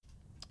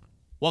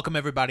Welcome,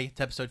 everybody,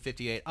 to episode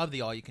 58 of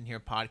the All You Can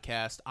Hear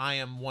podcast. I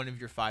am one of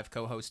your 5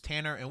 co-hosts,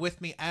 Tanner, and with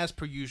me, as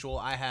per usual,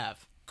 I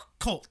have...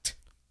 Colt.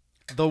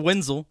 The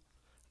Wenzel.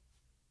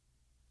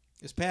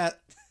 It's Pat.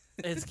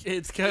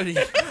 It's Cody.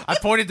 I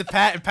pointed to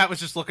Pat, and Pat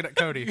was just looking at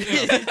Cody.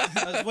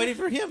 I was waiting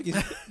for him.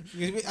 I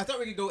thought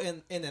we could go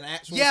in an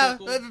actual Yeah,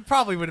 circle. it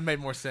probably would have made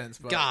more sense,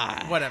 but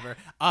God. whatever.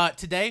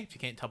 Today, if you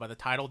can't tell by the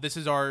title, this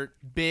is our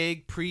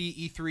big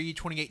pre-E3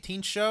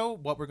 2018 show.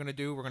 What we're going to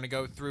do, we're going to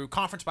go through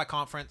conference by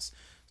conference,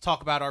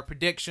 talk about our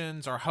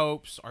predictions, our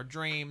hopes, our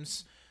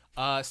dreams,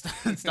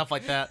 stuff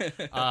like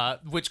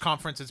that. Which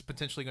conference is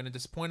potentially going to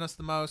disappoint us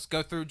the most.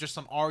 Go through just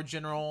our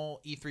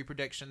general E3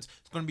 predictions.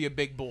 It's going to be a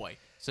big boy.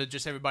 So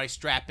just everybody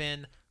strap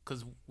in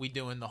because we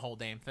doing the whole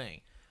damn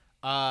thing.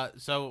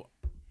 So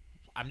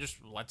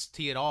let's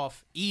tee it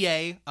off.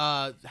 EA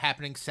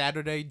happening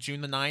Saturday,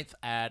 June the 9th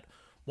at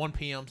 1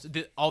 p.m.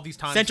 All these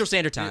times. Central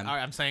Standard Time.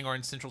 I'm saying are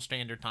in Central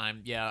Standard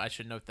Time. Yeah, I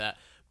should note that.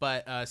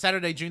 But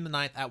Saturday, June the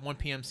 9th at 1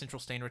 p.m. Central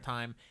Standard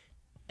Time,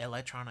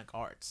 Electronic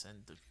Arts.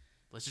 And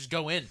let's just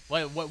go in.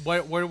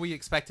 What are we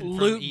expecting from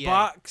Loot EA?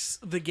 box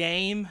the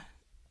game.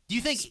 Do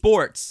you think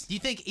Sports. Do you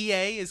think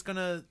EA is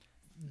gonna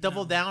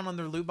double down on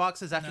their loot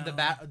boxes after No.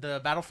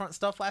 the Battlefront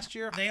stuff last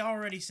year? They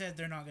already said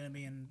they're not going to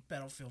be in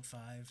Battlefield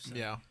 5. So.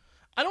 Yeah.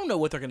 I don't know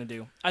what they're gonna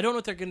do. I don't know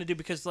what they're gonna do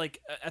because,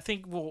 like, I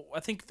think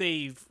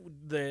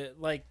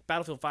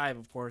Battlefield 5,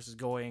 of course, is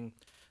going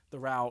the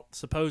route,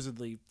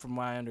 supposedly, from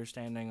my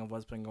understanding of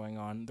what's been going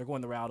on. They're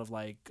going the route of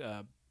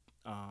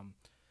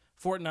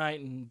Fortnite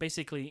and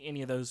basically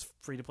any of those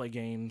free to play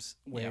games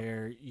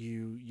where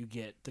you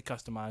get the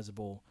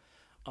customizable.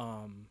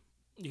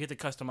 You get the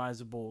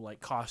customizable like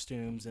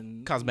costumes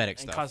and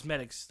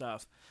Cosmetic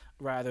stuff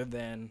rather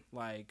than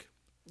like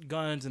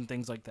guns and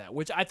things like that,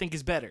 which I think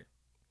is better.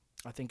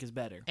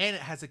 And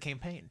it has a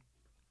campaign.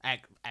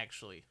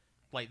 Actually,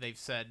 like they've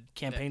said,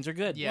 Campaigns are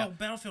good. Yeah. Well,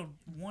 Battlefield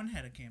 1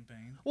 had a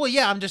campaign. Well,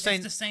 yeah, I'm just saying.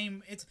 It's the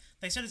same.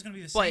 They said it's going to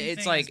be the same But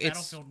it's thing like as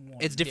it's Battlefield 1.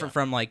 it's different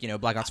from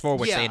Black Ops 4,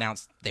 which Yeah. they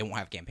announced they won't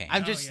have campaign.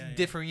 I'm just yeah.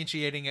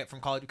 differentiating it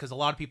from Call of Duty because a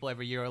lot of people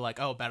every year are like,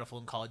 "Oh,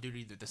 Battlefield and Call of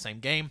Duty, they're the same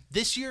game."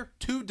 This year,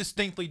 2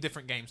 distinctly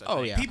different games. I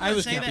think. yeah. People I that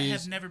was say that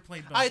confused. have never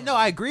played Battlefield.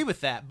 I agree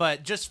with that,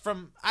 but just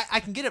from I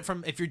can get it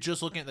from if you're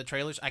just looking at the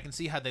trailers, I can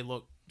see how they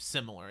look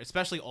similar,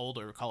 especially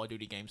older Call of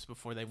Duty games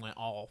before they went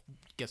all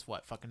guess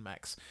what fucking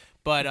mechs.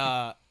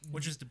 But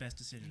Which is the best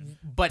decision.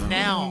 but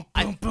now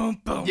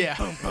yeah.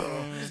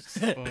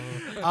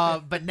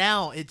 But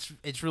now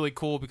it's really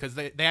cool because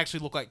they actually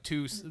look like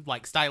two,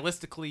 like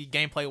stylistically,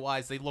 gameplay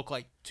wise, they look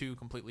like 2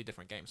 completely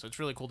different games. So it's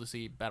really cool to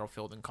see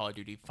Battlefield and Call of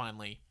Duty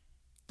finally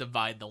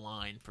divide the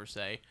line per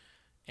se.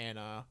 And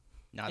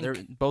No, they're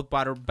both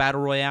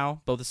battle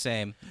royale, both the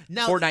same.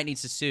 Now- Fortnite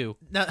needs to sue.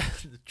 no,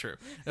 true.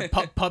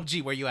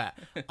 PUBG, where you at?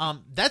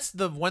 That's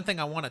the one thing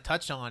I want to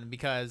touch on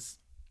because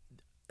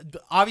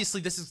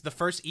obviously this is the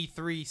first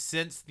E3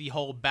 since the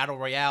whole battle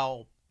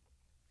royale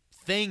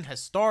thing has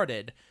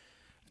started.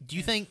 Do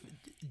you think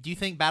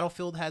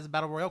Battlefield has a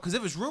battle royale? Because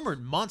it was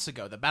rumored months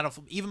ago that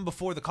Battlefield, even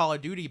before the Call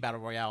of Duty battle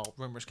royale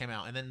rumors came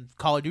out, and then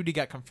Call of Duty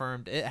got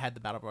confirmed it had the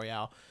battle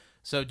royale.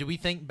 So do we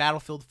think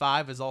Battlefield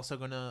 5 is also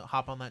going to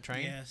hop on that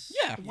train? Yes.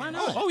 Yeah, Why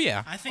not? Oh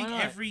yeah. I think Why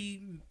not?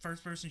 every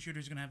first-person shooter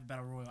is going to have a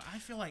Battle Royale. I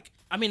feel like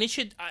I mean, it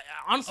should.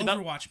 Honestly,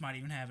 Overwatch might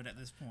even have it at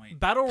this point.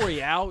 Battle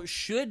Royale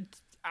should.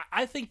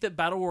 I think that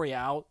Battle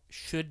Royale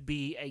should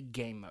be a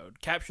game mode.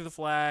 Capture the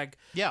flag.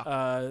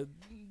 Yeah.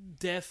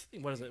 Death.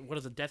 What is it? What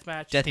is it?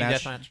 Deathmatch. Team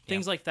Deathmatch. Deathmatch.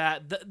 Things like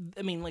that.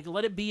 I mean, like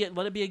let it be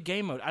a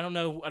game mode. I don't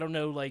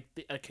know. Like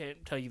I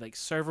can't tell you like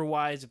server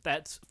wise if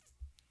that's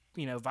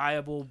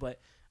viable, but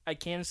I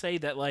can say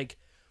that like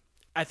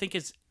I think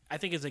it's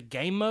a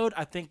game mode.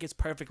 I think it's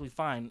perfectly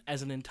fine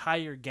as an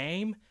entire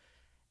game.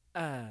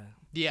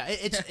 Yeah,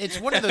 it's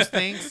one of those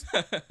things.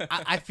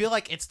 I feel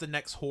like it's the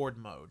next Horde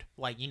mode.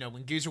 Like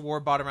when Gears of War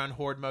bought around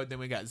Horde mode, then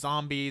we got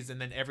zombies,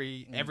 and then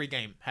every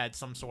game had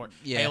some sort.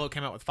 Yeah. Halo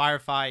came out with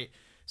Firefight.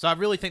 So I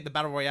really think the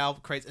battle royale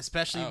craze,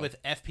 especially with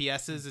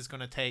FPSs, is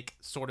going to take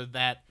sort of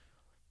that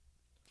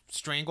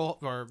strangle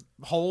or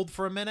hold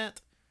for a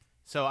minute.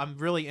 So I'm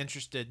really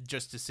interested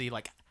just to see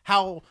like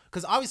how,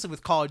 because obviously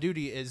with Call of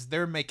Duty is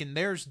they're making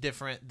theirs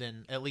different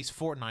than at least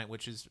Fortnite,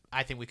 which is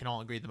I think we can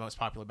all agree the most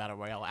popular battle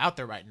royale out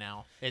there right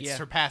now. It's Yeah.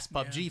 surpassed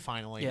PUBG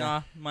finally.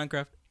 Nah,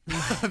 Minecraft.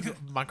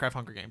 Minecraft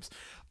Hunger Games.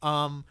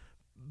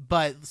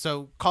 But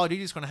so Call of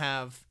Duty is going to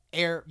have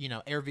air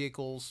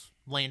vehicles,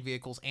 land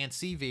vehicles, and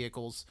sea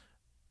vehicles.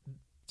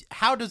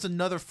 How does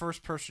another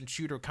first-person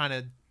shooter kind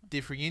of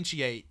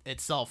differentiate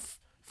itself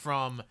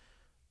from,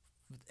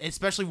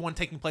 especially one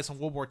taking place in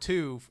World War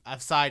II,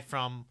 aside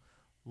from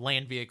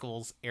land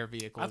vehicles, air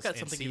vehicles, I've got and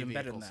something sea even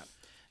vehicles? better than that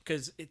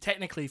because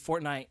technically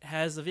Fortnite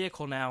has the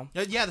vehicle now.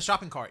 Yeah, the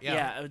shopping cart.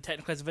 Yeah.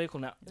 Technically has a vehicle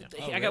now.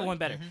 Oh, I got really? one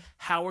better.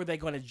 How are they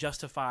going to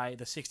justify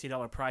the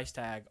 $60 price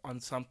tag on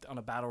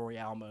a battle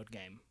royale mode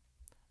game?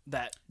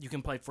 that you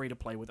can play free to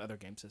play with other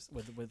games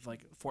with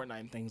like Fortnite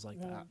and things like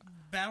Well, that.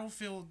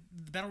 Battlefield,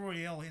 Battle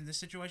Royale in this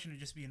situation would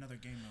just be another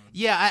game mode.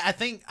 Yeah, I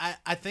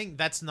think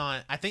that's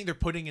not. I think they're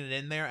putting it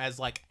in there as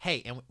like,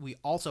 hey, and we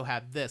also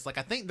have this. Like,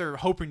 I think they're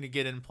hoping to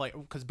get in play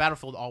because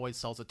Battlefield always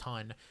sells a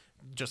ton,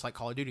 just like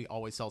Call of Duty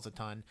always sells a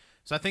ton.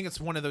 So I think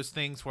it's one of those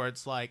things where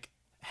it's like,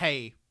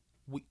 hey,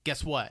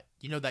 guess what?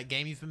 You know that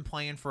game you've been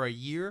playing for a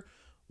year?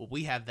 Well,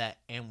 we have that,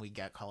 and we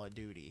got Call of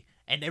Duty,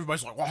 and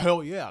everybody's like, well,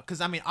 hell yeah,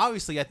 because I mean,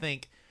 obviously, I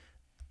think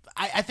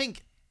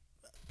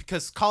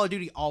because Call of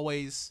Duty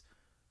always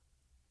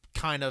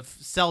kind of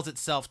sells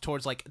itself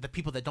towards like the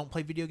people that don't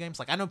play video games.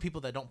 Like I know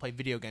people that don't play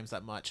video games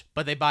that much,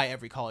 but they buy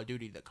every Call of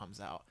Duty that comes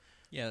out.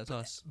 Yeah, that's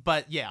us.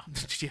 But yeah,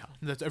 yeah,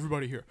 that's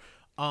everybody here.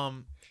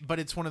 But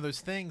it's one of those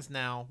things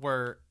now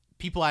where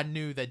people I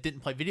knew that didn't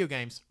play video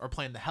games are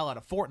playing the hell out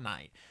of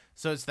Fortnite.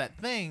 So it's that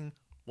thing.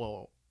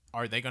 Well,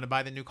 are they going to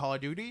buy the new Call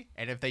of Duty?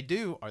 And if they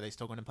do, are they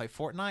still going to play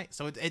Fortnite?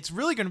 So it's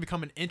really going to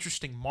become an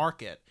interesting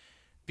market.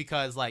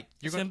 Because like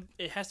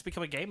It has to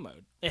become a game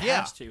mode. It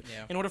Yeah. has to.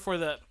 Yeah. In order for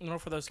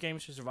those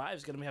games to survive,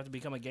 it's going to have to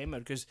become a game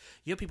mode because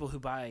you have people who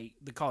buy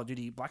the Call of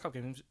Duty Black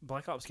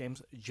Ops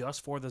games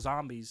just for the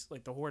zombies,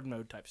 like the horde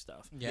mode type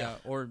stuff. Yeah,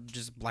 or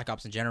just Black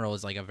Ops in general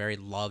is like a very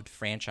loved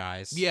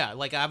franchise. yeah,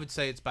 like I would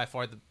say it's by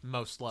far the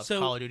most loved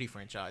So, Call of Duty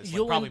franchise. Like,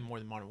 you'll probably more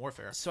than Modern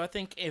Warfare. So I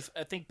think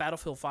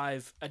Battlefield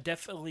 5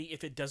 definitely,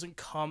 if it doesn't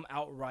come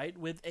outright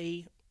with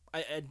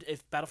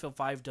if Battlefield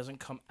 5 doesn't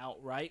come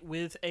outright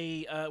with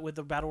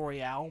the Battle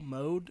Royale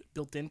mode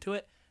built into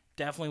it,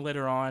 definitely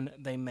later on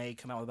they may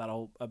come out with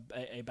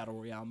a Battle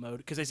Royale mode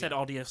because they said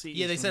all DLC.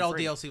 Yeah, they is said gonna all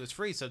be free. DLC was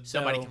free, so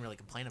nobody can really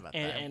complain about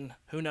that. And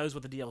who knows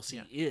what the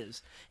DLC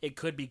is? It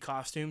could be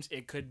costumes,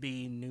 it could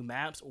be new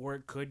maps, or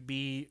it could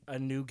be a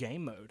new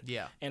game mode.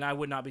 Yeah. And I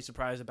would not be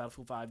surprised if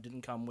Battlefield 5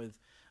 didn't come with.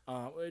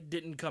 If they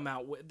didn't come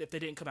out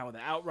with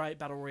an outright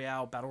Battle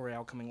Royale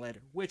coming later,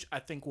 which I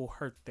think will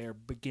hurt their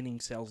beginning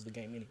sales of the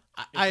game. Anyway,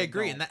 I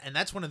agree, and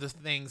that's one of the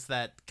things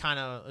that kind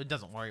of it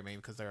doesn't worry me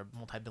because they're a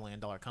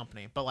multi-billion-dollar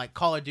company. But like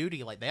Call of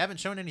Duty, like they haven't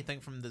shown anything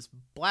from this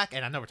Black,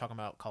 and I know we're talking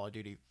about Call of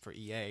Duty for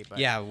EA, but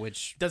Yeah,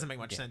 which doesn't make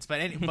much sense. But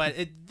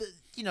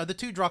the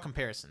two draw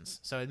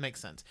comparisons, so it makes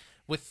sense.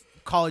 With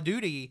Call of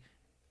Duty,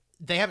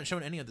 they haven't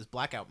shown any of this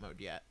blackout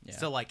mode yet. Yeah.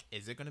 So like,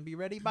 is it going to be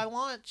ready by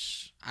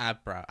launch? I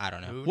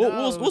don't know. Who We'll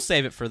knows?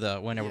 save it for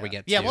whenever we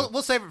get. Yeah, to.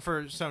 we'll save it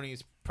for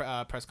Sony's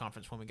press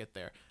conference when we get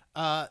there.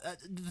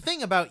 The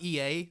thing about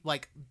EA,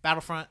 like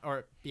Battlefront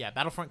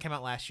came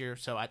out last year,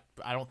 so I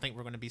don't think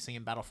we're going to be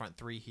seeing Battlefront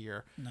 3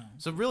 here. No.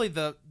 So really,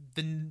 the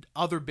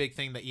other big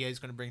thing that EA is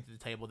going to bring to the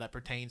table that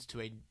pertains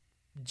to a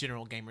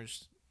general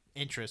gamer's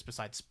interest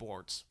besides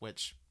sports,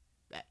 which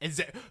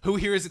is who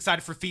here is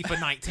excited for FIFA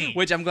 19?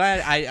 Which I'm glad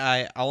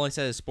I only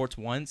said sports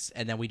once,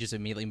 and then we just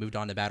immediately moved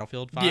on to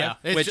Battlefield 5. Yeah,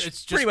 which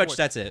it's just pretty much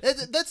sports. that's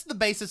it. That's the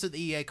basis of the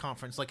EA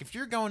conference. Like, if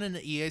you're going into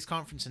EA's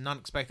conference and not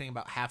expecting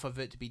about half of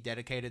it to be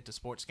dedicated to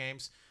sports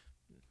games,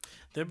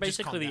 they're just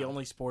calm basically the down.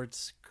 only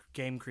sports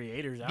game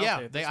creators out yeah,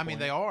 there. At this they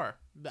point. are.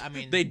 I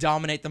mean, They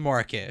dominate the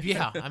market.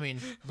 yeah, I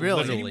mean,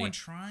 really. Is Literally. anyone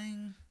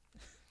trying?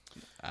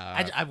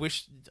 I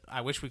wish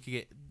we could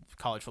get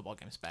college football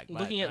games back.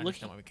 But I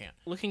understand why we can't.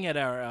 Looking at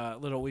our I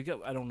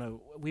don't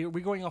know. We're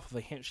going off of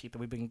a hint sheet that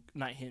we've been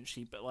not hint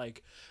sheet, but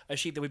like a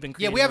sheet that we've been. Yeah,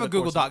 creating we have over a the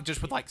Google course Doc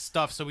just with like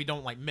stuff so we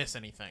don't like miss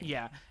anything.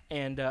 Yeah,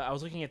 and I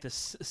was looking at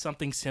this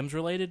something Sims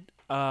related,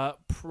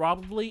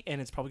 probably,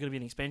 and it's probably going to be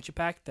an expansion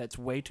pack that's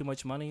way too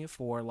much money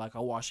for like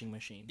a washing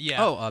machine.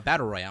 Yeah. Oh,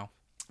 Battle Royale.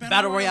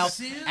 Battle Royale.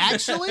 Sims?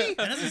 Actually,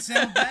 That doesn't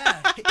sound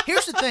bad.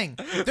 here's the thing.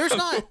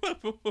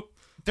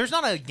 There's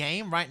not a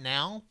game right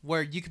now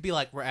where you could be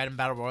like, we're adding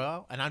Battle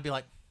Royale, and I'd be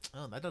like,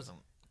 oh, that doesn't.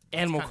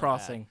 that's Animal kinda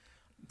Crossing.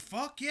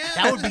 Fuck yeah.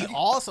 That would be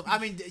awesome. I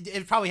mean,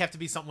 it'd probably have to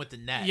be something with the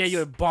nets. Yeah, you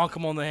would bonk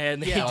them on the head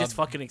and Yeah, they just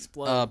fucking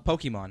explode.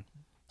 Pokemon.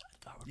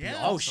 Yeah.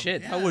 Oh awesome.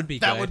 shit, Yeah. that would be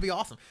That good. would be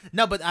awesome.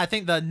 No, but I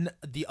think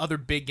the other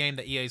big game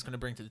that EA is going to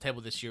bring to the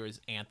table this year is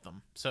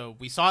Anthem. So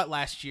we saw it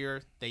last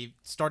year. They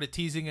started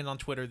teasing it on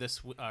Twitter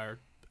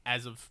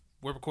as of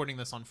we're recording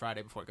this on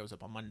Friday before it goes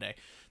up on Monday.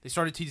 They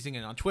started teasing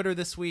it on Twitter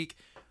this week.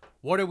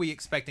 What are we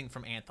expecting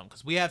from Anthem?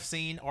 Because we have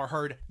seen or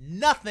heard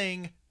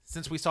nothing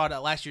since we saw it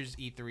at last year's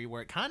E3,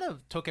 where it kind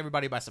of took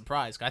everybody by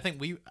surprise. I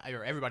think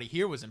everybody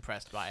here was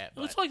impressed by it. It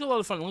looks like a lot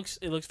of fun.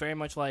 It looks very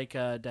much like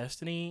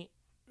Destiny,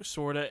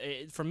 sort of.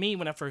 For me,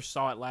 when I first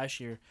saw it last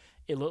year,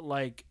 it looked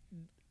like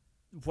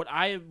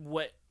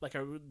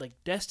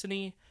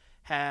Destiny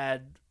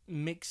had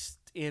mixed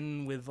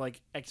in with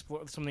like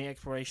some of the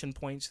exploration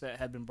points that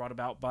had been brought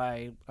about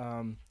by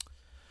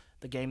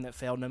the game that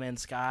failed, No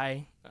Man's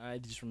Sky. I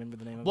just remember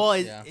the name of Well,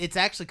 it. it's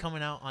actually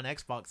coming out on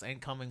Xbox and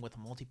coming with a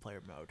multiplayer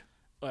mode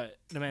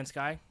No Man's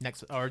Sky.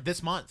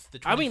 this month. The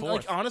 24th. I mean,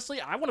 like honestly,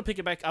 I want to pick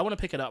it back. I want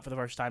to pick it up for the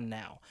first time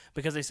now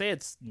because they say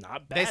it's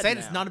not bad. They said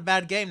now. it's not a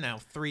bad game now,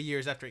 3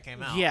 years after it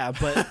came out. Yeah,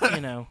 but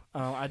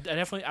I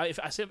definitely.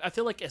 I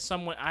feel like as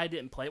someone I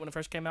didn't play it when it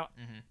first came out,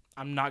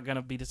 I'm not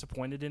gonna be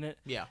disappointed in it.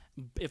 Yeah.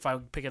 If I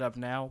pick it up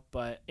now,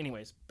 but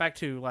anyways, back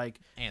to like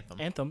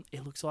Anthem. Anthem.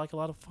 It looks like a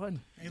lot of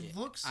fun. It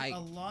looks a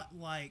lot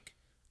like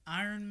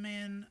Iron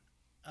Man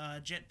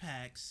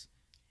jetpacks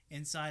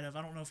inside of.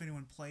 I don't know if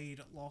anyone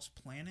played Lost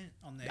Planet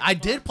on the. I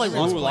did play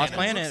Lost Lost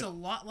Planet. Planet. It looks a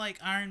lot like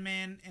Iron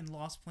Man and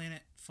Lost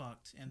Planet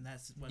fucked, and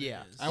that's what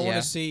Yeah. it is. I want Yeah.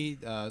 to see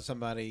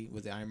somebody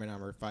with the Iron Man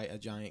armor fight a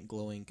giant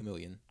glowing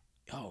chameleon.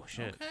 Oh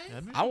shit.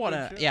 Okay. I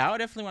wanna. Yeah, I would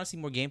definitely want to see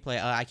more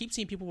gameplay. I keep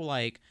seeing people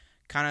like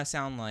kind of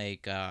sound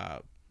like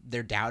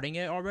they're doubting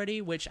it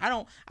already, which I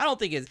don't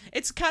think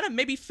it's kind of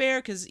maybe fair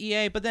because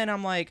EA. But then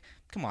I'm like,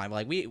 come on,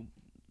 like we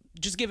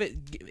just give it.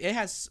 It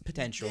has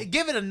potential.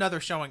 Give it another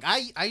showing.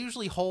 I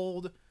usually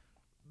hold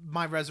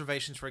my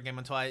reservations for a game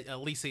until I at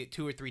least see it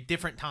 2 or 3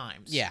 different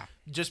times. Yeah.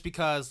 Just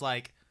because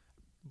like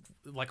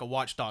a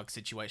Watch Dogs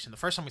situation. The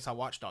first time we saw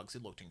Watch Dogs,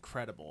 it looked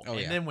incredible. Oh,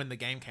 and yeah. then when the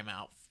game came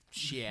out,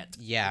 shit.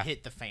 Yeah. It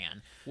hit the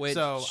fan. Which-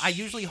 So I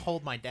usually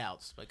hold my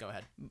doubts. But go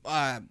ahead.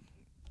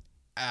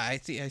 I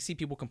see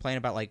people complain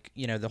about like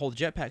the whole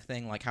jetpack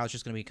thing, like how it's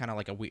just gonna be kind of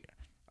like a weird.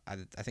 I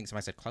think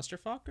somebody said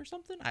clusterfuck or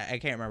something. I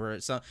can't remember.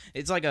 So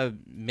it's like a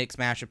mix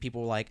mash of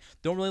people like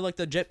don't really like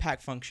the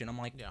jetpack function. I'm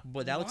like, Yeah.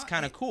 but that looks Why?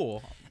 kind of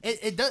cool.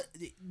 It does.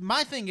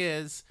 My thing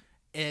is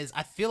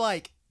I feel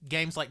like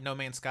games like No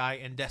Man's Sky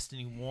and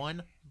Destiny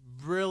 1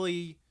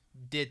 really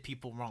did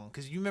people wrong.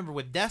 Because you remember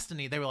with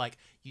Destiny, they were like,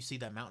 you see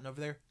that mountain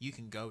over there? You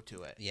can go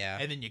to it. Yeah.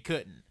 And then you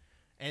couldn't.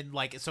 And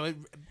like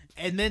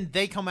and then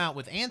they come out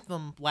with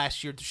Anthem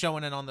last year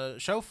showing it on the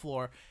show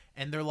floor,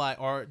 and they're like,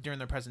 or during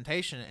their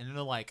presentation, and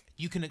they're like,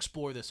 you can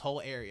explore this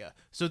whole area.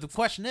 So the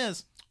question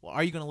is, well,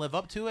 are you going to live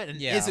up to it, and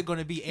Yeah. is it going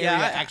to be area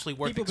Yeah, actually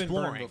worth People been burned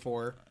exploring?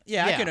 before.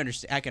 Yeah, Yeah.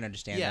 I can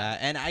understand Yeah. that,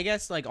 and I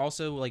guess like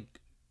also like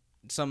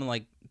some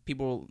like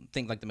people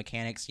think like the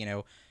mechanics,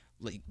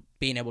 like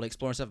being able to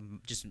explore and stuff,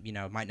 just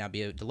might not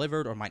be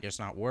delivered or might just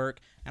not work,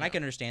 and I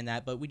can understand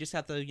that, but we just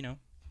have to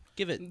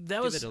give it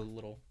a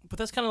little. But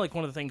that's kind of like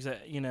one of the things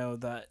that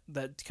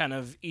that's kind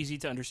of easy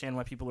to understand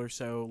why people are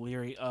so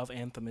leery of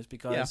Anthem is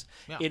because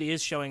Yeah. it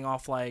is showing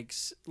off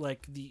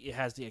it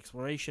has the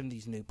exploration,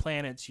 these new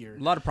planets, A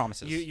lot of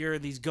promises. you're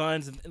these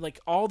guns, and like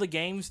all the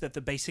games that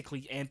the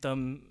basically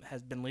Anthem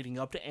has been leading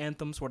up to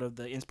Anthem, sort of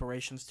the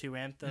inspirations to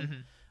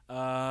Anthem,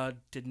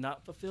 did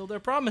not fulfill their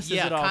promises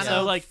Yeah, at all. kind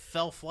So of like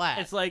fell flat.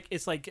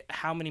 it's like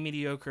how many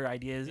mediocre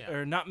ideas, Yeah.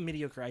 or not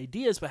mediocre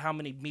ideas, but how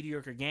many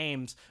mediocre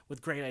games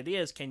with great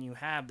ideas can you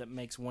have that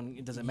makes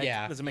one? Does it make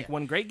Yeah.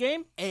 one great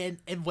game? And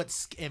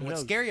what's knows?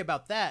 scary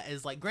about that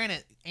is like,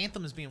 granted,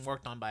 Anthem is being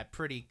worked on by a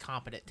pretty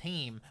competent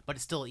team, but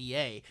it's still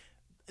EA.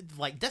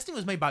 Like Destiny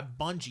was made by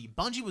Bungie.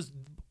 Bungie was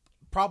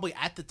probably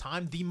at the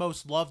time the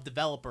most loved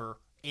developer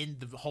in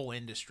the whole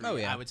industry. Oh,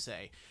 yeah. I would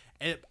say.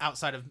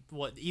 Outside of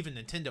what even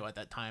Nintendo at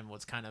that time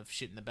was kind of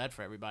shit in the bed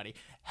for everybody.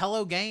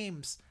 Hello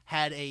Games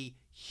had a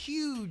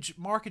huge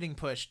marketing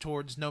push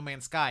towards No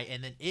Man's Sky,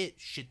 and then it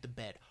shit the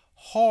bed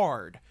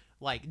hard.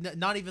 Like,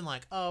 not even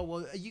like, oh,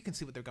 well, you can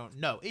see what they're going.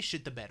 No, it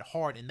shit the bed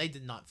hard, and they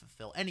did not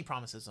fulfill any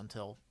promises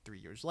until 3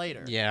 years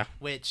later. Yeah.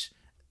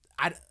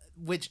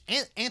 Which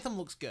Anthem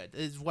looks good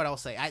is what I'll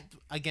say.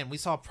 Again, we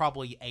saw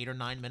probably 8 or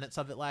 9 minutes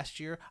of it last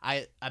year.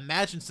 I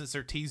imagine since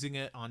they're teasing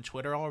it on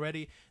Twitter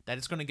already that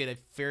it's going to get a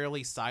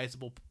fairly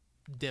sizable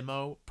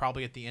demo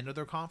probably at the end of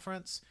their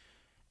conference,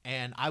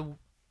 and I'm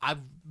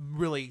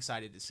really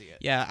excited to see it.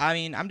 Yeah, I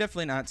mean, I'm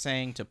definitely not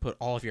saying to put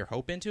all of your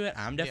hope into it.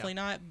 I'm definitely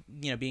not,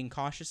 being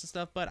cautious and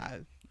stuff, but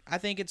I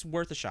think it's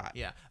worth a shot.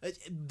 Yeah.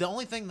 The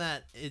only thing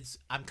that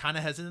I'm kind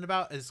of hesitant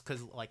about is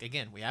because, like,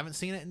 again, we haven't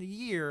seen it in a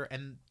year,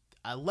 and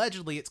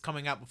allegedly it's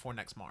coming out before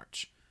next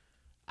March.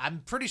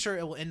 I'm pretty sure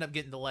it will end up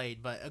getting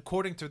delayed, but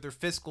according to their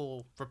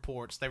fiscal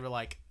reports, they were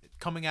like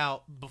coming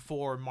out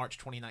before March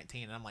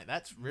 2019, and I'm like,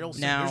 that's real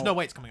soon. Now- There's no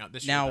way it's coming out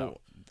this year, Now,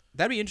 though.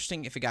 that'd be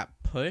interesting if it got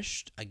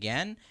pushed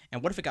again.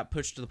 And what if it got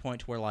pushed to the point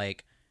to where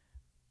like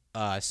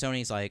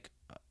Sony's like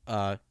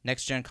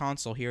next gen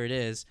console, here it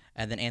is,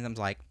 and then Anthem's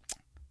like,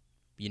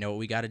 you know what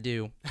we got to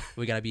do?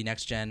 We got to be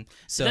next gen.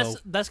 So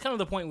that's kind of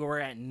the point where we're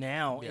at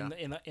now Yeah.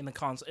 in the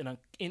console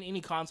in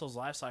any console's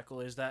life cycle,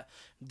 is that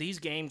these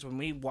games, when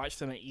we watch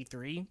them at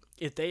E3,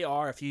 if they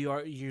are a few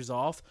years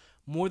off,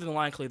 more than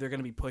likely they're going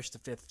to be pushed to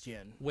 5th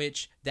gen.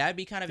 which that'd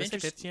be kind of Is it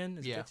interesting. 5th gen?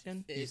 Is it Yeah.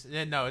 5th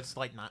gen? No, it's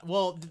like not.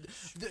 Well,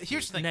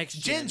 here's the thing. Next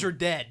Gens gen. are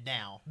dead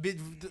now.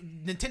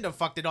 Nintendo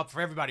fucked it up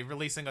for everybody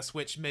releasing a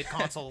Switch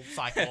mid-console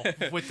cycle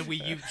with the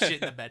Wii U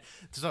shit in the bed.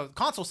 So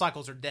console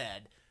cycles are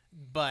dead.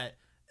 But,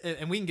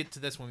 and we can get to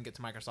this when we get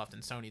to Microsoft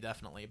and Sony,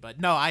 definitely. But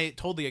no, I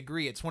totally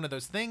agree. It's one of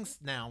those things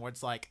now where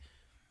it's like,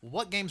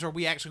 what games are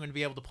we actually going to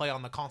be able to play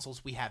on the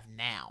consoles we have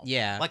now?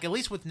 Yeah. Like, at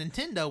least with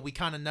Nintendo, we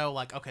kind of know,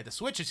 like, okay, the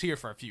Switch is here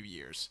for a few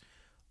years.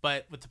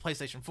 But with the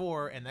PlayStation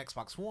 4 and the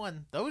Xbox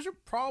One, those are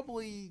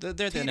probably They're at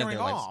the end of teetering their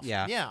lives. off.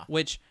 Yeah. Yeah.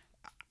 Which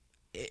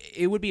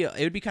it would be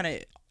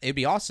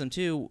awesome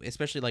too,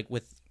 especially like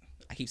with,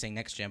 I keep saying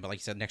next gen, but like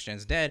you said, next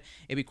gen's dead.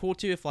 It'd be cool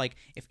too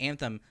if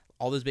Anthem,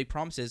 all those big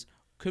promises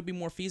could be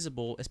more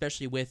feasible,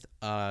 especially with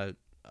a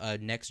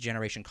next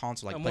generation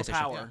console like More PlayStation.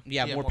 power.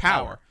 Yeah, Yeah, more more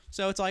power. power.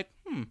 So it's like,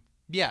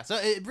 Yeah, so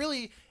it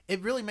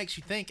really makes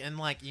you think, and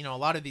like, you know, a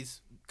lot of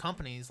these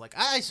companies, like,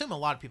 I assume a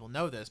lot of people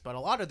know this, but a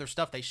lot of their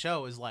stuff they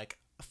show is like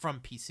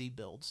from PC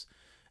builds,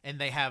 and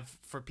they have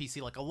for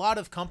PC. Like a lot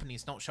of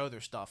companies don't show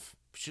their stuff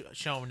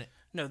shown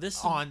No,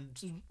 this on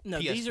no,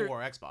 PS4 these are or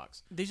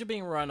Xbox. these are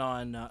being run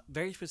on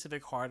very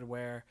specific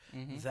hardware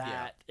Mm-hmm.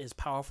 that is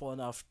powerful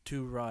enough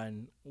to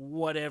run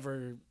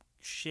whatever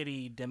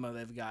shitty demo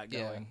they've got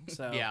Yeah. going.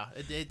 So Yeah,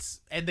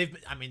 it's and they've.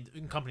 I mean,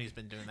 companies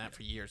been doing that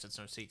for years. It's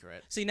no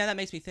secret. See, now that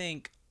makes me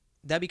think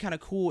that'd be kind of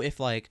cool if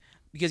like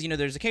because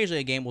there's occasionally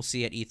a game we'll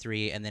see at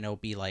E3 and then it'll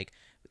be like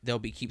they'll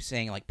be keep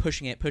saying like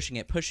pushing it,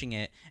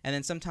 and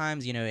then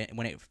sometimes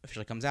when it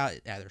officially comes out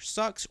it either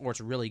sucks or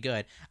it's really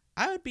good.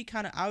 I think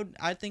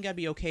I'd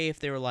be okay if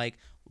they were like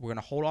we're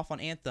gonna hold off on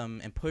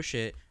Anthem and push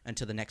it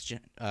until the next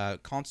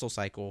console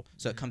cycle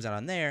so it comes out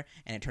on there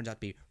and it turns out to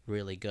be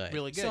really good.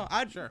 Really good. So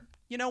I'd Sure.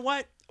 You know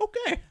what?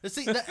 Okay.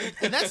 See,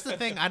 and that's the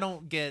thing I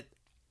don't get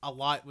a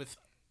lot with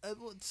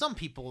some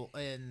people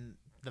in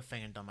the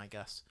fandom, I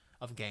guess,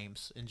 of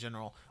games in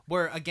general,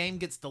 where a game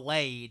gets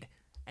delayed,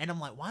 and I'm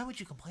like, why would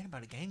you complain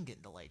about a game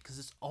getting delayed? Because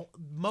it's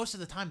most of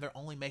the time they're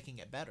only making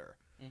it better.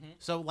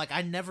 So like,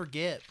 I never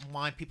get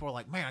why people are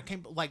like, man, I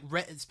can't like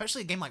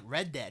especially a game like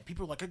Red Dead.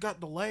 People are like, it got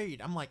delayed.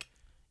 I'm like,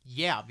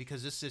 yeah,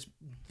 because this is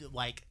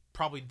like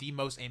probably the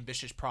most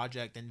ambitious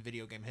project in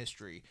video game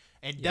history,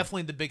 and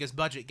definitely the biggest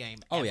budget game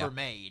ever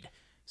made.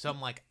 So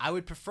I'm like, I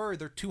would prefer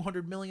their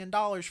 $200 million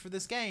for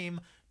this game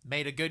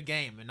made a good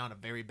game and not a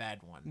very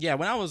bad one. Yeah,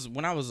 when I was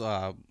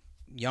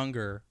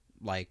younger,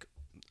 like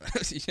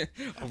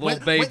a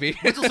little baby.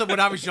 Witzel said when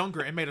I was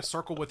younger and made a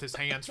circle with his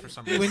hands for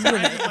some reason. When you were,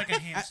 I like a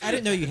hamster. I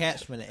didn't know you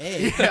hatched from an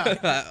egg.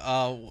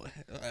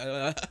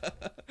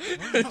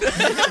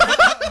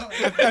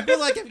 I feel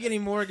like I'm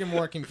getting more and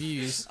more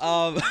confused.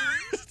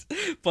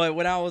 But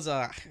when I was,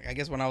 I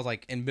guess when I was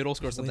like in middle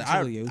school or something,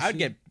 Winslow Yoshi? I'd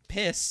get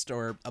pissed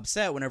or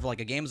upset whenever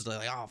like a game's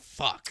like, oh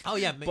fuck. Oh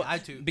yeah, But- I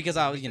too. Because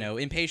I was,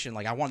 impatient.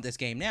 Like I want this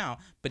game now.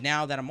 But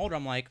now that I'm older,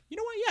 I'm like, you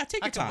know what? Yeah,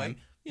 take I your can time. wait.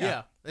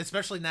 Yeah,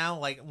 especially now,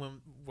 like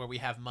where we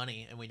have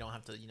money and we don't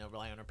have to,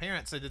 rely on our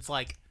parents. And it's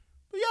like,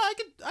 yeah,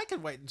 I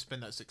could wait and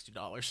spend that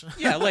 $60.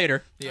 Yeah,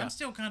 later. Yeah. I'm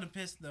still kind of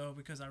pissed though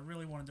because I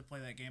really wanted to play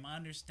that game. I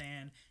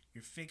understand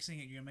you're fixing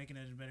it, you're making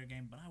it a better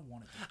game, but I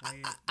wanted to play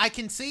it. I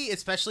can see,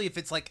 especially if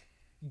it's like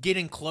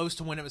getting close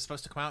to when it was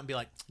supposed to come out, and be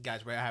like,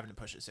 guys, we're having to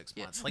push it 6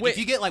 months. Like Wait, if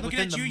you get like Looking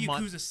within at you, the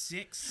month. Yakuza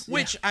 6.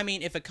 Which I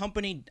mean, if a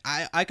company,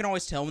 I can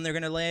always tell when they're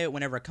gonna lay it.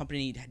 Whenever a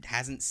company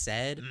hasn't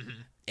said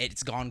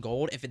it's gone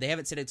gold. If they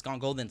haven't said it's gone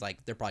gold, then it's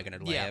like they're probably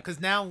gonna lay Yeah, it. because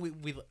now we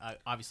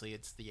obviously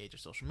it's the age of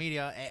social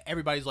media.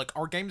 Everybody's like,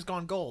 our game's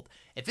gone gold.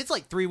 If it's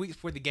like 3 weeks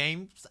before the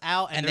game's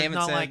out and they they're haven't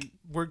not said- like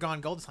we're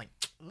gone gold, it's like,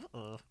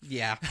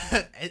 Yeah.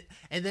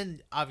 and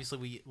then obviously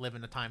we live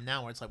in a time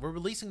now where it's like we're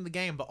releasing the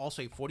game, but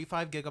also a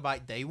 45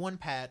 gigabyte day one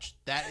patch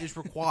that is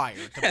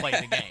required to play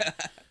the game.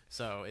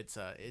 So it's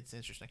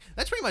interesting.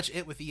 That's pretty much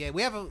it with EA.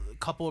 We have a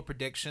couple of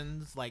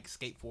predictions. Like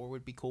Skate 4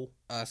 would be cool.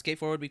 Skate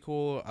 4 would be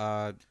cool.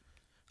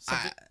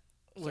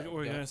 What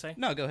were you gonna say?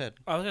 No, go ahead.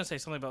 I was gonna say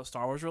something about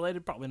Star Wars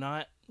related. Probably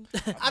not.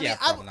 I mean, Yeah,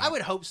 probably I not.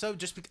 would hope so.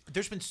 Just because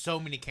there's been so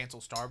many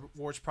canceled Star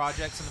Wars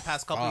projects in the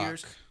past couple Fuck.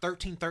 years.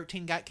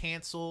 1313 got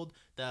canceled.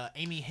 The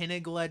Amy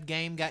Hennig led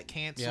game got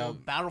canceled.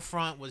 Yeah.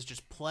 Battlefront was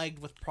just plagued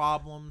with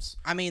problems.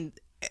 I mean,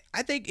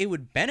 I think it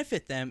would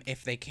benefit them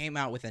if they came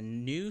out with a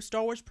new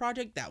Star Wars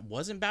project that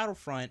wasn't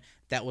Battlefront,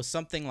 that was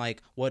something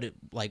like what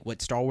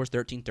Star Wars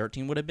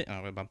 1313 would have been.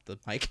 Oh, I bumped the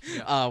mic.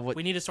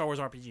 We need a Star Wars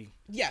RPG.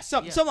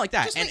 Something like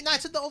that. Just like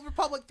Knights of the Old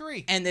Republic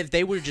 3. And if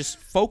they would just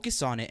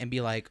focus on it and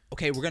be like,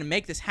 okay, we're gonna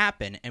make this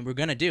happen and we're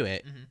gonna do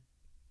it,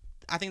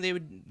 I think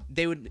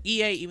they would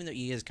EA, even though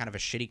EA is kind of a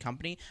shitty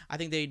company, I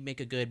think they'd make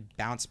a good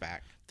bounce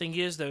back. Thing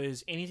is, though,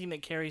 is anything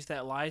that carries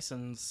that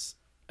license,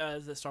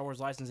 the Star Wars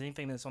license,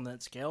 anything that's on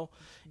that scale,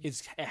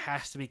 it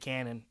has to be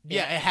canon.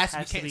 Yeah, it has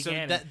to be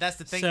canon. So that's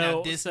the thing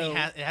now. Disney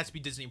it has to be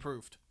Disney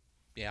approved.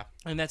 Yeah.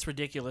 And that's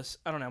ridiculous.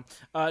 I don't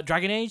know.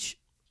 Dragon Age,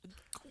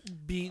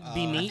 be I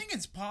neat. think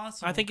it's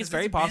possible. I think it's 'cause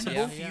very been a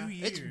possible.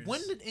 few It's years.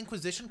 when did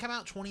Inquisition come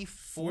out?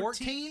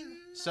 2014.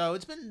 So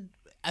it's been,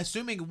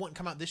 assuming it wouldn't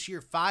come out this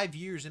year, 5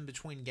 years in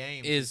between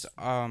games.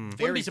 Wouldn't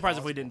be very surprised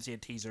if possible. we didn't see a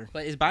teaser.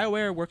 But is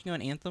BioWare working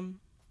on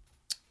Anthem?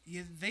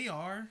 Yeah, they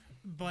are,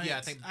 but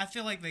Yeah, I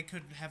feel like they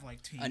could have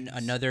like teams.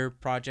 Another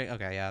project?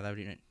 Okay, yeah,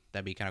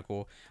 that'd be kind of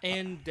cool.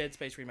 And Dead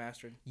Space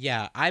Remastered.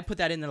 Yeah, I put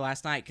that in there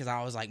last night because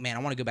I was like, man, I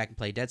want to go back and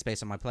play Dead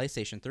Space on my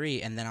PlayStation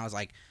 3, and then I was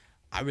like,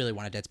 I really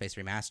want a Dead Space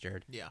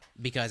Remastered. Yeah.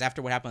 Because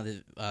after what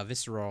happened with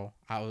Visceral,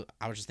 I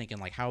was just thinking,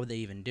 like, how would they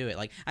even do it?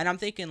 Like, and I'm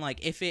thinking,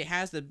 like, if it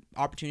has the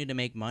opportunity to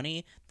make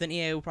money, then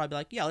EA will probably be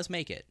like, yeah, let's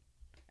make it.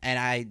 And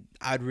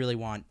I'd really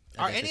want.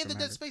 Are any of the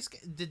Dead Space?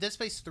 Did Dead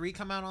Space 3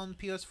 come out on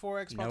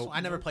PS4, Xbox? Nope.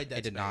 I never played Dead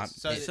It did Space. not.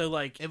 So, So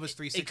like it was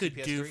 360 It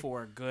could do PS3.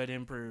 for a good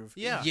improve.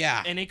 Yeah.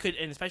 Yeah. And it could,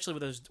 and especially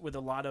with a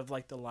lot of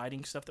like the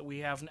lighting stuff that we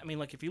have. I mean,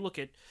 like if you look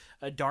at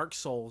Dark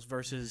Souls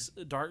versus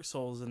Dark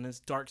Souls in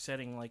this dark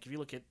setting, like if you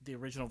look at the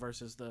original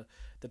versus the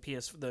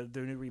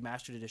new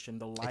remastered edition,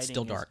 the lighting It's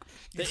still is- dark.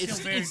 It's still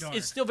very dark.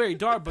 It's still very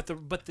dark, but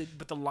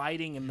the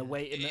lighting and the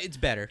way It's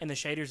better. and the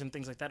shaders and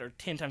things like that are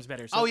 10 times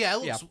better. So Oh yeah,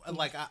 it looks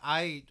like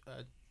I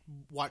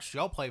watched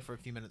y'all play for a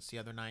few minutes the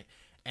other night,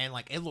 and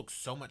like it looks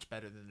so much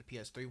better than the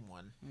PS3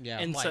 one. Yeah.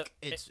 And Like so-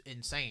 it's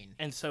insane.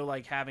 And so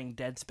like having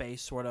Dead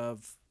Space sort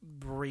of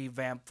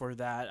revamp for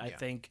that, I Yeah.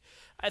 think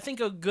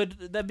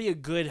that'd be a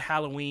good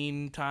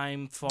Halloween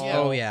time fall. Yeah.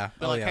 Oh yeah.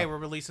 But Oh like, yeah. hey, we're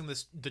releasing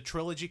the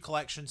trilogy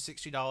collection,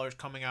 $60,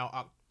 coming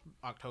out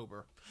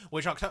October.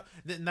 Which October?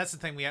 And that's the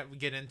thing we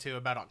get into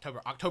about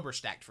October. October's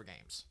stacked for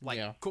games. Like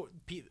Yeah.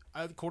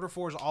 quarter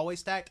four is always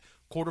stacked.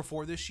 Quarter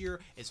four this year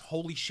is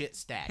holy shit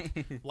stacked.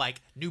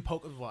 Like new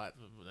Pokemon.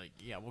 Like,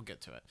 yeah, we'll get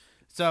to it.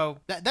 So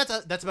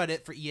that's about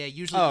it for EA.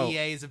 Usually Oh.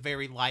 EA is a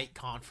very light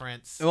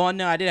conference. Well,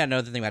 no, I did have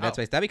another thing about Oh. Dead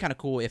Space. That'd be kind of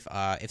cool if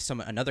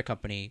another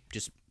company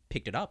just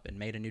picked it up and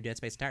made a new Dead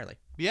Space entirely.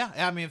 Yeah,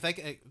 I mean if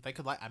they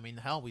could like, I mean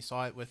hell, we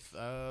saw it with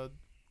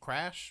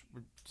Crash.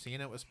 We're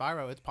seeing it with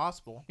Spyro. It's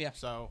possible. Yeah.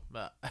 So,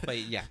 but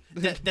yeah.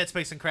 Dead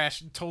Space and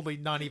Crash totally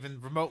not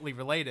even remotely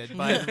related,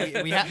 but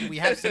we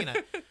have seen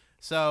it.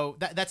 So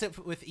that's it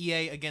with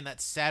EA. Again,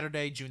 that's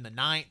Saturday, June the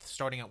 9th,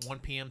 starting at 1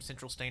 p.m.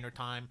 Central Standard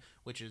Time,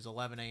 which is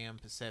 11 a.m.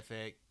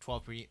 Pacific,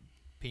 12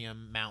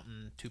 p.m.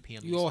 Mountain, 2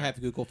 p.m. You all Eastern. have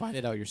to Google, find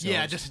it out yourselves.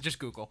 Yeah, just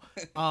Google.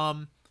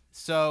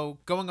 So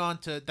going on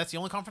to, that's the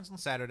only conference on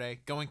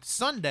Saturday. Going to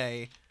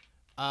Sunday,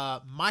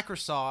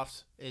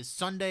 Microsoft is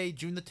Sunday,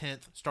 June the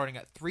 10th, starting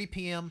at 3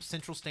 p.m.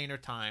 Central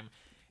Standard Time,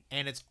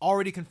 and it's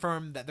already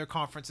confirmed that their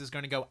conference is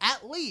going to go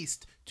at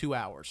least 2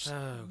 hours.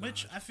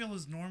 Which I feel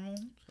is normal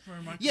for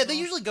Microsoft. Yeah, they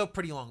usually go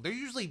pretty long. They're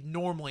usually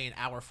normally an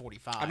hour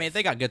 45. I mean, if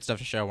they got good stuff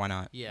to show, why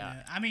not? yeah.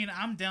 Yeah, I mean,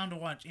 I'm down to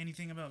watch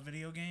anything about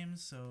video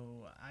games,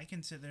 so I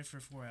can sit there for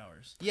 4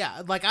 hours.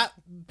 Yeah, like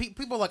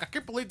people are like, I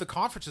can't believe the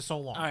conference is so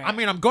long. All right. I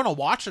mean, I'm gonna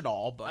watch it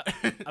all, but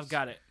I've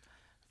got it.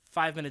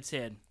 5 minutes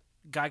in,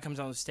 guy comes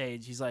on the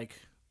stage. He's like,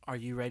 "Are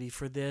you ready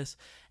for this?"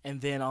 And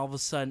then all of a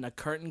sudden, a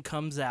curtain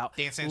comes out.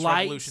 Dance Dance lights,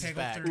 Revolution's Peggle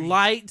back. 30.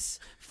 lights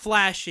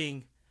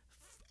flashing.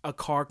 A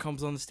car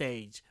comes on the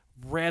stage,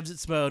 revs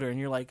its motor, and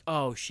you're like,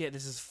 "Oh shit!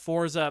 This is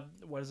Forza.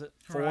 What is it?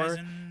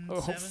 Horizon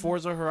 7?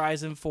 Forza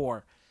Horizon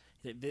 4.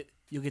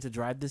 You'll get to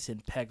drive this in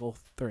Peggle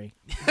 3.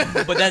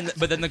 but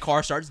then the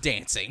car starts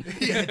dancing.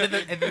 Yeah,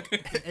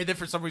 and then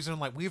for some reason,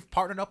 like, we've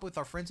partnered up with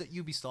our friends at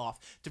Ubisoft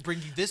to bring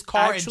you this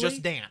car and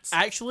Just Dance.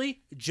 Actually,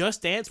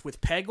 Just Dance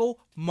with Peggle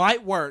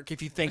might work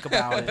if you think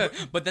about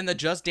it. But then the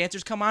Just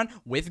Dancers come on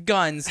with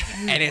guns,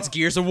 and it's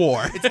Gears of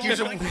War. Here's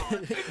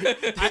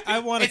a- I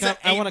want It's an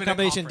I want a 8-minute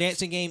combination conference.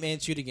 dancing game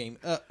and shooting game.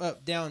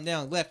 Up, down,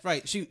 left,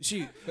 right, shoot.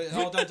 But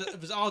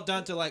it was all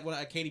done to like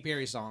a Katy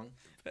Perry song.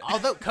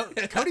 Although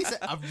Cody said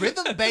a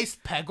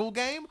rhythm-based Peggle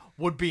game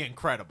would be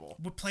incredible.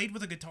 Played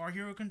with a Guitar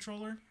Hero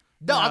controller.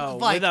 No, I'm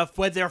like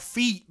with their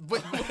feet.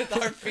 with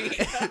our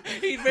feet.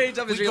 He made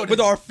up his We go with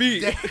to- our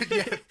feet.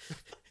 yeah,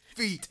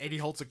 feet, and he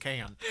holds a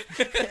can.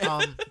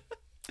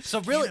 So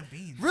really, Can of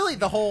beans. really,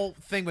 the whole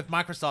thing with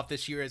Microsoft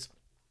this year is,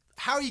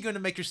 how are you going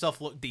to make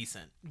yourself look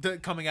decent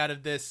coming out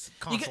of this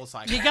console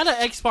cycle? You got an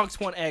Xbox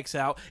One X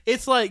out.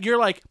 It's like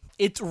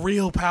it's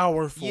real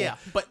powerful. Yeah,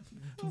 but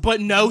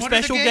but no What are the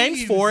special games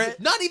games? for it.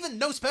 not even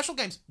no special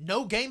games.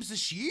 No games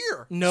this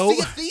year. No.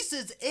 Sea of Thieves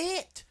is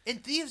it.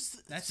 And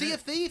That's Sea it.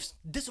 of Thieves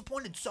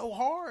disappointed so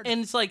hard. And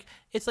it's like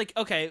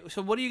okay,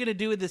 so what are you gonna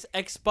do with this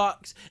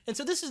Xbox? And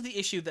so this is the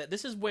issue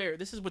this is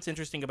what's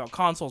interesting about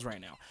consoles right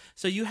now.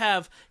 So you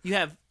have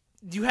your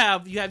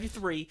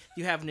three.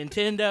 You have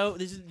Nintendo.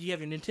 You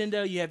have your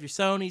Nintendo. You have your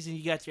Sony's, and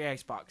you got your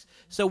Xbox.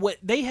 So what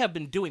they have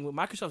been doing, what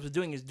Microsoft is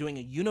doing, is doing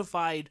a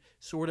unified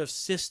sort of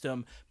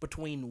system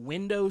between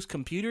Windows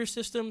computer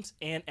systems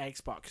and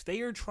Xbox.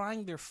 They are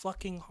trying their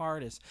fucking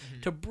hardest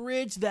to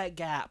bridge that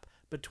gap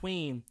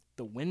between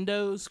the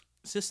Windows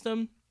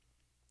system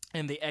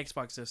and the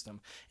Xbox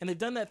system, and they've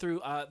done that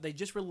through.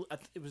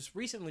 It was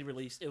recently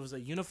released. It was a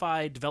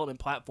unified development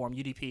platform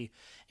 (UDP),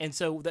 and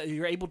so that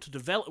you're able to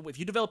develop. If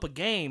you develop a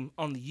game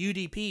on the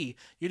UDP,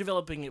 you're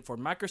developing it for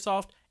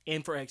Microsoft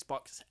and for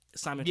Xbox yeah,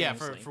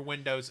 simultaneously. for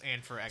Windows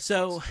and for Xbox.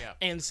 So yeah.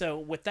 and so,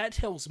 what that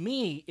tells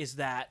me is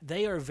that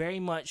they are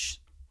very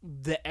much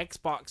the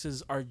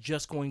Xboxes are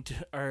just going to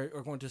are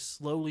going to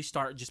slowly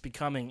start just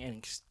becoming an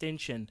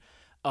extension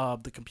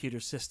of the computer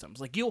systems.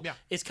 Like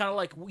it's kind of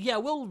like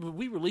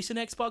we release an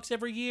Xbox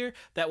every year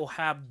that will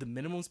have the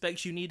minimum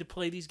specs you need to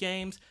play these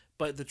games.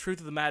 But the truth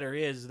of the matter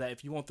is that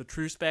if you want the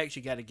true specs,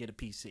 you got to get a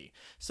PC,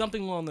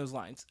 something along those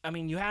lines. I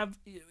mean,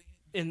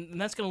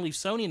 and that's going to leave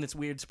Sony in this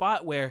weird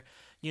spot where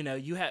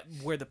you have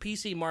where the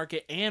PC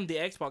market and the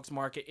Xbox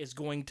market is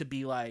going to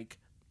be like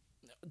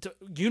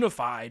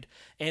unified,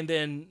 and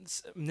then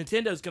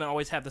Nintendo's gonna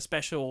always have the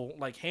special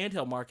like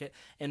handheld market.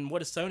 And what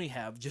does Sony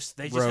have?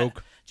 Rogue.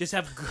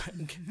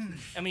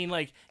 I mean,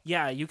 like,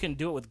 yeah, you can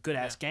do it with good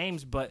ass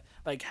games, but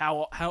like,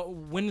 how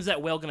when is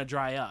that well gonna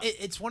dry up?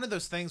 It's one of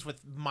those things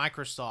with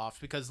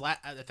Microsoft, because I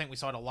think we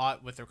saw it a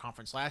lot with their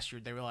conference last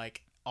year. They were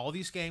like, all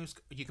these games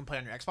you can play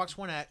on your Xbox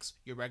One X,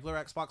 your regular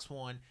Xbox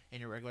One, and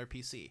your regular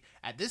PC.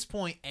 At this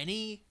point,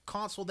 any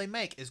console they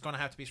make is going to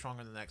have to be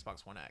stronger than the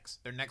Xbox One X.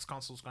 Their next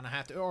console is going to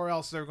have to, or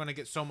else they're going to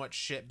get so much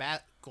shit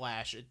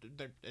Glash,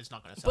 it's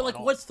not going to sell. But like, at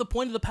all. what's the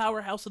point of the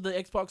powerhouse of the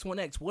Xbox One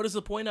X? What is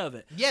the point of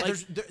it? Yeah, Like,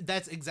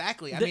 that's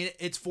exactly. I mean,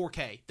 it's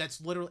 4K. That's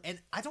literally, and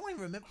I don't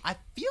even remember. I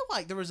feel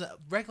like there was a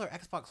regular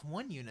Xbox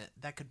One unit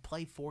that could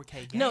play 4K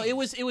games. no, it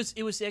was the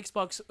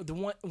Xbox. The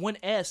One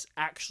S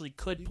actually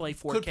could play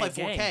 4K. Could play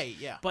 4K,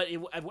 games, yeah. But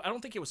I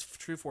don't think it was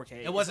true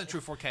 4K. It wasn't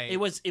true 4K. It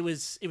was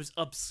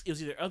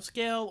either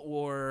upscale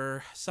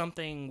or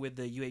something with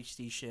the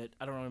UHD shit.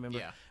 I don't remember.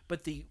 Yeah.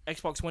 But the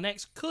Xbox One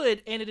X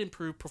could, and it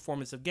improved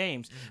performance of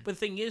games. But the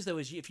thing is, though,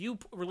 is if you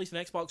release an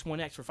Xbox One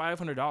X for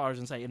 $500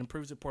 and say it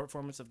improves the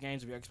performance of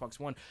games of your Xbox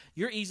One,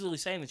 you're easily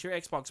saying that your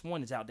Xbox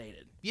One is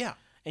outdated. Yeah.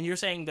 And you're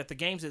saying that the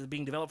games that are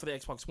being developed for the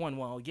Xbox One,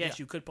 well, yes, Yeah.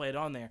 you could play it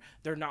on there.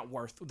 They're not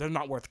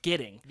worth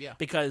getting. Yeah.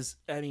 Because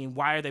I mean,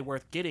 why are they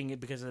worth getting it?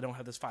 Because they don't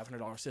have this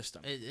 $500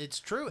 system. It's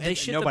true. They And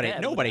shit the Nobody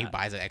bed with who that.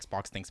 buys an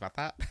Xbox thinks about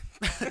that.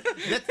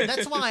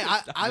 that's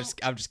why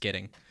I'm just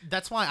kidding.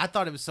 that's why I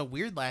thought it was so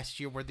weird last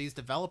year where these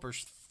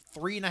developers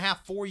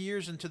 3.5-4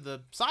 years into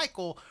the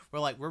cycle were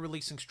like, we're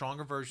releasing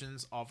stronger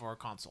versions of our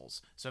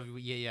consoles. So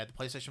yeah, the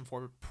PlayStation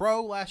 4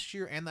 Pro last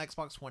year and the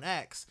Xbox One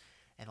X,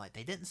 and like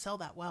they didn't sell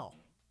that well.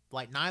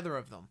 Like neither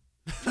of them.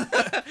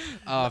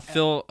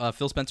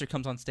 Phil Spencer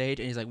comes on stage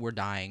and he's like, "We're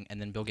dying,"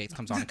 and then Bill Gates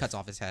comes on and cuts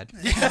off his head.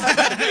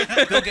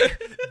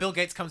 Bill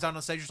Gates comes out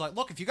on stage and is like,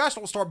 look, if you guys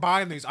don't start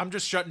buying these, I'm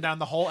just shutting down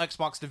the whole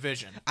Xbox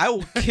division. I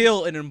will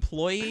kill an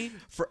employee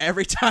for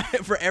every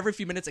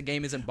few minutes a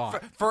game isn't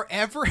bought. For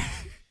every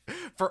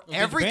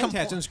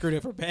Fantastic screwed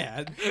it for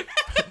bad.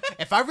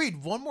 If I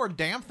read one more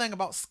damn thing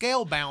about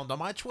Scalebound on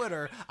my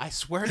Twitter, I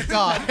swear to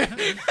God.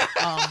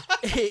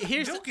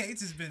 Here's Bill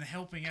Gates has been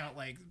helping out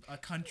like a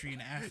country in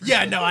Africa.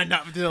 Yeah, no, I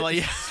know.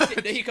 Like,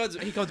 he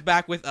comes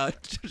back with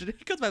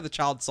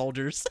child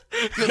soldiers.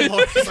 good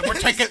Lord, he's like,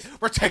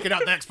 we're taking out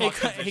the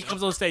Xbox. he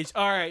comes on stage.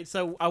 All right,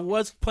 so I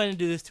was planning to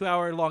do this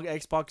 2-hour long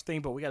Xbox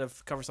thing, but we got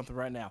to cover something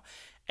right now.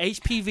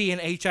 HPV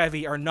and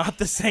HIV are not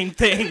the same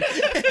thing.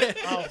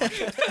 Oh my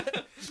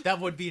God.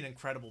 That would be an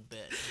incredible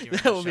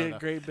bit. That would be a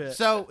great bit.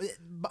 So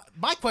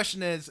my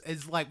question is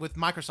like with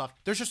Microsoft,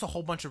 there's just a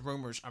whole bunch of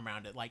rumors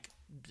around it. Like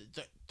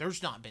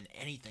there's not been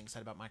anything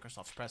said about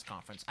Microsoft's press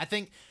conference. I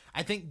think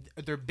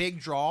their big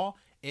draw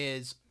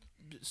is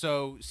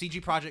so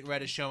CG Projekt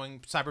Red is showing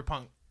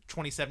Cyberpunk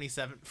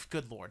 2077.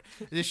 Good Lord,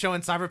 they're showing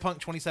Cyberpunk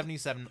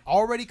 2077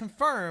 already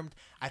confirmed.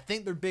 I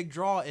think their big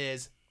draw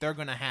is they're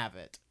gonna have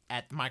it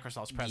at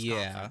Microsoft's press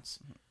conference.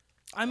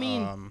 I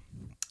mean, I'm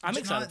It's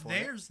excited not for it.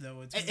 theirs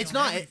though. It's on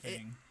not.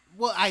 everything.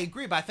 Well, I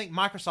agree, but I think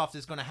Microsoft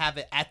is going to have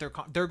it at their.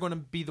 They're going to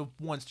be the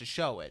ones to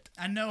show it.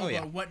 I know, Oh, but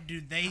yeah. what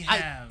do they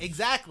have?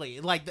 Exactly.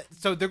 Like,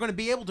 so they're going to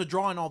be able to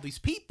draw in all these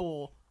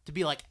people to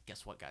be like,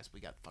 guess what, guys?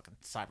 We got fucking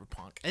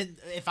Cyberpunk. And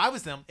if I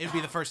was them, it would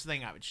be the first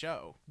thing I would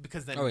show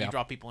because then Oh, you yeah.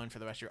 draw people in for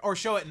the rest of your, or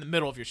show it in the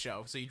middle of your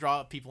show, so you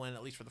draw people in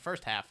at least for the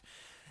first half.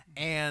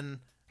 And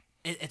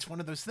it's one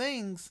of those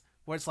things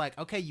where it's like,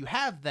 okay, you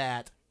have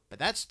that. But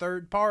that's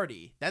third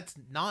party. That's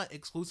not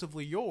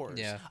exclusively yours.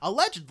 Yeah.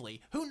 Allegedly.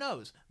 Who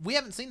knows? We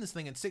haven't seen this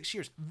thing in 6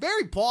 years.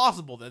 Very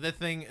plausible that this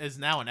thing is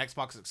now an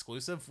Xbox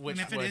exclusive. Which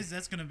and if it would, is,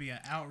 that's going to be an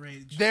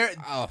outrage. there,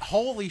 Oh,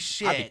 holy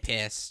shit. I'd be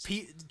pissed,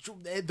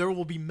 There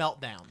will be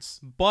meltdowns.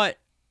 but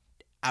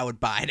I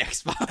would buy an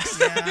Xbox.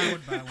 Yeah, I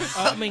would buy one.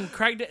 I mean,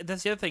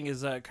 that's the other thing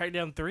is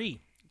Crackdown 3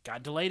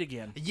 got delayed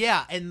again.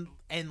 Yeah,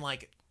 and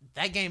like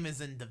that game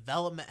is in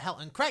development hell,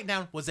 and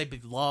Crackdown was a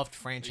beloved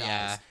franchise.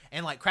 Yeah.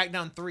 And like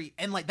Crackdown 3,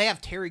 and like they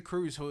have Terry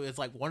Crews, who is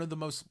like one of the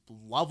most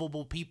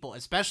lovable people,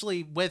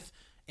 especially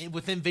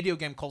within video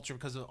game culture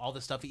because of all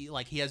this stuff. He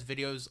has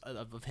videos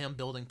of him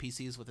building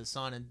PCs with his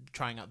son and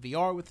trying out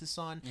VR with his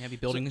son. Yeah, be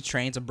building the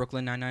trains of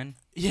Brooklyn Nine-Nine.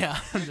 Yeah,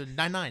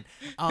 9-9.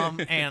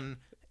 And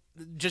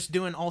just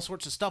doing all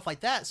sorts of stuff like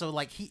that. So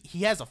like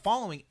he has a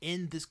following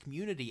in this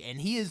community,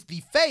 and he is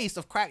the face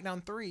of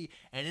Crackdown 3,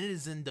 and it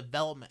is in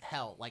development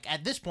hell. Like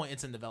at this point,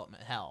 it's in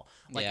development hell.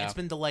 Like Yeah. it's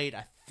been delayed,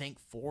 I think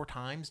 4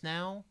 times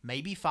now,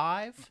 maybe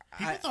 5.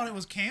 People thought it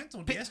was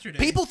canceled yesterday.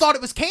 People thought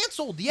it was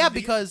canceled, yeah,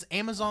 because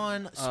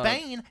Amazon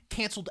Spain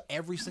canceled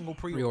every single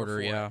pre-order. Pre-order,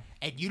 for it. yeah.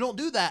 And you don't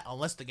do that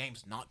unless the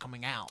game's not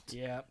coming out.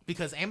 Yeah.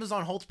 Because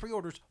Amazon holds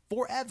pre-orders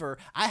forever.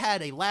 I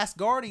had a Last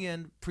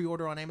Guardian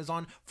pre-order on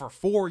Amazon for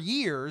 4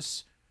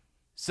 years.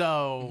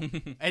 So,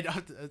 and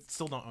I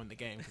still don't own the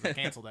game because I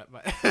canceled it.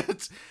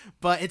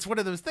 But it's one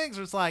of those things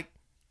where it's like,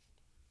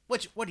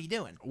 what are you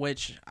doing?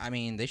 Which, I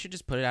mean, they should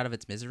just put it out of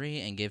its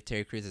misery and give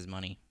Terry Crews his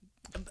money.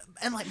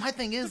 And like my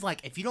thing is like,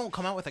 if you don't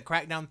come out with a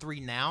Crackdown 3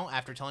 now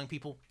after telling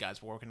people,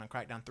 guys, we're working on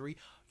Crackdown 3,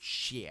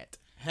 shit.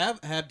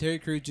 Have Terry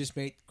Crews just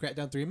make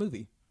Crackdown 3 a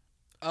movie.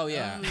 Oh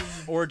yeah,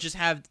 or just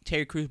have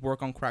Terry Crews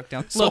work on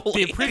Crackdown Look,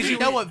 solely. Because you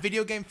know what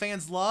video game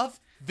fans love?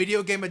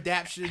 Video game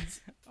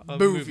adaptations, Of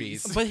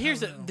movies. But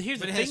here's Oh, the no. here's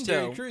But the it has thing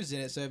Terry though. Crews in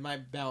it, so it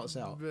might balance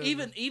out.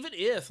 Even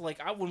if like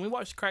when we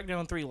watched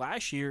Crackdown 3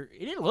 last year, it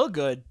didn't look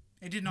good.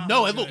 It did not.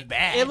 No, look it looked good.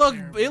 bad. It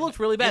looked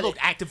really bad. It looked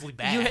actively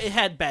bad. It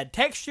had bad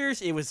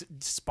textures. It was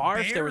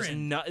sparse. There was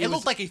Barren. no. It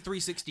looked like a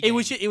 360 It game.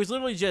 was. It was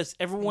literally just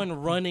everyone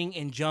running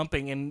and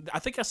jumping, and I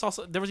think I saw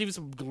there was even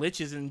some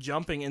glitches and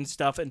jumping and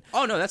stuff. And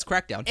Oh no, that's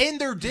Crackdown. in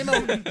their demo.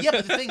 Yeah,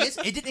 but the thing is,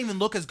 it didn't even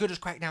look as good as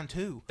Crackdown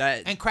 2.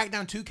 That- And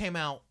Crackdown 2 came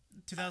out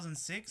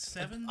 2006,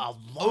 7. a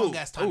long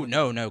ass time Oh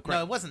ago. no, No,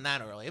 it wasn't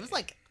that early. It was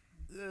like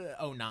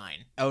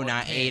 09. Oh or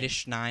nine, 10.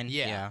 8ish, 9.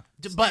 Yeah. Yeah.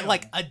 But Still.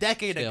 like a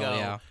decade Still, ago,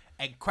 yeah.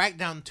 and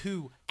Crackdown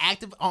 2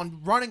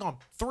 running on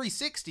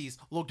 360s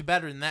looked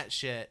better than that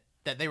shit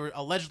that they were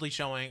allegedly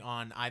showing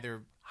on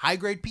either high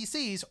grade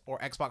PCs or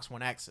Xbox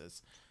One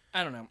X's.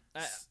 I don't know.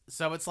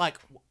 So it's like,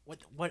 what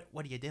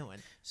are you doing?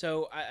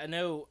 So I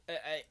know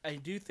I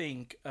do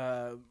think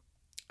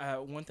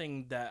one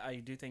thing that I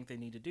do think they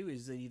need to do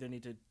is they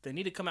need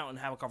to come out and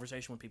have a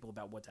conversation with people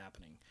about what's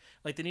happening.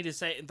 Like they need to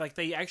say, like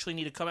they actually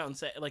need to come out and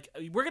say, like,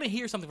 we're gonna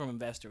hear something from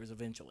investors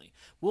eventually.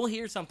 We'll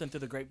hear something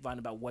through the grapevine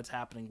about what's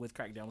happening with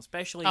Crackdown,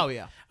 especially. Oh,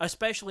 yeah.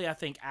 Especially I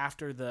think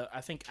after the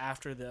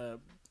E3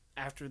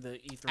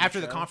 After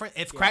the show. conference,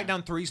 if Yeah.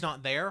 Crackdown 3's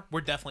not there,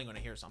 we're definitely going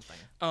to hear something.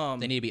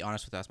 They need to be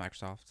honest with us,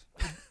 Microsoft.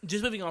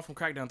 Just moving on from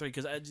Crackdown 3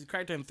 because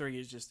Crackdown 3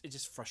 is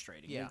just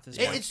frustrating. Yeah, at this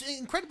point. it's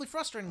incredibly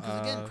frustrating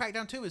because again,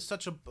 Crackdown 2 is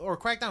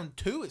Crackdown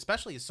 2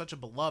 especially is such a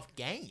beloved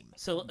game.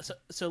 So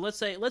let's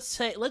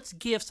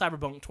give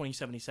Cyberpunk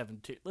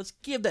 2077 to let's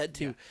give that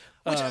to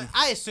Which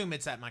I assume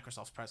it's at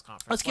Microsoft's press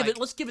conference.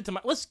 let's give it to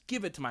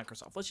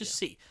Microsoft. Let's just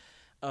see.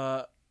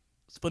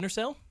 Splinter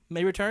Cell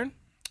may return.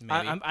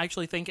 Maybe. I'm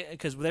actually thinking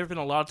because there's been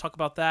a lot of talk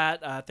about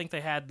that. I think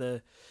they had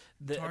the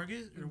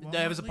Target or Walmart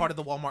That was a part of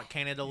leak? the Walmart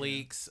Canada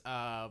leaks,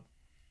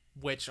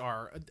 which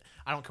are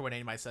I don't care what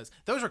anybody says.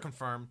 Those are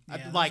confirmed. Yeah,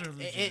 those like are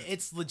legit.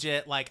 it's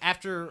legit. Like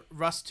after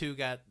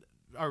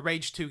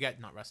Rage 2 got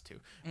not Rust 2.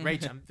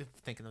 Rage. I'm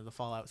thinking of the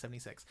Fallout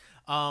 76.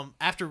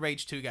 After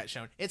Rage 2 got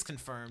shown, it's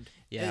confirmed.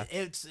 Yeah.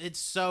 It's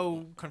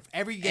so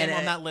every game And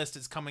on that list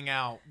is coming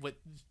out with.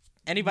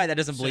 Anybody that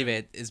doesn't believe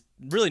it is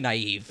really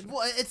naive.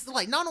 Well, it's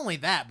like not only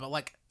that, but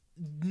like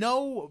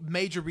no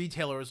major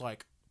retailer is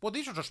like, well,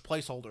 these are just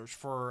placeholders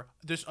for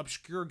this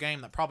obscure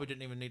game that probably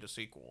didn't even need a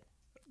sequel.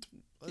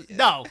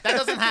 No, that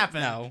doesn't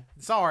happen. No.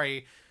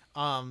 Sorry.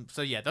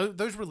 So yeah,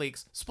 those were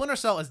leaks. Splinter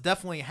Cell is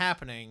definitely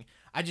happening.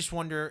 I just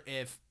wonder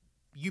if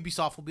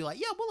Ubisoft will be like,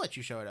 yeah, we'll let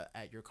you show it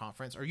at your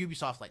conference, or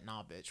Ubisoft's like,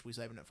 nah, bitch, we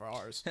saving it for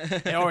ours.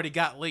 It already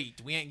got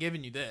leaked. We ain't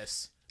giving you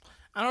this.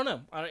 I don't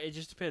know. It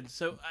just depends.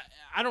 So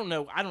I don't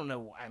know.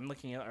 I'm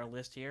looking at our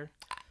list here.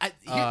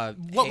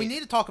 What we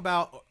need to talk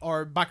about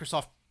are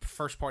Microsoft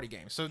first party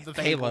games. So the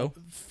Halo.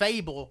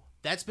 Fable,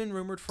 that's been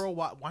rumored for a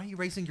while. Why are you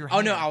raising your Oh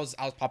hand? no, I was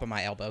popping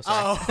my elbow.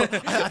 Sorry. Oh, I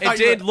thought It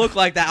you did were- look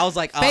like that. I was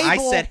like, I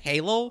Fable- said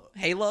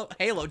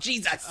Halo.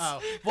 Jesus.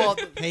 Oh, well,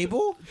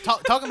 Fable?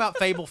 talking about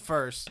Fable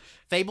first.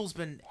 Fable's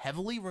been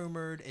heavily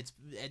rumored.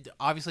 It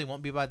obviously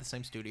won't be by the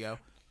same studio,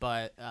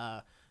 but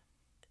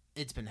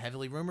it's been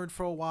heavily rumored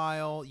for a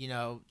while. You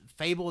know,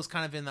 Fable is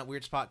kind of in that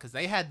weird spot because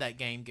they had that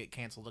game get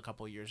canceled a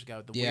couple of years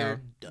ago. The Yeah.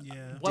 weird, Yeah.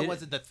 what Did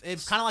was it? It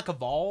was kind of like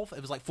Evolve.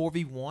 It was like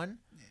 4v1.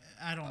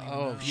 I don't even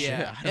Oh, know. shit.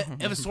 Yeah, I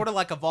don't it was sort of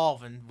like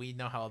Evolve, and we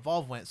know how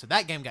Evolve went. So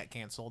that game got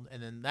canceled, and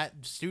then that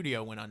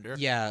studio went under.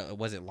 Yeah,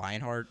 was it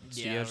Lionheart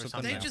Studios or or something?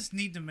 something. They Yeah. just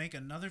need to make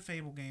another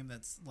Fable game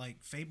that's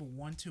like Fable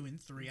 1, 2,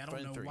 and 3. I don't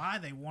And know 3. why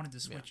they wanted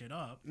to switch it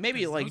up.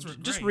 Maybe 'cause like those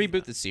were just great.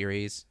 reboot the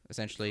series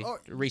essentially, Or-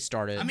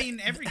 restart it. I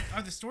mean,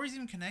 are the stories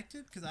even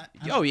connected? Because I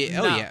oh yeah,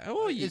 No.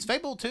 yeah. It's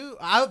Fable 2.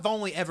 I've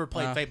only ever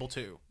played Uh, Fable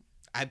 2.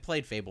 I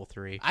played Fable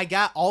 3. I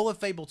got all of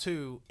Fable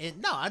 2.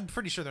 No, I'm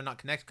pretty sure they're not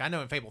connected. I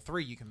know in Fable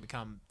 3 you can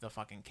become the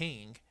fucking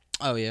king.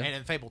 Oh yeah, And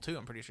in Fable 2,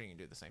 I'm pretty sure you can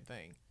do the same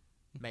thing.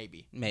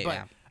 Maybe. Maybe,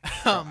 But,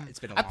 yeah. It's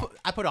been a while.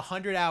 I put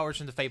 100 hours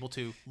into Fable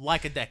 2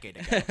 like a decade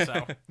ago,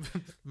 so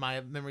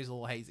my memory's a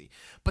little hazy.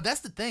 But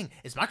that's the thing.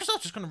 Is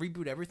Microsoft just going to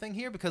reboot everything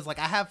here? Because like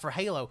I have for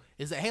Halo,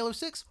 is it Halo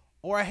 6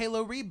 or a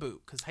Halo reboot?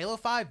 Because Halo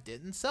 5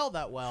 didn't sell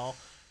that well.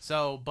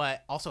 So,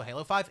 but also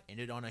Halo 5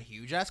 ended on a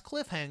huge ass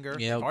cliffhanger. Yep.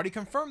 They've already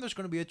confirmed there's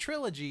going to be a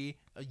trilogy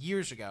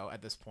years ago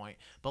at this point.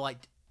 But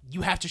like, you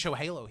have to show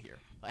Halo here.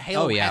 Like,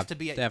 Halo Oh, yeah, has to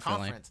be at your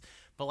definitely. conference.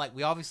 But like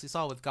we obviously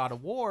saw with God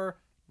of War,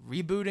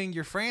 rebooting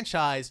your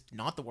franchise,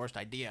 not the worst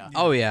idea.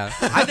 Oh yeah.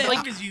 I think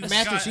Long as you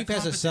Master got Chief a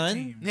has a competent son?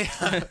 team.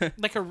 Yeah.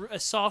 like a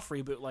soft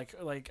reboot, like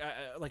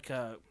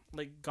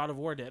God of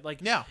War did. Like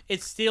Yeah.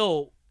 it's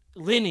still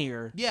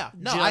linear. Yeah.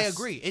 No, I Just-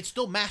 agree. It's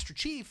still Master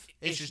Chief.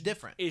 It's just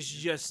different. It's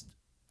just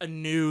a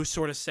new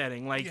sort of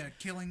setting. Like Yeah,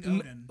 killing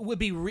Odin.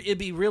 it'd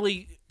be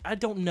really. I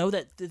don't know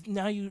that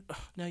now you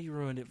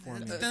ruined it for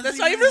me. Doesn't That's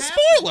not even a happen.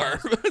 spoiler.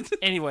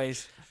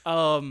 Anyways,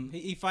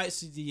 He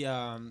fights the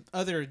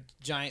other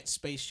giant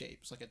space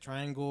shapes, like a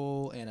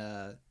triangle and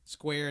a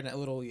square and a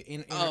little.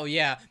 Oh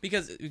yeah,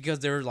 because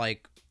they're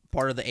like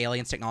part of the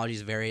aliens' technology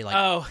is very like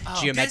oh,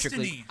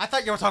 geometrically. Destiny. I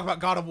thought you were talking about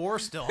God of War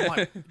still. I'm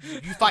like,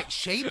 you fight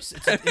shapes?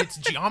 It's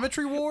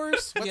Geometry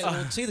Wars? What's Yeah,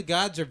 well, see, the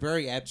gods are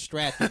very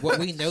abstract. But what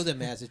we know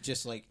them as is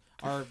just like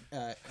our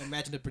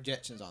imaginative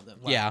projections on them.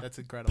 Yeah. That's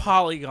incredible.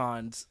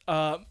 polygons.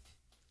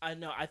 I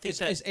know. I think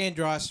It's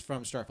Andros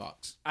from Star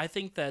Fox. I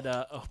think that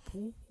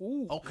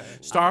Okay.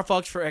 Star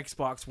Fox for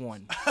Xbox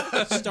One.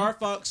 Star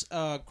Fox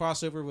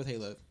crossover with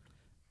Halo.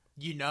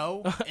 You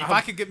know, if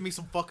I could get me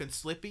some fucking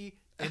Slippy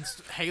and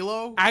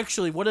Halo.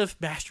 Actually, what if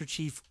Master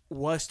Chief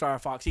was Star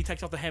Fox? He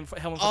takes off the helmet for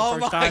the Oh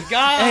first my time,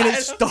 God. and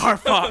it's Star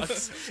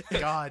Fox.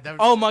 God, that would,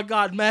 Oh my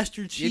God,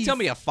 Master Chief! You tell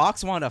me a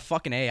fox wanted a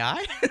fucking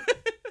AI?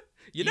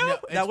 you know,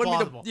 it's that would be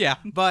plausible. the yeah.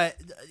 But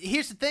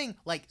here's the thing,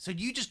 like, so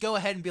you just go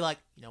ahead and be like,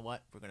 you know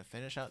what, we're gonna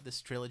finish out this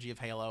trilogy of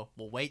Halo.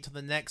 We'll wait till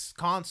the next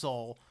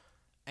console,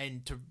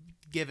 and to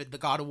give it the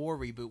God of War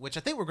reboot, which I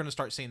think we're gonna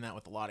start seeing that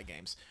with a lot of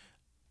games.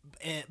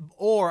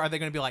 Or are they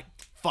gonna be like,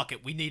 fuck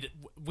it,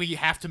 we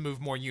have to move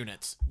more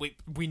units.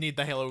 We need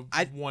the Halo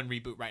 1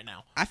 reboot right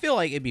now. I feel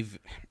like it'd be,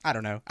 I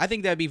don't know. I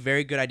think that'd be a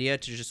very good idea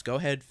to just go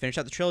ahead, finish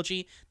out the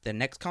trilogy, the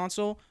next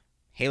console,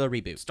 Halo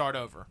reboot. Start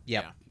over.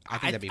 Yep. Yeah. I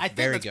think that'd be I think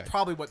very that's good.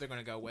 probably what they're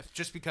gonna go with,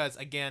 just because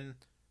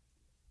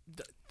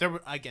there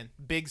were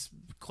big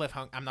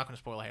cliffhanger. I'm not going to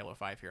spoil Halo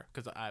 5 here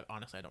because I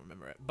honestly don't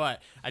remember it,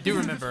 but I do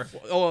remember.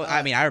 Oh,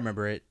 I mean, I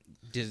remember it.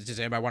 Does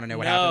anybody want to know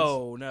what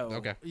happens? No.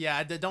 Okay.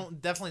 Yeah,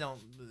 definitely don't.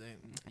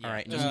 Yeah, All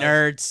right, just-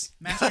 nerds.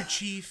 Master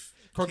Chief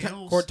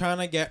kills.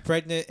 Cortana got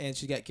pregnant and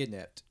she got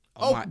kidnapped.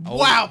 Oh, my-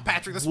 wow,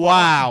 Patrick! That's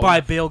Wow.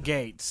 By Bill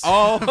Gates.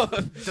 Oh,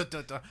 Duh,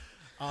 duh, duh.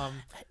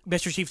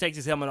 Master Chief takes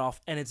his helmet off,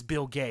 and it's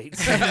Bill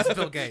Gates. That's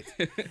Bill Gates.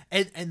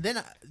 And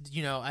then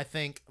I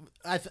think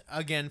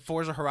again,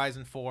 Forza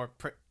Horizon 4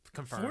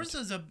 confirmed.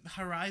 Forza's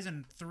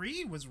Horizon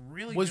 3 was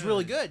really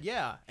really good,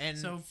 yeah. And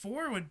So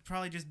 4 would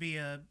probably just be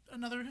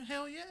another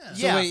hell yeah.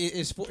 So Yeah. wait,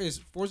 is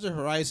Forza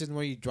Horizon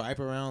where you drive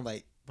around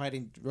like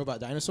fighting robot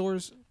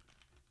dinosaurs?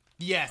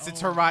 yes,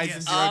 it's Oh, Horizon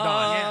yes. Zero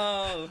Dawn.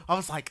 Yeah. I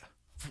was like,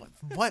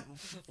 what?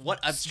 what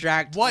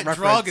abstract? What reference.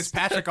 drug is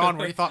Patrick on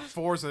where he thought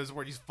Forza is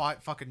where you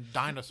fight fucking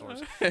dinosaurs?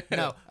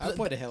 No. I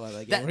played the hell out of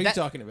that game. What are you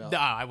talking about? No,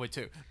 I would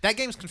too. That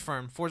game's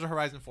confirmed. Forza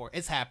Horizon 4.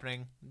 It's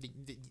happening.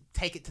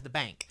 Take it to the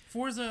bank.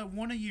 Forza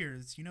 1 a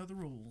year. You know the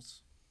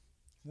rules.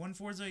 1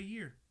 Forza a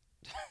year.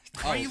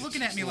 Why are you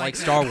looking at me like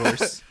that? Star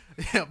Wars?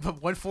 Yeah,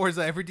 but one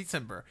Forza every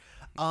December.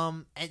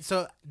 And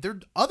so their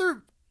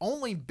other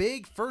only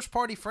big first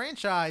party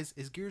franchise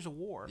is Gears of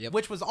War, Yep.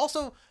 which was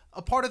also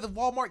a part of the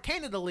Walmart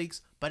Canada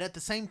leaks, but at the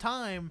same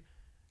time,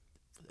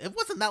 it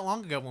wasn't that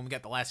long ago when we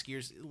got the last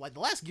Gears, like the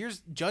last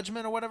Gears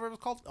Judgment or whatever it was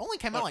called, only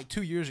came out like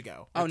 2 years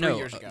ago. Or Oh 3 no,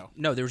 years ago.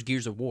 no, there was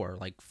Gears of War,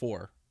 like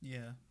 4.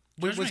 Yeah.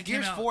 Was Judgment came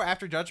Gears out- 4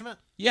 after Judgment?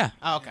 Yeah,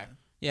 Oh, okay.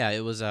 yeah. It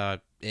was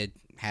it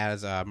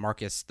has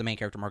Marcus, the main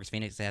character Marcus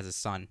Phoenix. It has his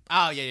son.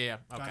 Oh yeah.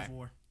 God Okay. of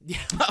War. Yeah.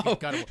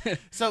 God of War.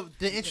 So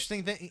the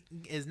interesting thing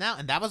is now,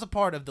 and that was a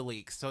part of the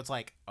leaks. So it's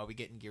like, are we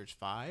getting Gears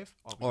 5?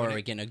 Or are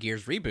we getting a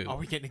Gears reboot? Are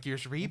we getting a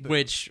Gears reboot?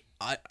 Which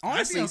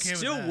honestly okay with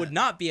still that. would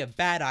not be a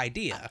bad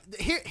idea.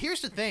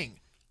 Here's the thing: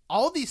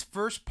 all these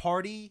first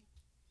party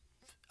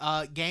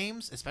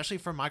games, especially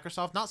from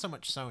Microsoft, not so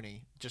much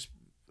Sony, just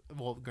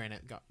well,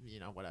 granted,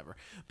 whatever.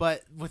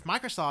 But with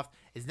Microsoft,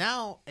 is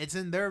now it's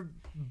in their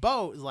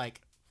boat.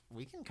 Like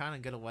we can kind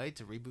of get away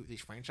to reboot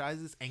these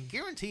franchises and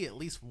guarantee at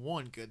least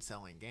one good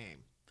selling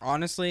game.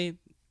 Honestly,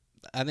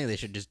 I think they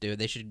should just do it.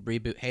 They should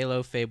reboot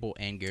Halo, Fable,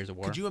 and Gears of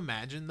War. Could you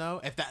imagine though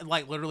if that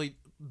like literally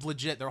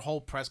legit their whole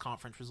press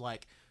conference was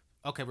like,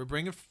 okay, we're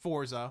bringing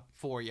Forza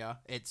for you.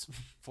 It's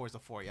Forza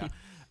for you.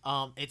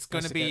 It's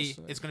gonna be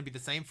the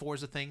same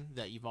Forza thing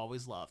that you've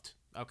always loved.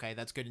 Okay,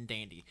 that's good and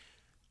dandy.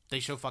 They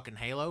show fucking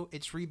Halo,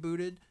 it's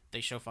rebooted. They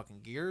show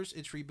fucking Gears,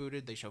 it's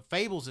rebooted. They show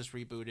Fables, it's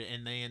rebooted,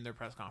 and they end their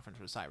press conference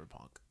with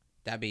Cyberpunk.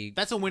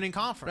 That's a winning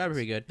conference. That'd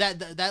be good.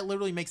 That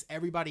literally makes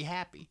everybody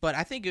happy. But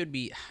I think it would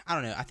be, I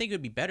don't know. I think it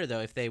would be better though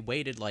if they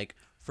waited like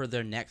for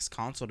their next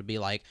console to be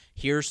like,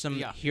 here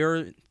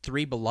are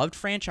 3 beloved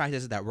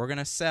franchises that we're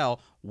gonna sell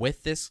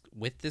with this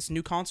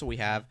new console we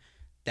have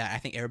that I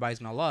think everybody's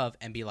gonna love,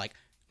 and be like,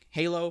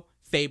 Halo,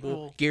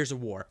 Fable, Gears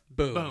of War,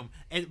 boom.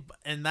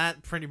 And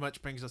that pretty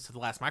much brings us to the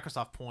last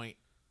Microsoft point.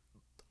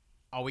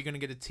 Are we gonna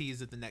get a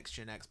tease of the next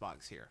gen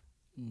Xbox here?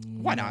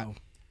 Why not?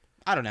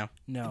 I don't know.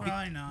 No.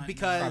 Probably not.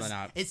 Because Probably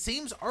not. it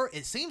seems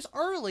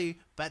early,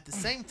 but at the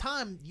same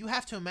time, you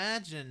have to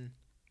imagine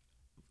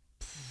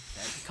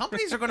that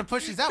companies are going to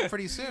push these out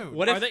pretty soon.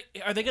 What Are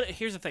if they gonna?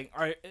 Here's the thing: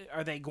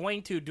 are they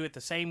going to do it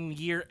the same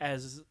year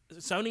as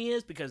Sony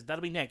is, because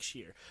that'll be next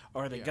year,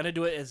 or are they gonna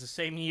do it as the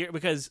same year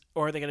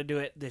or are they gonna do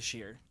it this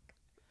year?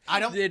 I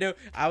don't.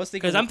 I was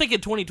thinking Because I'm thinking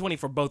 2020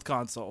 for both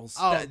consoles.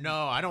 Oh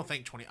no, I don't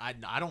think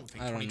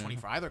 2020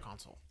 for either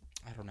console.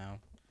 I don't know.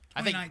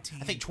 I think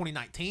 2019.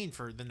 2019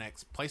 for the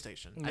next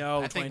PlayStation. No,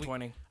 I think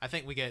 2020. I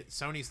think we get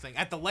Sony's thing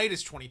at the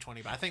latest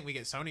 2020, but I think we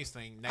get Sony's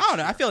thing next I don't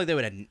know. year. I feel like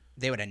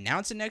they would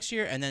announce it next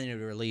year and then it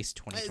would release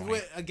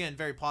 2020. Again,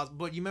 very plausible.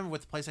 But you remember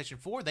with the PlayStation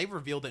 4, they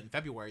revealed it in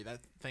February.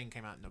 That thing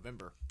came out in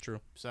November. True.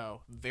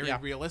 So very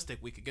realistic.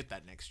 We could get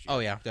that next year. Oh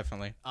yeah,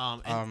 definitely.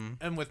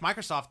 And with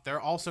Microsoft,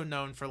 they're also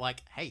known for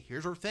like, hey,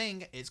 here's our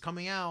thing. It's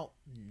coming out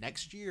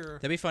next year.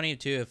 That'd be funny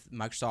too if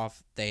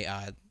Microsoft they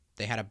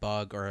had a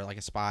bug or like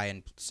a spy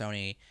and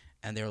Sony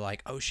and they're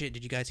like, "Oh shit,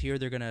 did you guys hear?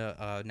 They're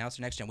gonna announce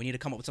the next gen. We need to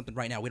come up with something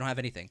right now. We don't have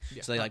anything."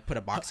 So they like put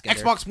a box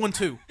together. Xbox One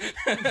 2.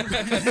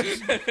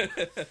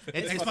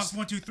 Xbox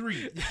 1, 2,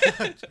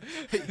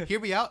 3. Hear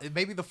me out.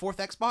 Maybe the fourth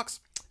Xbox.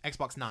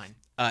 Xbox 9.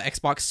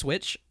 Xbox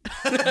Switch.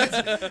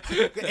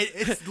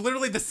 It's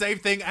literally the same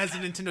thing as the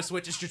Nintendo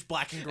Switch. It's just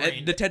black and green.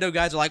 And Nintendo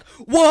guys are like,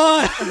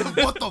 "What?"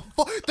 What the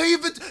fuck?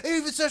 It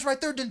even says right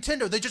there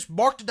Nintendo. They just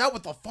marked it out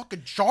with a fucking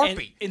And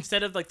Sharpie.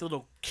 instead of like the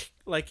little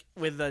like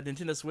with the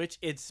Nintendo Switch,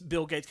 it's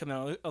Bill Gates coming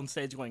out on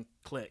stage going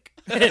click.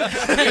 And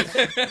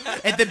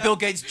then Bill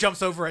Gates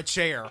jumps over a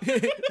chair.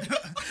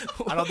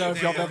 I don't know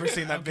if y'all have ever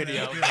seen that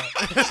video.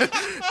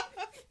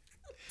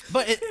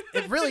 But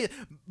it really,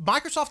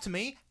 Microsoft to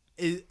me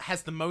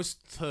has the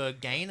most to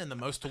gain and the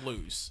most to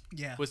lose.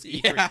 Yeah. Was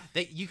E3. Yeah.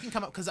 You can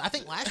come up because I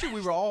think last year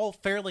we were all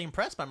fairly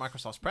impressed by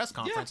Microsoft's press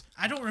conference.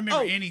 I don't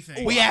remember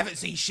anything. We haven't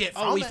seen shit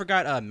from Oh, we it.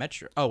 forgot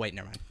Metro. Oh wait,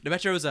 never mind. The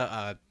Metro was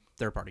a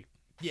third party.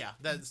 Yeah,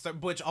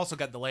 which also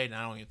got delayed, and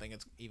I don't even think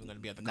it's even going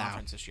to be at the No.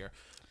 conference this year.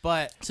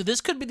 But So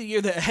this could be the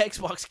year that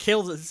Xbox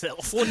kills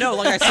itself. Well, no,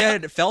 like I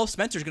said, Phil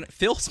Spencer's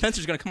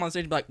gonna come on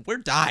stage and be like, "We're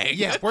dying."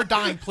 yeah, we're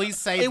dying. Please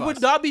save It us.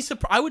 would not be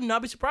I would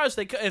not be surprised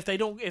if they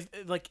don't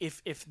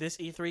if this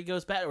E3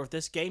 goes bad or if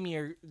this game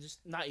year just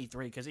not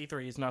E3 because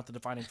E3 is not the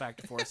defining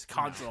factor for its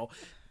console.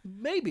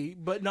 Maybe,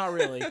 but not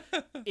really.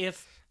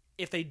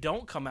 If they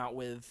don't come out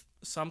with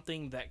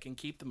something that can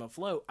keep them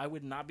afloat, I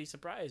would not be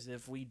surprised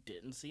if we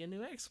didn't see a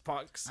new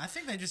Xbox. I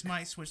think they just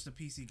might switch to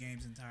PC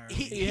games entirely.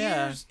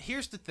 Yeah.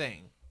 Here's the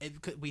thing.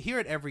 We hear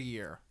it every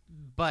year,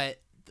 but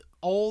the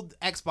old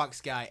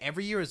Xbox guy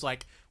every year is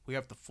like, we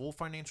have the full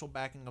financial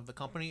backing of the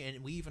company,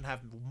 and we even have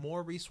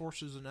more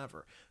resources than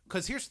ever.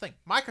 Because here's the thing.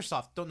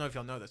 Microsoft, don't know if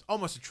y'all know this,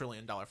 almost $1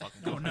 trillion fucking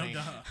Oh, no, company.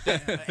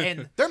 duh.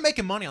 And they're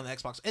making money on the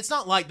Xbox. It's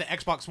not like the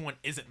Xbox One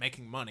isn't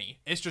making money.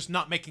 It's just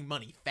not making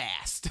money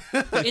fast.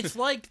 it's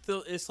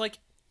like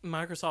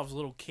Microsoft's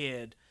little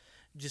kid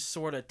just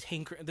sort of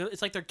tinkering.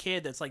 It's like their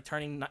kid that's like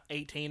turning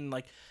 18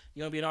 like,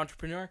 you want to be an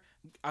entrepreneur?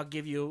 I'll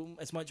give you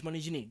as much money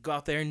as you need. Go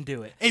out there and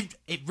do it.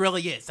 It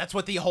really is. That's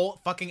what the whole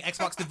fucking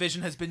Xbox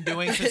division has been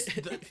doing since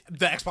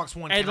the Xbox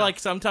One And came out. like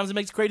sometimes it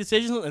makes great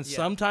decisions, and Yeah.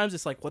 sometimes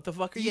it's like, what the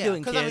fuck are you Yeah,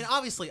 doing, kid? because I mean,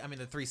 obviously, the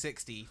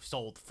 360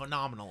 sold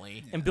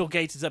phenomenally. And Bill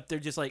Gates is up there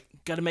just like,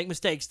 got to make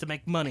mistakes to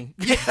make money.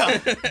 Yeah,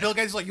 Bill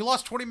Gates is like, you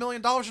lost $20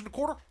 million in a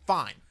quarter.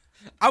 Fine.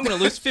 I'm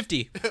gonna lose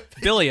 50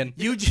 billion.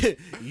 You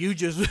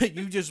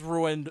just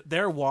ruined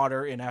their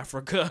water in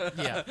Africa.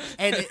 Yeah,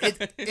 and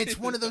it's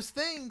one of those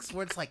things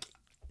where it's like,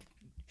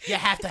 you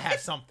have to have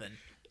something.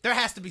 There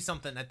has to be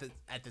something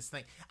at this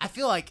thing. I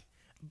feel like,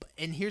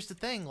 and here's the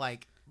thing,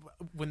 like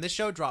when this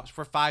show drops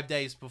for 5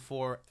 days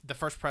before the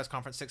first press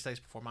conference, 6 days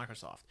before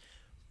Microsoft,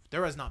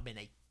 there has not been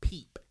a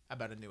peep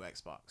about a new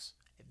Xbox.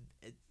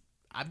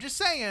 I'm just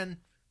saying.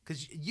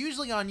 Because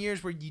usually on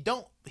years where you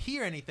don't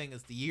hear anything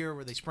is the year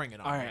where they spring it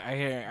on. All right, I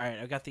hear it. All right,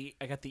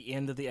 I got the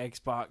end of the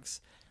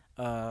Xbox,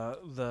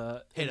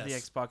 the Hit end of the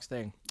us. Xbox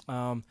thing.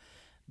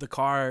 The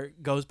car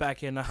goes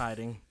back into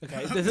hiding.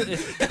 Okay,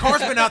 The car's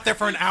been out there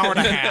for an hour and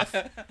a half.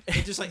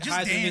 It just like Just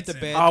hides underneath the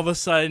dancing. bed. all of a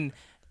sudden,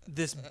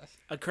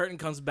 a curtain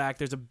comes back.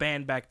 There's a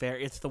band back there.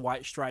 It's the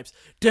White Stripes.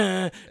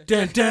 Dun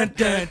dun dun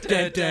dun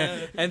dun dun.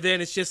 And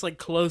then it's just like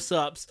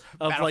close-ups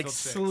of like Battlefield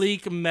 6.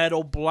 sleek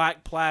metal,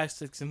 black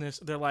plastics, and this.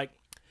 They're like,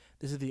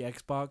 this is the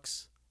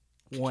Xbox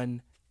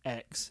One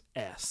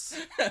XS.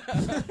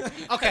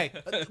 Okay,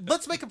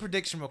 let's make a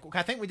prediction real quick.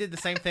 I think we did the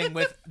same thing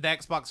with the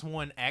Xbox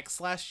One X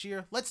last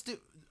year. Let's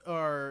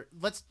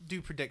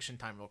do prediction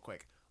time real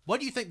quick. What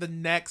do you think the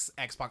next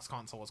Xbox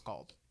console is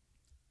called?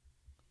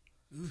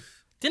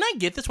 Didn't I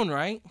get this one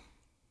right?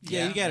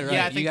 Yeah, you got it right.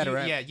 Yeah, I think You got it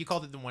right. Yeah, you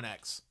called it the One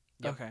X.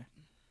 Okay.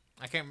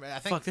 I can't remember. I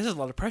think. Fuck, this is a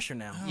lot of pressure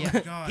now. Oh Yeah. my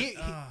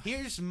god.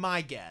 Here's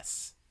my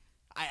guess.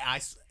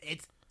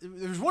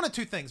 There's one of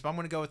two things, but I'm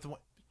going to go with the one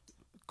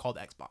called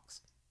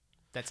Xbox.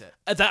 That's it.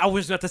 I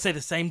was about to say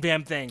the same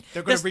damn thing.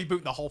 They're going This- to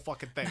reboot the whole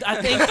fucking thing.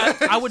 I think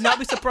I would not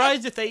be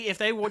surprised if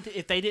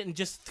they didn't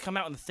just come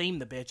out and theme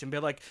the bitch and be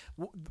like,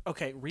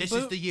 okay, reboot. This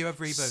is the year of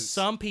reboots.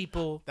 Some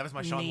people. That was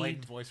my Sean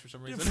need- Layden voice for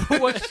some reason.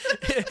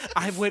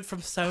 I went from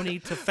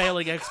Sony to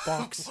failing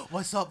Xbox.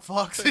 What's up,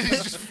 Fox?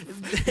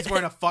 He's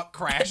wearing a fuck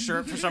crash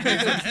shirt for some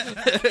reason.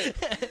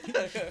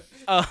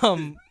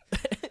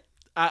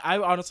 I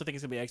honestly think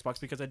it's gonna be Xbox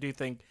because I do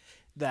think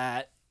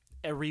that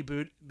a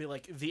reboot be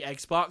like the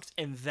Xbox,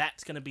 and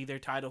that's gonna be their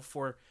title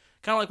for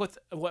kind of like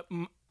what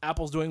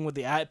Apple's doing with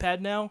the iPad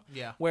now.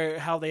 Yeah. Where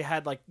how they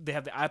have the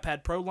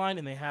iPad Pro line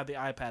and they have the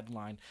iPad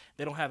line.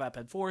 They don't have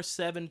iPad 4,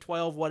 7,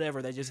 12,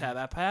 whatever. They just have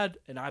iPad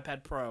and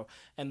iPad Pro,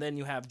 and then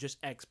you have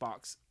just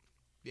Xbox.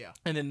 Yeah.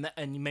 And then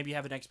and you maybe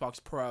have an Xbox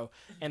Pro,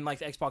 and like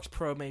the Xbox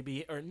Pro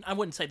maybe, or I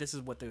wouldn't say this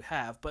is what they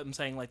have, but I'm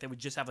saying like they would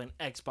just have an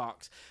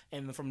Xbox,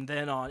 and from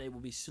then on it will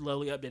be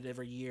slowly updated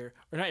every year,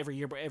 or not every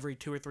year, but every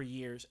 2 or 3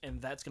 years,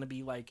 and that's gonna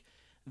be like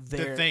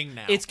their thing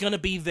now. It's gonna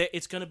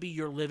be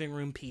your living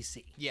room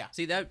PC. Yeah.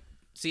 That'd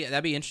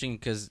be interesting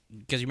because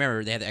you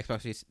remember they had the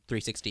Xbox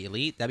 360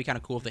 Elite. That'd be kind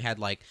of cool if they had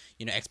like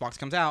Xbox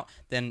comes out,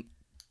 then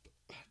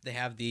They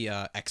have the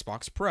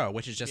Xbox Pro,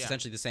 which is just Yeah.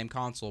 essentially the same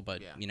console,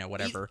 but Yeah.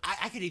 whatever.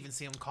 I could even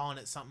see them calling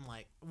it something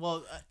like,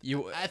 well,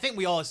 You I think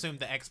we all assume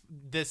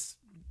this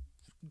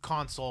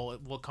console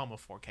will come with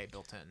 4K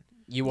built in.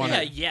 you want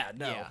to Yeah,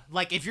 no. Yeah.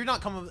 Like if you're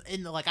not coming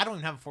in, like I don't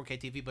even have a 4K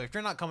TV, but if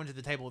you're not coming to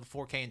the table with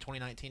 4K in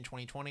 2019,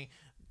 2020,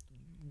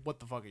 what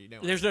the fuck are you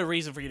doing? There's no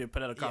reason for you to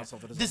put out a Yeah. console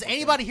for this. Does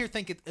anybody here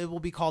think it will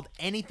be called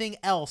anything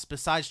else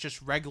besides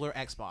just regular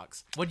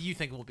Xbox? What do you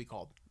think it will be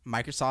called?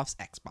 Microsoft's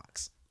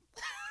Xbox.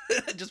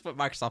 Just put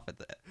Microsoft at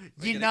the.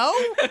 You know,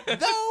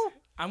 though.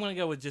 I'm gonna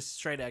go with just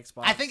straight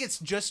Xbox. I think it's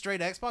just straight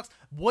Xbox.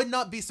 Would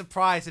not be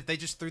surprised if they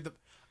just threw the.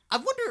 I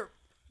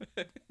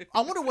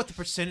wonder what the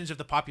percentage of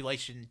the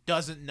population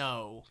doesn't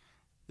know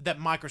that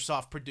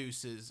Microsoft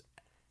produces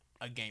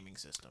a gaming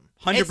system.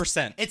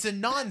 100%. It's a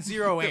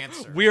non-zero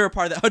answer. We're a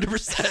part of that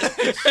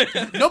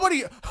 100%.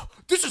 Nobody.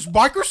 This is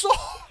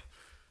Microsoft.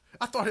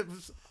 I thought it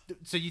was.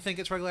 So you think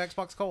it's regular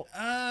Xbox, Colt?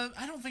 I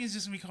don't think it's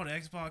just gonna be called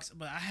Xbox,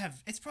 but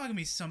it's probably gonna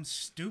be some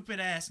stupid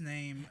ass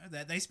name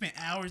that they spent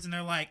hours and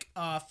they're like,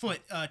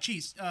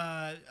 cheese,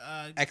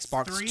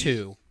 Xbox 3?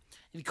 2.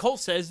 Colt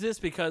says this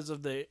because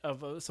of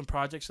some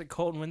projects that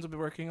Colt and Wins will be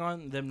working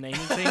on, them naming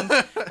things,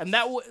 and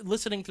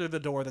listening through the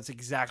door, that's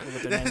exactly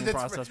what their naming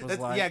process was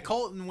like. Yeah,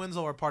 Colt and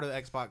Winslow are part of the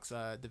Xbox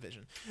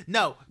division.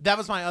 No, that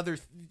was my other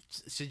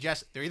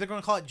suggestion. They're either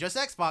going to call it just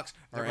Xbox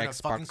or Or they're going to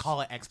Xbox. fucking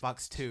call it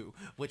Xbox 2,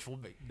 which will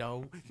make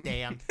no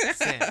damn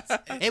sense.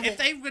 If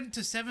they went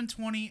to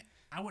 720,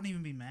 I wouldn't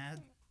even be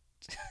mad.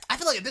 I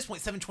feel like at this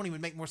point, 720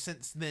 would make more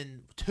sense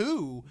than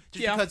 2,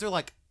 just Yeah. because they're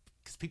like,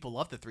 because people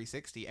love the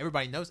 360.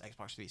 Everybody knows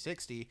Xbox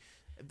 360.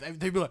 They'd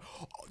be like,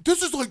 oh,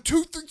 this is like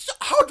 2 things.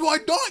 How do I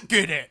not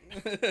get it?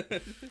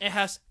 It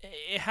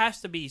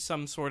has to be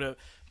some sort of.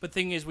 But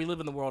thing is, we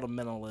live in the world of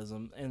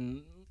minimalism,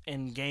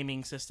 and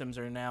gaming systems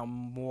are now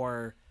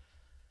more,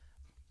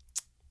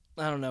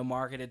 I don't know,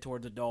 marketed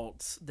towards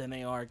adults than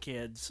they are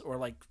kids, or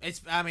like.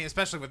 I mean,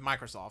 especially with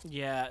Microsoft.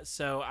 Yeah,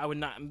 so I would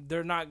not.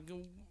 They're not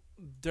going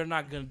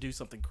to do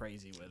something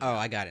crazy with it. Oh,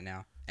 I got it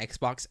now.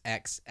 Xbox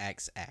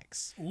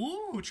XXX.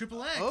 Ooh,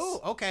 triple X.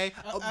 Oh, okay.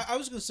 I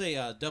was gonna say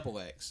double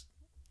X,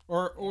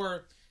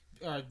 or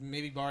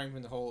maybe borrowing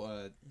from the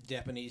whole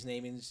Japanese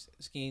naming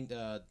scheme,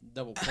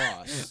 double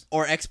cross.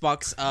 Or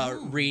Xbox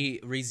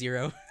Re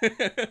Zero.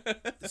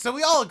 So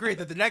we all agree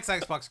that the next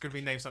Xbox could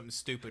be named something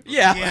stupid.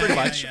 Yeah, Yeah, pretty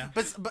yeah, much. yeah.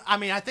 But I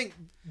mean, I think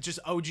just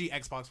OG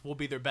Xbox will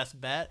be their best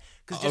bet.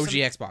 OG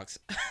Just Xbox.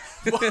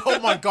 oh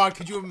my God,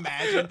 could you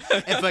imagine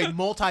if a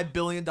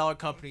multi-billion-dollar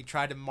company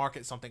tried to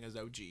market something as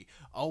OG?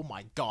 Oh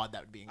my God,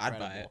 that would be I'd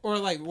incredible. buy it. Or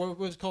like what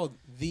was called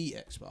the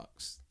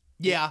Xbox.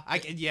 Yeah,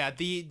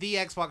 the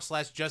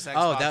Xbox / just Xbox.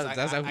 Oh,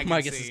 that's I my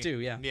can guess is see. too.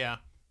 Yeah. Yeah,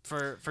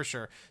 for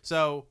sure.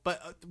 So,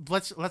 but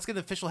let's get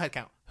the official head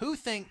count. Who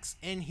thinks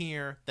in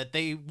here that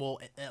they will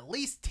at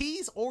least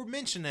tease or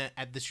mention it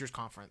at this year's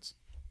conference?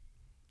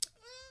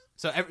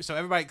 So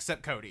everybody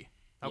except Cody.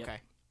 Yep. Okay,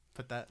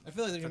 put that. I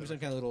feel like there's gonna be some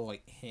kind of little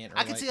like hint. Or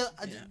I can like, see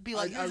be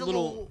like A here's a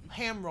little- little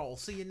ham roll.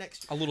 See you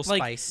next. A little Like,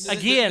 spice.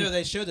 Again.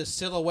 they show the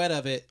silhouette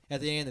of it at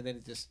the end, and then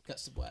it just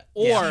cuts to black.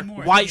 Or Yeah.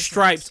 More white difference.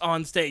 stripes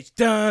on stage.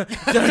 Dun,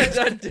 dun,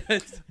 dun,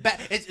 dun.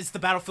 It's the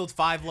Battlefield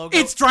 5 logo.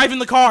 It's driving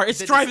the car.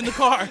 It's driving the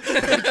car.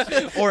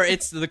 Or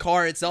it's the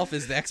car itself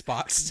is the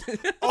Xbox.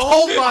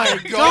 oh my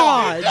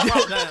God!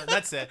 God. No,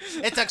 that's it.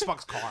 It's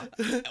Xbox car.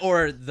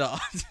 Or the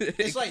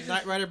It's like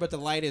Knight Rider, but the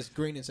light is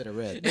green instead of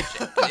red.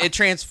 it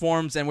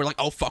transforms and we're like,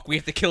 oh fuck, we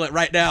have to kill it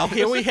right now.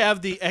 Here we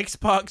have the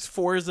Xbox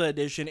Forza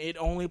edition. It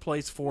only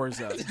plays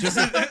Forza, just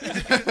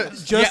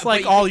Yeah,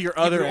 like but all you- your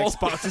you other can only-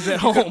 Xboxes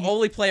at You can home.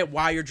 only play it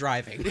while you're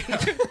driving.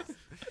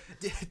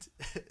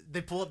 They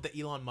pull up the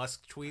Elon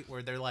Musk tweet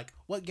where they're like,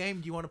 "What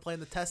game do you want to play in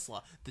the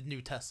Tesla? The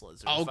new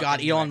Teslas." Oh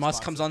god, Elon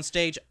Musk comes on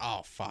stage.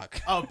 Oh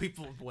fuck. Oh,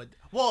 people would.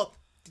 Well,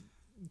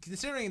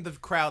 considering the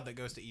crowd that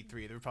goes to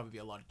E3, there would probably be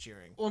a lot of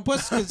cheering. Well, and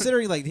plus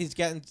considering like he's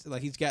gotten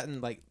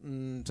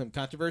some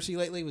controversy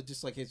lately with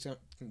just like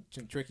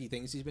some tricky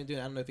things he's been doing.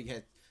 I don't know if he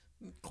had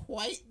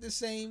quite the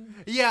same.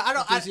 Yeah, I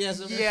don't.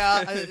 Enthusiasm?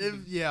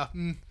 Yeah.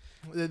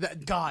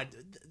 God,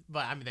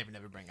 but I mean, they would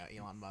never bring out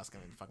Elon Musk. I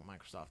mean, fucking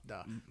Microsoft.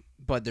 Duh.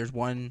 But there's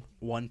one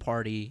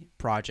party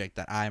project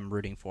that I'm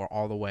rooting for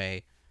all the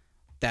way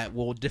that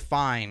will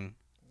define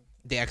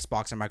the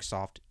Xbox and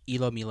Microsoft.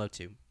 Elo Milo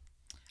 2.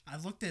 I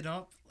looked it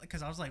up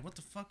because I was like, what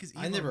the fuck is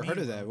I never heard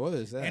of Milo? that. What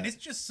is that? And it's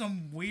just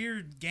some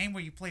weird game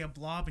where you play a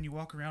blob and you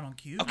walk around on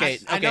cubes. Okay,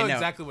 I know no.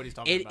 exactly what he's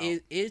talking about.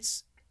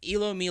 It's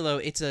Elo Milo.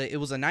 It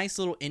was a nice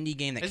little indie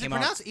game that Is it came out.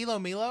 pronounced Elo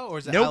Milo or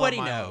is it Nobody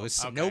Elo Milo?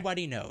 knows. Okay.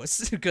 Nobody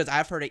knows because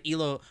I've heard of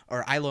Elo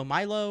or Ilo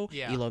Milo.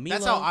 Yeah, Elo Milo.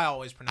 that's how I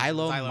always pronounce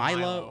Ilo it.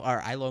 Milo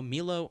or Ilo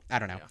Milo. I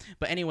don't know. Yeah.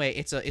 But anyway,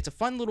 it's a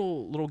fun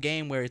little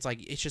game where it's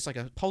just like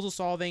a puzzle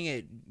solving.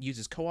 It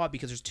uses co-op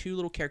because there's two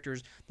little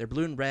characters. They're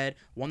blue and red.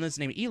 One is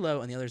named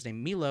Elo and the other is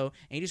named Milo.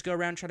 And you just go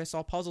around and try to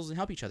solve puzzles and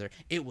help each other.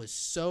 It was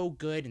so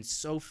good and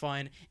so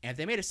fun. And if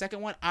they made a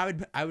second one, I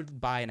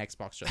would buy an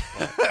Xbox just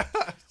for it.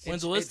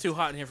 Winslow, it's too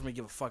hot in here for me to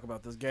give a fuck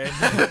about this game.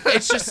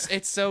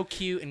 It's so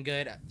cute and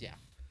good. Yeah.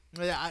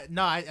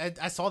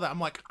 I saw that. I'm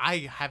like, I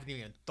haven't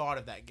even thought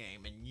of that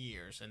game in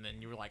years. And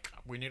then you were like,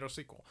 we need a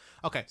sequel.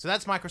 Okay, so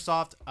that's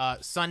Microsoft.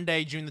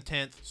 Sunday, June the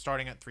 10th,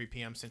 starting at 3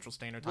 p.m. Central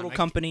Standard Time. Little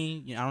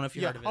company. I don't know if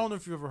you Yeah, heard of it. I don't know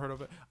if you've ever heard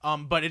of it.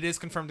 But it is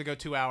confirmed to go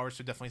 2 hours,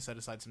 so definitely set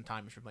aside some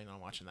time if you're planning on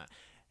watching that.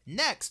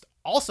 Next,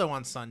 also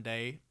on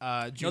Sunday, June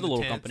Another the little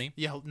 10th, company.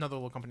 Yeah, another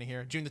little company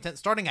here. June the 10th,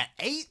 starting at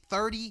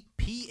 8:30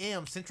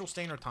 p.m. Central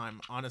Standard Time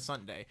on a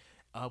Sunday.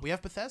 We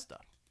have Bethesda.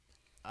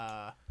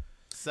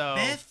 So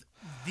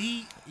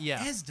The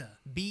Esda.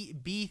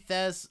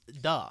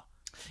 Bethesda.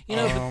 You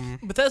know,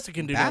 Bethesda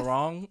can do Bath? no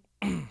wrong.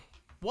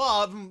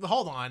 Well,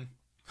 hold on.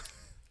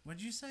 What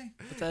did you say?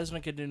 Bethesda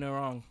can do no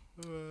wrong.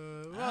 I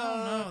don't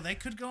know. They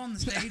could go on the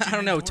stage. I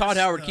don't know. and Todd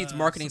endorse, Howard keeps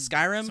marketing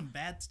Skyrim. Some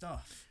bad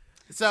stuff.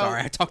 So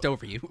Sorry, I talked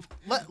over you.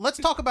 let's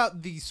talk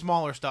about the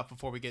smaller stuff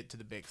before we get to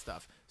the big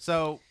stuff.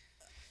 So,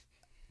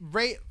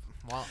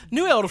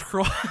 New Elder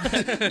Scrolls.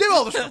 New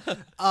Elder Scrolls.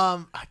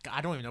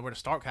 I don't even know where to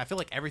start. 'Cause I feel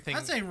like everything.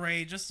 I'd say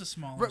Rage, just the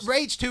smallest.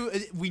 Rage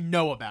 2. We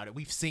know about it.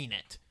 We've seen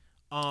it.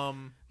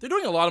 They're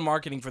doing a lot of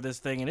marketing for this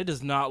thing, and it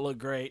does not look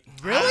great.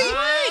 Really?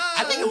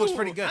 I think it looks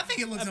pretty good. I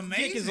think it looks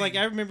amazing. Because like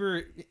I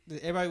remember,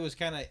 everybody was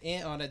kind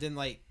of on it. Then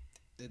like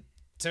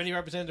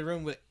 75% of the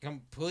room went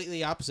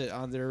completely opposite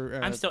on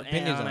their I'm still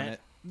opinions on on it.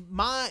 it.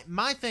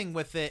 My thing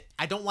with it,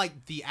 I don't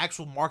like the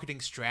actual marketing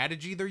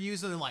strategy they're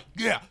using. They're like,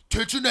 yeah,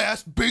 tits and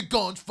ass, big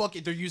guns, fuck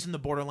it. They're using the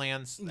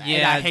Borderlands. And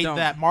Yeah, I hate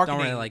that marketing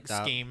don't really like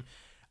that. scheme.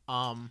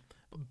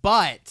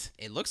 But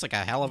It looks like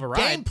a hell of a ride.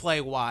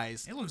 gameplay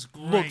wise, It looks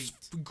great.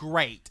 looks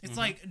great. It's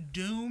like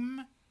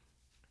Doom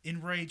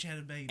and Rage had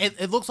a baby.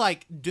 It looks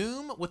like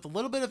Doom with a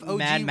little bit of OG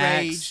Mad Max.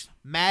 Rage,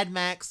 Mad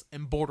Max,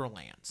 and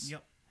Borderlands.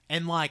 Yep.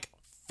 And like,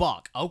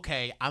 fuck,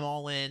 okay, I'm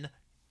all in.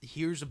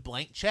 Here's a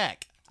blank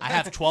check. I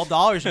have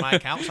 $12 in my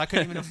account, so I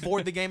couldn't even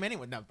afford the game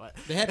anyway. No, but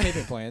They had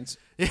payment plans.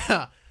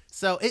 yeah.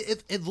 So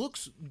it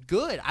looks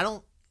good.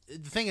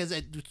 The thing is,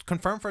 it's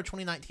confirmed for a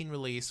 2019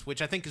 release, which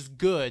I think is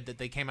good that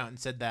they came out and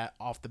said that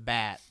off the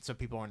bat, so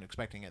people aren't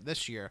expecting it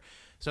this year.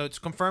 So it's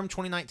confirmed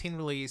 2019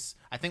 release.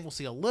 I think we'll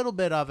see a little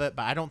bit of it,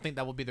 but I don't think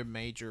that will be their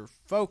major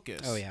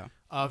focus. Oh, yeah.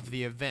 Of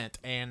the event.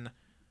 And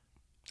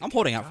I'm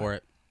holding out for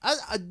it.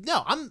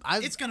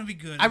 It's gonna be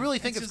good. I really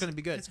think it's gonna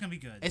be good. It's gonna be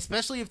good.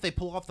 especially if they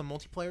pull off the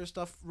multiplayer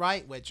stuff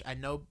right, which I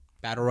know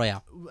Battle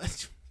Royale.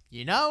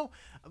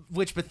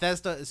 which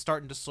Bethesda is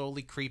starting to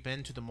slowly creep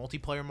into the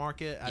multiplayer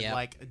market. Yeah.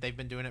 Like they've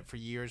been doing it for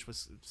years with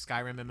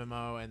Skyrim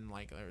MMO, and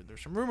like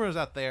there's some rumors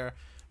out there,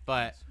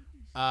 but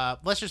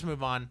let's just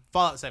move on.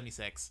 Fallout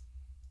 76.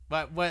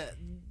 But what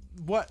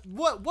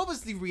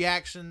was the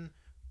reaction?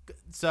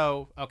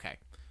 So okay,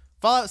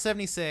 Fallout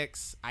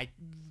 76.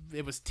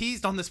 It was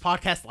teased on this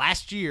podcast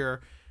last year.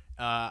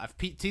 I've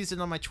teased it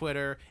on my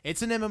Twitter.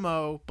 It's an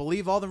MMO.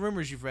 Believe all the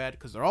rumors you've read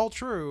because they're all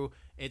true.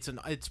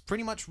 It's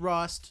pretty much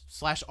Rust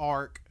 /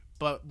 Ark,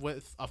 but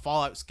with a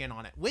Fallout skin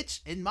on it,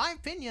 which, in my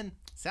opinion,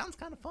 sounds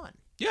kind of fun.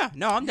 Yeah,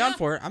 no, I'm down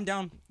for it. I'm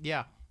down.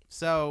 Yeah.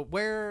 So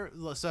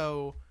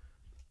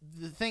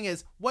the thing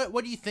is, what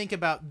do you think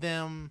about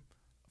them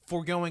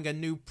foregoing a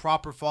new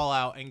proper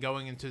Fallout and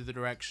going into the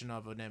direction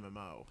of an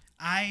MMO?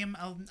 I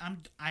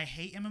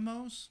hate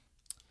MMOs.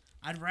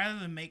 I'd rather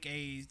than make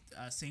a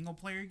single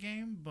player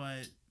game,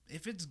 but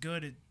if it's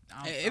good,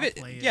 I'll play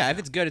it. Yeah, if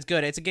it's good, it's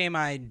good. It's a game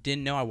I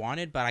didn't know I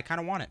wanted, but I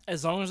kind of want it.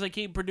 As long as they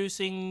keep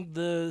producing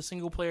the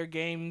single player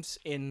games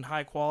in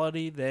high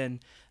quality, then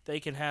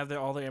they can have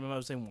all their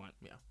MMOs they want.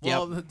 Yeah.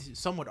 Well,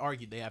 some would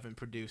argue they haven't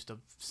produced a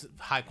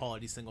high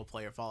quality single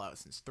player Fallout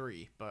since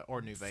 3,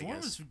 or New Vegas. 4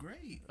 was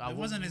great. Well, It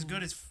wasn't as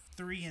good as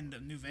 3 and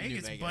New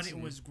Vegas, but it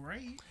was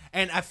great.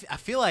 And I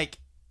feel like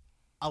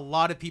a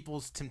lot of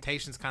people's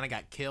temptations kind of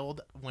got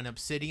killed when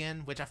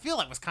Obsidian, which I feel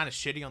like was kind of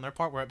shitty on their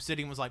part, where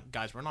Obsidian was like,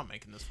 guys, we're not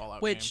making this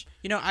Fallout Which,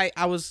 game.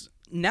 I was,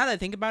 now that I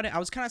think about it, I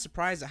was kind of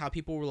surprised at how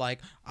people were like,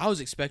 I was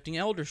expecting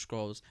Elder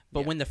Scrolls. But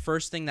Yeah. when the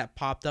first thing that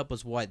popped up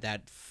was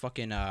that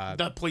fucking,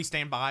 The Please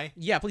Stand By.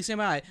 yeah, please stand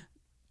by.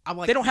 I'm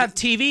like, They don't have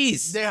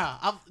TVs. Yeah,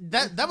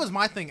 that was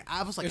my thing.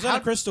 I was like, It was on a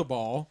crystal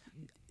ball.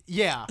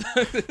 yeah.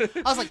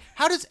 I was like,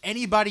 how does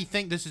anybody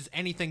think this is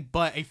anything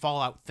but a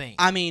Fallout thing?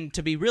 I mean,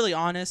 to be really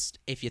honest,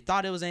 if you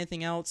thought it was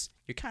anything else,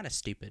 you're kind of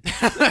stupid.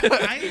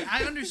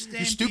 I understand.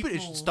 You're stupid. You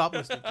people- should stop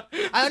listening.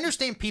 I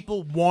understand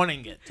people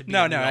wanting it to be.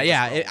 No, a new no, Elder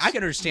yeah, Scrolls. I can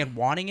understand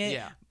wanting it.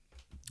 Yeah.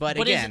 But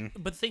But again,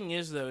 the thing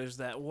is though, is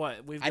that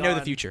I know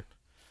the future.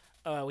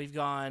 We've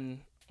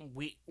gone.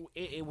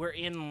 We're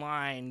in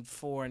line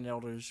for an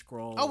Elder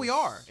Scrolls. Oh, we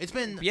are. It's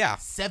been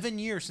 7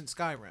 years since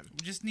Skyrim.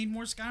 We just need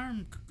more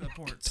Skyrim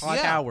ports. Todd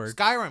Howard.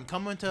 Skyrim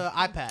coming to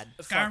iPad.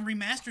 Skyrim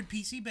remastered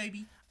PC,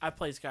 baby. I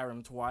played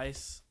Skyrim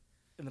twice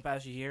in the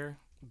past year.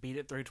 Beat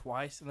it through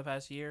twice in the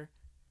past year.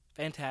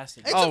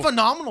 Fantastic. It's a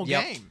phenomenal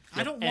Yep. game.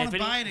 I don't And want if to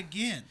any- buy it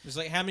again. It's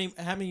like how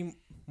many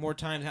more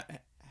times?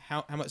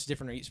 How much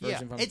different are each Yeah,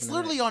 version from? it's the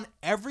literally next? on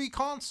every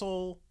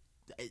console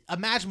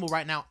imaginable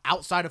right now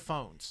outside of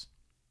phones.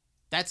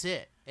 That's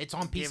it. It's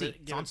on PC. Give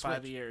it's on it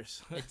 5 Switch.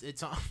 years.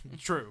 It's on.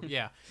 True.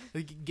 Yeah.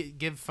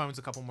 Give phones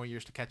a couple more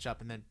years to catch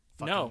up, and then.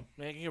 Fucking, No,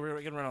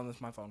 it can run on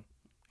my phone.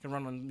 It can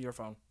run on your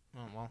phone. Oh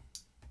well.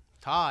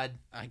 Todd.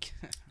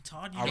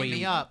 Todd, you Are didn't we-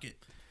 even up? look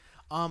it.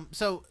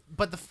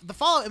 But the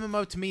Fallout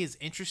MMO to me is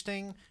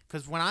interesting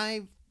because when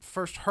I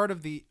first heard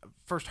of it,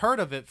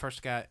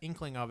 first got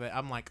inkling of it,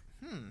 I'm like,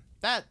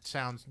 that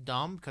sounds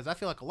dumb because I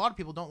feel like a lot of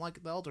people don't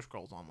like the Elder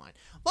Scrolls Online.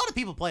 A lot of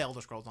people play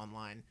Elder Scrolls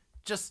Online.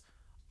 Just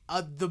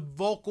the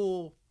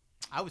vocal,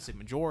 I would say,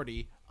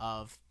 majority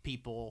of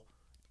people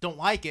don't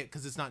like it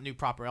because it's not new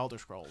proper Elder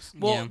Scrolls.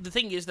 Well, Yeah. the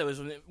thing is though is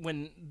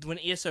when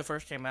ESO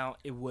first came out,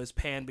 it was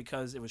panned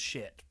because it was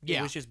shit. Yeah.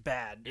 It was just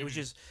bad. It was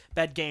just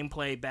bad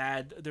gameplay,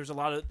 bad. There's a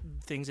lot of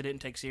things it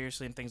didn't take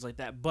seriously and things like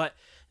that. But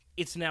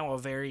it's now a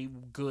very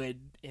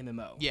good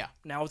MMO. Yeah.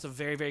 Now it's a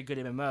very, very good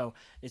MMO.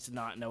 It's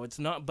not. No, it's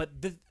not. But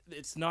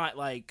it's not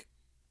like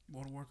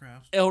World of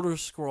Warcraft. Elder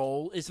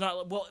Scroll. It's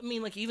not. Well, I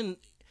mean, like even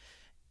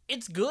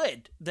it's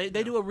good. They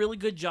do a really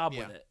good job Yeah.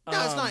 with it.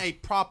 No, it's not a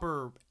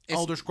proper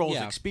Elder Scrolls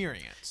yeah.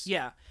 experience.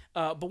 Yeah,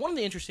 but one of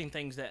the interesting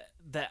things that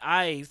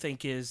I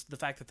think is the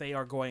fact that they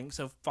are going.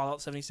 So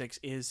Fallout 76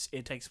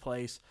 it takes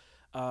place,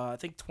 I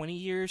think 20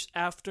 years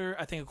after.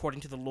 I think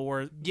according to the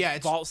lore. Yeah,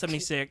 it's Vault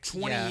 76.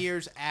 20 Yeah.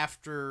 years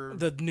after.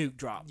 The nuke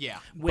drop. Yeah.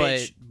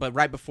 Which but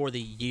right before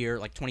the year,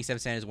 like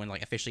 2017 is when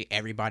like officially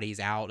everybody's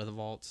out of the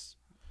vaults.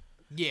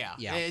 Yeah,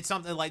 Yeah. it's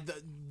something like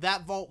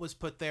that vault was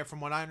put there, from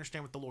what I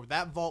understand with the lore.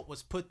 That vault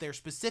was put there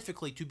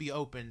specifically to be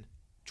open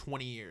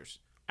 20 years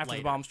after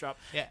later. the bombs drop.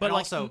 Yeah, but and like,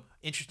 also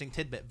interesting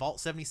tidbit: Vault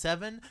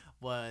 77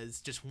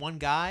 was just one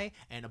guy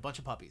and a bunch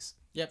of puppies.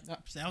 Yep.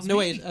 That was No, me.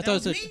 wait, I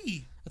thought it was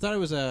me. I thought it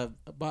was a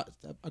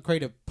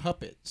crate of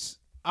puppets.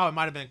 Oh, it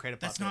might have been Creative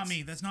That's Puppets. not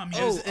me. That's not me.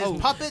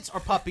 Is puppets or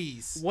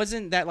puppies?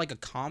 Wasn't that like a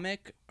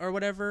comic or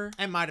whatever?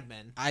 It might have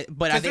been. I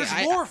Because think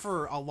there's lore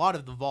for a lot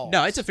of the vaults.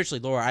 No, it's officially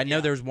lore. I know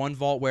Yeah. there's one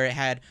vault where it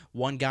had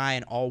one guy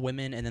and all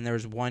women, and then there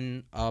was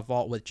one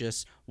vault with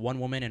just one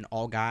woman and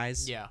all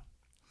guys. Yeah.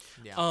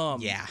 Yeah.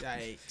 Yeah.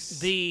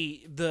 Yikes.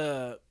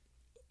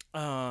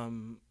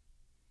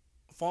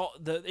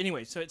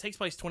 Anyway, so it takes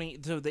place 20.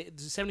 So the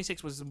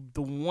 76 was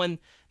the one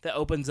that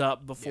opens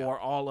up before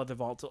all other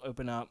vaults will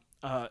open up,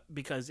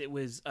 because it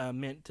was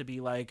meant to be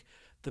like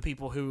the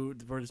people who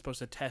were supposed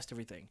to test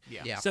everything.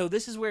 Yeah. Yeah. So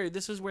this is where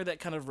that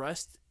kind of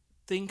Rust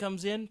thing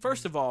comes in.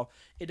 First of all,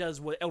 it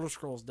does what Elder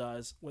Scrolls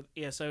does, what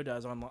ESO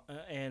does online,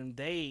 and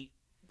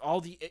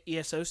all the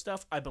ESO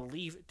stuff, I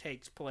believe,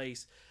 takes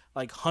place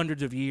like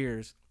hundreds of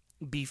years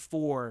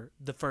before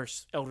the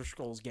first Elder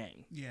Scrolls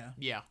game. Yeah.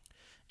 Yeah.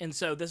 And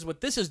so this is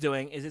what this is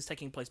doing, is it's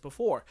taking place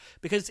before,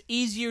 because it's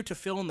easier to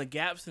fill in the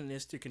gaps than it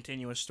is to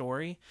continue a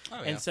story. Oh,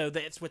 yeah. And so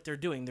that's what they're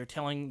doing. They're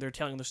telling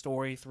the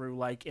story through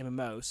like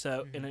MMO,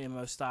 so in an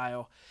MMO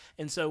style.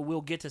 And so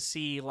we'll get to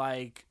see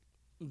like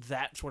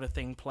that sort of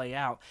thing play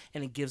out,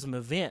 and it gives them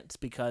events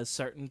because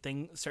certain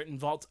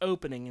vaults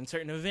opening and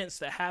certain events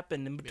that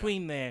happen in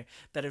between there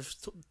that are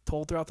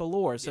told throughout the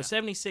lore. So Yeah.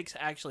 76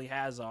 actually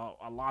has a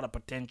lot of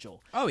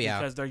potential. Oh, yeah.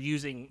 Because they're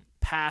using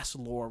past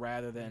lore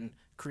rather than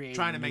creating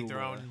Trying to make new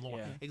their own lore.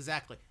 Yeah.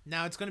 Exactly.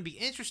 Now it's going to be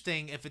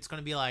interesting if it's going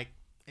to be like,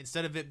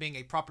 instead of it being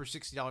a proper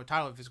 $60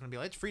 title, if it's going to be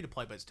like, it's free to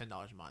play, but it's $10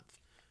 a month.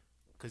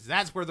 Because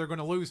that's where they're going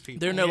to lose people.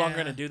 They're no longer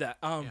Yeah. going to do that.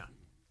 Yeah.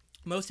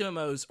 Most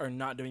MMOs are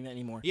not doing that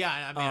anymore. Yeah,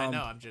 I mean, I Um,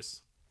 know. I'm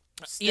just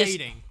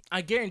stating.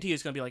 I guarantee you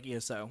it's going to be like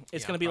ESO.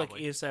 It's Yeah, going to be probably.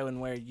 like ESO, and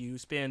where you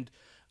spend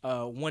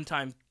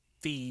one-time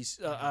fees.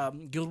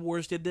 Guild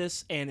Wars did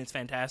this, and it's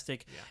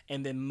fantastic. Yeah.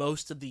 And then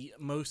most of the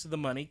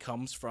money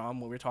comes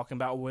from what we're talking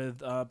about with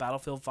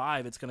Battlefield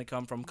 5. It's going to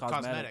come from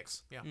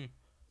cosmetics. Yeah.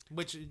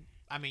 Which,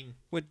 I mean,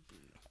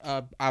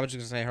 I was just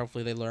gonna say,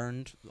 hopefully they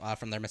learned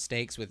from their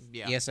mistakes with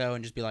Yeah. ESO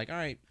and just be like, all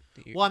right.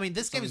 well, I mean,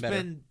 this game has Something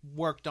better. been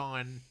worked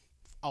on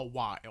a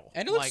while.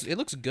 And it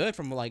looks good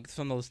from like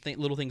some of those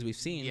little things we've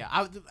seen.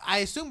 Yeah, I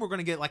assume we're going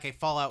to get like a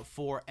Fallout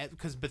 4,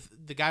 because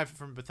the guy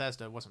from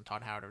Bethesda, it wasn't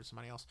Todd Howard or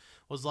somebody else,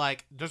 was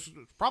like, this is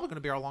probably going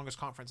to be our longest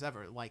conference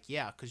ever. Like,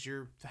 yeah, because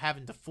you're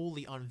having to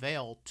fully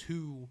unveil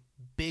 2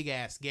 big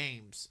ass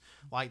games.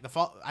 Like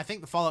I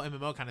think the Fallout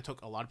MMO kind of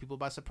took a lot of people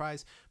by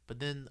surprise, but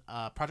then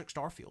Project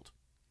Starfield,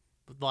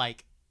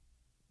 like,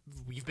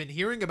 we've been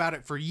hearing about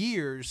it for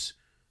years.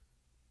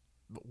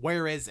 But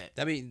where is it?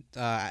 That'd be.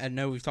 I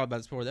know we've talked about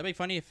this before. That'd be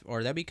funny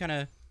that'd be kind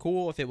of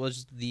cool if it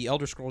was the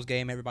Elder Scrolls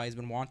game everybody's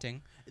been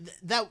wanting.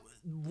 That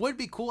would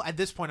be cool. At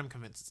this point, I'm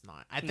convinced it's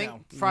not. I think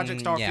No.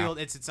 Project Yeah. Starfield,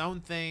 it's its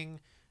own thing.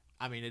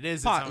 I mean, it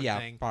is its own Yeah,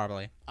 thing.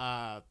 probably.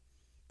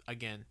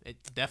 Again, it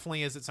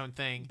definitely is its own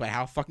thing. But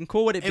how fucking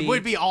cool would it be? It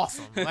would be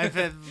awesome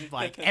if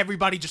like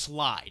everybody just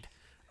lied,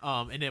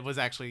 and it was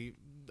actually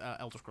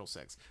Elder Scrolls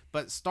 6.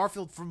 But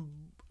Starfield, from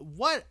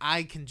what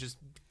I can just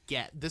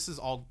get, this is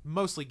all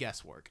mostly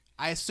guesswork.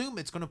 I assume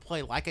it's going to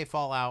play like a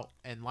Fallout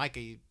and like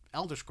a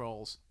Elder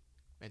Scrolls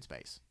in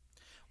space.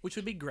 which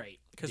would be great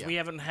because Yeah. we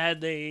haven't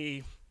had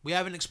a. We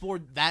haven't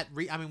explored that.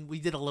 I mean, we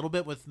did a little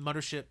bit with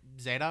Mothership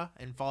Zeta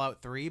in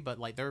Fallout 3, but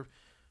like there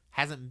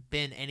hasn't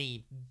been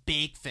any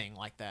big thing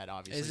like that.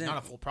 Obviously, Isn't- not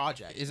a full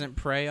project. Isn't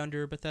Prey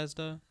under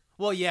Bethesda?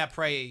 Well, yeah,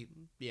 Prey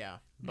Yeah,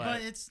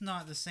 but it's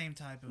not the same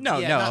type of. No,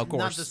 yeah, no, not, of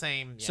course. not the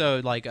same. Yeah.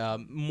 So like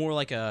more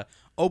like a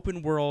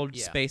open world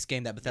Yeah. space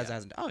game that Bethesda Yeah.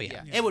 hasn't. Oh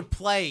yeah. It would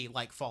play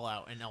like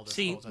Fallout and Elder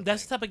See, Scrolls. I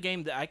that's the think. type of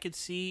game that I could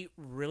see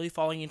really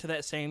falling into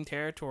that same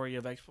territory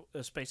of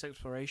space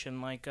exploration,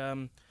 like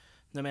No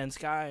Man's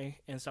Sky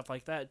and stuff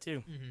like that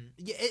too.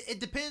 Yeah, it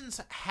depends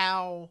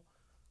how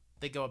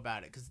they go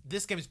about it because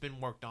this game's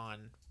been worked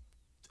on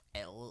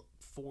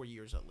 4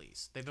 years at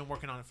least. They've been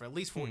working on it for at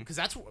least 4 because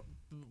that's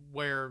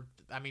where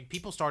I mean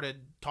people started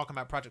talking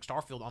about Project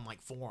Starfield on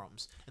like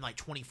forums in like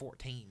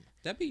 2014.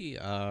 That'd be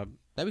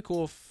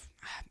cool. If,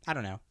 I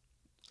don't know.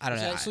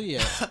 Actually,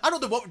 I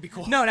don't know what would be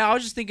cool. No, I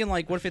was just thinking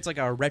like, what if it's like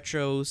a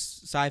retro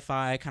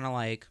sci-fi kind of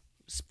like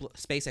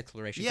space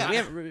exploration? 'Cause Yeah. we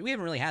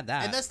haven't really had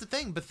that. And that's the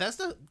thing.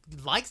 Bethesda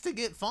likes to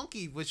get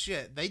funky with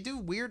shit. They do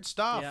weird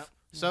stuff. Yeah.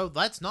 So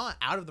that's not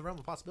out of the realm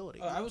of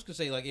possibility. I was gonna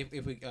say like if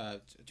we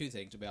two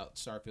things about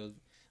Starfield,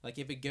 like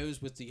if it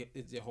goes with the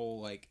whole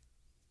like,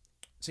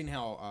 seeing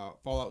how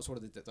Fallout sort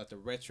of like the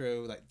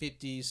retro like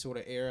 50s sort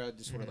of era,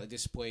 just sort of like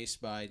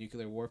displaced by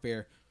nuclear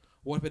warfare.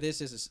 What if it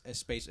is a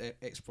space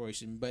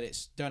exploration, but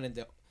it's done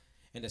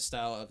in the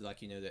style of like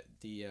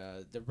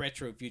the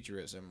retro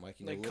futurism, like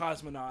Like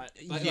Cosmonaut.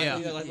 like, Yeah.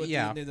 like with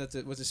Yeah.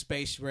 with the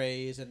space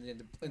rays and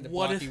the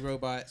What blocky if-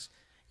 robots.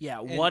 Yeah,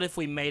 what if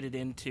we made it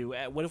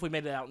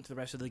out into the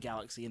rest of the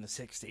galaxy in the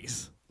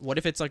 60s? What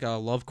if it's like a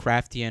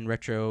Lovecraftian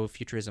retro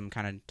futurism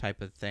kind of type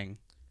of thing?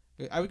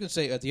 I was gonna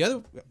say the other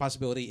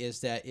possibility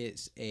is that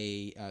it's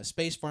a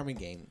space farming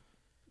game.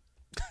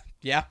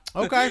 Yeah.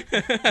 Okay.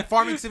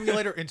 Farming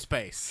simulator in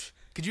space.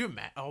 Could you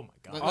imagine? Oh my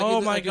god. Like,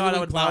 Oh my you're God, I literally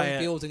would buy plowing it.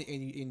 fields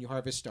and you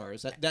harvest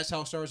stars. That's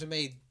how stars are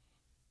made.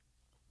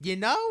 You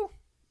know,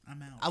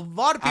 I'm out. a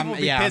lot of people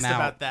would be I'm pissed out.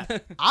 about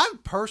that. I'm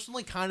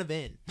personally kind of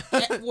in.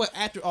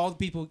 After all the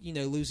people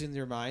losing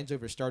their minds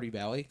over Stardew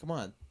Valley? Come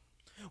on.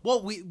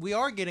 Well, we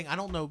are getting. I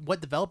don't know what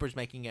developer's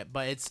making it,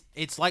 but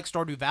it's like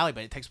Stardew Valley,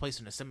 but it takes place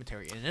in a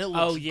cemetery, and it looks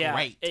Oh yeah,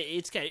 great.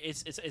 it's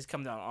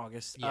coming out in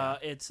August. Yeah.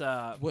 It's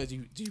What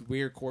do you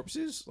wear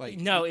corpses? Like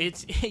no,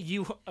 it's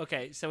you.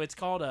 Okay, so it's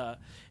called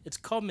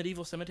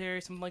Medieval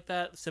Cemetery, something like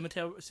that.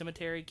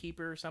 Cemetery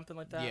Keeper, or something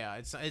like that. Yeah,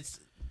 it's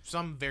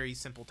some very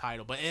simple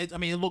title, but it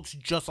looks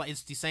just like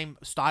it's the same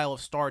style of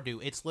Stardew.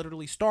 It's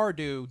literally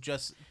Stardew,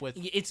 just with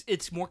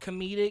It's more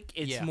comedic.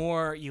 It's Yeah.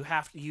 more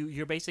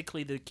you're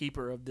basically the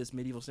keeper of this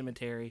medieval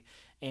cemetery,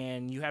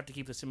 and you have to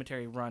keep the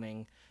cemetery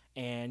running,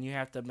 and you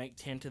have to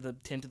tend to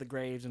the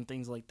graves and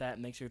things like that,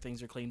 and make sure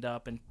things are cleaned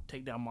up and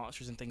take down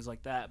monsters and things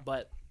like that.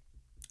 But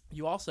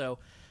you also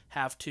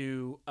have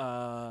to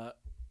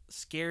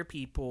scare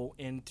people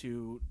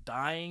into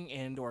dying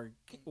and or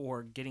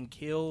getting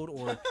killed,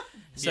 or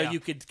so Yeah. you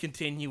could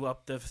continue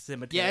up the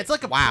cemetery. yeah, it's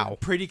like a Wow.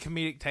 pretty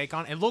comedic take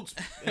on. It looks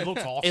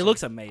awesome. It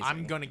looks amazing.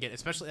 I'm gonna get,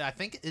 especially. I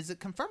think is it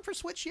confirmed for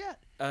Switch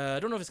yet? I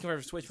don't know if it's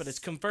confirmed for Switch, but it's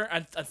confirmed.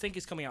 I think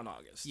it's coming out in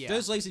August. Yeah.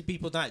 those lazy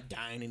people not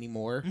dying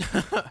anymore.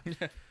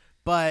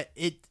 But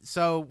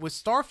so with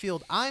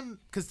Starfield,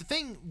 because the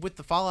thing with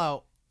the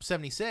Fallout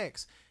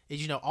 76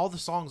 is all the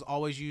songs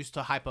always used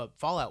to hype up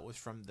Fallout was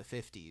from the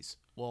 50s.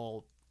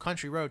 Well,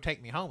 Country Road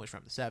Take Me Home was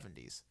from the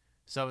 70s.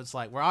 So it's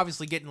like we're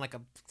obviously getting like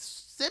a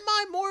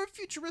semi more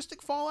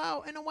futuristic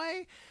Fallout in a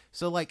way.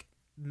 So like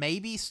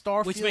maybe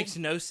Starfield, Which makes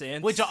no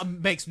sense. which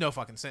makes no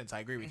fucking sense. I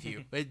agree with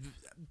you.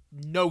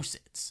 No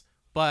sense.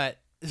 But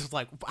it's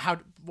like how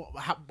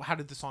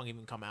did the song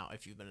even come out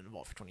if you've been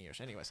involved for 20 years?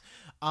 Anyways,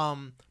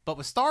 but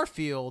with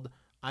Starfield,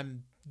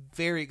 I'm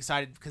very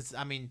excited because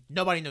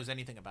nobody knows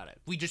anything about it.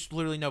 We just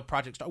literally know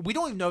Project Star. We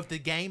don't even know if the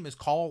game is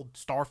called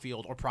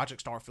Starfield or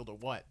Project Starfield or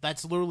what.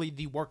 That's literally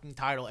the working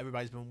title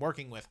everybody's been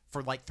working with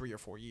for like 3 or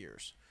 4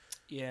 years.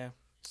 Yeah.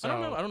 So I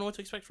don't know. I don't know what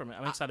to expect from it.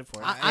 I'm excited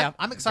for it.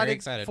 I'm excited, very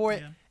excited. for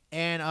it, Yeah.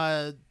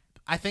 and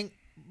I think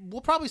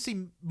we'll probably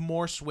see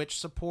more Switch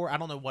support. I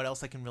don't know what else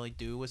they can really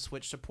do with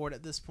Switch support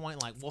at this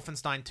point. Like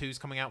Wolfenstein 2 is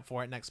coming out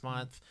for it next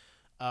month,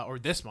 or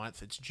this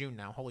month. It's June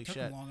now. Holy Took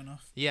shit! long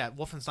enough. Yeah,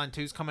 Wolfenstein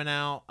 2 is coming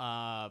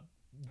out.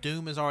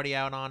 Doom is already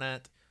out on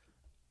it.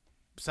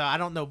 So I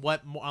don't know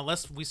what more,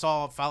 unless we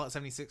saw Fallout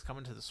 76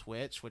 coming to the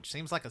Switch, which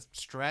seems like a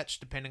stretch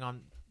depending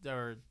on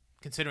or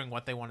considering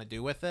what they want to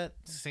do with it.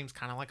 Seems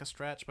kind of like a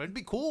stretch, but it'd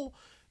be cool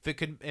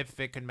if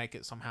it could make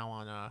it somehow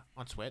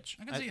on Switch.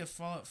 I can see a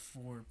Fallout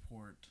 4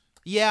 port.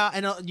 Yeah,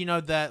 and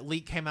that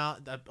leak came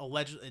out.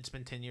 Allegedly, it's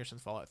been 10 years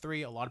since Fallout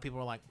 3. A lot of people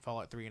are like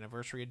Fallout 3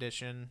 Anniversary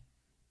Edition,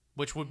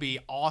 which would be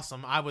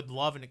awesome. I would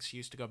love an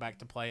excuse to go back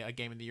to play a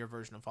Game of the Year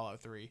version of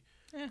Fallout 3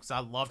 because I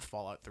loved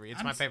Fallout 3.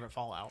 It's my favorite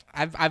Fallout.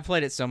 I've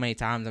played it so many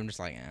times. I'm just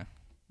like,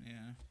 Yeah.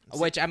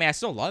 Which I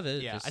still love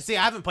it. Yeah, just- I see.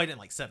 I haven't played it in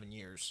like 7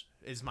 years.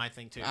 Is my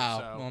thing too. Oh,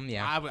 so well,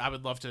 yeah. I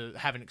would love to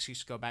have an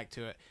excuse to go back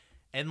to it.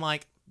 And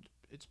like,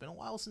 it's been a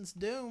while since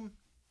Doom.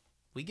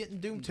 We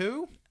getting Doom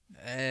 2?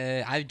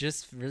 I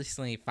just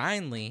recently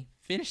finally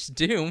finished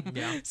Doom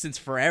Yeah. since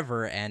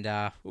forever, and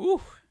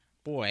ooh,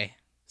 boy.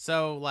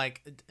 So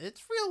like,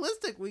 it's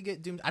realistic. We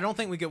get Doom. I don't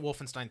think we get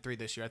Wolfenstein 3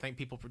 this year. I think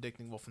people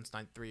predicting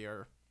Wolfenstein 3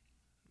 are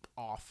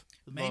off.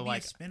 Maybe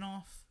like a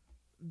spin-off.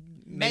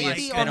 Maybe a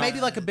maybe or spin-off. maybe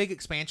like a big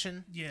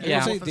expansion. Yeah. Yeah.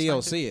 I'll say Wolfenstein 2.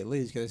 DLC at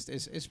least because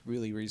it's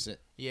really recent.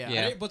 Yeah.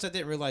 Yeah. Once I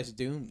didn't realize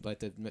Doom, like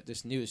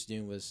this newest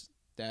Doom, was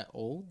that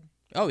old.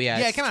 Oh yeah.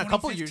 Yeah, it it's came out a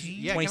couple years.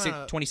 2015? Yeah, it came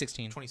out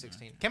 2016.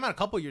 2016. Came out a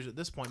couple years at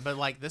this point, but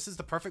like this is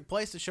the perfect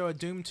place to show a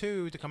Doom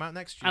 2 to come out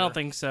next year. I don't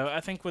think so.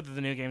 I think with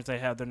the new games they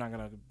have, they're not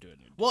gonna do it.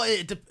 Well,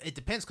 it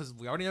depends because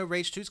we already know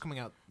Rage 2 is coming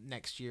out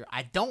next year.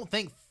 I don't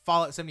think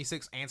Fallout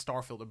 76 and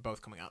Starfield are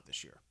both coming out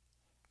this year.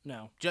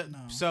 No, Ju- No.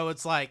 So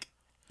it's like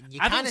you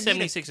I kind think of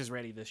 76 is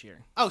ready this year.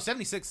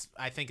 76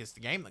 I think is the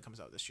game that comes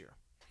out this year.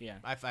 Yeah.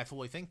 I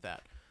fully think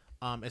that,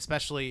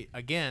 especially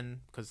again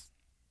because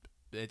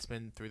it's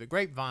been through the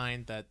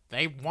grapevine that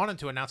they wanted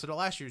to announce it at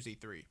last year's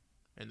E3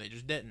 and they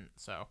just didn't.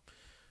 So,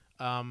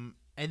 and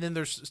then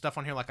there's stuff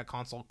on here like a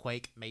console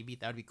Quake. Maybe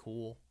that would be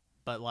cool,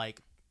 but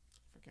like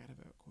Forgot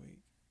about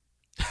Quake.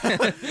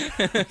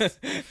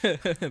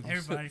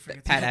 Everybody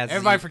forgets. Pat has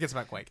everybody forgets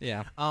about Quake.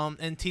 Yeah.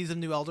 And tease of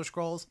new Elder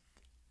Scrolls.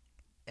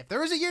 If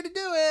there was a year to do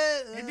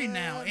it, It'd be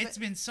now. It's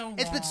been so long.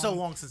 It's been so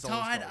long since Elder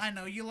Todd, Scrolls. I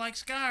know you like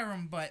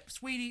Skyrim, but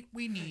sweetie,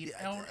 we need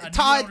a new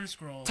Todd, Elder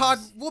Scrolls. Todd,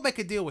 we'll make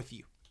a deal with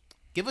you.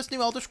 Give us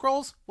new Elder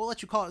Scrolls, we'll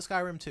let you call it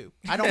Skyrim 2.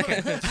 I don't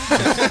care.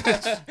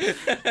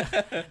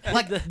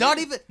 Like not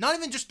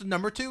even just the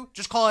number 2,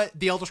 just call it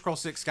the Elder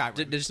Scrolls 6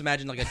 Skyrim. Just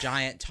imagine like a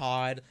giant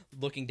Todd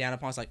looking down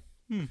upon us like,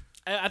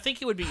 I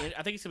think it would be.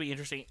 I think it's gonna be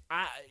interesting.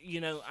 I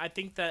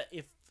think that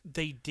if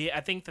they did,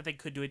 I think that they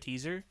could do a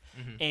teaser,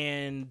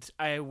 and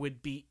I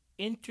would be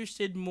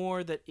interested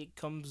more that it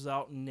comes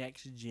out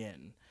next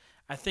gen.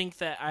 I think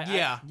that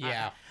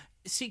Yeah.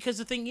 See, because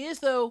the thing is,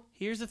 though,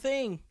 here's the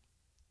thing: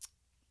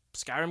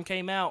 Skyrim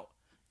came out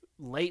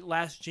late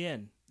last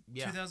gen,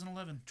 Yeah.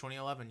 2011.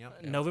 2011,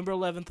 yep. November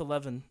 11th,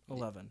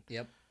 11/11.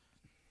 yep.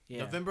 Yeah.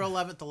 November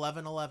 11th,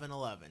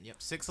 11/11/11. Yep,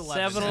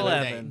 6/11.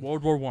 7/11.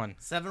 World War One.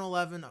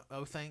 7/11,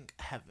 oh thank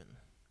heaven.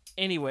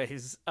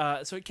 Anyways,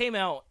 so it came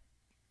out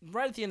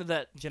right at the end of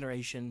that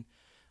generation,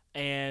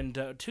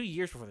 and 2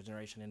 years before the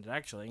generation ended,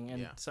 actually.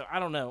 And Yeah. so I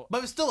don't know. But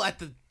it was still at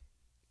the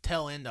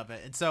tail end of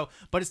it. And so,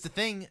 but it's the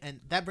thing, and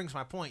that brings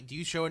my point. Do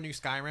you show a new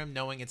Skyrim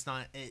knowing it's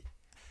not it?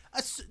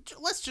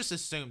 Let's just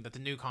assume that the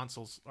new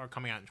consoles are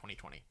coming out in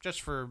 2020,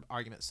 just for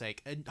argument's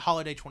sake.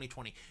 Holiday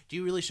 2020. Do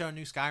you really show a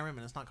new Skyrim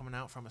and it's not coming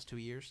out for almost 2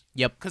 years?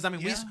 Yep. Because I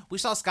mean, Yeah. we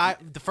saw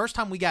the first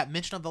time we got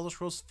mention of Elder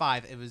Scrolls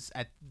 5, it was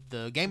at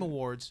the Game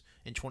Awards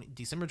in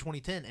December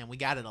 2010, and we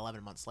got it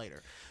 11 months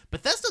later.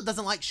 Bethesda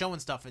doesn't like showing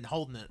stuff and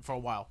holding it for a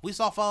while. We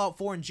saw Fallout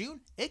 4 in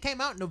June. It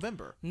came out in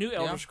November. New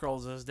Elder Yeah.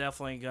 Scrolls is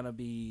definitely gonna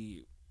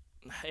be.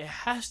 It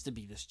has to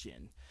be this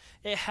gen.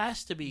 It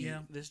has to be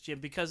Yeah. this gen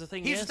because the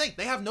thing Here's is, the thing: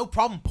 they have no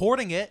problem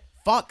porting it.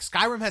 Fuck,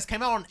 Skyrim has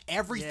come out on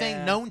everything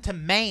Yeah. known to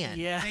man.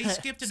 yeah, They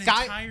skipped an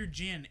Sky- entire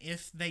gen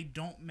if they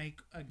don't make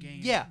a game.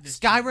 Yeah, this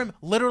Skyrim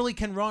literally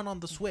can run on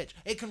the Switch.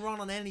 It can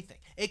run on anything.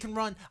 It can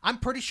run. I'm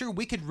pretty sure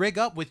we could rig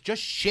up with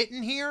just shit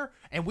in here,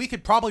 and we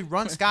could probably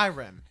run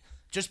Skyrim,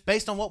 just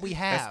based on what we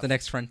have. That's the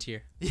next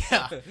frontier.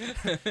 Yeah,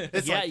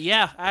 it's yeah, like,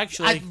 yeah.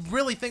 Actually, I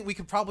really think we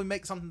could probably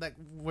make something that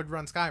would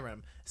run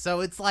Skyrim.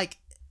 So it's like,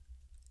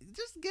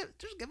 just give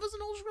us an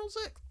Elder Scrolls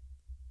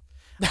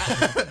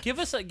 6. give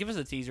us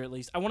a teaser at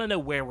least. I want to know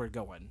where we're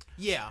going.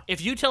 Yeah.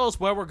 If you tell us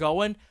where we're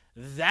going,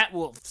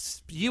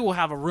 you will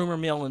have a rumor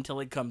mill until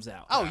it comes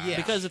out. Oh, yeah.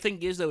 Because the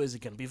thing is though, is it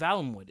going to be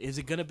Valenwood? Is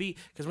it going to be?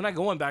 Because we're not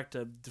going back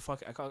to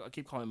fuck. I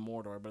keep calling it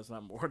Mordor, but it's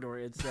not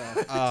Mordor. It's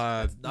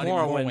Not even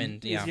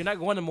Morrowind. Yeah. You're not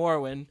going to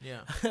Morrowind.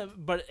 Yeah.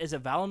 But is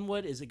it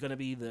Valenwood? Is it going to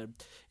be the?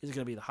 Is it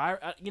going to be the higher?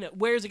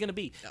 Where is it going to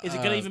be? Is it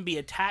going to even be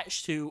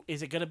attached to?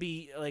 Is it going to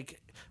be like?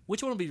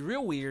 Which one would be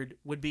real weird?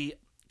 Would be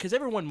because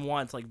everyone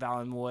wants like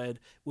Valenwood,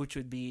 which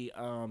would be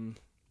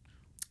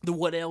the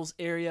Wood Elves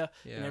area,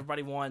 and Yeah.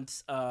 everybody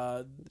wants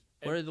Where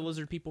are the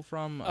lizard people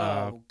from?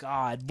 oh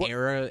God, what?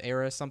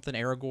 Era something,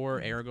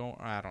 Aragorn.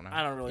 I don't know.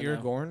 I don't really know.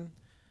 Aragorn.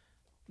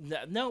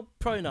 No,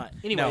 probably not.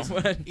 Anyways,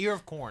 Ear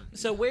of Corn.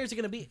 so where's it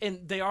going to be?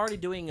 And they're already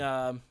doing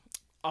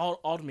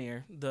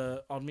Aldmir,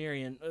 the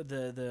Aldmirian,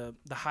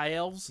 the High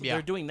Elves. Yeah.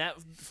 They're doing that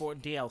for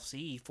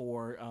DLC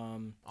for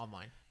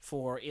Online.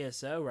 for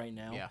ESO right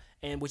now. Yeah.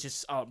 And which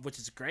is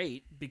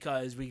great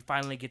because we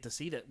finally get to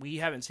see that. We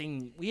haven't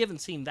seen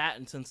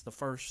that since the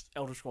first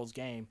Elder Scrolls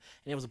game,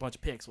 and it was a bunch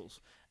of pixels.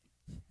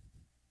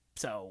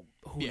 So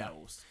who Yeah.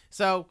 knows?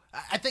 So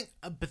I think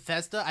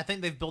Bethesda. I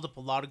think they've built up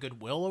a lot of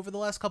goodwill over the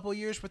last couple of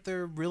years with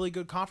their really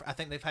good conference. I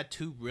think they've had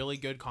 2 really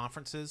good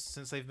conferences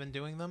since they've been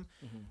doing them.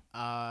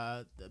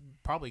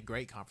 Probably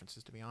great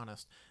conferences, to be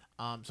honest.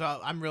 So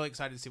I'm really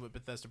excited to see what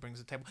Bethesda brings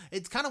to the table.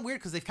 It's kind of weird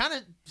because they've kind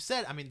of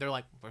said, I mean, they're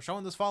like, we're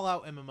showing this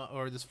Fallout MMO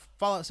or this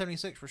Fallout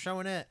 76. We're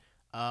showing it.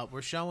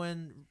 We're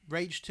showing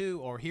Rage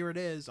 2, or here it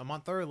is a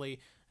month early,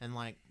 and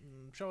like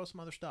show us some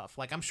other stuff.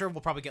 Like I'm sure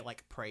we'll probably get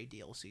like Prey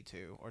DLC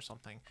 2 or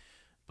something.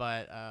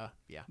 But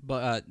yeah.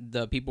 But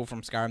the people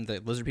from Skyrim,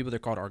 the lizard people, they're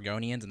called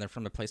Argonians, and they're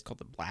from a place called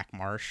the Black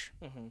Marsh.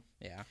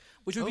 Yeah.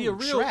 Which would be a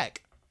real Shrek.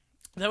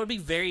 That would be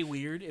very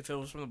weird if it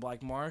was from the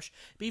Black Marsh.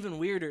 It'd be even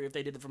weirder if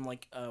they did it from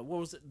like what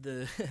was it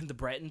the the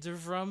Bretons are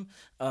from?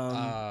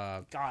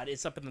 God,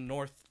 it's up in the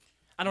north.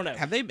 I don't know.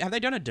 Have they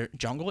done a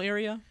jungle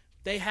area?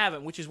 They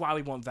haven't, which is why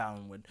we want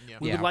Valenwood. Yeah.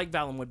 We Yeah. would like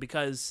Valenwood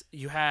because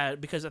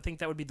I think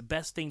that would be the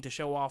best thing to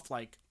show off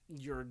like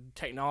your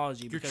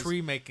technology. Your because,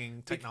 tree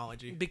making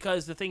technology.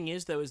 Because the thing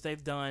is though is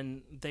they've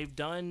done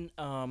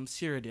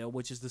Cyrodiil,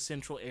 which is the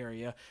central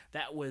area.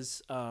 That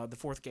was the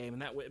fourth game,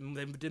 and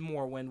they did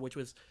Morrowind, which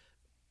was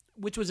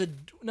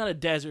not a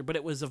desert, but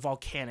it was a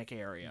volcanic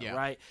area, Yeah.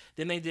 right?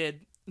 Then they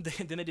did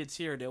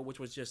Cyrodiil, which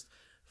was just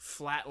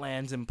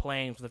flatlands and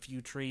plains with a few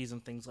trees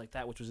and things like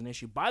that, which was an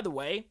issue. By the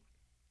way,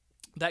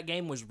 that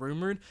game was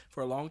rumored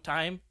for a long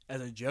time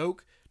as a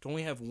joke to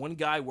only have one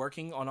guy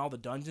working on all the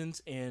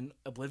dungeons in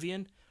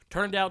Oblivion.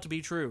 Turned out to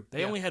be true.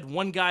 They only had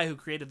one guy who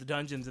created the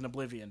dungeons in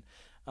Oblivion,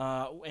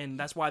 and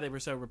that's why they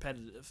were so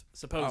repetitive.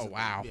 Supposedly, Oh,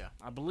 wow. Yeah.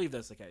 I believe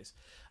that's the case.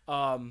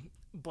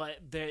 But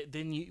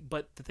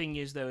the thing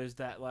is though is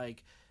that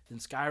like then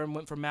Skyrim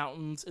went for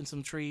mountains and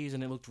some trees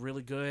and it looked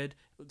really good.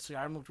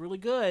 Skyrim looked really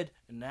good,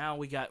 and now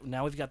we've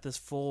got this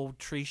full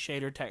tree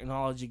shader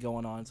technology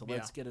going on. So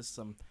let's get us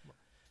some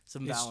It's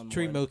Valenwood.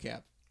 tree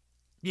mocap.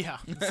 Yeah,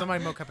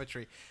 somebody mock up a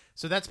tree.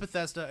 So that's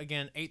Bethesda,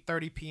 again,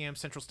 8:30 p.m.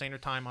 Central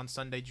Standard Time on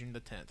Sunday, June the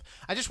 10th.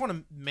 I just want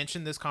to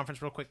mention this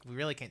conference real quick. We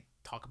really can't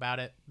talk about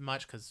it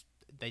much because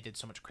they did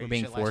so much crazy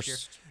being shit last year.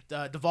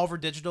 forced. Devolver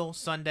Digital,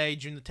 Sunday,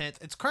 June the 10th.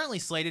 It's currently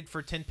slated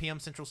for 10 p.m.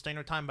 Central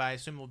Standard Time, but I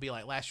assume it will be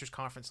like last year's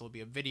conference. It'll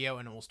be a video,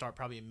 and it will start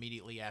probably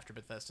immediately after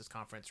Bethesda's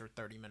conference or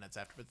 30 minutes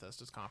after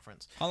Bethesda's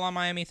conference. Hotline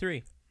Miami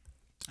 3.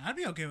 I'd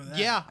be okay with that.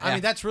 Yeah, I Yeah.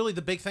 mean, that's really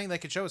the big thing they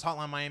could show is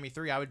Hotline Miami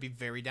 3. I would be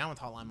very down with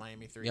Hotline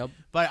Miami 3. Yep.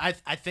 But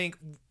I think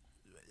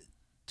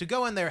to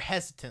go in there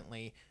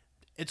hesitantly,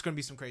 it's going to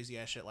be some crazy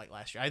ass shit like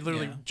last year. I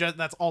literally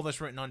that's all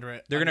that's written under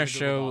it. They're under gonna the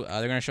Google show. Doc.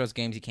 They're gonna show us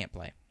games you can't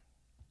play.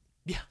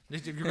 Yeah,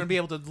 you're going to be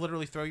able to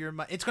literally throw your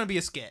money. It's going to be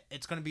a skit.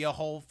 It's going to be a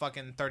whole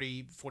fucking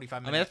 30, 45 I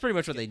minutes. mean, that's pretty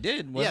much what they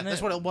did, wasn't it?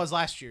 that's what it was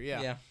last year.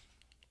 Yeah. Yeah.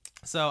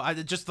 So I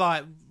just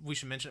thought we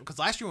should mention it because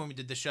last year when we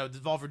did the show,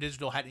 Devolver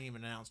Digital hadn't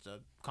even announced a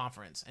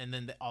conference, and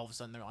then all of a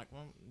sudden they're like,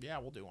 "Well, yeah,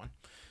 we'll do one."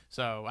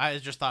 So I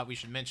just thought we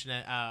should mention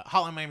it.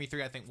 Hotline Miami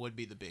 3, I think, would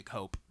be the big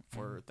hope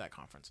for that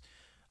conference.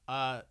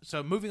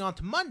 So moving on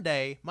to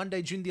Monday,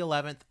 June the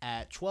 11th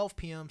at 12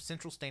 p.m.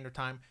 Central Standard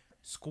Time,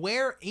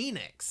 Square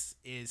Enix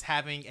is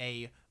having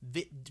a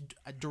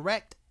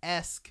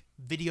Direct-esque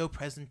video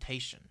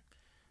presentation.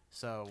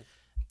 So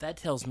That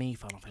tells me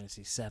Final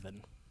Fantasy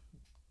VII.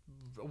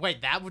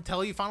 wait, that would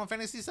tell you Final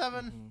Fantasy VII?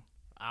 Mm-hmm.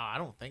 I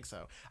don't think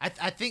so. I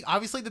think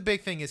obviously the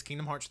big thing is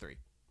Kingdom Hearts 3.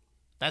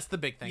 That's the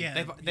big thing.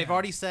 Yeah, They've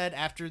already said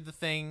after the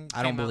thing.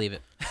 I don't believe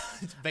it.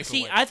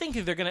 See, I think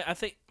if they're gonna,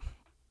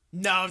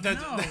 no.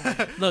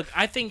 look,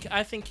 I think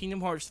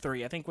Kingdom Hearts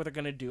 3. I think what they're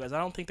gonna do is I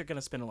don't think they're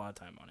gonna spend a lot of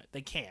time on it.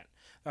 They can't.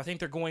 I think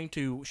they're going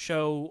to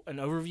show an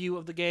overview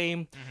of the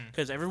game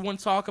because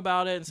everyone's talk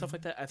about it and stuff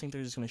like that. I think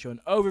they're just going to show an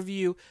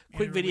overview,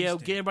 quick a video, release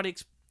date. get everybody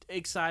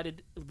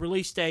excited.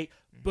 Release date,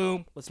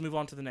 boom. Let's move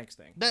on to the next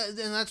thing. And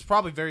that's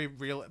probably very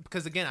real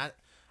because again,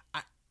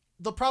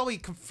 they'll probably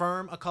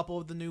confirm a couple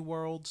of the new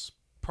worlds.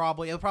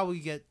 Probably it'll probably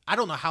get. I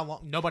don't know how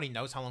long. Nobody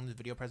knows how long the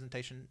video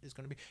presentation is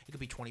going to be. It could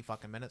be 20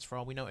 fucking minutes for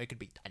all we know. It could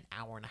be an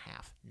hour and a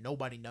half.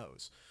 Nobody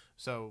knows.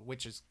 So,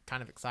 which is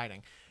kind of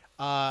exciting.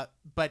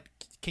 But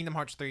Kingdom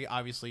Hearts 3,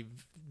 obviously,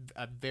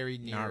 a very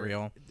near. Not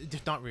real.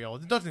 It's not real.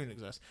 It doesn't even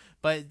exist.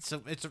 But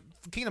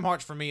Kingdom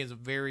Hearts for me is a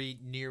very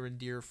near and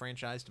dear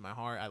franchise to my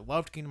heart. I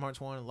loved Kingdom Hearts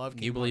 1. I loved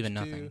Kingdom You believe Hearts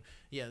in 2. nothing.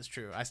 Yeah, that's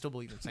true. I still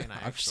believe in Saint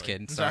I'm just actually.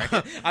 kidding. Sorry.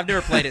 I've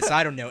never played it, so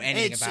I don't know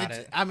anything about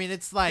it. I mean,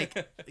 it's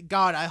like,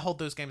 God, I hold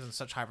those games in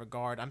such high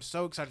regard. I'm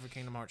so excited for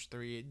Kingdom Hearts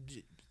 3.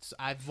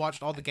 I've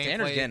watched all the gameplay.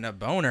 Tanner's getting a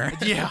boner.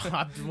 Yeah,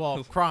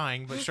 I'm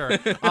crying, but sure.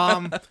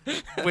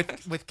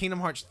 With Kingdom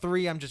Hearts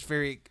 3, I'm just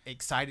very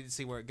excited to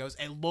see where it goes.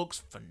 It looks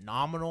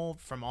phenomenal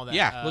from all that.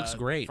 Yeah, looks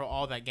great. For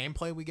all that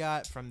gameplay we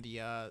got from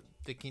the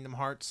Kingdom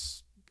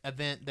Hearts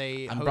event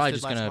they I'm hosted probably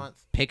just last gonna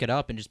month. pick it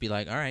up and just be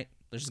like, all right,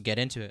 let's just get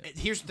into it.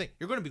 Here's the thing: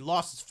 you're going to be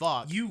lost as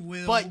fuck. You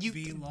will but you,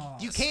 be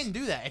lost. You can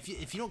do that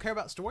if you don't care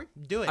about story.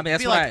 Do it. I mean,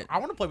 that's be why like, I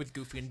want to play with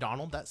Goofy and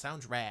Donald. That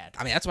sounds rad.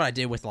 I mean, that's what I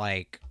did with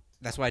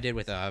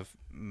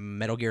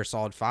Metal Gear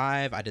Solid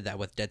 5. I did that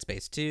with Dead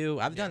Space 2.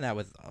 I've done that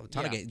with a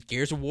ton of games.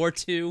 Gears of War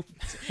 2,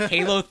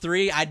 Halo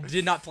 3. I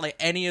did not play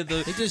any of the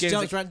He just games.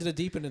 jumps right into the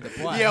deep end of the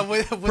plot. Yeah,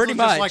 with Pretty just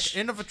much. like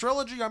end of a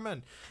trilogy. I'm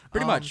in.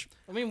 Pretty much.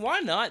 I mean, why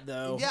not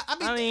though? Yeah,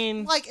 I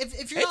mean, like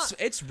if you're not.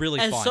 It's really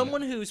as fun.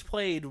 someone who's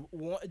played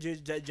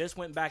just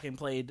went back and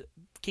played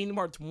Kingdom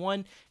Hearts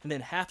 1 and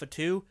then half of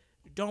 2,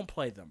 don't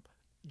play them.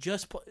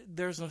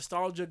 There's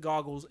nostalgia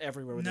goggles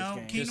everywhere with No, this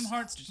game. Kingdom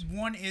Hearts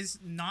 1 is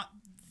not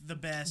the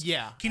best.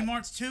 Yeah. Kingdom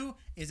Hearts 2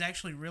 is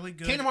actually really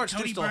good. Kingdom Hearts 2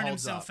 Cody still burned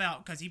holds himself up.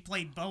 out because he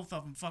played both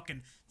of them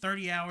fucking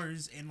 30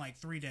 hours in like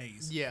 3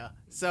 days. Yeah.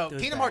 So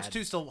was Kingdom Hearts bad.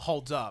 2 still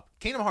holds up.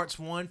 Kingdom Hearts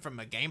 1 from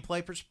a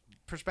gameplay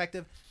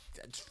perspective,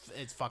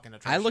 it's fucking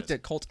atrocious. I looked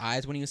at Colt's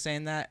eyes when he was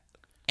saying that.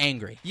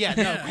 Angry. Yeah,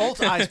 no,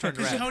 Colt's eyes turned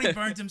Because red. Cody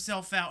burns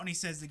himself out and he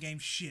says the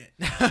game's shit.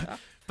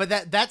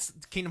 But that's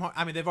Kingdom Hearts.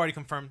 I mean, they've already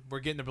confirmed we're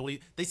getting the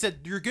release. They said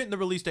you're getting the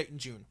release date in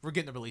June. We're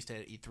getting the release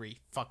date at E3.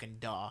 Fucking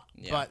duh.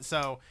 Yeah. But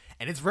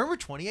and it's rumored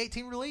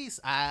 2018 release.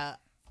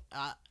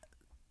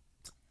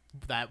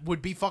 that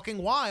would be fucking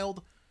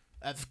wild.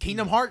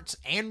 Kingdom Hearts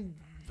and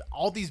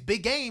all these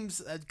big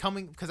games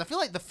coming, because I feel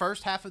like the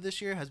first half of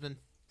this year has been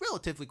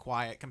relatively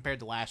quiet compared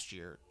to last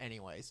year.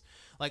 Anyways,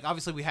 like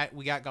obviously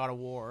we got God of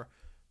War,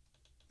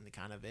 and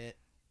kind of it,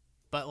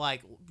 but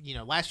like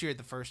last year at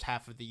the first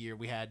half of the year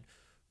we had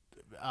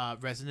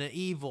Resident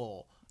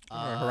Evil,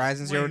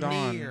 Horizon Zero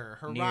Dawn,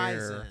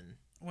 Horizon.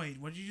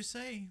 Wait, what did you just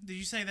say? Did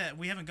you say that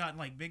we haven't gotten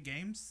like big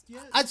games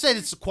yet? I'd say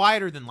it's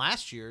quieter than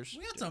last year's.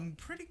 We got some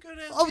pretty good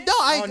ass Oh games.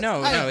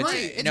 no, I it's-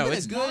 agree. no, been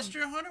it's a good.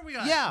 Monster Hunter, we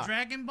got Yeah.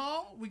 Dragon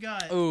Ball, we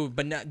got Oh,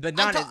 but not I'm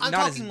not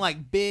talking as,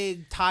 like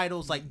big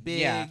titles, like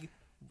big. Yeah. like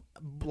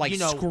like,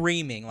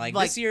 screaming. Like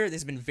this year,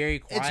 it's been very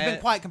quiet. It's been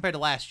quiet compared to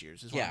last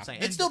year's. Is what Yeah. I'm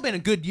saying. It's still been a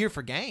good year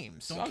for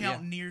games. don't Oh,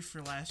 count yeah. near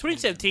for last year.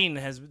 2017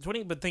 has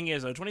but thing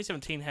is though,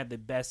 2017 had the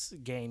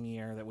best game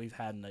year that we've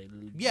had in a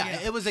Yeah, Yeah.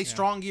 it was a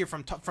strong year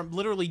from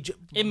literally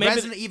It may be-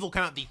 Resident Evil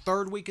came out the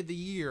third week of the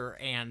year,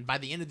 and by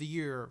the end of the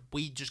year,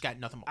 we just got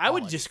nothing. But I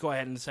would quality. just go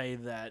ahead and say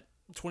that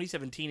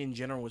 2017 in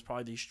general was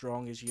probably the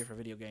strongest year for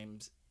video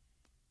games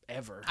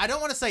ever. I don't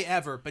want to say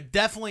ever, but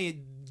definitely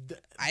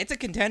It's a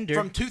contender.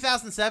 from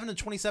 2007 to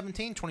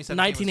 2017.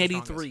 2017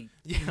 was the 1983.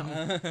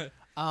 strongest. Yeah.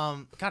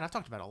 God, I've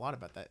talked about a lot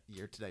about that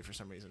year today for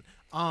some reason.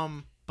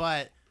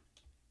 But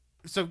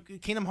so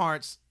Kingdom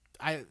Hearts,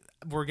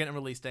 we're getting a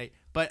release date.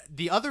 But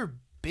the other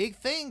big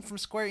thing from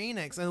Square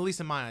Enix, and at least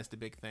in my eyes, the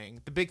big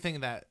thing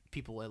that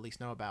people at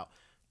least know about,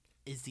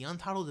 is the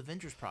Untitled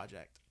Avengers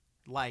project.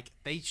 Like,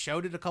 they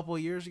showed it a couple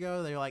of years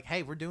ago. They were like,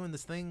 hey, we're doing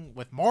this thing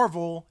with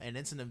Marvel, and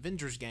it's an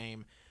Avengers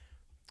game.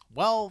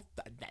 Well,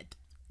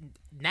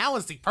 now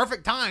is the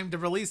perfect time to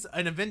release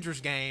an Avengers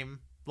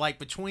game, like,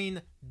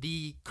 between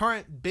the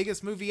current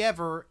biggest movie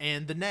ever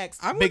and the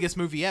next biggest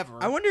movie ever.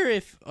 I wonder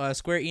if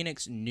Square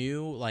Enix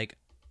knew, like,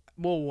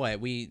 well,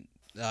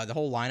 the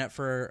whole lineup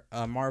for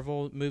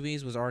Marvel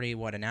movies was already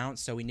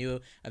announced, so we knew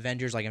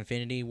Avengers like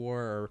Infinity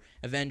War or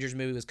Avengers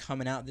movie was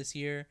coming out this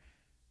year.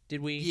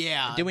 Did we?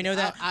 Yeah. Did we know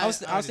that? I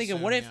was would thinking,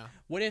 assume,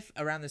 what yeah. if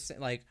around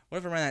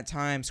that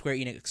time Square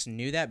Enix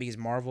knew that because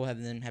Marvel had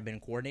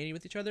been coordinating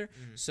with each other,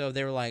 so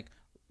they were like,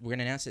 we're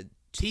gonna announce it.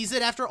 Tease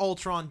it after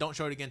Ultron. Don't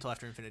show it again until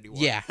after Infinity War.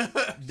 Yeah,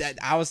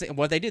 I was thinking,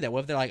 what if they did that?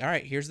 What if they're like, all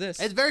right, here's this?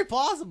 It's very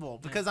plausible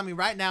because, I mean,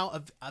 right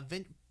now,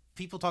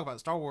 people talk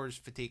about Star Wars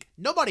fatigue.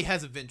 Nobody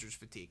has Avengers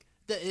fatigue.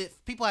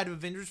 If people had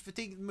Avengers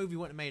fatigue, the movie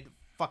wouldn't have made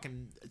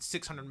fucking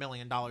 $600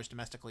 million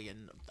domestically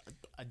in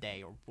a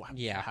day or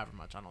however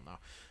much. I don't know.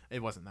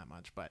 It wasn't that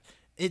much, but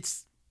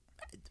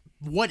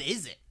what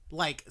is it?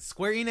 Like,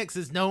 Square Enix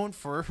is known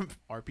for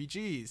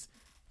RPGs.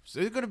 So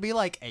it's going to be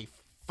like a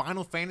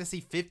Final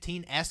Fantasy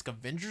 15-esque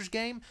Avengers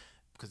game?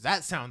 Because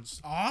that sounds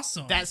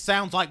awesome. That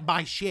sounds like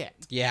my shit.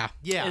 Yeah.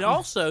 Yeah. It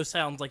also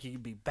sounds like it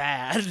could be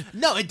bad.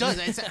 No, it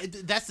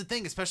doesn't. That's the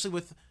thing, especially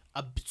with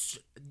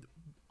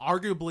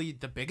arguably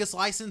the biggest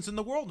license in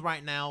the world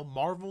right now,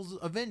 Marvel's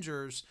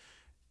Avengers.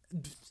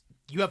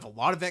 You have a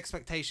lot of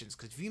expectations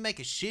because if you make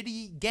a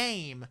shitty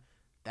game,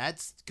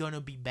 that's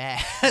gonna be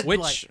bad.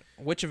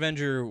 Which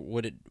Avenger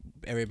would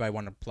everybody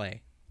want to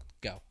play?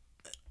 Go.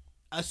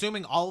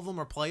 Assuming all of them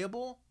are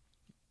playable.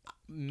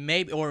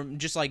 Maybe, or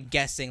just like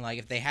guessing, like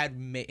if they had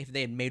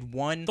made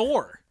one.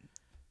 Thor.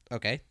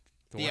 Okay.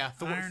 Thor. Yeah,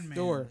 Iron Man.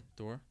 Thor.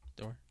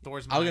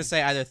 Thor's. I was gonna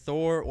say either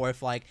Thor or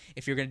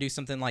if you're gonna do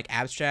something like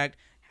abstract,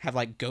 have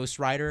like Ghost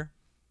Rider.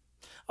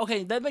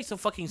 Okay, that makes some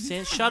fucking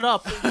sense. Shut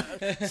up.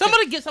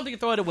 Somebody get something to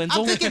throw at a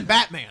Wenzel. I'm thinking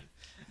Batman.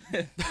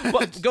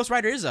 Well, Ghost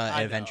Rider is an I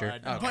know, adventure.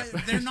 I know. Okay.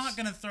 But they're not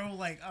gonna throw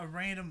like a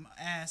random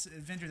ass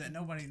adventure that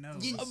nobody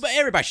knows. But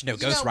everybody should know You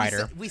Ghost know,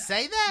 Rider. we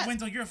say that.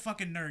 Wenzel, you're a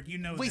fucking nerd. You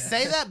know We that.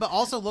 say that, but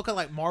also look at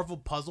like Marvel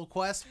Puzzle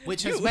Quest,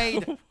 which has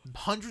made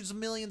hundreds of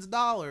millions of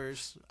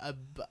dollars. I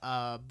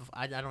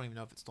don't even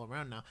know if it's still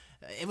around now.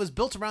 It was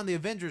built around the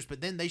Avengers,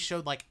 but then they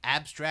showed like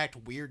abstract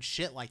weird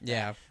shit like that.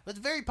 Yeah. But it's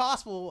very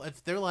possible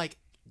if they're like,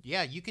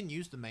 yeah, you can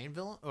use the main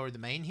villain or the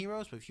main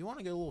heroes, but if you want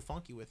to get a little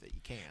funky with it, you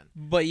can.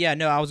 But yeah,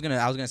 no, I was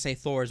gonna say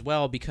Thor as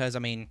well because I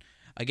mean,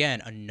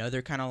 again,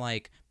 another kind of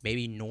like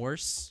maybe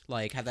Norse,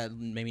 like have that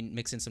maybe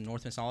mix in some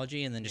Norse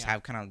mythology and then just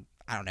have kind of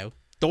I don't know.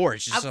 Thor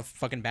is just a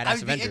fucking badass I would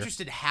be Avenger.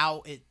 interested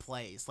how it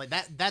plays. Like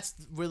that's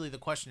really the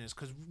question is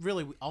because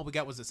really all we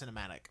got was a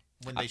cinematic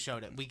when they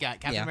showed it. We got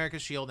Captain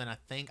America's shield and I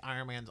think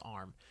Iron Man's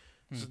arm.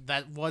 So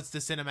that was the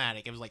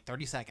cinematic. It was like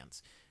 30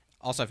 seconds.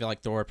 Also, I feel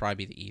like Thor would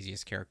probably be the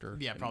easiest character.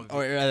 Yeah, probably.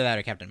 Or either that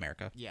or Captain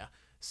America. Yeah.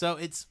 So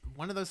it's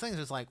one of those things.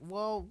 It's like,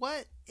 well,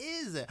 what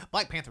is it?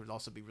 Black Panther would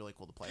also be really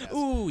cool to play as.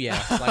 Ooh,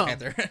 yeah, Black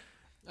Panther.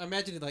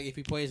 Imagine like if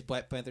he plays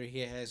Black Panther, he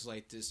has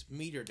like this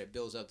meter that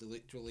builds up to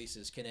release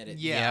his kinetic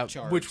Yeah,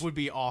 charge. which would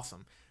be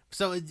awesome.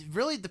 So it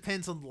really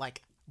depends on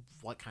like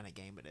what kind of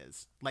game it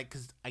is. Like,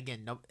 because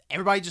again,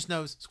 everybody just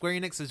knows Square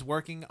Enix is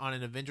working on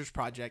an Avengers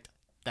project.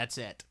 That's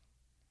it.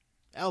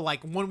 Oh,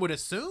 like one would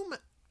assume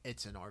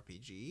it's an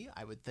RPG.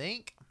 I would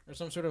think. or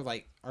some sort of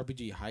like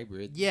RPG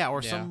hybrid. Yeah,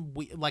 or some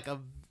like a.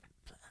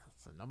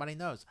 Nobody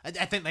knows. I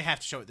think they have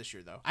to show it this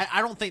year, though.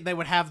 I don't think they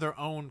would have their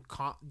own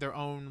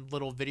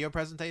little video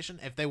presentation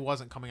if they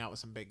wasn't coming out with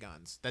some big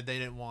guns that they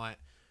didn't want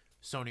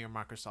Sony or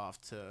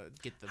Microsoft to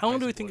get the. How long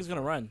do we price think it's award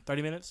going to run?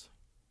 30 minutes?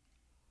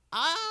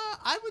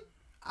 I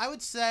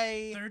would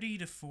say 30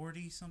 to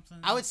 40 something.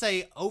 I would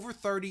say over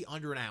 30,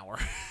 under an hour.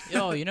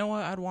 Yo, you know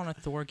what? I'd want a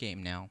Thor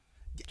game now.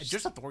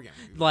 Just a Thor game.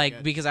 would be Like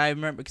good. because I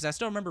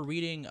still remember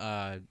reading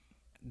the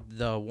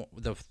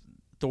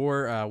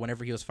Thor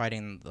whenever he was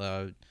fighting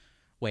the.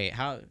 Wait,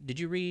 how did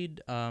you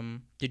read?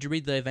 Did you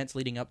read the events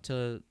leading up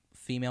to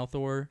female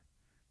Thor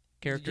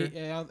character?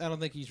 Yeah, I don't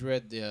think he's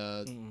read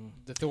the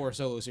Thor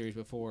solo series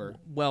before.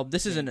 Well,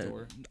 this isn't.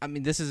 Thor. I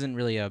mean, this isn't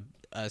really a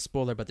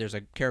spoiler, but there's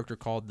a character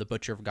called the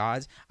Butcher of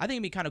Gods. I think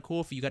it'd be kind of cool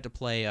if you got to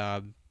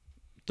play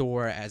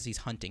Thor as he's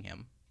hunting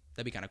him.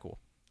 That'd be kind of cool.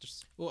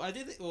 Just Well, I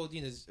did. Well,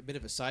 it's a bit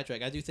of a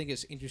sidetrack. I do think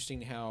it's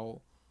interesting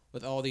how,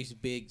 with all these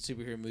big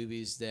superhero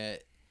movies,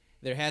 that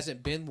there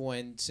hasn't been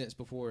one since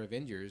before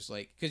Avengers.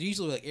 Like, because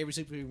usually, like every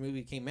superhero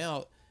movie came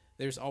out,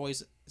 there's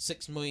always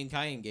 6 million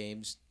tie-in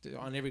games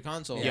on every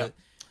console. Yeah.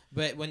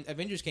 But when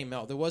Avengers came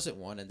out, there wasn't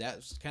one, and that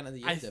was kind of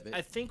the end of it.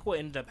 I think what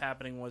ended up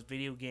happening was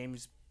video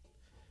games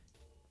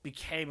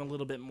became a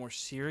little bit more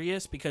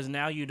serious because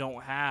now you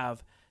don't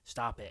have.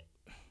 Stop it.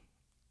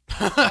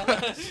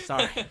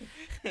 Sorry,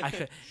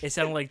 it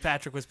sounded like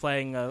Patrick was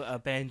playing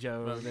a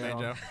banjo, over there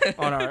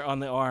Banjo. on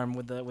the arm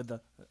with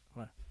the.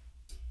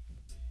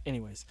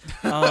 Anyways,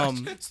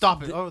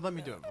 Stop it. Oh, let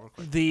me do it real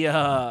quick.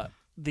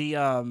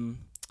 the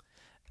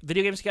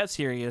video games got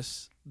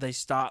serious. They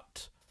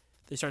stopped.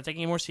 They started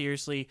taking it more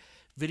seriously.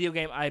 Video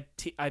game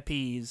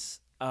IPs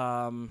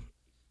or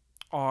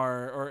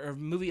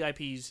movie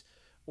IPs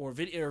or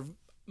video or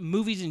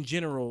movies in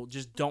general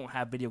just don't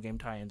have video game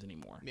tie-ins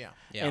anymore. Yeah.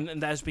 yeah.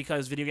 And that's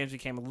because video games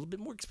became a little bit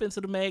more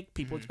expensive to make.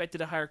 People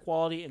expected a higher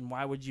quality, and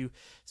why would you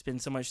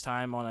spend so much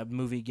time on a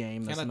movie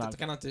game that's not?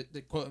 Kind of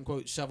the quote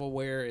unquote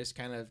shovelware is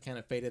kind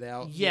of faded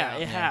out. Yeah,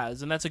 it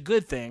has, and that's a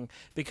good thing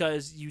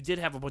because you did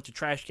have a bunch of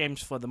trash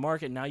games for the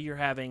market. Now you're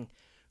having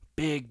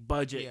big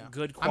budget, Yeah.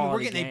 good I quality. mean,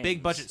 we're getting a big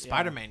games. budget Yeah.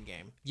 Spider-Man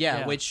game. Yeah,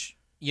 Yeah. which,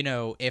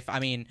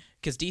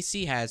 because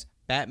DC has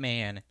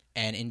Batman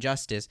and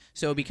Injustice,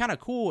 so it'd be kind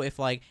of cool if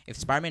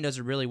Spider-Man does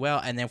it really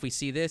well, and then if we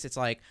see this, it's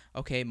like,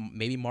 okay,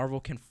 maybe Marvel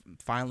can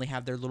finally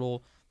have their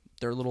little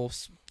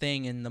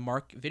thing in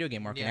the video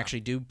game market and Yeah. actually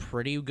do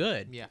pretty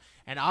good. Yeah,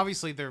 and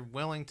obviously they're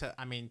willing to.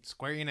 I mean,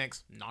 Square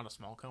Enix, not a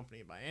small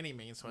company by any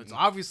means, so it's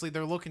obviously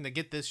they're looking to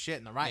get this shit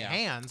in the right Yeah.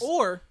 hands.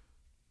 Or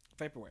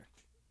vaporware.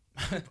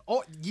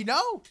 Or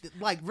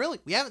like really,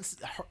 we haven't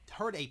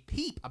heard a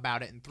peep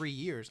about it in 3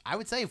 years. I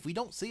would say if we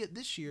don't see it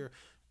this year,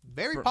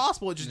 very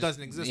possible it just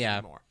doesn't exist yeah.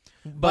 anymore.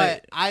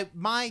 But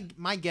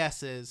My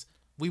guess is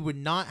we would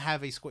not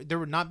have there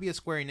would not be a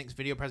Square Enix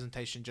video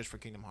presentation just for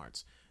Kingdom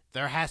Hearts.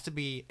 There has to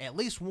be at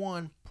least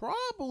one,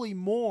 probably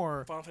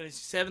more. Final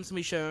Fantasy VII's gonna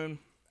be shown.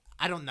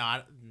 I don't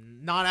know.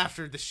 Not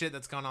after the shit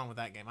that's gone on with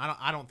that game.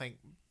 I don't think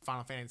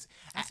Final Fantasy.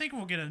 I think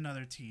we'll get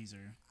another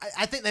teaser.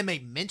 I think they may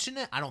mention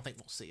it. I don't think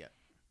we'll see it.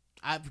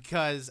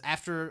 Because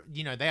after,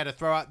 they had to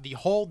throw out the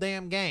whole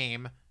damn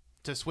game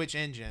to switch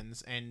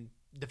engines and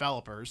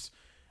developers.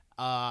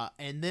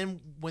 And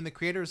then when the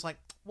creator's like,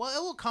 well,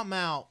 it will come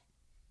out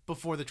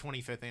before the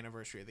 25th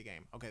anniversary of the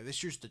game. Okay,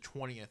 this year's the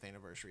 20th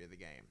anniversary of the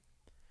game.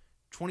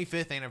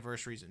 25th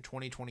anniversary is in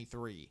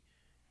 2023.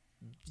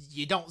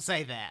 You don't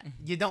say that.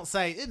 You don't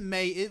say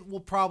it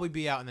will probably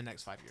be out in the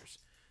next 5 years.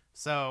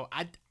 So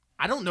I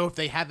don't know if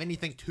they have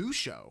anything to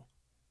show.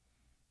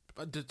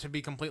 To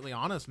be completely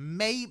honest,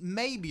 may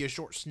be a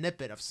short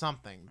snippet of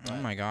something. But oh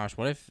my gosh,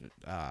 what if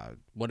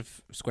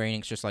Square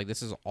Enix just like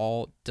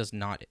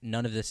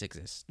none of this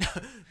exists?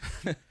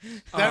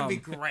 that'd be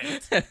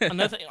great.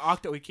 Another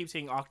thing, we keep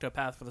seeing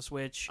Octopath for the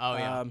Switch. Oh,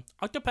 yeah.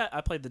 Octopath.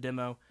 I played the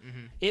demo.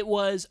 Mm-hmm. It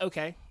was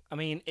okay. I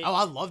mean,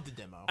 I love the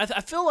demo.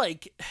 I feel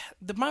like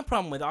my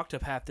problem with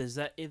Octopath is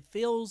that it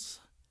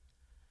feels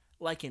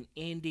like an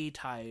indie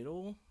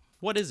title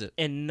What is it?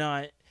 and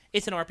not.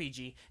 It's an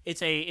RPG.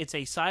 It's a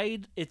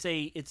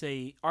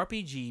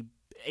RPG,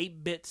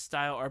 8-bit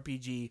style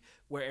RPG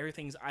where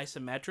everything's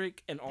isometric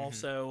and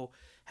also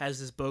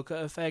has this bokeh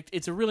effect.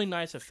 It's a really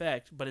nice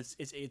effect, but it's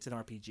an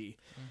RPG.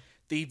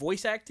 The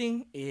voice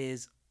acting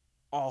is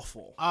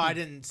awful. Oh, I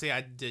didn't see.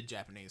 I did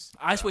Japanese.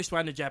 I switched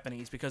mine to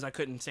Japanese because I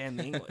couldn't stand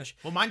the English.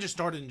 Well, mine just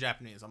started in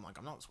Japanese. I'm like,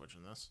 I'm not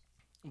switching this.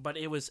 But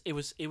it was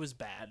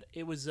bad.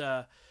 It was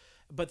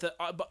but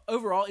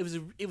overall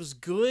it was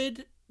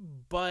good.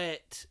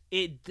 But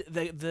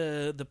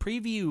the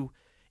preview,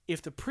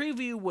 if the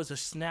preview was a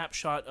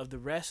snapshot of the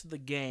rest of the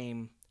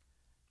game,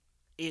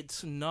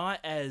 it's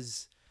not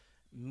as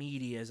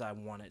meaty as I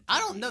want it to I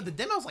don't be. know. The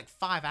demo's like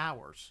 5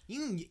 hours. You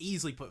can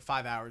easily put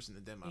 5 hours in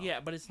the demo. Yeah,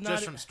 but it's not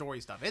just from story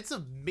stuff.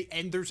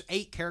 And there's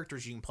 8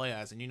 characters you can play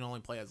as, and you can only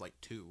play as like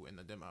 2 in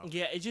the demo.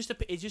 Yeah, it just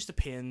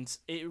depends.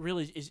 It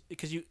really is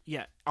because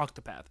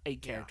Octopath,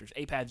 8 characters,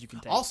 8 paths you can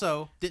take.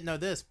 Also, didn't know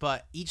this,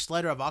 but each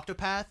letter of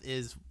Octopath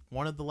is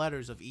one of the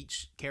letters of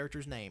each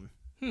character's name.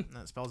 And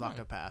that spells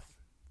Octopath.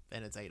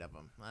 And it's 8 of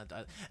them.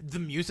 The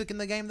music in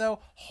the game, though,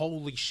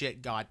 holy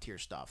shit, god tier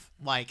stuff.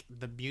 Like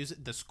the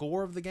music, the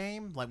score of the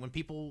game. Like when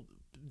people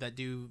that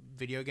do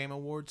video game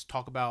awards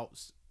talk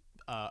about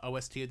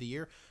OST of the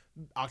year,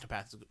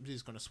 Octopath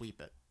is going to sweep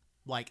it.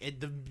 Like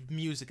the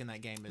music in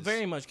that game is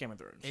Very much Game of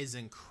Thrones. is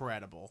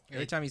incredible.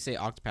 Every time you say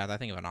Octopath, I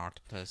think of an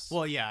octopus.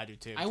 Well, yeah, I do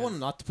too. I want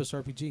an octopus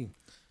RPG.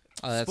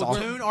 That's all.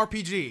 Splatoon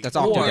RPG. That's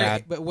Or-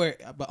 Octodad.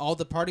 But all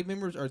the party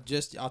members are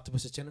just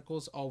octopus's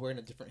tentacles, all wearing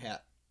a different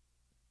hat.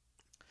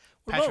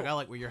 What Patrick, about- I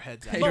like where your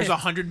head's at. What Here's about-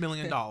 $100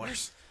 million.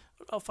 What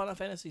about Final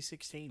Fantasy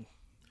 16?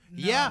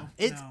 Yeah,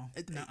 it's-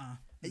 no.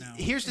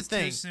 Here's the It's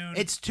thing. Too soon.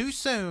 It's too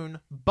soon,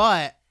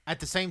 but at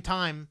the same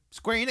time,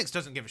 Square Enix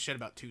doesn't give a shit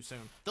about too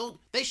soon.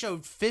 They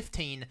showed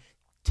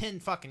 10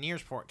 fucking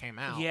years before it came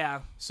out.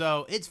 Yeah.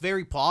 So it's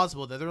very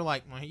plausible that they're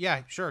like, well,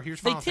 yeah, sure,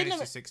 here's They Final tend to-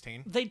 Fantasy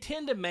 16. They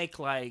tend to make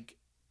like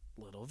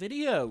little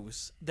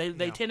videos. They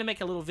Yeah. tend to make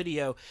a little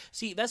video.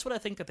 See, that's what I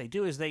think that they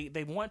do is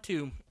they want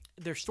to.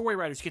 Their story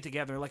writers get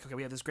together. Like, okay,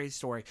 we have this great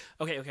story.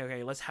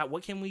 Okay.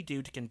 What can we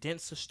do to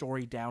condense the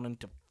story down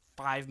into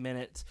 5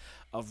 minutes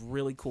of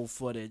really cool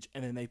footage?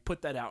 And then they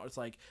put that out. It's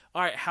like,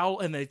 all right, how?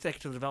 And they take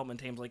it to the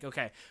development teams. Like,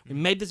 okay, we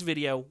made this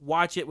video.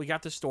 Watch it. We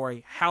got the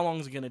story. How long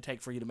is it going to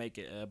take for you to make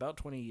it? About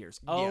 20 years.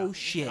 Oh Yeah.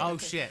 shit. Oh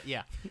shit,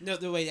 yeah. No,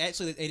 the way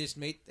actually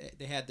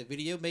they had the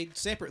video made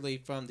separately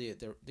from the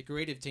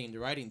creative team, the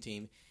writing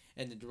team,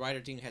 and the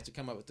writer team has to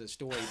come up with the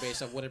story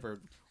based on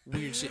whatever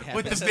weird shit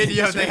happens. With the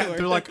video,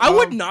 they're like, I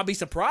would not be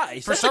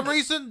surprised. For some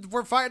reason,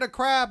 we're fighting a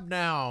crab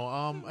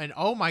now. And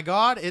oh my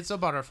god, it's a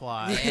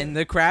butterfly. And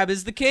the crab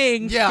is the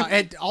king. Yeah,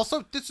 and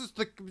also this is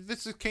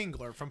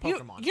Kingler from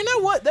Pokemon. You know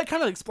what? That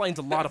kind of explains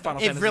a lot of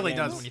Final it Fantasy really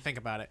games. does when you think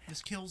about it.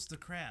 This kills the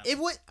crab. It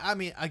would. I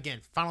mean, again,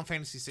 Final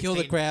Fantasy 16. Kill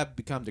the crab,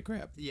 become the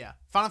crab. Yeah,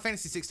 Final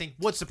Fantasy 16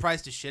 would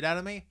surprise the shit out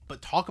of me.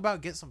 But talk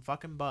about get some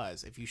fucking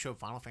buzz if you show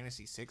Final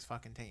Fantasy 6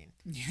 fucking teen.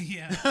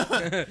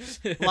 Yeah.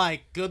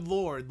 Like, good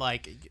lord,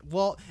 like,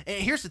 well,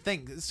 here's the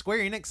thing: Square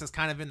Enix is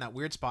kind of in that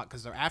weird spot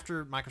because they're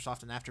after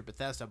Microsoft and after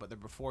Bethesda, but they're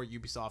before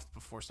Ubisoft,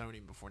 before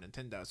Sony, before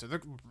Nintendo, so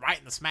they're right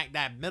in the smack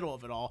dab middle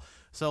of it all.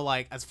 So,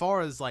 like, as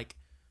far as like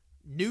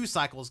news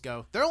cycles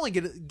go, they're only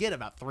gonna get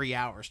about 3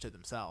 hours to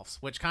themselves,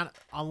 which kind of,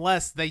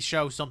 unless they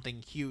show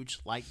something huge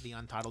like the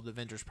Untitled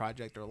Avengers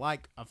project or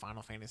like a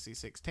Final Fantasy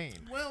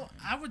 16. Well,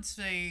 I would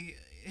say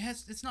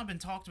it's not been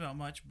talked about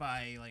much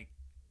by like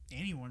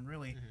anyone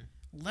really.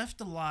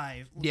 Left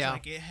Alive looks Yeah.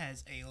 like it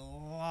has a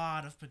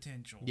lot of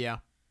potential. Yeah,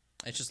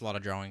 It's just a lot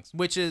of drawings.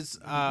 which is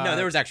No,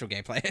 there was actual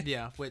gameplay.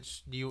 yeah.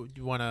 Which you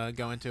want to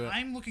go into it?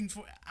 I'm looking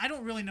for. I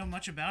don't really know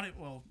much about it.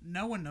 Well,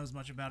 no one knows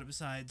much about it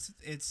besides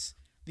it's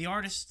the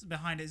artist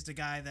behind it is the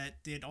guy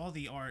that did all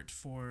the art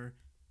for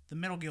the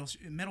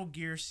Metal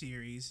Gear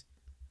series,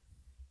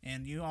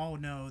 and you all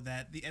know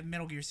that the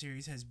Metal Gear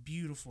series has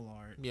beautiful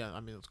art, Yeah, I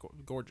mean it's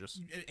gorgeous.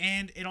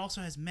 and it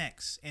also has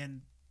mechs,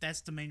 and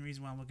that's the main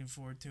reason why I'm looking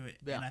forward to it.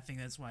 Yeah. And I think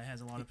that's why it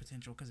has a lot of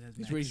potential because it has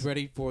He's mechs.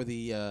 ready for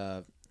the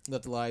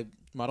Left Alive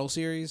model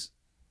series.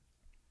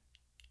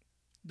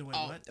 The way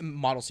Oh, what?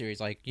 model series,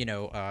 like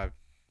model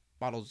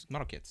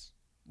kits.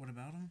 What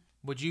about them?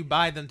 Would you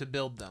buy them to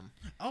build them?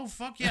 Oh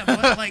fuck yeah!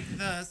 But like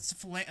the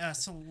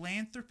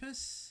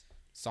Philanthropist.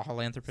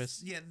 Sahelanthropus.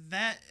 Yeah,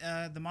 that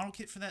the model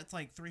kit for that's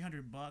like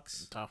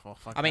 $300. Tough. Well,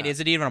 fuck I mean, that. is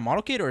it even a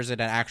model kit or is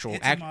it an actual?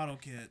 It's a model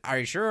kit. Are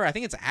you sure? I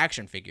think it's an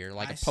action figure,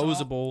 like I a saw-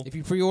 posable. If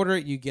you pre-order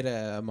it, you get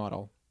a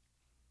model.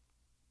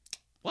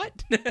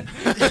 What?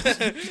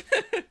 Has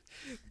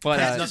But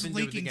That's nothing just to do with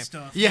the leaking game.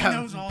 stuff. Yeah, He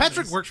knows all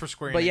Patrick this. works for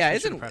Square Enix. but yeah, we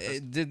should isn't preface.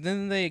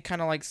 didn't they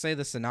kind of like say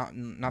the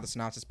not the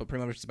synopsis, but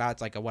pretty much it's about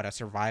it's like a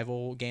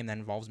survival game that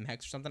involves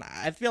mechs or something.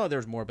 I feel like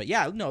there's more, but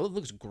yeah, no, it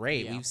looks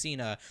great. Yeah. We've seen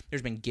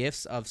there's been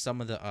gifs of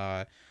some of the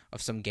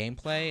of some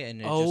gameplay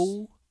and it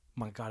Oh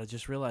my god! I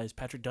just realized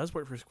Patrick does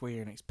work for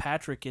Square Enix.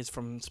 Patrick is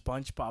from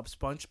SpongeBob.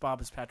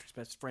 SpongeBob is Patrick's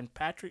best friend.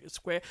 Patrick is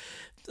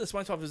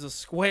SpongeBob is a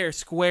Square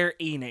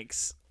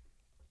Enix.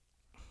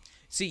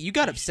 See, you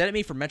got upset at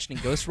me for mentioning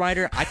Ghost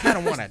Rider. I kind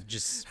of want to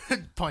just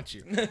punch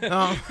you.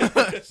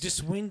 Just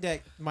swing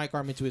that mic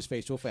arm into his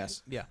face real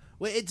fast. Yeah,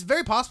 well, it's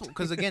very possible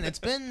because again, it's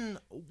been.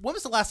 When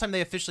was the last time they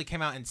officially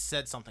came out and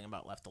said something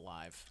about Left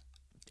Alive?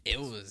 it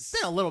was It's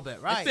been a little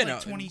bit, right? been Like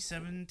a-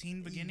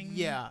 2017 beginning.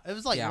 Yeah, it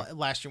was like Yeah.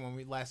 last year when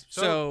we last.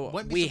 so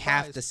wouldn't be we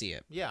have surprised. to see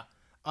it. Yeah,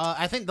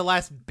 I think the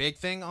last big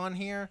thing on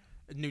here,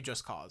 new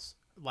Just Cause.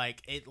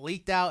 Like it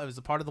leaked out. It was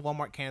a part of the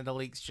Walmart Canada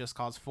leaks. Just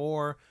Cause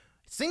 4.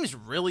 It seems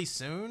really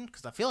soon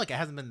because I feel like it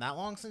hasn't been that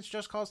long since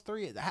Just Cause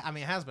 3. I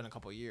mean, it has been a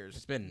couple of years.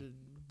 It's been,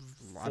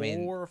 4 I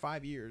mean, or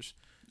 5 years.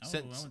 Oh, I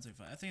Since wouldn't say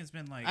 5. I think it's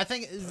been like. I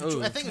think it was,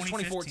 Oh. I think it was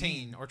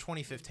 2015. 2014 or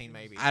 2015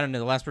 maybe. I don't know.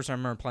 The last person I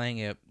remember playing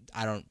it,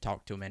 I don't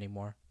talk to him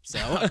anymore. So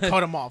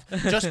Cut him off.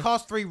 Just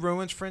Cause 3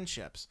 ruins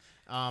friendships.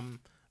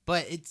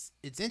 But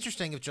it's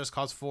interesting if Just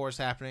Cause 4 is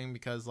happening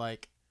because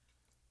like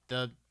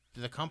the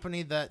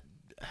company that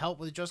helped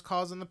with Just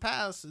Cause in the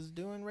past is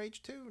doing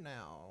Rage 2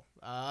 now.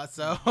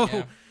 So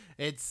Yeah.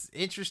 it's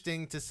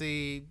interesting to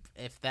see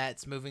if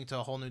that's moving to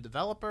a whole new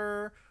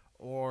developer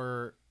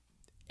or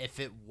if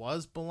it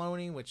was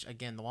baloney, which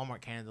again the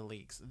Walmart Canada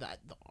leaks that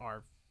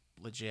are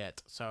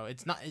legit. So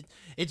it's not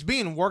it's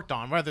being worked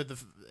on. Whether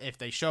if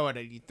they show it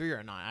at E3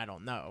 or not, I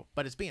don't know.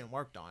 But it's being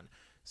worked on.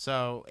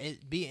 So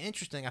it'd be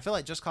interesting. I feel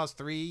like Just Cause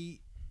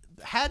 3,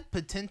 had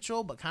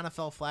potential, but kind of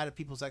fell flat at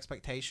people's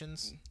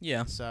expectations.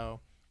 Yeah. So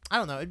I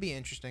don't know. It'd be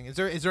interesting. Is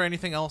there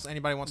anything else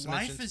anybody wants to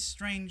Life mention? is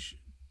Strange,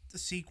 the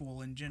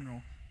sequel in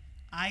general.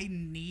 I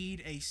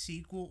need a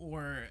sequel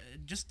or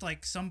just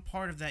like some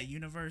part of that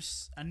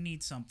universe. I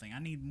need something. I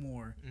need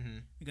more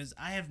because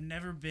I have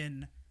never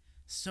been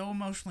so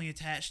emotionally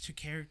attached to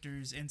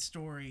characters and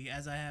story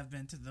as I have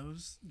been to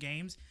those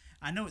games.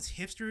 I know it's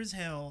hipster as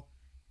hell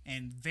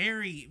and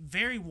very,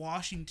 very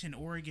Washington,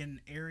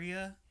 Oregon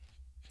area,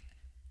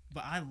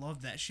 but I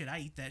love that shit. I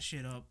eat that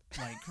shit up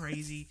like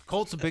crazy.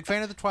 Colt's a big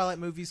fan of the Twilight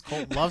movies.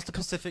 Colt loves the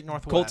Pacific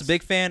Northwest. Colt's a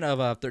big fan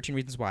of 13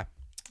 Reasons Why.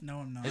 No,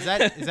 I'm not. Is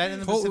that in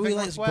the Colt Pacific really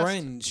likes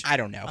Northwest? grunge. I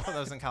don't know. I thought that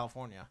was in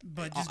California.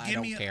 But just I give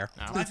don't me care.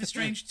 No. Life is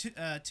Strange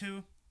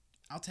 2.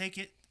 I'll take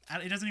it.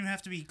 It doesn't even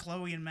have to be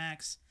Chloe and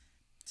Max.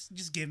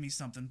 Just give me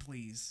something,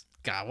 please.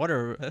 God, what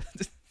a...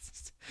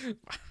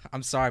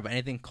 I'm sorry, but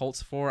anything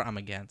Colts for, I'm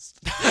against.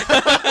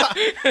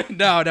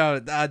 No.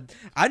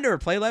 I've never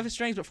played Life is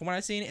Strange, but from what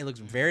I've seen, it looks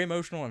very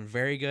emotional and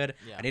very good.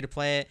 Yeah. I need to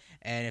play it,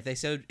 and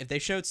if they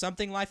showed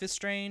something Life is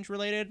Strange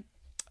related,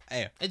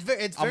 hey, It's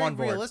I'm very on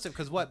board. realistic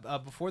because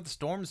Before the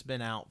Storm's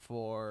been out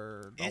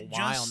for a It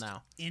while just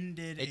now,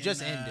 ended. It in,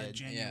 just ended.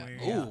 January.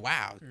 Oh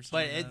wow. or something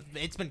but like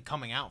that. it's been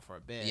coming out for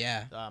a bit.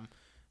 Yeah.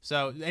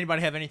 So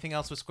anybody have anything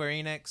else with Square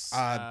Enix?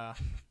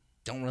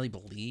 Don't really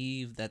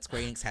believe that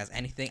Square Enix has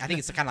anything. I think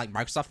it's kind of like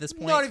Microsoft at this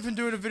point. Not even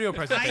doing a video I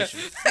presentation.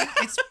 think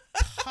it's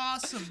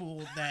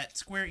possible that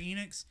Square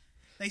Enix,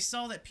 they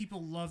saw that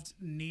people loved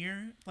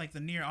Nier, like the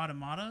Nier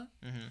Automata.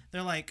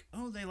 They're like,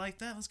 oh, they like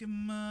that. Let's give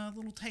them a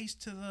little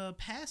taste to the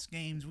past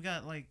games. We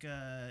got like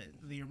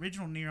the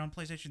original Nier on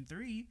PlayStation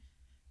 3.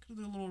 Could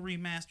do a little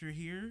remaster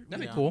here.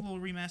 That'd be Yeah. cool. A little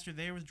remaster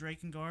there with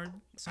Drakengard,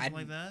 something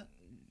like that.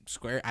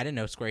 I didn't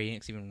know Square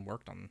Enix even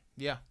worked on.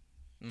 Yeah.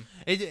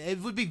 It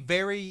would be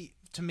very,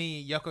 to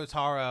me, Yoko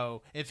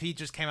Taro, if he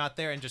just came out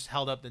there and just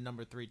held up the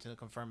number 3 to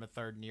confirm a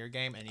third Nier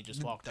game and he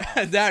just walked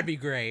off. That'd be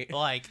great.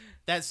 Like,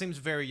 that seems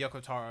very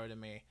Yoko Taro to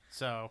me.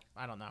 So,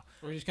 I don't know.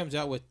 Or he just comes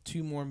out with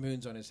 2 more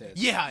moons on his head.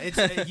 Yeah,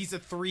 he's a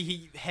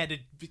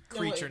 3-headed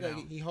creature No,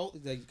 now.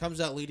 he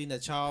comes out leading a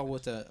child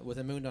with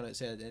a moon on its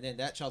head, and then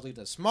that child leads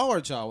a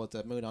smaller child with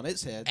a moon on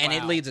its head. And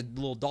it Wow. leads a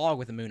little dog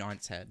with a moon on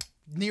its head.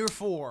 Nier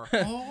 4.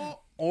 Oh,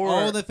 Or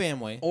all the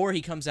family. or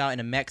he comes out in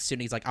a mech suit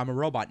and he's like, I'm a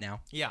robot now.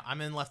 Yeah,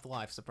 I'm in Left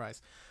Alive.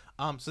 Surprise.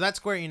 So that's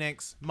Square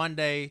Enix,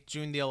 Monday,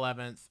 June the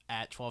 11th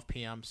at 12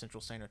 p.m. Central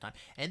Standard Time.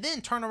 And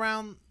then turn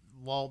around,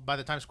 well, by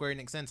the time Square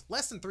Enix ends,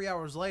 less than 3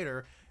 hours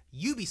later,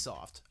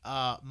 Ubisoft,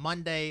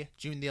 Monday,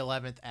 June the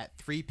 11th at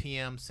 3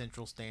 p.m.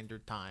 Central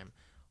Standard Time.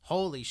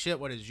 Holy shit,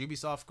 what is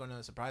Ubisoft going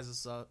to surprise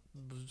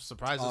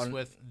us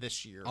with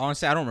this year?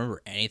 Honestly, I don't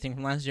remember anything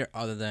from last year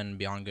other than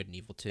Beyond Good and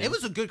Evil 2. It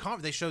was a good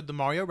conference. They showed the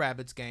Mario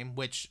Rabbids game,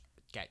 which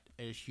got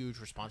a huge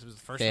response. It was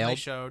the first one they Failed.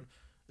 showed.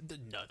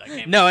 No, that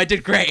game. No, it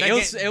did great. That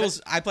It game-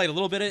 was. I played a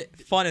little bit of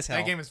it. Fun as hell.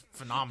 That game is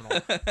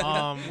phenomenal.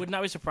 Would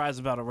not be surprised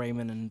about a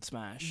Rayman and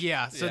Smash.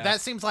 Yeah, so Yeah. that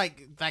seems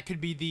like that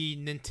could be the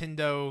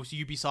Nintendo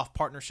Ubisoft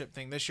partnership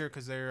thing this year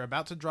because they're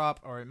about to drop,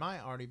 or it might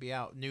already be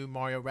out, new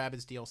Mario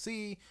Rabbids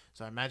DLC.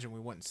 So I imagine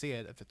we wouldn't see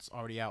it if it's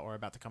already out or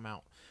about to come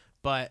out.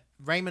 But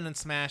Rayman and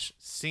Smash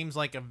seems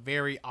like a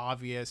very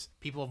obvious.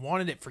 People have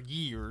wanted it for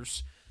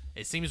years.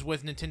 It seems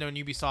with Nintendo and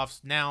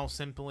Ubisoft now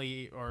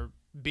simply, or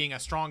being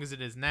as strong as it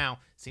is now,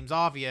 seems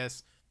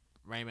obvious.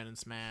 Rayman and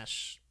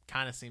Smash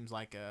kind of seems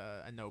like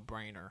a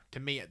no-brainer to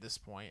me at this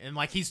point. And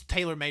like he's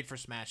tailor-made for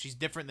Smash. He's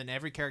different than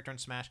every character in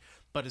Smash,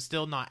 but it's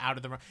still not out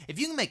of the run. If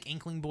you can make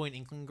Inkling Boy and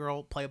Inkling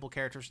Girl playable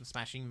characters in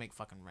Smash, you can make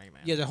fucking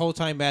Rayman. Yeah, the whole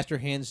time Master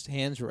hands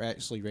were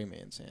actually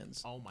Rayman's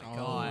hands. Oh my Oh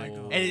god. my And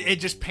God. it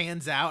just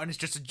pans out and it's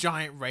just a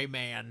giant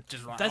Rayman.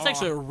 Just like, That's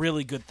actually a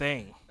really good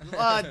thing.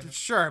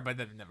 sure, but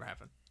that would never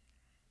happen.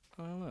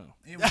 I don't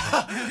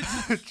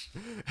know.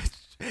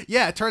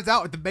 Yeah, it turns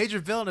out the major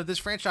villain of this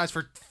franchise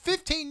for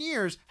 15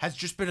 years has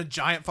just been a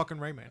giant fucking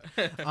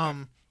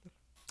Rayman.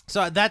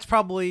 So that's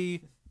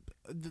probably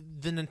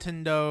the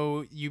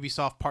Nintendo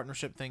Ubisoft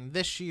partnership thing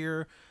this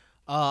year.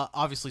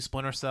 Obviously,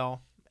 Splinter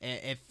Cell,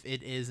 if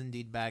it is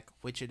indeed back,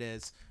 which it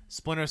is.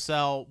 Splinter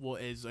Cell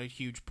is a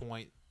huge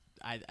point.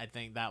 I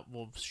think that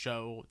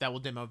will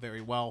demo very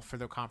well for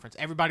their conference.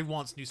 Everybody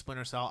wants new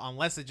Splinter Cell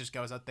unless it just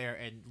goes out there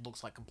and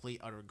looks like complete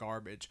utter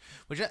garbage.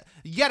 Which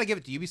you got to give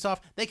it to Ubisoft.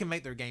 They can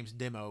make their games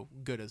demo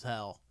good as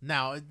hell.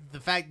 Now the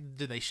fact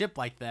do they ship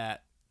like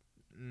that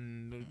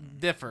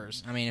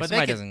differs. I mean, But if they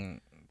somebody can-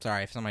 doesn't.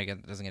 Sorry, if somebody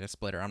doesn't get a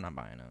splitter, I'm not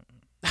buying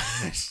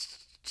it.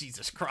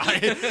 Jesus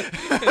Christ.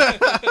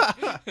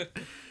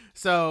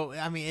 So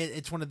I mean,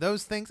 it's one of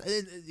those things.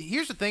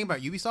 Here's the thing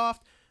about Ubisoft.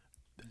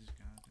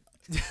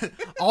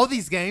 All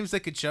these games they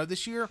could show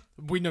this year,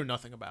 we know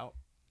nothing about.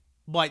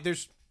 Like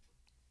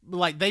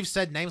they've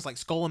said names like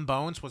Skull and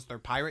Bones was their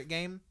pirate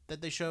game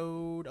that they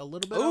showed a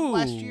little bit of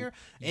last Ooh, year.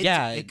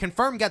 yeah. It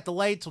confirmed got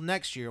delayed till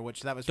next year,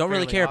 which that was Don't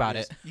really fairly care about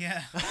obvious.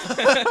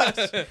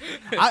 it.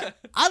 yeah.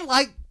 I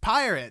like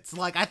pirates.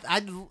 Like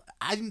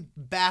I'm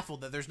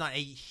baffled that there's not a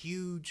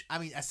huge. I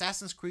mean,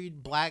 Assassin's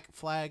Creed Black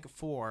Flag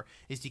 4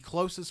 is the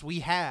closest we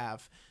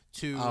have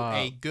to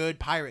a good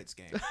Pirates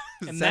game.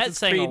 And Assassin's that's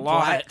saying a Creed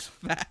lot.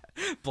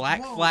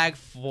 Black Whoa. Flag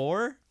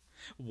 4?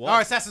 What?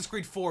 Or Assassin's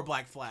Creed 4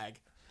 Black Flag.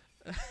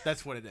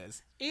 That's what it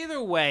is.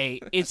 Either way,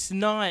 it's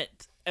not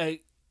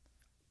a.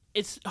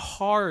 It's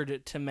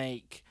hard to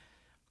make.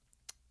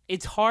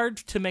 It's hard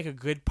to make a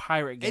good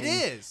pirate game. It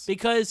is.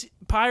 because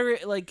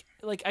pirate like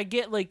I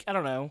get like I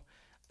don't know,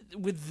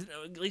 with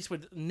at least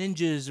with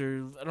ninjas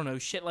or I don't know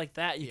shit like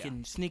that you Yeah.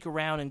 can sneak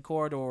around in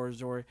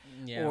corridors or,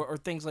 Yeah. or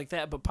things like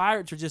that. But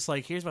pirates are just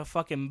like here's my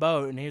fucking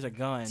boat and here's a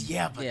gun.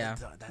 Yeah, but Yeah.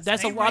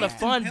 That's a They lot of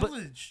raped and fun, but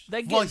pillaged.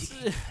 that well, gets you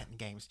can't do that in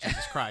games,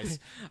 Jesus Christ.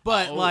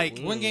 But Oh, like,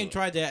 One game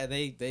tried that,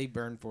 they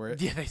burned for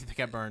it. yeah, they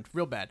got burned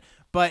real bad.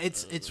 But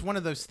it's one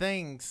of those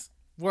things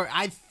where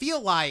I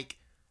feel like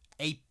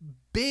a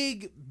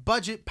big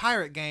budget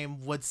pirate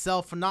game would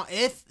sell for not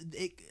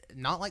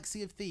like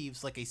Sea of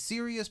Thieves, like a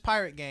serious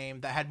pirate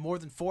game that had more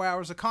than 4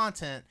 hours of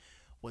content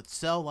would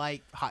sell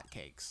like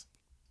hotcakes.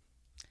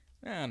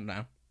 I don't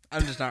know.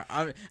 I'm just not.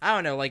 I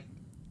don't know. Like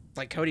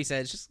Cody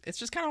said, it's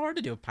just kind of hard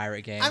to do a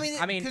pirate game. I mean,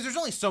 I mean, because there's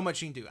only so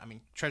much you can do. I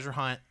mean, treasure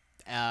hunt,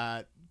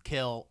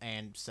 kill,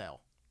 and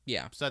sell.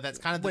 yeah. So that's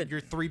kind of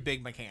your three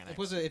big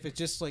mechanics. If it's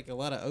just like a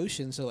lot of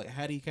ocean, so like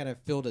how do you kind of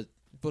fill the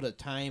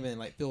time and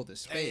like fill the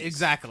space?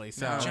 Exactly.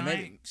 So No. Giant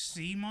maybe-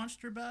 sea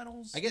monster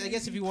battles. I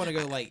guess if you want to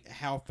go like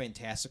how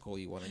fantastical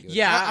you want to go.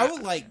 Yeah, I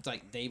would like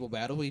naval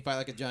battle. We fight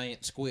like a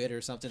giant squid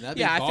or something. That'd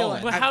Yeah, be I feel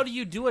ballin'. But how do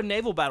you do a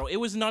naval battle? It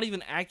was not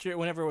even accurate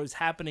whenever it was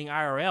happening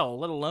IRL,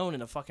 let alone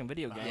in a fucking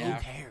video game. Yeah.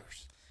 who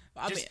cares?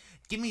 I Just mean,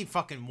 give me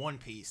fucking One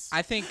Piece.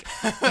 I think.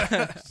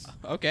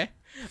 Okay.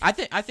 I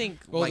think.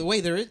 Well, like,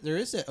 wait, there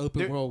is that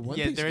open world One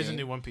Piece there is a game.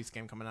 new One Piece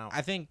game coming out.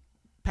 I think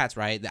Pat's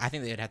right. I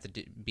think they'd have to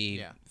be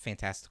Yeah.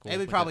 fantastical. It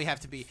would with probably have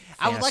to be.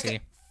 I would like fantasy.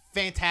 it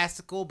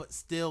fantastical, but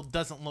still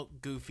doesn't look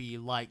goofy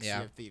like Yeah.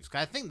 Sea of Thieves.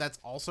 'Cause I think that's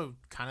also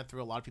kind of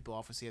threw a lot of people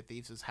off with Sea of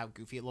Thieves is how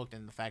goofy it looked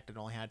and the fact it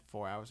only had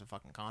 4 hours of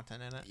fucking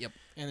content in it. Yep.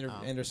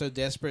 And they're so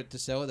desperate to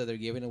sell it that they're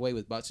giving away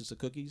with boxes of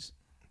cookies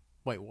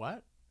Wait,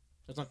 what?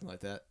 or something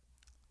like that.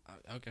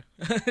 Okay.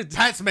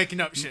 Pat's making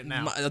up shit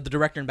now. The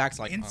director in back's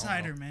like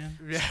Insider, man.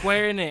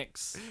 Square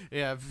Enix.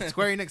 Yeah,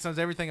 Square Enix knows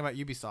everything about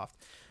Ubisoft.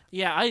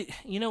 Yeah,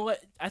 you know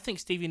what? I think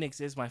Stevie Nicks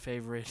is my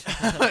favorite.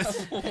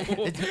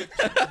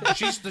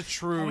 She's the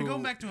true. Are we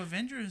going back to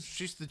Avengers?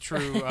 She's the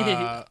true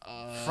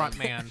front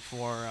man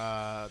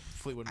for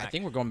Fleetwood Mac. I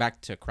think we're going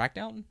back to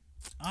Crackdown.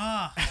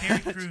 Ah, Terry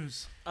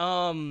Crews.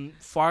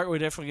 We're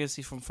definitely gonna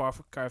see from Far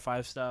Cry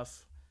 5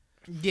 stuff.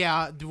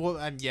 Yeah,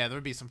 well, yeah, there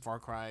would be some Far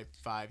Cry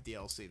 5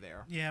 DLC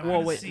there. Yeah, Well,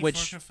 well, wait, see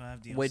which- Far Cry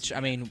 5 DLC. Which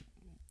I mean,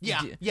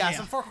 Yeah, D- yeah,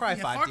 some Far Cry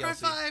 5 Far Cry DLC.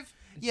 5.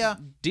 Yeah.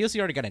 DLC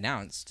already got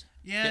announced.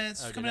 Yeah,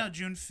 it's did coming it? out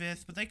June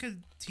 5th, but they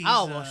could tease.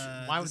 Oh,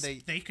 well, why would they?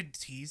 they- They could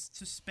tease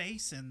to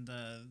space and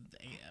the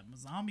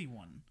zombie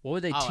one. What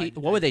would they? Oh,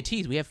 What would they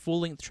tease? We have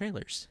full length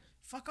trailers.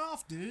 Fuck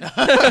off, dude.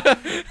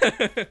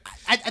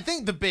 I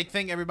think the big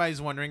thing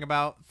everybody's wondering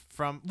about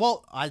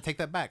well, I take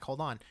that back.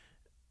 Hold on.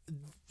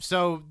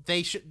 So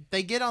they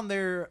get on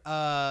their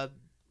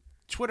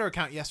Twitter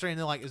account yesterday and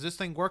they're like, "Is this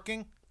thing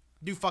working?"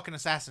 Do fucking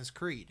Assassin's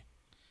Creed.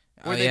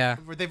 Oh, yeah.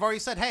 Where they've already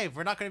said, "Hey,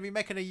 we're not going to be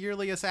making a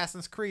yearly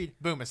Assassin's Creed."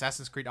 Boom,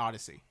 Assassin's Creed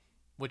Odyssey,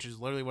 which is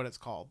literally what it's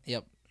called.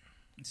 Yep.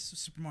 It's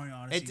Super Mario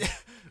Odyssey.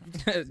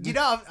 It, you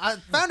know, I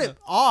found it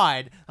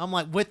odd. I'm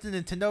like, with the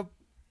Nintendo,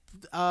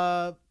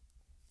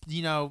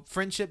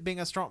 friendship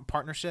being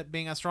partnership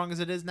being as strong as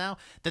it is now,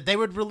 that they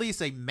would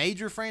release a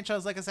major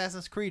franchise like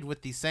Assassin's Creed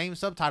with the same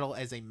subtitle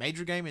as a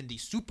major game in the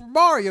Super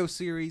Mario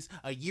series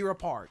a year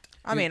apart.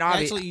 I mean,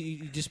 Actually,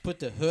 you just put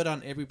the hood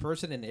on every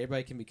person and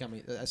everybody can become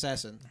an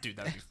assassin. Dude,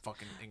 that'd be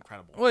fucking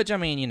incredible. which I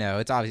mean,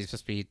 it's obviously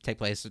supposed to take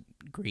place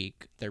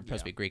Greek. They're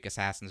supposed to Yeah. be Greek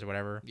assassins or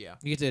whatever. Yeah,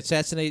 You get to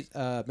assassinate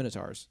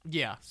minotaurs.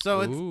 yeah.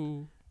 So it's.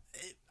 Ooh.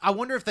 I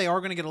wonder if they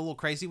are going to get a little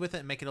crazy with it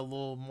and make it a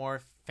little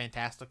more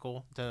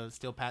fantastical to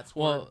steal Pat's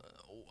word. Well,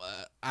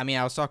 I mean,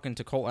 I was talking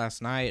to Colt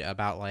last night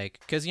about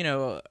because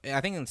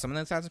I think in some of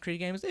the Assassin's Creed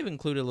games they've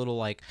included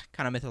little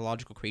kind of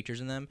mythological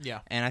creatures in them. Yeah.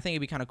 And I think it'd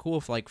be kind of cool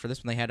if for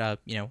this one they had a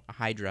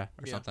Hydra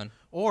or Yeah. something.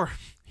 Or,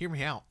 hear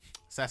me out,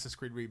 Assassin's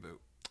Creed reboot.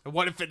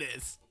 What if it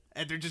is?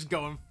 And they're just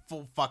going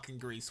full fucking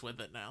grease with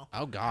it now.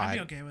 Oh God!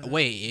 okay with it.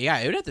 Wait, yeah,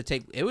 it would have to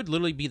take. It would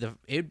literally be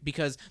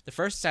because the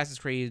first Assassin's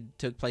Creed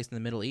took place in the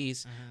Middle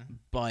East,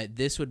 but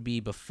this would be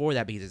before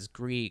that because it's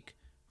Greek.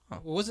 Well,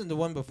 wasn't the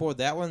one before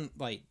that one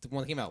like the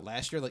one that came out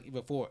last year, like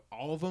before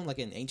all of them, like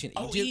in ancient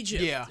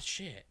Egypt? Yeah.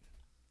 Shit.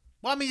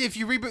 Well, I mean, if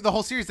you reboot the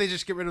whole series, they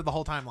just get rid of the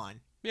whole timeline.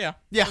 Yeah.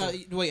 Yeah.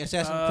 Wait,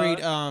 Assassin's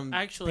Creed,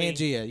 actually-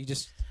 Pangea. You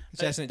just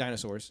assassinate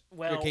dinosaurs.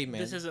 You're a Well,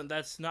 caveman.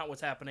 that's not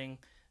what's happening.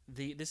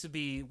 This would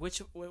be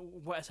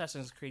what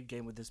Assassin's Creed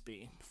game would this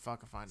be?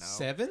 Fuck if I know.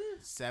 7?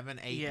 7,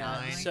 8,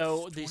 Yeah. 9.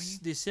 So 20?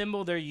 the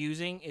symbol they're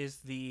using is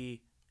going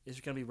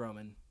to be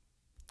Roman.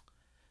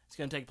 It's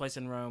going to take place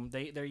in Rome.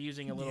 They're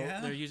using a little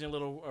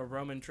Yeah.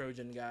 Roman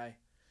Trojan guy.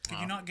 Could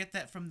you not get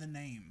that from the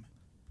name?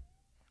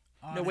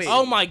 No, wait.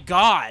 Oh my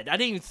God! I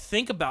didn't even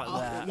think about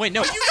that. Wait,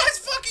 no. Are you guys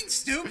fucking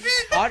stupid?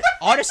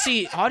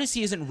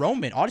 Odyssey isn't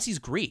Roman. Odyssey's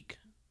Greek.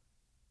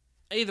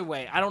 Either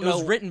way, I don't It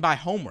was know. written by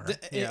Homer.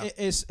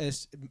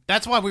 It's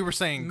That's why we were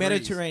saying Greece.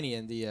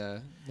 Mediterranean.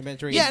 The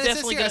Mediterranean. Yeah, and it says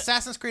definitely here got-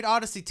 Assassin's Creed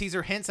Odyssey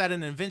teaser hints at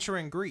an adventure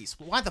in Greece.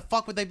 Why the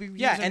fuck would they be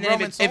Yeah, using and then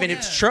Roman if soldiers?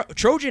 it's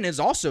Trojan is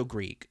also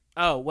Greek.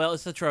 Oh well,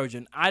 it's the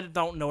Trojan. I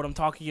don't know what I'm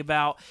talking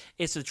about.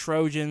 It's the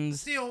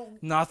Trojans, Still,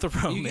 not the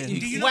Romans. do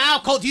you know-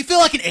 Wow, Cole, do you feel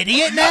like an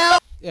idiot now?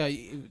 Yeah,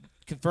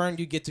 confirmed.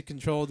 You get to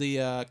control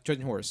the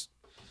Trojan horse.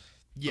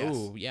 Yes.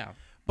 Ooh, yeah.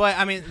 But,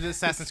 I mean, the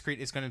Assassin's Creed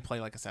is going to play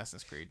like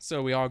Assassin's Creed.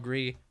 So we all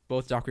agree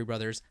both Dockery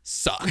brothers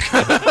suck.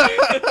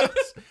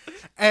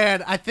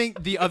 And I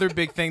think the other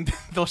big thing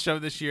they'll show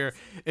this year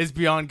is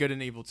Beyond Good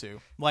and Evil 2.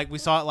 Like we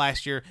saw it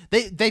last year.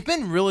 They've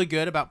been really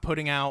good about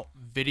putting out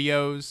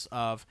videos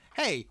of,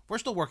 hey, we're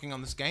still working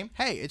on this game.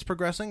 Hey, it's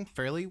progressing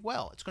fairly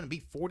well. It's going to be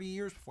 40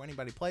 years before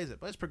anybody plays it,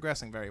 but it's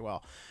progressing very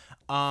well.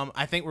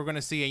 I think we're going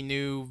to see a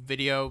new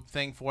video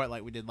thing for it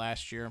like we did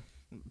last year,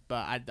 but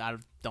I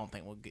don't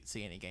think we'll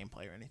see any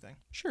gameplay or anything.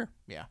 Sure.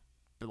 Yeah.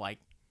 But like,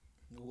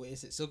 Wait,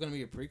 is it still going to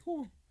be a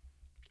prequel?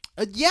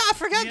 yeah, I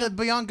forgot Yeah. that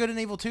Beyond Good and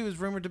Evil 2 is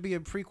rumored to be a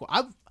prequel.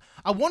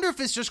 I wonder if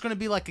it's just going to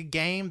be like a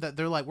game that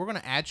they're like, we're going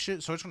to add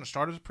shit, so it's going to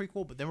start as a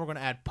prequel, but then we're going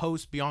to add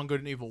post Beyond Good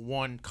and Evil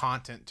 1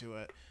 content to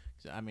it.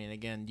 So, I mean,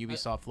 again,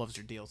 Ubisoft loves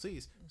their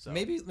DLCs. So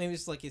Maybe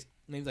it's like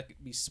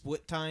be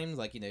split times.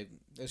 Like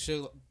they'll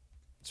show a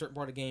certain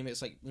part of the game.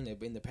 It's like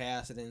in the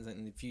past and then it's like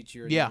in the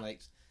future. And Yeah. then,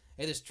 like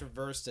it just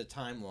traverse the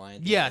timeline.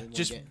 Yeah, in one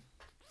just game.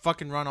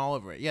 fucking run all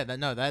over it. Yeah,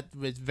 that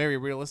is very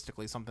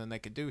realistically something they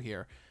could do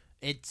here.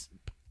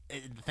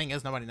 The thing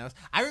is, nobody knows.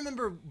 I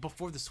remember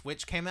before the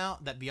Switch came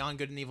out that Beyond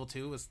Good and Evil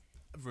 2 was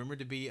rumored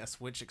to be a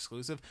Switch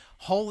exclusive.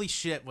 Holy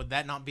shit, would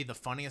that not be the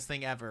funniest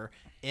thing ever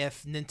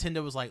if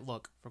Nintendo was like,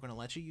 look, we're going to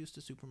let you use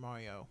the Super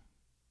Mario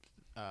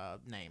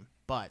name,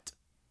 but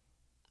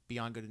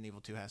Beyond Good and Evil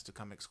 2 has to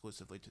come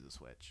exclusively to the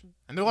Switch.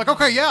 And they're like,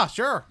 okay, yeah,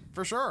 sure,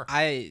 for sure.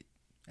 that's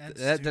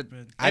That-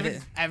 stupid.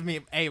 I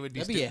mean, A, would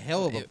be That'd be a stupid.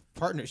 hell of a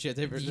partnership.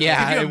 Yeah. Could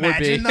you it would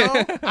be. imagine,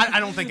 though? I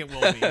don't think it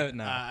will be.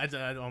 No. I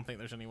don't think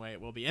there's any way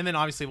it will be. And then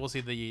obviously we'll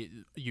see the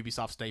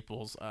Ubisoft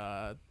staples,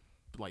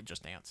 like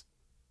Just Dance,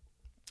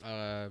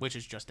 which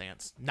is Just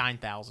Dance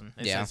 9,000.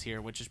 It Yeah. says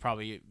here, which is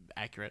probably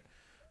accurate.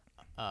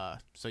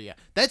 So yeah,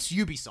 that's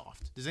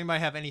Ubisoft. Does anybody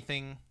have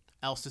anything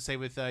else to say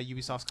with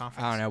Ubisoft's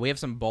conference? I don't know. We have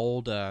some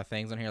bold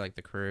things on here like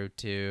the Crew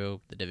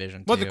 2, the Division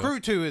 2. Well, the Crew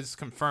 2 is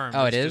confirmed.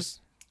 Oh, It's it is?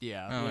 just-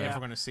 yeah, Oh, if yeah.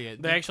 we're gonna see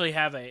it. They actually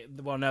have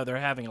they're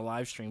having a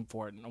live stream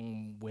for it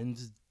on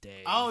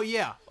Wednesday. Oh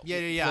yeah.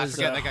 I Was,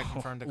 forget that got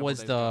confirmed. A couple was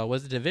days the ago.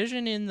 was the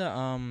Division in the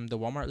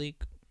Walmart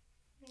leak?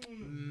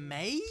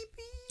 Maybe?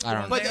 I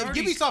don't know. But They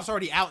already- Ubisoft's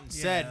already out and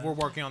said Yeah. we're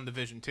working on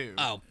Division 2.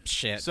 Oh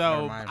shit. Never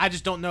So mind. I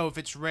just don't know if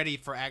it's ready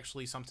for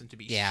actually something to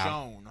be Yeah.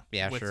 shown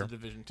Yeah, with sure. the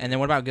Division 2. And then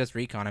what about Ghost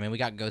Recon? I mean, we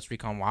got Ghost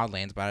Recon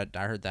Wildlands, but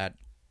I heard that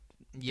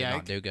yeah,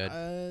 not do good.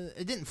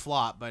 It didn't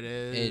flop, but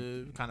it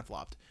It- kind of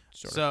flopped.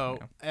 sort So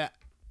of, you know.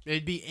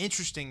 it'd be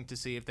interesting to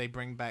see if they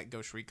bring back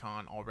Ghost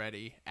Recon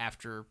already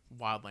after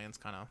Wildlands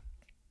kind of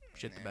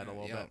shit the bed a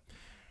little Yep. bit.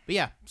 But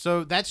yeah,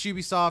 so that's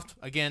Ubisoft.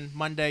 Again,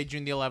 Monday,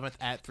 June the 11th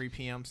at 3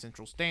 p.m.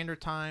 Central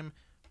Standard Time.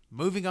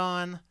 Moving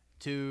on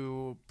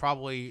to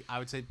probably, I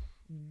would say,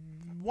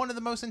 one of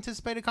the most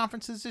anticipated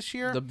conferences this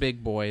year. The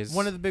big boys.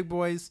 One of the big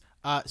boys,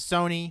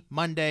 Sony,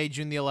 Monday,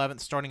 June the 11th,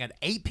 starting at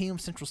 8 p.m.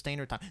 Central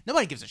Standard Time.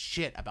 Nobody gives a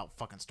shit about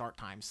fucking start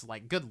times.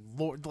 Like, good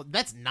lord,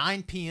 that's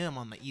 9 p.m.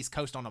 on the East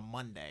Coast on a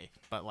Monday.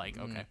 But, like,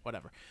 okay,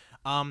 whatever.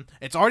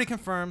 It's already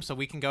confirmed, so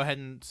we can go ahead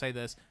and say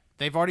this.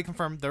 They've already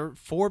confirmed there are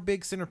 4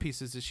 big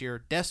centerpieces this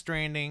year: Death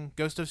Stranding,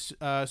 Ghost of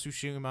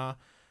Tsushima,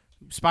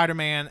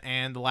 Spider-Man,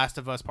 and The Last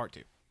of Us Part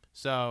 2.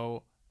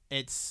 So,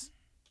 it's...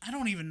 I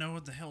don't even know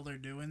what the hell they're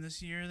doing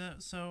this year, though.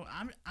 So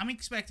I'm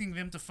expecting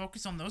them to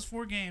focus on those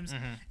 4 games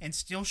and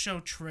still show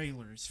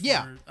trailers for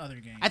Yeah. other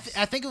games.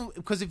 I think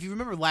because if you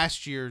remember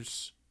last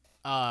year's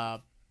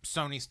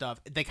Sony stuff,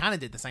 they kind of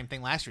did the same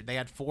thing last year. They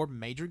had 4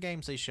 major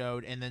games they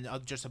showed, and then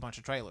just a bunch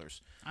of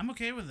trailers, I'm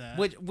okay with that.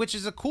 which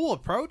is a cool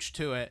approach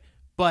to it.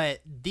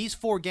 But these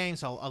 4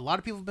 games, a lot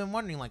of people have been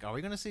wondering, like, are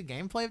we going to see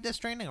gameplay of Death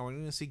Stranding? Are we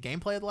going to see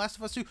gameplay of The Last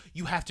of Us 2?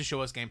 You have to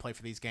show us gameplay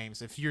for these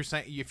games. If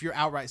you're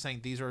outright saying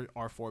these are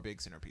our 4 big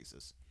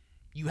centerpieces,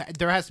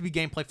 there has to be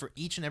gameplay for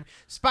each and every.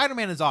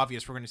 Spider-Man is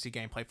obvious. We're going to see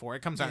gameplay for.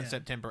 It comes out in Yeah.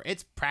 September.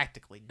 It's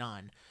practically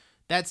done.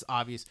 That's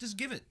obvious. Just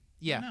give it.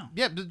 Yeah, No.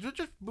 yeah.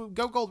 Just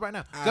go gold right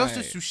now. Ghost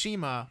of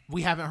Tsushima,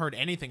 we haven't heard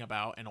anything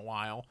about in a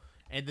while,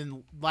 and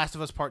then Last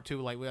of Us Part 2.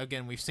 Like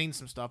again, we've seen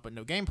some stuff, but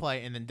no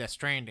gameplay. And then Death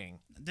Stranding.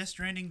 Death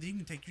Stranding, you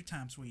can take your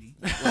time, sweetie.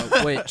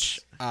 which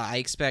I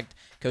expect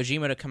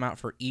Kojima to come out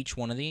for each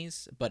one of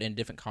these, but in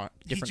different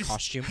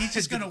costume. He's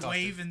just gonna Different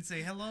wave and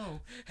say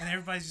hello, and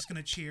everybody's just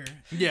gonna cheer.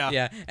 Yeah,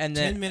 Yeah, and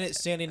then 10-minute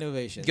standing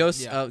ovation.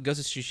 Ghost Yeah. Ghost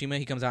of Tsushima,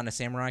 he comes out in a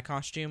samurai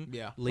costume.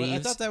 Yeah. Well, leaves.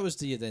 I thought that was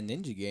the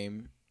ninja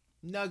game.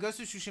 No, Ghost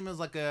of Tsushima is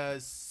like a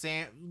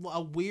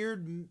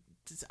weird.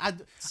 Samurai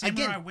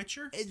Again,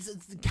 Witcher. it's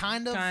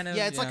kind of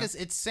yeah. It's like yeah.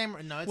 it's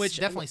samurai. No, it's which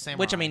definitely samurai.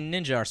 Which I mean,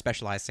 ninja are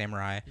specialized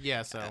samurai.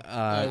 yeah. So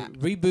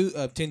Reboot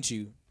of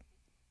Tenchu.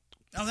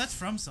 Oh, that's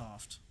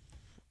FromSoft.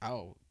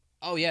 Oh,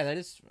 Oh yeah, that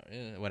is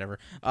whatever.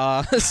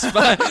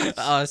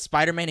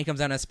 Spider-Man. He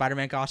comes out in a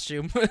Spider-Man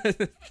costume.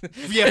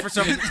 Yeah, for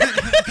some reason.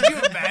 Can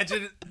you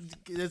imagine?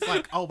 It's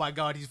like, oh my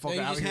god, he's No, fucking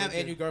you out just here. have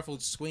Andrew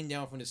Garfield swing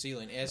down from the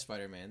ceiling as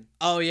Spider-Man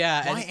Oh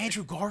yeah, Why and,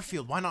 Andrew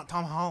Garfield? Why not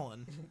Tom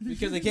Holland?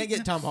 because they can't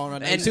get Tom Holland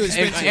right now. and, It's too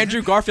expensive. and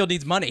Andrew Garfield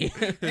needs money.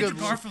 Andrew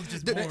Garfield's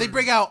just They bored.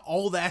 bring out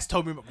old ass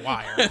Tobey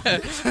Maguire.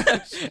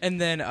 And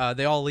then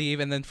they all leave,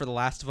 and then for The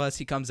Last of Us,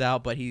 he comes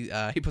out, but he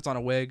puts on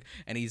a wig,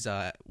 and he's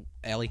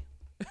Ellie,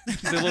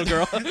 the little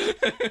girl.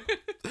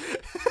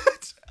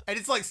 And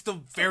it's like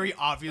still very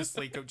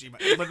obviously Kojima,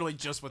 literally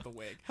just with a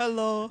wig.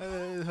 Hello.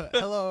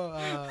 Hello,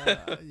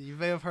 you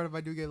may have heard of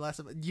my new game Last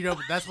of Us. You know,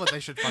 that's what they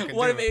should fucking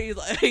What do.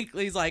 if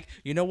he's like,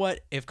 you know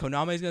what? If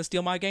Konami's gonna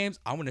steal my games,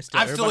 I'm gonna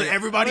steal. I'm stealing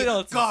everybody.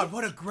 else's." God,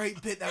 what a great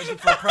bit that would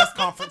be for a press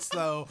conference,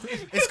 though.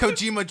 It's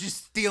Kojima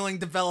just stealing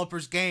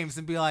developers' games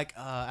and be like,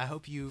 I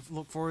hope you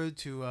look forward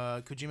to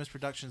Kojima's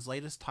Productions'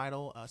 latest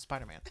title,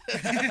 Spider-Man.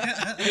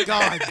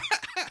 God.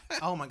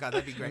 Oh my God,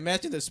 that'd be great.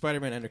 Imagine the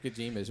Spider-Man under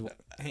Kojima's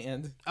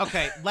hand.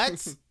 Okay,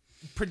 let's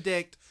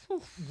predict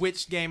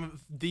which game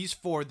of these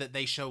four that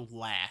they show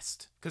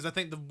last. Because I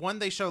think the one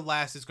they show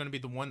last is going to be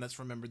the one that's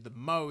remembered the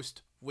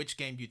most. Which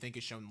game do you think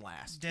is shown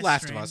last? Death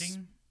Last of Us.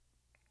 Stranding.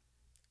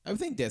 I would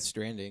think Death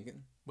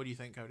Stranding. What do you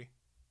think, Cody?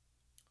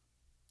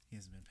 He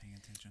hasn't been paying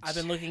attention. I've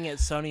been looking at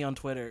Sony on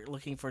Twitter,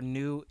 looking for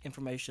new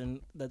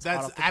information that's hot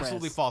That's off the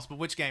absolutely press. false. But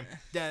which game?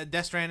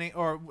 Death Stranding,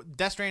 Ghost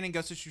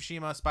of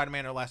Tsushima,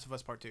 Spider-Man, or Last of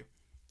Us Part 2?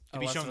 To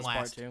be Last shown of Us Part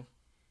last. 2.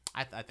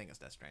 I think it's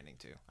Death Stranding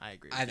too. I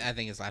agree. With you. I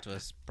think it's Last of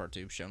Us Part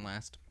 2 shown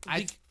last.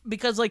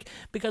 Because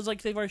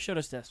they've already showed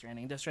us Death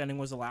Stranding. Death Stranding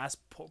was the last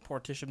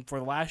partition for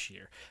the last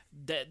year.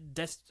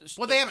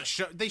 Well, they haven't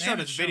showed. They showed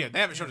haven't us video. shown- They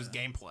haven't showed yeah. us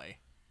gameplay.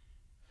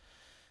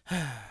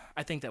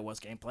 I think that was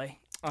gameplay.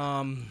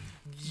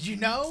 You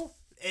know,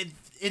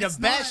 in a It's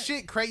not-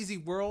 batshit crazy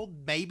world,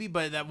 maybe,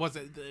 but that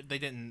wasn't. They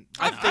didn't.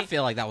 I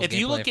feel like that was If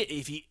you gameplay. look at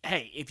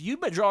if you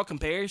draw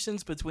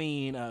comparisons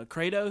between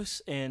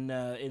Kratos and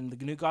in the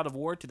new God of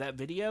War to that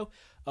video,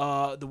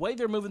 the way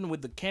they're moving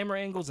with the camera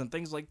angles and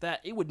things like that,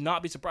 it would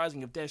not be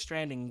surprising if Death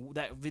Stranding,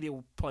 that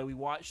video play we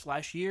watched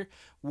last year,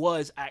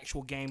 was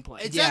actual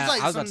gameplay. It yeah, sounds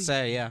like I was about to some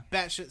say, yeah.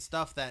 batshit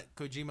stuff that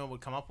Kojima would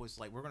come up with.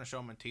 Like, we're gonna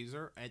show him a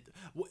teaser. And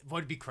what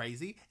would be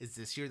crazy is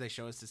this year they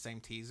show us the same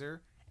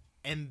teaser,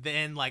 and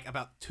then like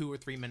about 2 or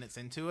 3 minutes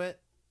into it,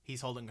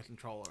 he's holding a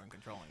controller and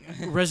controlling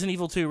it. Resident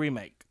Evil 2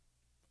 remake.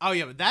 Oh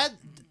yeah, but that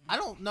I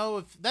don't know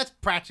if that's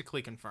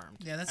practically confirmed.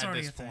 Yeah, that's at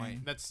already this a thing.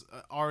 point. That's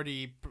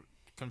already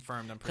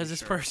confirmed. I'm pretty Because this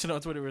sure. person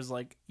on Twitter was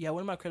like, "Yeah,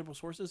 one of my credible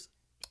sources,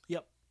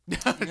 yep,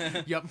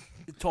 Yep.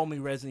 it told me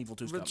Resident Evil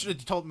 2's Rich coming."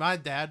 told my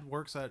dad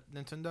works at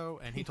Nintendo,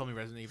 and he told me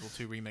Resident Evil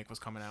 2 remake was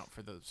coming out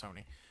for the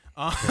Sony.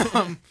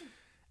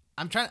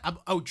 I'm trying.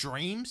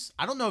 Dreams.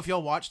 I don't know if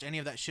y'all watched any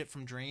of that shit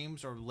from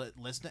Dreams or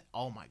listened.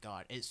 Oh my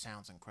god, it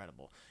sounds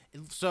incredible.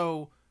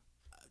 So,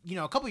 you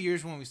know, a couple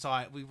years when we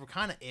saw it, we were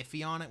kind of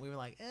iffy on it. We were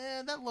like,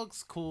 that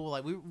looks cool.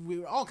 Like we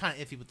were all kind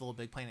of iffy with Little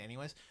Big Planet,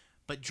 anyways.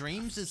 But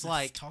Dreams is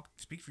like,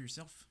 Speak for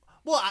yourself.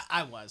 well,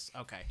 I was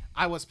okay.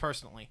 I was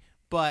personally.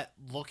 But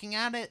looking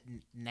at it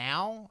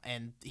now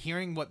and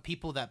hearing what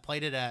people that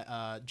played it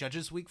at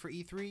Judges Week for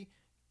E3,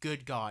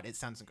 good God, it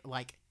sounds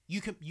like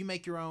you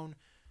make your own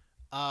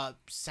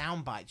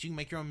sound bites. You can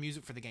make your own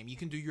music for the game. You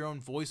can do your own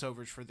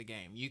voiceovers for the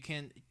game. You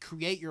can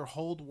create your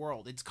whole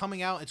world. It's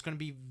coming out. It's going to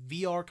be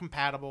VR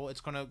compatible.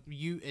 It's going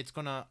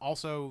to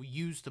also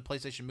use the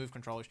PlayStation Move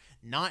controllers.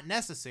 Not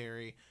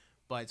necessary,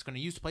 but it's going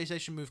to use the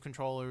PlayStation Move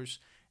controllers,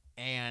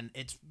 and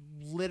it's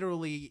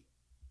literally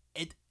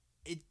it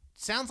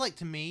sounds like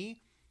to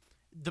me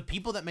the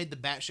people that made the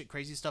batshit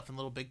crazy stuff in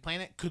Little Big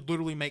Planet could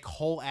literally make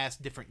whole ass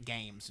different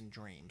games in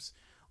Dreams.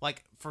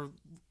 Like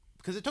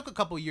because it took a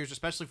couple years,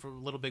 especially for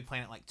Little Big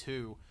Planet like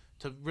 2,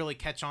 to really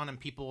catch on and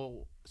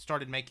people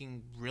started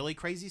making really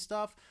crazy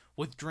stuff.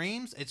 With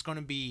Dreams, it's going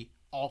to be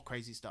all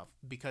crazy stuff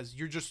because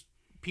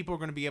people are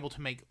going to be able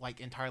to make like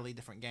entirely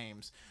different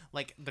games.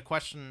 Like the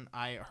question,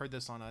 I heard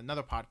this on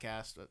another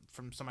podcast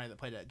from somebody that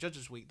played it at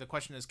Judges Week. The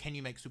question is, can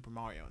you make Super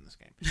Mario in this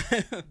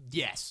game?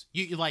 Yes.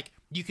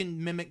 You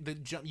can mimic the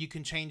jump. You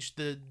can change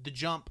the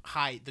jump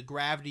height, the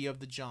gravity of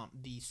the jump,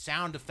 the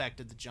sound effect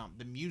of the jump,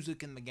 the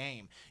music in the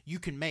game. You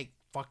can make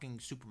fucking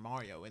Super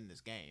Mario in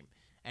this game.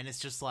 And it's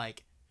just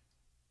like,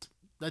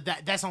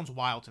 that sounds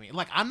wild to me.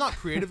 Like, I'm not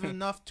creative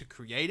enough to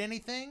create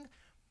anything,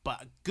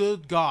 but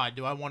good God,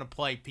 do I want to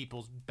play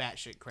people's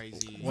batshit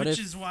crazy. Which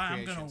is why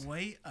I'm creations. gonna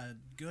wait a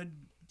good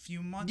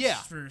few months Yeah.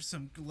 for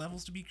some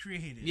levels to be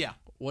created. Yeah.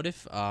 What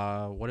if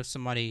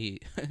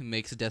somebody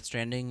makes a Death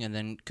Stranding and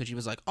then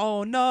Kojima's like,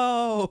 oh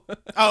no.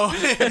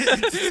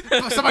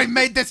 Oh, somebody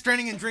made Death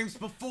Stranding in Dreams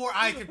before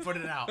I could put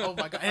it out. Oh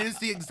my God, and it's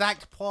the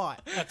exact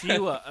plot.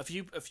 A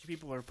few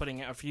people are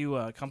putting out, a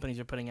few companies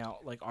are putting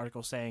out like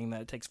articles saying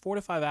that it takes 4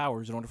 to 5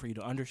 hours in order for you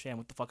to understand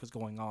what the fuck is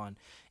going on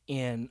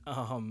in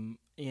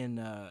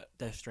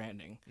Death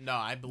Stranding. No,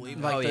 I believe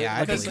Like Oh, the- yeah, I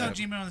like Because believe it.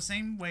 Kojima on the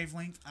same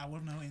wavelength, I will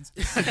know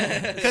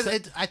instantly.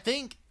 because I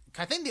think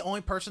I think the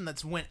only person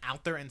that's went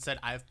out there and said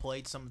I've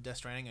played some of Death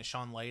Stranding is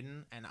Sean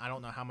Layden, and I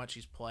don't know how much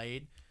he's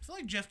played. I feel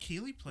like Jeff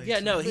Keighley played. Yeah,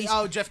 some. no, he's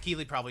Jeff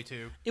Keighley probably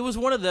too. it was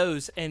one of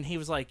those, and he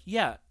was like,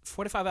 "Yeah,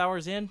 45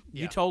 hours in,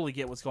 Yeah. you totally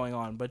get what's going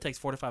on, but it takes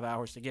 45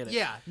 hours to get it."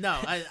 Yeah, no,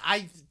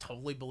 I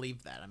totally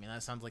believe that. I mean,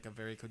 that sounds like a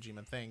very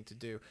Kojima thing to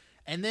do.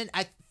 And then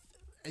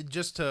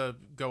just to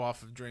go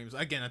off of Dreams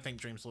again, I think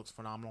Dreams looks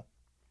phenomenal.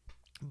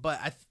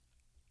 But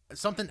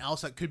something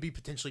else that could be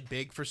potentially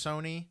big for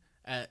Sony,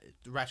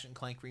 Ratchet and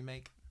Clank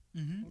remake,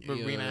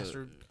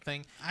 remastered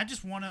thing. I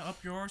just want to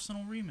Up Your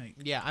Arsenal remake.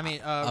 Yeah, I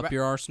mean, Up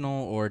Your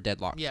Arsenal or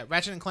Deadlock. yeah,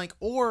 Ratchet and Clank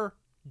or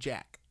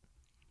Jack.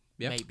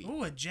 Yep. Maybe.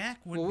 Oh, a Jack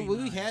would Well, be we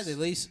nice. had at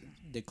least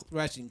the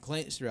Ratchet and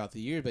Clanks throughout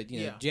the year, but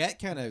Yeah. Jack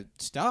kind of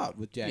stopped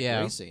with Jack Yeah.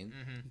 Racing.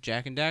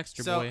 Jack and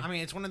Daxter, So boy. I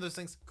mean, it's one of those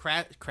things.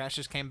 Crash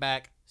just came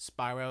back.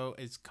 Spyro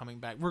is coming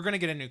back. We're gonna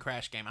get a new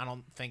Crash game. I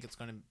don't think it's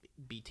gonna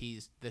be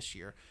teased this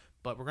year,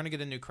 but we're gonna get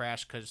a new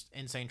Crash because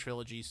Insane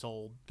Trilogy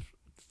sold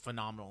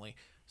phenomenally.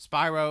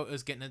 Spyro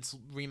is getting its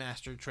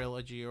remastered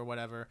trilogy or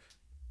whatever.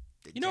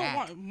 you know,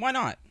 Jack. why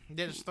not?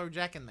 Yeah, just throw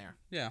Jack in there.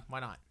 Yeah.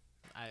 Why not?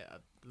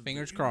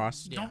 Fingers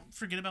crossed. Yeah. Don't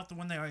forget about the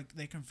one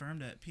they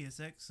confirmed at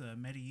PSX,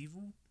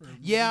 Medieval. Or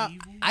Yeah,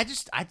 Medieval. I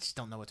just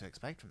don't know what to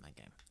expect from that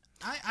game.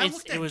 I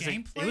looked at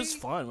gameplay. It was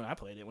fun when I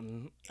played it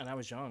and I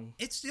was young.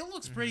 It still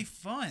looks pretty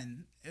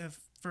fun. If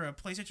for a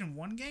PlayStation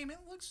 1 game, it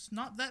looks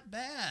not that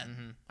bad.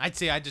 I'd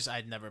say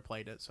I'd never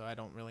played it, so I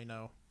don't really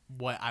know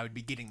what I would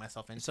be getting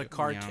myself into. It's a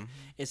cartoon. Yeah.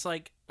 It's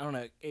like I don't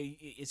know.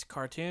 It's a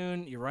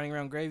cartoon. You're running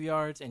around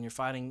graveyards and you're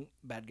fighting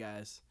bad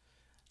guys.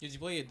 Did you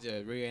play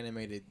the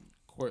reanimated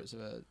Corpse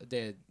of a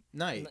Dead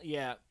Knight?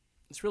 Yeah,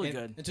 it's really And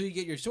good. Until you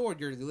get your sword,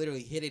 you're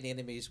literally hitting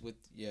enemies with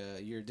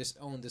your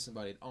own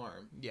disembodied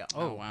arm. Yeah.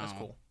 Oh, That's wow.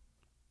 cool.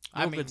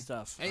 Real good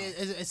stuff.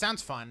 It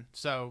sounds fun.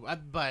 So,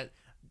 but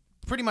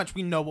pretty much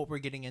we know what we're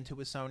getting into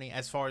with Sony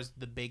as far as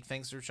the big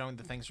things they're showing,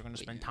 the things they're going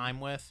to spend time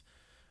with.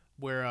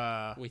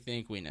 We're We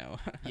think we know.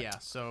 yeah.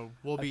 So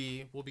we'll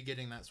be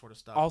getting that sort of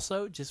stuff.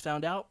 Also, just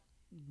found out.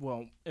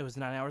 Well, it was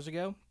 9 hours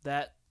ago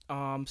that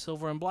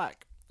Silver and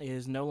Black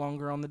is no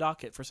longer on the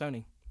docket for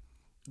Sony.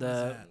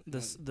 The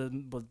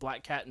with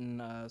Black Cat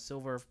and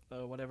Silver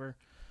whatever.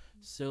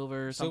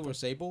 Silver something. Silver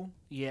Sable?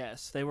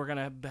 Yes, they were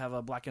gonna have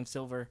a Black and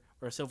Silver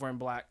or a Silver and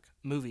Black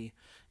movie,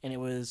 and it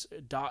was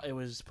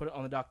put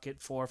on the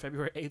docket for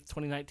February 8th,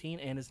 2019,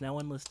 and is now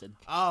unlisted.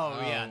 Oh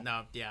yeah, Oh.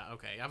 no, yeah,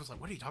 okay. I was like,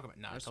 what are you talking about?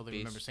 No, I Rest in totally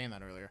peace. remember saying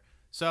that earlier.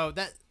 So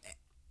that,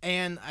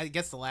 and I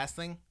guess the last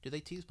thing, do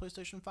they tease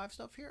PlayStation 5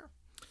 stuff here?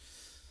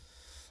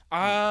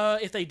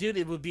 If they did,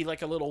 it would be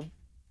like a little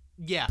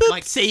Yeah, boop,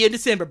 like see you in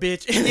December,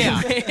 bitch.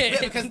 yeah,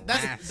 because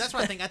that's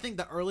what I think. I think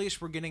the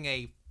earliest we're getting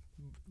a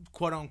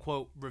quote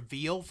unquote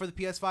reveal for the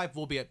PS5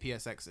 will be at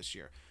PSX this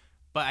year.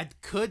 But I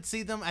could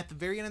see them at the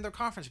very end of their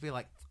conference be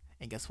like,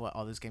 and guess what?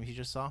 All those games you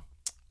just saw are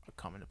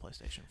coming to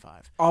PlayStation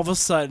 5. All of a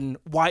sudden,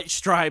 white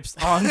stripes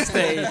on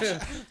stage.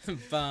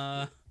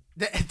 The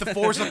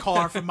Forza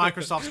car from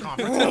Microsoft's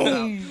conference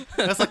comes out.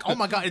 That's like, oh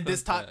my god! At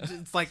this time,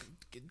 it's like,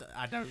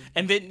 I don't.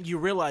 And then you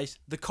realize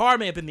the car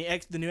may have been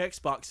the new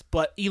Xbox,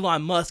 but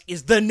Elon Musk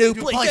is the new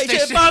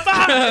PlayStation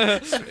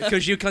 5.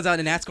 Because you comes out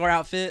in a NASCAR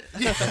outfit.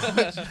 He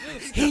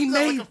He's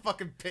like made a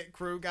fucking pit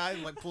crew guy,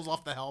 like pulls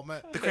off the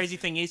helmet. the crazy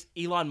thing is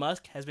Elon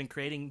Musk has been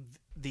creating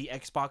the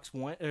Xbox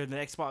One or the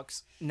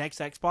Xbox next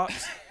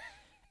Xbox,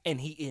 and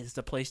he is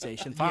the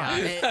PlayStation 5.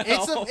 Yeah,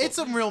 it's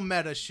some real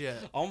meta shit.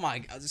 Oh my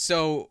god.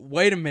 So,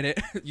 wait a minute.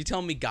 You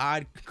telling me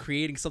God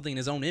creating something in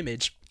his own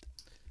image?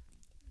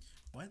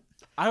 What?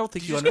 I don't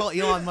think Did you you just call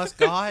Elon Musk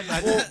God?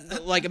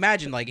 Like,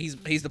 imagine, like, he's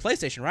the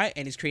PlayStation, right?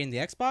 And he's creating the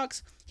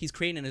Xbox. He's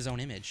creating in his own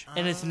image.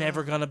 and it's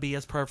never gonna be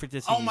as perfect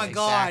as he Oh my is.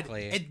 god!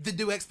 Exactly. The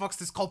new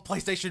Xbox is called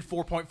PlayStation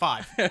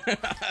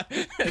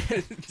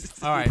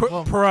 4.5. All right,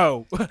 well,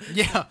 Pro.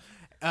 yeah,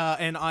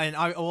 and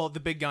well, the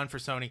big gun for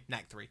Sony,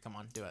 NAC 3. Come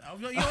on, do it. Oh,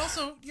 you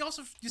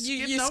also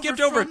You skipped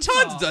over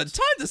tons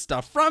of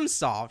stuff.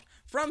 FromSoft.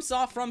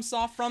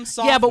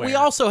 Yeah, but we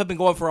also have been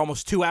going for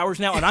almost 2 hours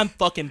now, and I'm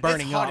fucking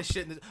burning it's hot up. as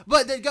shit.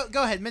 But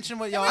go ahead, mention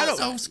what y'all. I I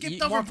also skipped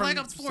over want from Black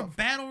Ops 4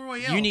 Battle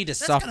Royale. You need to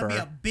That's suffer. gonna be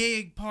a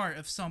big part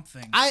of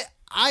something.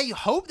 I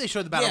hope they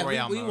show the battle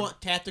royale we mode.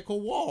 want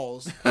tactical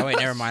walls. Oh wait,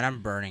 never mind.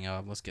 I'm burning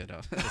up. Let's get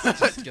up.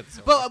 Let's get this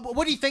over. But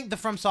what do you think the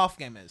FromSoft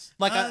game is?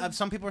 Like,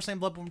 some people are saying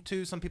Bloodborne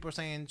 2, some people are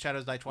saying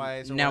Shadows Die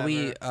Twice. Or Now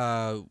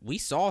whatever. we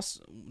saw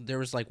there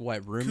was like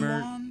what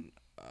rumor. Kuon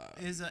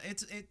is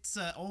it's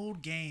an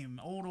old game.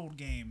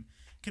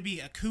 Could be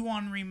a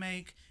Kuon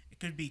remake. It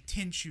could be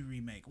Tenchu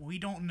remake. We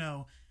don't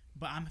know,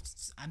 but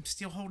I'm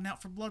still holding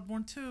out for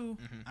Bloodborne 2.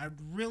 I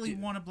really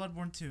want a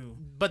Bloodborne 2.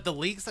 But the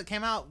leaks that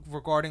came out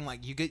regarding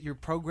like you get your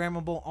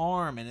programmable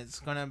arm and there's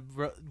gonna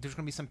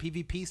be some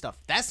PvP stuff.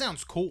 That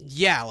sounds cool.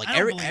 Yeah, like I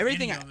don't believe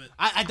everything. any of it.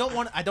 I don't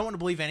want to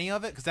believe any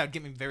of it because that would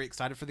get me very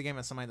excited for the game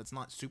as somebody that's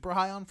not super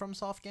high on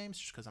FromSoft games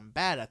just because I'm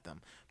bad at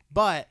them.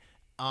 But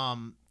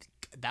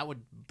that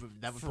would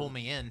pull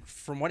me in.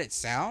 From what it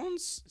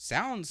sounds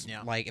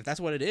Yeah. like if that's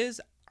what it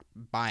is,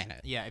 I'm buying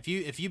it. Yeah, if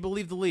you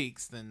believe the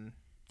leaks, then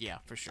yeah,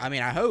 for sure. I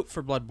mean, I hope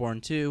for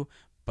Bloodborne 2,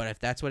 But if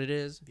that's what it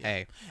is, Yeah.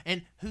 hey,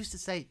 And who's to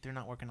say they're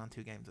not working on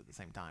 2 games at the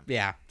same time?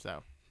 yeah.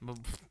 So, well,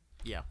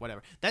 yeah,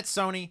 whatever. That's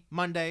Sony,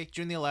 Monday,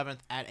 June the 11th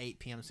at 8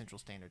 p.m. Central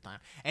Standard Time.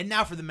 And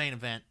now for the main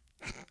event.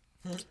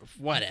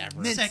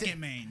 Whatever. Second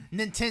main.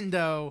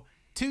 Nintendo,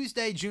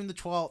 Tuesday, June the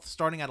 12th,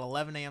 starting at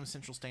 11 a.m.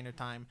 Central Standard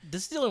Time.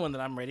 This is the only one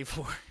that I'm ready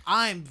for.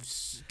 I'm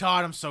so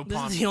This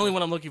pumped. is the only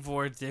one I'm looking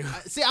forward to.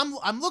 See,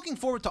 I'm looking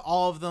forward to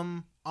all of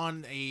them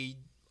on a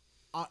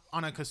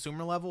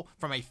consumer level.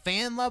 From a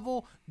fan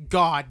level,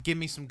 God, give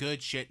me some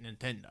good shit,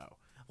 Nintendo.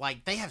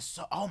 Like they have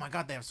oh my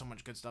God, they have so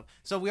much good stuff.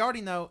 So we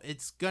already know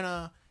it's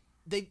gonna.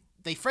 They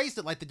phrased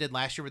it like they did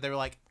last year, where they were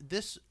like,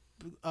 this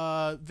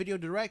video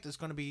direct is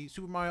gonna be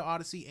Super Mario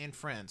Odyssey and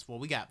Friends. Well,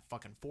 we got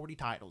fucking 40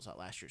 titles at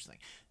last year's thing.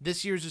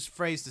 This year's is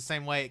phrased the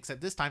same way,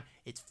 except this time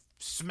it's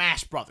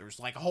Smash Brothers.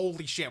 Like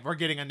holy shit, we're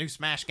getting a new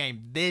Smash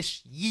game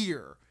this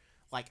year.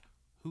 Like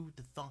who'd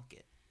thunk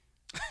it?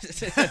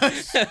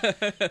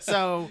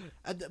 So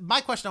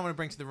my question I want to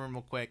bring to the room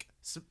real quick.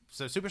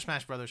 So Super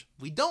Smash Brothers,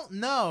 we don't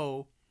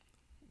know.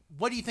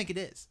 What do you think it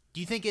is?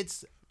 Do you think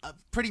it's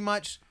pretty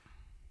much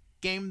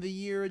Game of the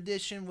Year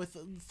edition with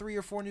 3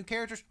 or 4 new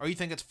characters, or you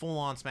think it's full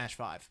on Smash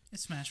 5?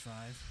 It's Smash 5.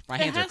 My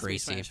It hands are has to be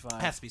greasy. Smash 5.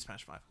 It has to be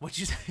Smash 5. What'd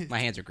you say? My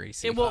hands are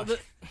greasy.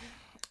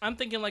 I'm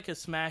thinking like a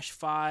Smash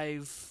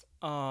 5.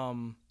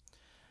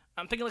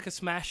 I'm thinking like a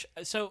Smash.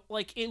 So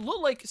like it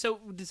looked like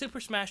the Super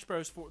Smash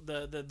Bros. For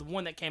the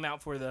one that came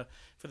out for the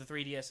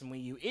 3DS and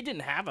Wii U. It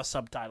didn't have a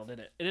subtitle, did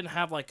it? It didn't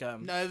have like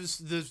No,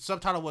 the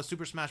subtitle was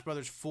Super Smash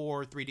Brothers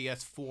for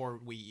 3DS for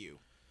Wii U,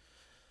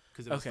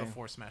 because it was the Okay.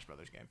 4 Smash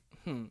Brothers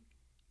game.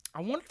 I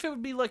wonder if it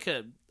would be like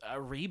a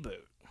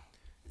reboot.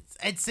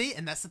 And see,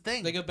 and that's the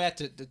thing. They go back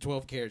to the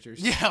 12 characters.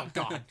 Yeah, oh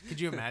God, could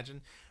you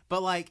imagine?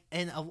 But like,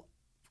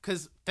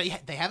 because they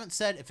haven't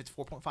said if it's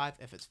 4.5,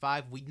 if it's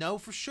 5. We know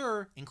for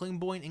sure. Inkling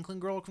Boy and Inkling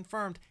Girl are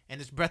confirmed, and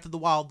it's Breath of the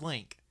Wild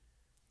Link,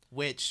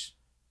 which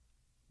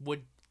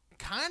would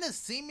kind of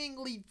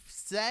seemingly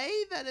say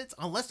that it's,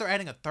 unless they're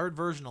adding a 3rd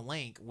version of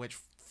Link, which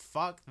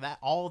fuck that,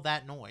 all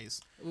that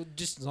noise. Well,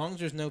 just as long as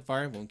there's no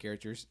Fire Emblem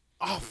characters.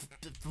 Oh,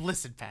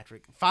 listen,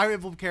 Patrick. Fire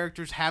Emblem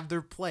characters have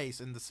their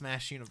place in the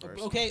Smash universe.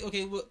 Okay,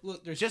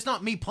 look, there's Just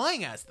not me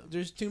playing as them.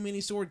 there's too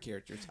many sword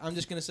characters. I'm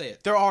just gonna say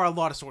it. There are a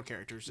lot of sword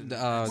characters in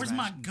Where's Smash.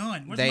 my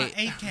gun? Where's They my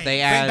AK? they Bring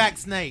add back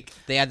Snake.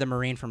 they add the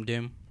Marine from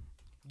Doom.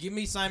 Give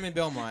me Simon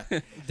Belmont,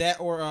 that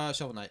or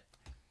Shovel Knight.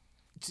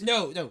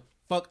 No,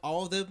 fuck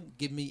all of them.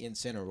 Give me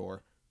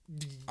Incineroar.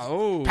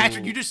 Oh,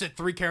 Patrick, you just said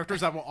 3 characters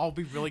that will all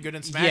be really good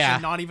in Smash Yeah.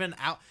 and not even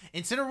out.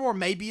 Incineroar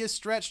may be a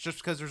stretch just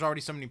because there's already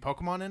so many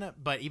Pokemon in it,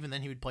 but even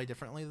then he would play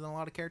differently than a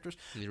lot of characters.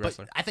 He's a But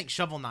wrestler. I think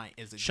Shovel Knight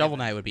is a Shovel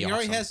given. Knight would be He awesome.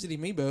 already has City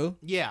Amiibo.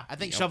 Yeah, I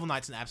think Shovel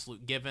Knight's an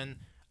absolute given.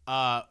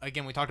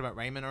 Again, we talked about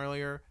Rayman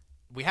earlier.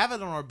 We have it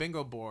on our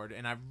bingo board,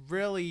 and I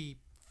really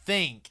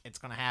think it's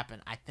going to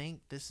happen. I think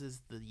this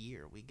is the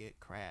year we get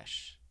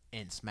Crash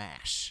in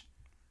Smash.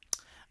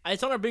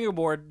 It's on our bingo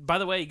board. By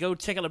the way, go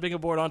check out our bingo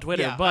board on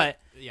Twitter. Yeah, but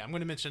I'm going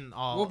to mention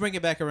all. We'll bring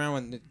it back around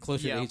when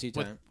closer to ET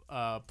with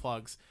time.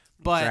 plugs.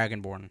 But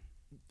Dragonborn.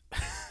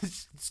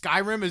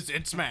 Skyrim is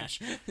in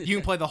Smash. You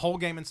can play the whole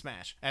game in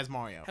Smash as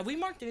Mario. have we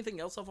marked anything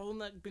else off on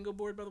that bingo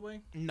board? By the way,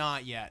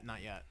 Not yet.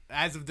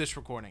 As of this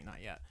recording,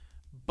 not yet.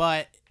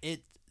 But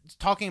it's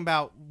talking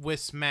about with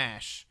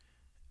Smash.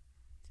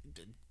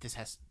 This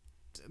has,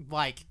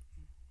 like,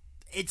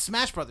 it's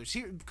Smash Brothers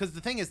here, because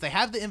the thing is they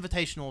have the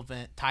invitational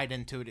event tied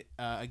into it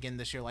again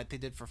this year, like they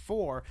did for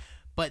 4.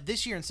 But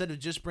this year, instead of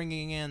just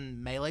bringing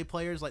in Melee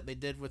players like they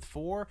did with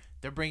 4,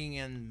 they're bringing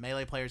in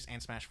Melee players and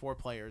Smash 4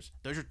 players.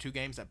 Those are 2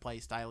 games that play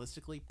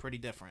stylistically pretty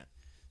different.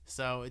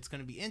 So it's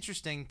going to be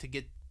interesting to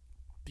get,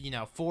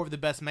 4 of the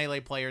best Melee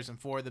players and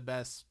 4 of the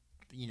best,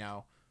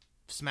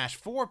 Smash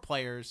 4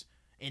 players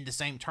in the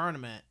same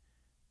tournament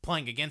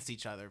playing against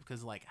each other,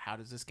 because, like, how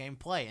does this game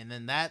play? And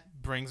then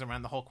that brings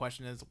around the whole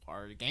question is,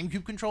 are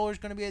GameCube controllers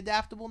going to be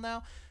adaptable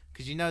now?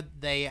 Because,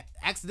 they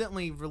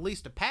accidentally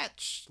released a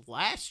patch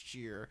last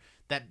year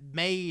that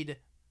made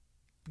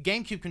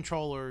GameCube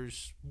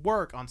controllers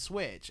work on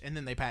Switch, and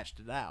then they patched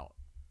it out.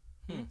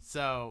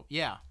 So,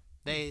 yeah.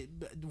 They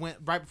went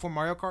right before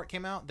Mario Kart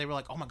came out. They were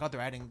like, oh my God, they're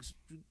adding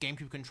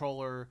GameCube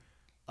controller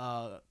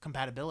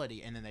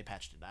compatibility, and then they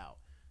patched it out.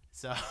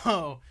 So,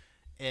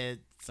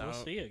 we'll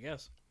see. I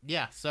guess.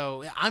 yeah,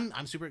 so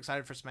I'm super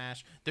excited for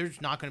Smash.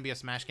 There's not going to be a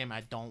Smash game I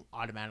don't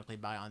automatically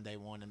buy on day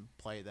one and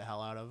play the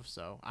hell out of.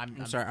 So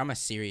I'm sorry, I'm a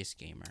serious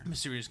gamer. I'm a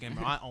serious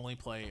gamer. I only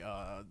play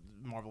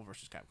Marvel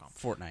vs. Capcom.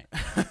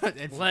 Fortnite.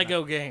 And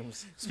Lego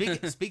games.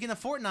 Speaking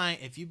of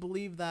Fortnite, if you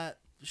believe that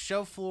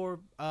show floor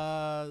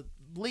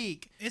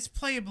leak, It's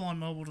playable on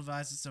mobile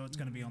devices, so it's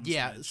going to be on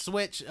the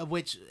Switch. Switch.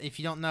 Which if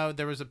you don't know,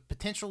 there was a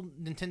potential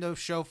Nintendo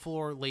show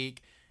floor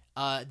leak.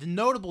 The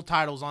notable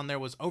titles on there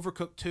was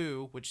Overcooked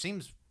 2, which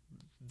seems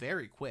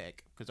very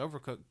quick because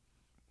Overcooked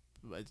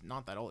is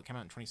not that old. It came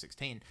out in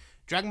 2016.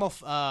 Dragon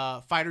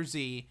Ball Fighter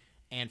Z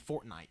and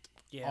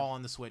Fortnite, all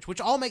on the Switch,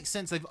 which all makes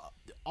sense. They've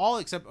all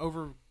except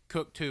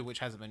Overcooked 2, which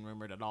hasn't been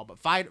rumored at all. But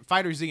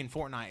Fighter Z and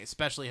Fortnite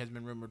especially has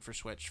been rumored for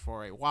Switch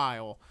for a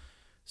while,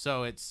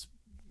 so it's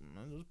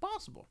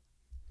possible.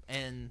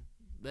 And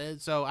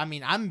so, I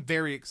mean, I'm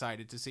very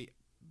excited to see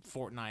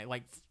Fortnite.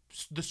 Like,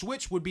 the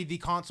Switch would be the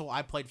console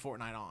I played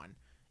Fortnite on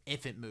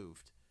if it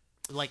moved.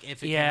 Like,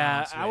 if it came out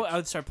on Switch. I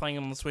would start playing it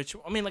on the Switch.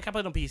 I mean, like, I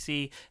played on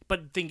PC,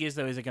 but the thing is,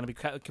 though, is it going to be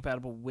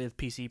compatible with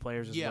PC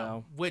players as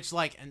well? Which,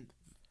 like,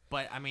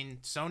 but, I mean,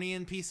 Sony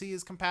and PC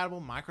is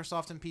compatible.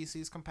 Microsoft and PC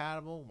is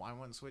compatible. Why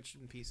wouldn't Switch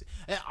and PC?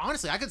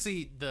 Honestly, I could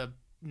see the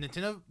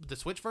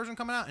Switch version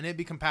coming out, and it'd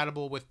be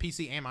compatible with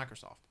PC and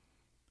Microsoft.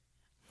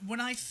 When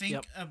I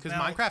think Because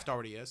about Minecraft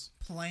already is.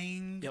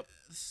 playing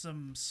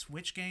some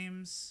Switch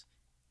games,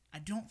 I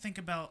don't think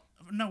about...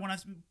 No, when I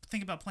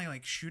think about playing,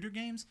 like, shooter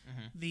games,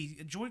 the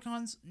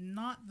Joy-Cons,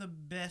 not the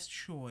best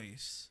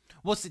choice.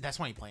 Well, see, that's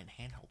why you play in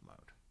handheld mode.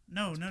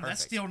 No, that's perfect.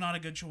 still not a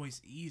good choice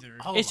either.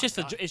 Oh It's my just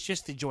God. it's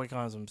just the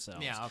Joy-Cons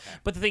themselves. Yeah, okay.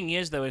 But the thing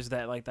is, though, is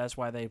that like that's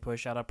why they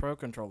push out a Pro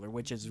controller,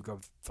 which is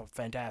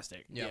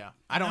fantastic. Yeah.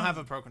 I don't have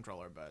a Pro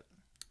controller, but...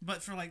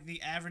 But for, like,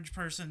 the average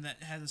person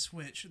that has a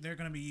Switch, they're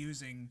going to be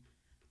using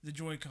the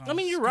Joy-Cons. I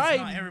mean, you're 'cause right.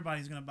 Not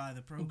everybody's going to buy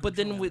the Pro But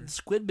then controller. with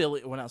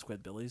Squidbilly, well, not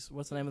Squidbillies.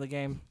 What's the name of the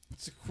game?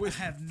 I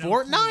have no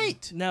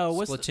Fortnite! No,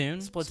 what's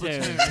Splatoon?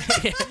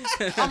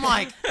 Splatoon.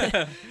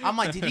 I'm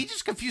like, did he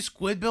just confuse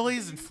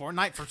Squidbillies and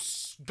Fortnite for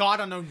God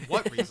unknown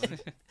what reason?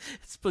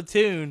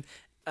 Splatoon.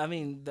 I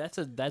mean, that's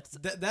That's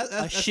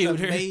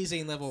shooter. an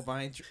amazing level of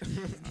mind.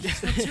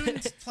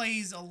 Splatoon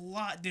plays a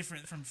lot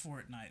different from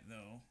Fortnite,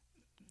 though.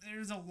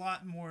 There's a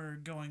lot more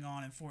going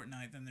on in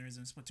Fortnite than there is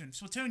in Splatoon.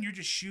 Splatoon, you're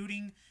just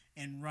shooting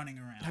and running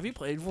around. Have you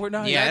played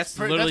Fortnite? Yeah, that's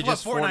literally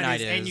that's what just Fortnite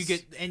and is.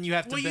 you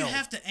have to Well, build. you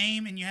have to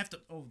aim and you have to.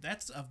 Oh,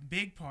 that's a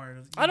big part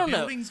of. I don't know.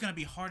 Building's gonna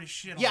be hard as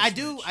shit. Yeah, on I the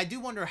do. Switch. I do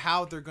wonder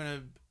how they're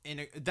gonna.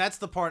 That's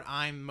the part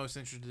I'm most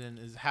interested in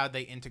is how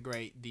they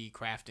integrate the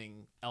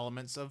crafting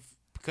elements of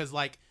because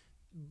like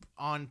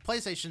on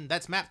PlayStation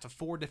that's mapped to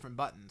 4 different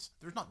buttons.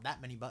 There's not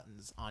that many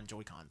buttons on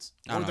Joy-Cons.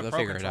 I don't Or know, the they'll Pro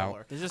figure it out.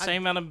 controller. There's the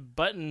same amount of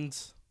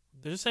buttons.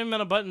 There's the same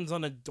amount of buttons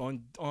on the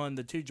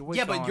two Joy-Cons.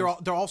 Yeah,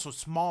 but they're also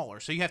smaller,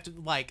 so you have to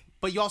like.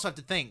 But you also have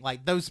to think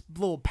like those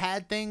little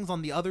pad things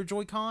on the other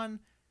Joy-Con.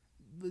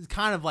 Is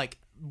kind of like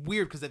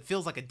weird because it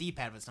feels like a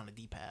D-pad, but it's not a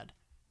D-pad.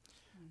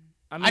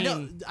 I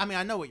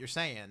I know what you're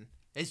saying.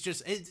 It's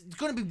just it's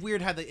going to be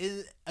weird how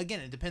again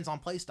it depends on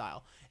play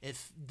style.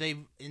 If they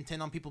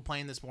intend on people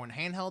playing this more in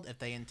handheld, if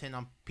they intend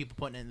on people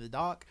putting it in the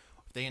dock,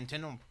 if they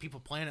intend on people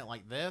playing it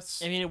like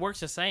this. I mean, it works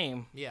the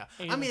same. Yeah.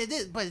 Yeah. I mean it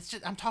is, but it's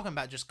just I'm talking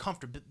about just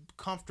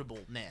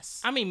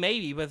comfortableness. I mean,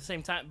 maybe, but at the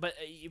same time, but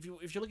if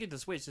you look at the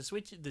Switch,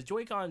 the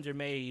Joy-Cons are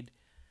made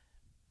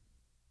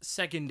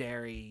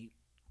secondary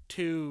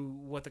to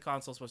what the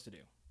console's supposed to do.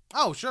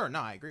 Oh, sure. No,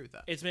 I agree with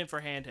that. It's meant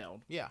for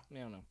handheld. Yeah. I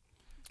don't know.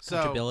 So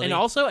Comfortability. And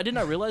also, I did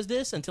not realize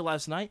this until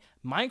last night.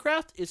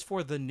 Minecraft is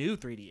for the new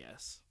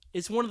 3DS.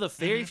 It's one of the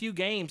very few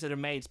games that are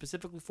made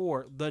specifically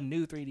for the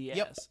new 3DS.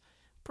 Yep.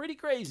 Pretty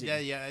crazy.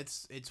 yeah,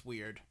 it's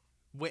weird.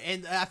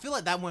 And I feel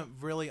like that went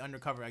really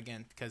undercover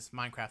again because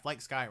Minecraft, like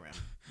Skyrim,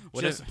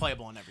 just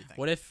playable and everything.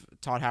 What if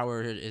Todd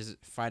Howard is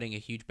fighting a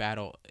huge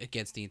battle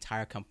against the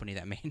entire company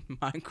that made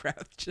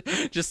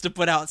Minecraft just to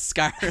put out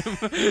Skyrim?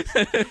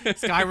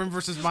 Skyrim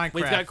versus Minecraft.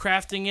 We've got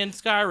crafting in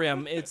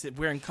Skyrim.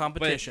 We're in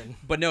competition.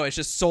 But no, it's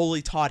just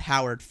solely Todd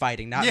Howard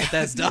fighting, not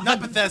Bethesda.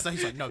 Not Bethesda.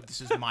 He's like, no,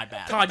 this is my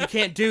bad. Todd, you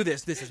can't do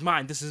this. This is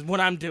mine. This is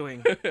what I'm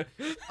doing.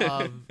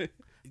 Um,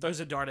 Throws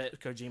a dart at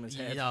Kojima's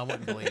head. I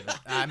wouldn't believe it.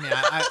 I mean,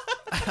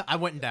 I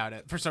wouldn't doubt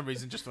it. For some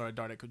reason, just throw a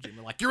dart at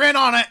Kojima. Like, you're in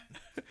on it.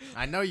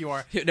 I know you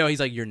are. No, he's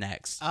like, you're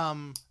next.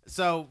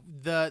 So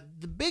the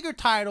bigger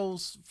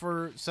titles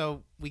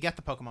so we got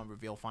the Pokemon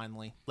reveal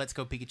finally. Let's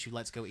go Pikachu.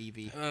 Let's go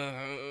Eevee.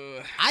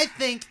 I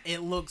think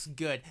it looks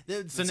good.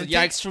 So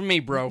Yikes for me,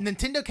 bro.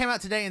 Nintendo came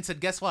out today and said,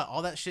 guess what?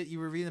 All that shit you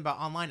were reading about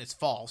online is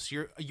false.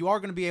 You are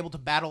going to be able to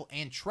battle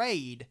and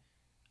trade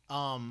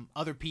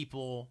other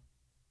people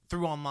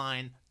through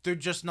online.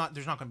 There's not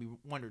going to be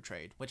Wonder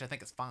Trade, which I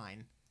think is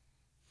fine.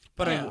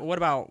 But what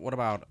about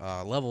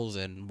levels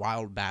and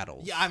wild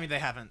battles? Yeah, I mean they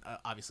haven't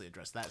obviously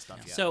addressed that stuff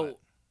yet. So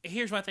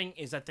here's my thing: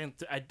 is I think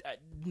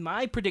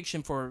my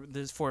prediction for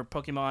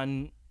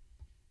Pokemon.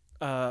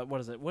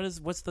 What is it?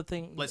 What's the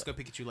thing? Let's go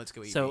Pikachu. Let's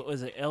go Eevee. So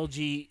is it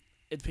LG?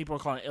 People are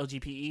calling it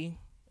LGPE.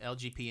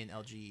 LGP and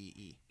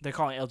LGE. They're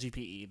calling it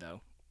LGPE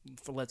though.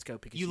 For Let's Go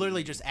Pikachu. You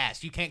literally just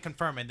asked. You can't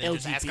confirm and then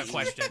just ask a LGPE.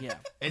 question. Yeah.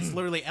 It's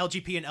literally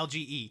LGP and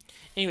LGE.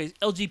 Anyways,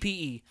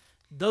 LGPE.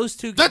 Those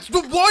two. That's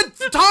the one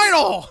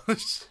title.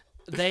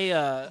 They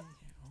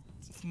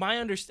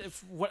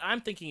what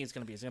I'm thinking is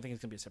going to be is I think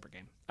it's going to be a separate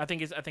game. I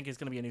think it's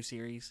going to be a new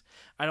series.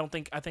 I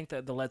think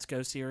that the Let's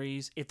Go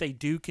series, if they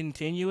do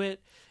continue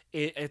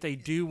if they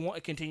do want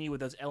to continue with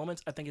those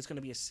elements, I think it's going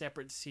to be a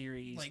separate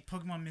series. Like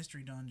Pokemon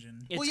Mystery Dungeon.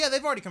 Well, yeah,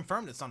 they've already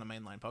confirmed it's on a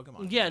mainline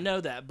Pokemon. Yeah, I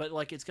know that, but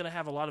like it's going to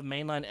have a lot of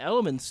mainline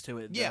elements to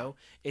it. Yeah. Though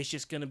it's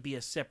just going to be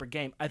a separate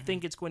game. I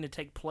think it's going to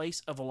take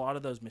place of a lot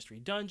of those Mystery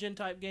Dungeon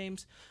type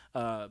games,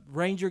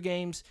 Ranger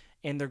games,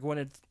 and they're going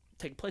to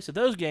take place of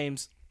those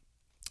games.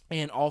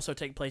 And also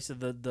take place of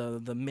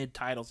the mid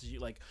titles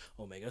like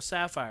Omega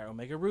Sapphire,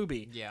 Omega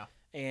Ruby. Yeah.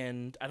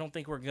 and I don't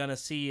think we're gonna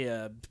see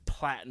a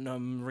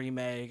platinum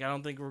remake. I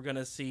don't think we're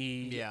gonna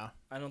see. Yeah.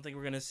 I don't think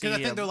we're gonna see. Because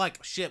I think they're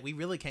like, shit, we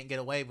really can't get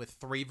away with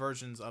 3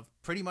 versions of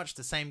pretty much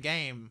the same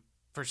game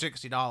for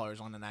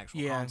 $60 on an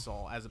actual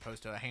console as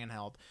opposed to a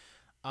handheld.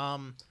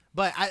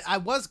 But I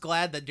was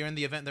glad that during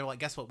the event they were like,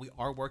 guess what? We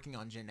are working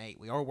on Gen 8.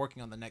 We are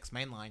working on the next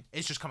mainline.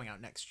 It's just coming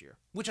out next year,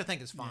 which I think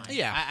is fine.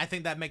 Yeah. I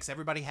think that makes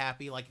everybody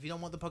happy. Like, if you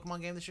don't want the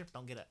Pokemon game this year,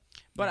 don't get it.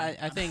 But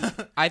I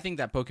think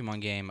that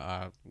Pokemon game,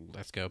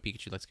 Let's Go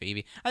Pikachu, Let's Go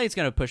Eevee, I think it's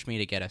gonna push me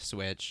to get a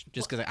Switch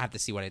just because I have to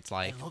see what it's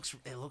like.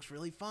 It looks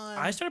really fun.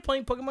 I started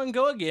playing Pokemon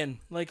Go again,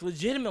 like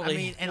legitimately. I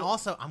mean, and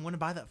also I'm gonna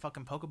buy that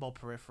fucking Pokeball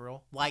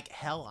peripheral. Like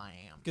hell, I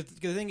am. Because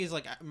the thing is,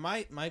 like,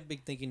 my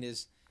big thinking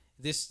is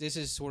this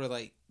is sort of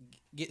like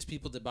gets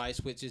people to buy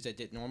Switches that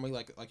didn't normally,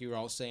 like you were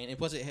all saying. And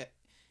plus,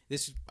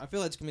 this I feel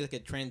like it's gonna be like a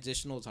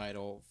transitional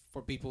title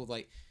for people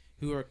like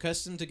who are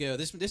accustomed to Go.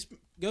 This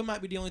Go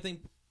might be the only thing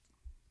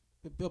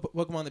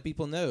Pokemon that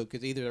people know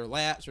because either they're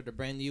lapsed or they're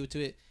brand new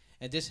to it,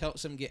 and this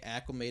helps them get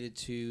acclimated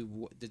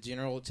to the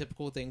general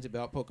typical things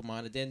about Pokemon.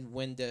 And then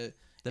when the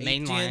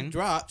main 8 line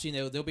drops,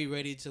 they'll be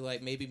ready to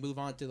like maybe move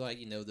on to like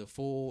the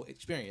full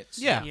experience.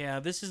 Yeah. Yeah,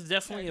 this is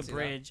definitely a see that.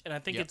 bridge, and I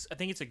think Yep.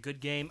 it's a good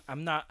game.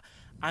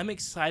 I'm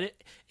excited.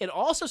 It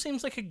also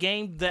seems like a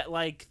game that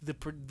like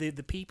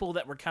the people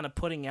that were kind of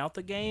putting out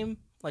the game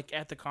like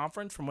at the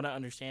conference, from what I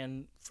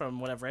understand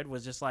from what I've read,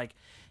 was just like,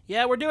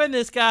 yeah, we're doing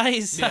this,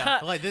 guys. Yeah,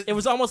 like this- It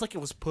was almost like it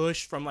was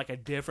pushed from like a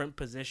different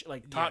position,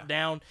 like top Yeah.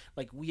 down.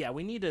 Like,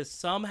 we need to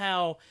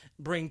somehow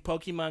bring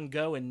Pokemon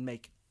Go and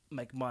make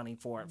money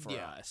for it for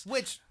us.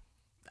 Which,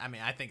 I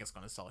mean, I think it's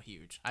going to sell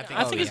huge. I think,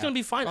 I think it's yeah. going to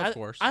be fine. Of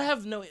course. I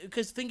have no,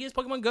 because the thing is,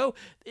 Pokemon Go,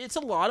 it's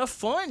a lot of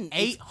fun.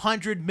 It's-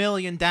 800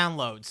 million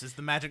downloads is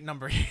the magic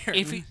number here.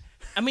 if you,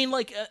 I mean,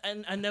 like,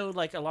 and I know,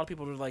 like, a lot of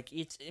people are like,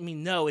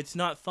 no, it's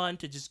not fun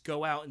to just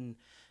go out and,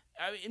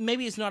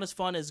 maybe it's not as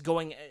fun as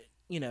going,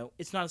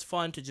 it's not as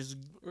fun to just,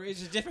 Or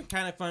it's a different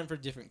kind of fun for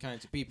different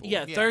kinds of people.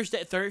 yeah, Yeah.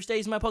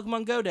 Thursday's my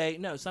Pokemon Go day.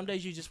 No, some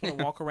days you just want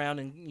to walk around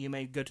and you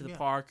may go to the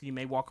park, you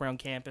may walk around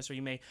campus, or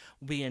you may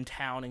be in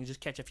town and just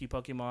catch a few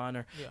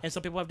Pokemon, and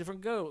some people have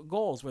different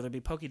goals, whether it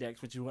be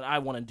Pokédex, which is what I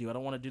want to do. I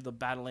don't want to do the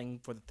battling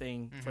for the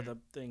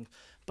thing,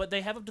 but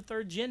they have up to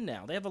 3rd gen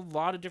now. They have a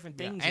lot of different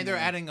things. in and they're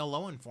there. adding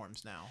Alolan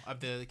forms now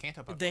of the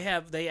Kanto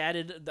Pokemon. They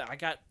added. I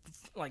got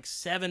like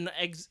 7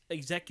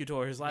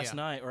 executors last Yeah.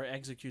 night, or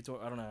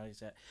executor. I don't know how you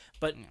say it,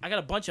 but I got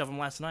a bunch of them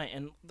last night,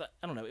 and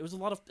I don't know. It's a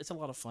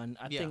lot of fun.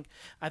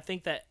 I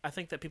think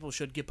that people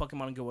should give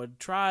Pokemon Go a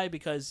try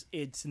because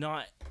it's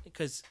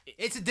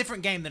It's a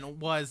different game than it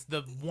was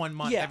the 1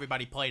 month Yeah.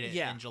 everybody played it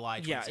in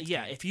July 2016.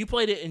 Yeah. If you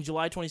played it in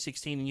July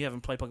 2016 and you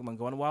haven't played Pokemon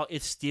Go in a while,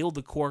 it's still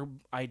the core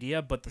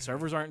idea, but the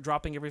servers aren't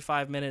dropping every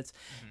 5 minutes,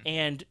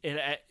 and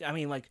I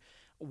mean, like,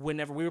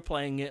 whenever we were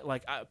playing it,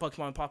 like,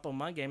 Pokemon would pop up on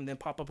my game and then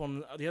pop up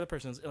on the other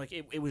person's, like,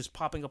 it was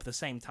popping up at the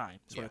same time,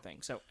 sort of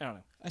thing. So I don't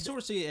know. I sort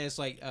of see it as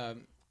like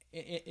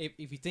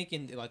if you think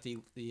in like the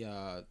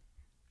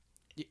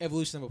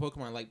evolution of a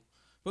Pokemon, like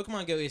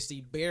Pokemon Go is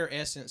the bare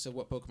essence of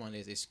what Pokemon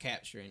is. It's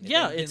capturing. And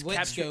Yeah, then it's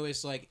Let's capture- Go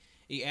is like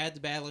you add the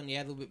battle and you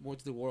add a little bit more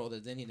to the world,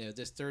 and then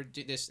this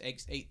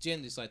 8th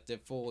gen is like the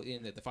full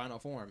the final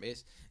form.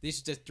 This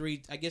is the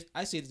 3. I guess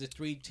I see it as the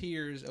 3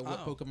 tiers of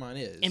what Pokemon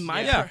is. In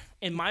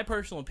my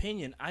personal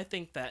opinion, I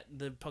think that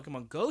the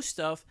Pokemon Go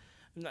stuff,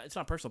 it's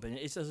not personal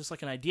opinion, it's just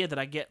like an idea that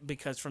I get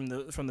because from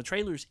the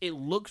trailers, it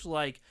looks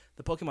like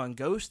the Pokemon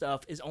Go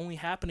stuff is only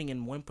happening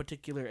in one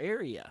particular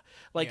area.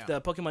 Like the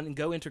Pokemon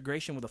Go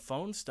integration with the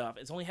phone stuff,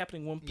 it's only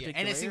happening in one particular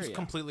and it area. seems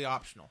completely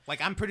optional. Like,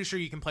 I'm pretty sure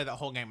you can play that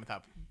whole game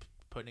without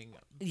putting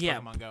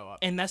Pokemon Go up.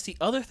 And that's the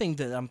other thing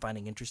that I'm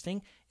finding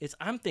interesting is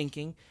I'm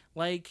thinking,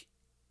 like,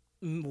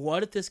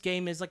 what if this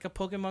game is like a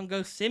Pokemon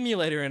Go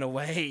simulator in a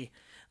way?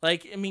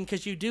 Like, I mean,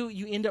 because you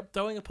end up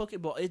throwing a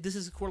Pokeball. This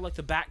is sort of like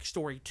the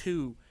backstory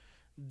to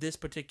the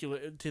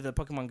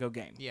Pokemon Go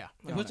game. Yeah.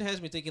 Which has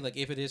me thinking, like,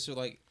 if it is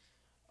like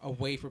a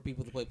way for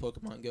people to play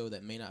Pokemon Go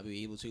that may not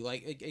be able to,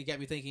 like, it got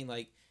me thinking,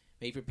 like,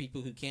 maybe for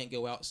people who can't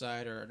go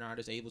outside or are not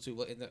as able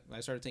to. And I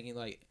started thinking,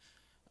 like,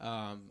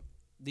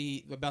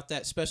 about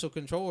that special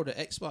controller that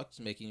Xbox is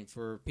making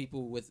for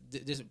people with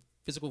different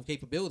physical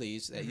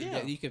capabilities that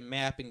you can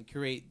map and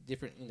create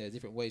different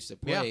different ways to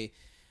play. Yeah.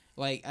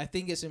 Like, I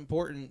think it's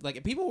important. Like,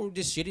 if people were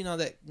just shitting on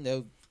that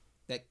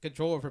that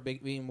controller for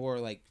being more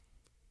like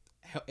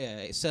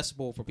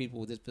accessible for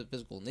people with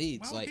physical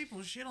needs. Why would Like,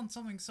 people shit on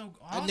something so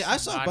awesome? I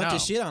saw a I bunch know.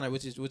 of shit on it,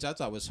 which I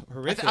thought was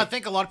horrific. I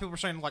think a lot of people are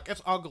saying, like,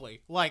 it's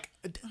ugly. Like,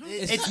 it's not,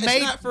 made...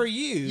 it's not for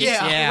you.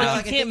 Yeah. Yeah. But, Like, like, you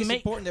I can't think it's make-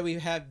 important that we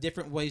have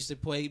different ways to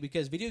play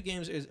because video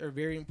games are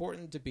very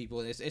important to people.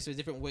 And it's a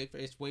different way.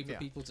 It's a way for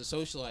people to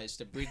socialize,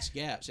 to bridge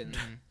gaps, and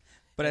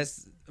But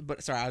as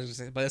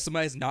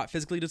somebody who's not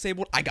physically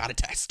disabled, I gotta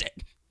test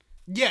it.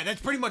 Yeah,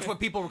 that's pretty much what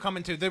people were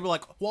coming to. They were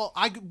like, well,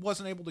 I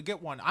wasn't able to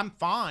get one. I'm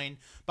fine,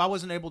 but I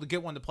wasn't able to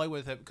get one to play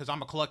with it because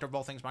I'm a collector of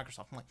all things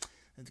Microsoft. I'm like,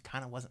 it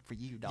kind of wasn't for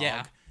you, dog.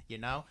 Yeah. You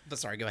know? But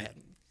sorry, go ahead.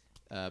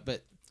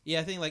 but yeah,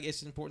 I think like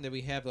it's important that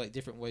we have like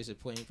different ways of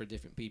playing for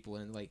different people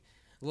and like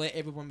let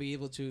everyone be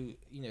able to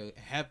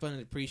have fun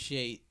and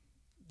appreciate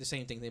the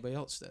same thing anybody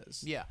else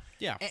does. Yeah.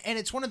 Yeah. And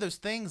it's one of those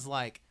things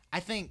like I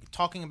think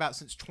talking about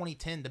since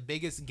 2010, the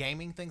biggest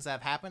gaming things that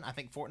have happened, I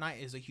think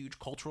Fortnite is a huge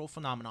cultural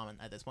phenomenon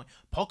at this point.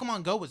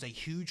 Pokemon Go was a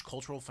huge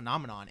cultural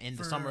phenomenon in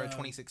the summer of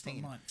 2016.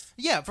 A month.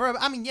 Yeah, for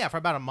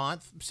about a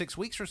month, 6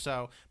 weeks or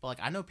so. But like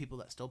I know people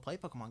that still play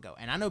Pokemon Go,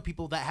 and I know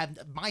people that have.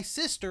 My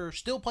sister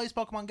still plays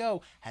Pokemon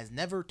Go, has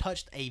never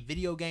touched a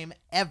video game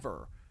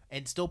ever,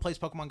 and still plays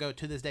Pokemon Go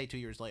to this day, 2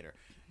 years later.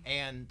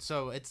 And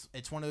so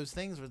it's one of those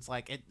things where it's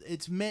like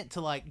it's meant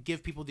to like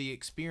give people the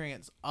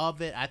experience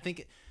of it. I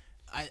think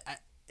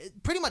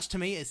pretty much to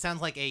me it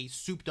sounds like a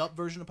souped up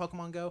version of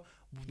Pokemon Go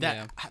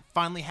that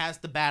finally has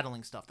the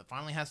battling stuff, that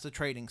finally has the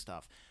trading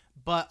stuff,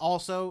 but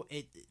also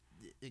it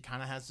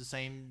kind of has the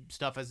same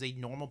stuff as a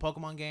normal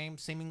Pokemon game,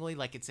 seemingly.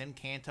 Like it's in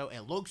Kanto.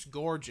 It looks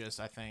gorgeous,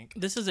 I think.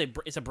 This is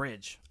it's a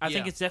bridge. I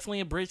think it's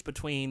definitely a bridge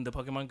between the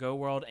Pokemon Go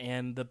world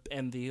and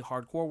the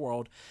hardcore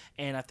world,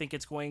 and I think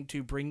it's going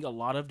to bring a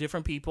lot of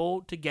different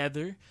people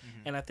together.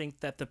 Mm-hmm. And I think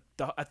that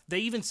they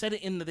even said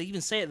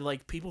it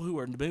like people who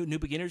are new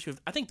beginners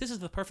I think this is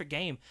the perfect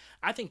game.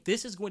 I think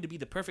this is going to be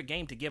the perfect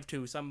game to give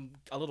to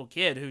a little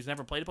kid who's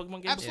never played a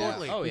Pokemon game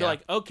Absolutely. before. Oh, You're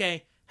like,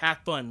 okay, have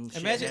fun.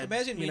 Imagine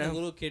being you know? a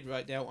little kid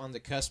right now on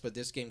the cusp of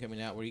this game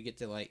coming out, where you get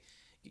to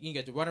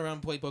run around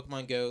and play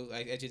Pokemon Go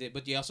as you did,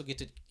 but you also get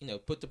to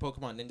put the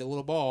Pokemon in the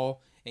little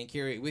ball and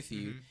carry it with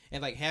you,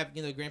 and like have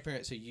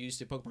grandparents who use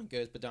the Pokemon Go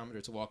as pedometer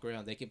to walk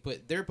around. They can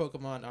put their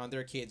Pokemon on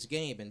their kid's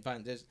game and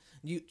find this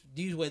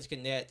new ways to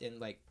connect,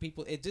 and like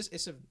people.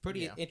 It's a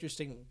pretty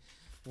interesting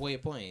way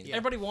of playing. Yeah.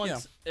 Everybody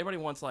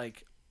wants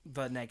like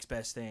the next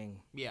best thing.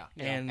 Yeah.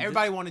 And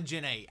everybody wanted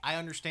Gen 8. I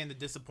understand the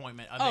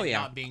disappointment of it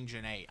not being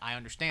Gen 8. I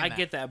understand that. I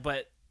get that,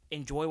 but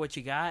enjoy what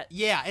you got.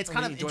 Yeah, it's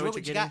kind of enjoy enjoy what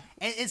what you're you got.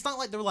 And it's not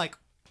like they're like,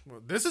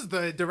 well, this is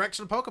the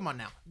direction of Pokemon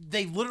now.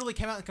 They literally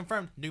came out and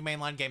confirmed new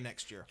mainline game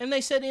next year. And they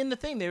said in the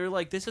thing, they were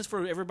like, this is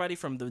for everybody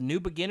from the new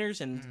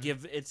beginners, and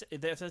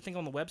there's a thing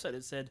on the website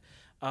that said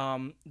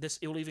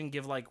it will even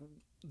give like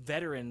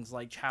veterans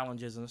like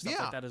challenges and stuff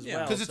like that as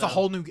well. Because it's a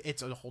whole new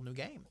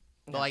game.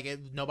 But like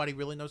nobody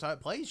really knows how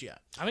it plays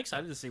yet. I'm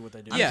excited to see what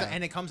they do. Yeah.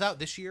 And it comes out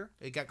this year.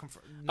 It got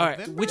confirmed. All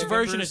right, which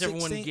version is 16th?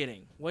 everyone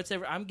getting?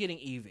 I'm getting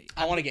Eevee.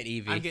 I want to get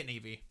Eevee. I'm getting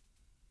Eevee.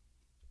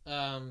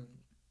 Ow.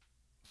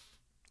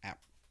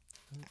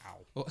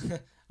 Well,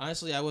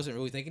 honestly, I wasn't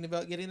really thinking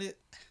about getting it.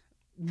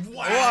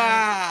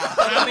 Wow.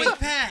 I'm with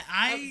Pat.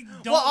 I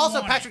don't. Well, also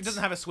want Patrick it.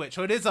 doesn't have a Switch,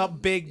 so it is a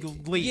big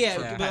leap. Yeah,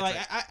 for but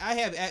Patrick. like I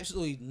have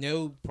absolutely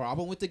no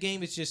problem with the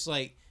game. It's just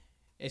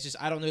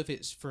I don't know if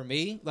it's for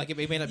me. Like it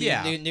may not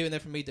be new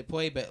enough for me to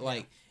play, but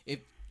like if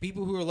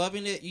people who are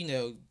loving it,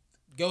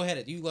 go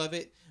ahead. You love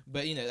it,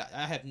 but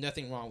I have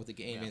nothing wrong with the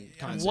game and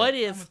concept. What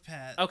I'm if? with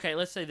Pat. Okay,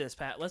 let's say this,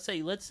 Pat. Let's say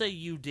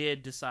you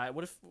did decide.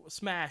 What if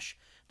Smash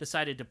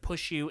decided to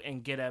push you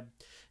and get a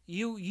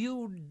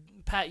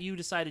Pat? You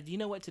decided. You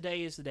know what?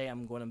 Today is the day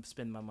I'm going to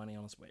spend my money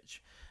on a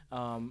Switch.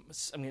 I'm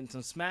getting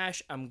some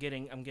Smash. I'm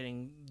getting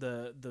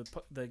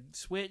the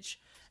Switch.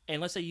 And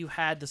let's say you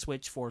had the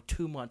Switch for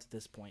 2 months at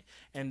this point,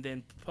 and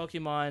then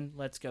Pokemon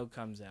Let's Go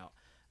comes out.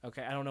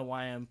 Okay, I don't know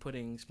why I'm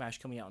putting Smash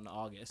coming out in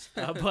August,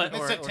 but it's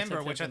or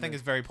September, which I think is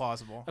very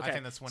plausible. okay. I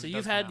think that's when. So it you've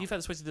does had come out.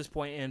 the Switch at this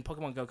point, and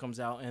Pokemon Go comes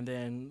out, and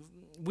then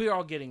we're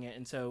all getting it.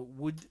 And so,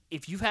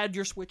 if you've had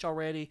your Switch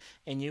already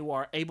and you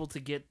are able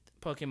to get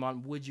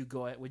Pokemon, would you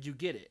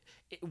get it?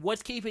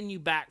 What's keeping you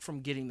back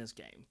from getting this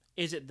game?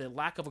 Is it the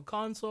lack of a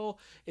console?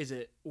 Is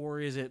it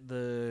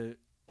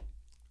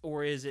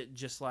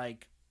just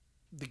like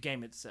the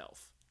game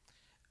itself?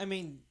 I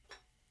mean,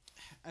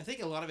 I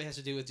think a lot of it has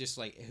to do with just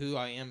like who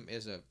I am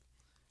as a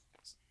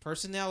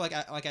person now.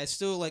 I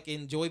still like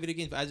enjoy video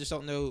games, but I just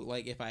don't know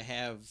like if I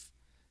have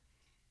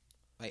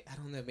I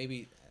don't know,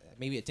 maybe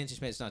attention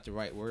span is not the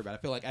right word, but I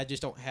feel like I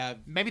just don't have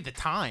Maybe the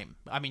time.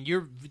 I mean,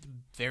 you're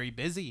very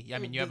busy. I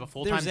mean, you have a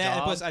full-time There's that,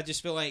 job. Plus, I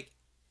just feel like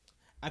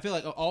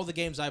all the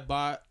games I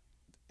bought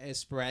as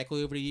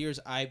sporadically over the years,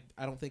 I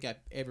don't think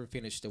I've ever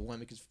finished the one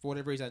because for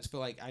whatever reason I just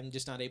feel like I'm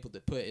just not able to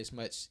put as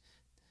much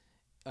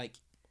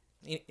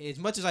as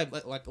much as I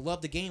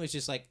love the game. It's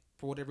just like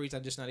for whatever reason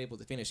I'm just not able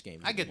to finish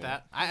games. I get anymore.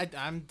 that.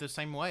 I'm the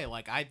same way.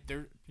 Like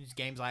there's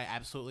games I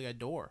absolutely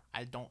adore.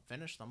 I don't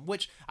finish them.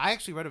 Which I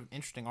actually read an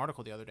interesting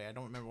article the other day. I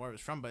don't remember where it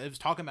was from, but it was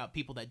talking about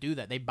people that do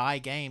that. They buy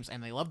games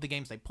and they love the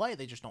games they play.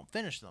 They just don't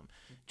finish them.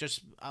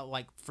 Just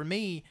like for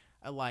me,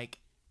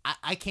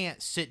 I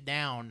can't sit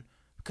down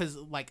because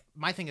like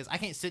my thing is I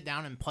can't sit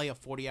down and play a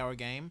 40-hour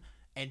game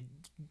and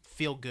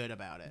feel good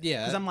about it.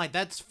 Yeah. Because I'm like,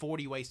 that's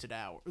 40 wasted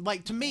hours.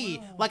 Like, to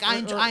me, like,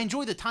 I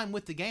enjoy the time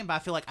with the game, but I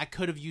feel like I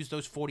could have used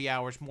those 40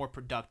 hours more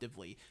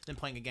productively than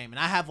playing a game. And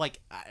I have, like,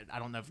 I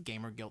don't know if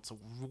gamer guilt's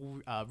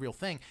a real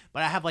thing,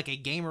 but I have, like, a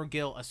gamer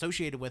guilt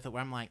associated with it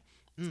where I'm like,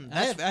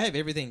 I have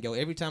everything go.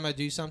 Every time I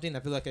do something, I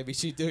feel like I be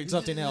doing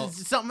something else.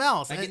 Something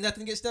else.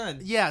 Nothing gets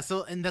done. Yeah,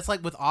 so, and that's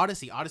like with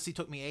Odyssey. Odyssey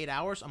took me 8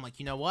 hours. I'm like,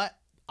 you know what?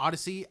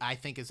 Odyssey, I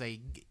think, is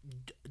a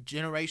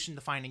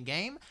generation-defining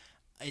game.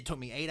 It took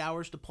me 8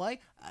 hours to play.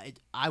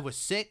 I was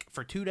sick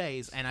for 2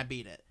 days, and I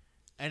beat it.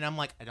 And I'm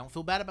like, I don't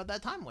feel bad about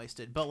that time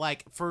wasted. But,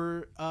 like,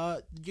 for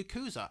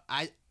Yakuza,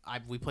 I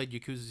we played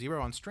Yakuza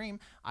 0 on stream.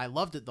 I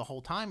loved it the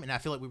whole time, and I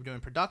feel like we were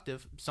doing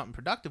something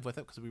productive with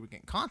it because we were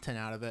getting content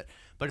out of it.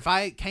 But if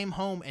I came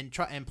home and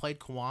played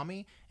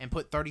Kiwami and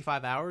put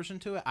 35 hours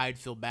into it, I'd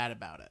feel bad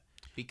about it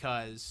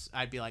because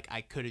I'd be like,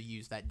 I could have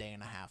used that day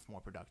and a half more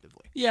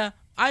productively. Yeah,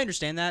 I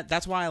understand that.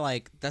 That's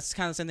why that's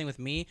kind of the same thing with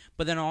me.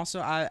 But then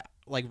also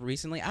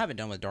recently I haven't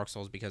done with Dark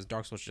Souls because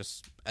Dark Souls is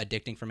just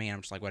addicting for me, and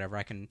I'm just like, whatever,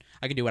 I can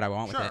do what I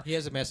want with it. He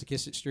has a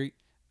masochistic streak.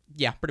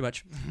 Yeah, pretty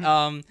much.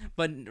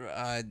 But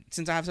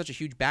since I have such a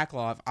huge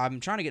backlog, I'm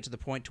trying to get to the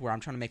point to where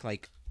I'm trying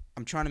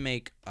to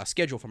make a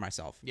schedule for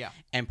myself. Yeah.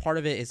 And part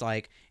of it is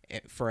like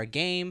for a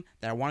game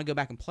that I want to go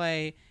back and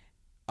play,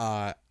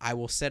 I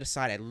will set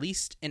aside at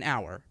least an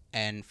hour,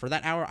 and for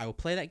that hour I will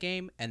play that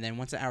game, and then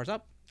once the hour's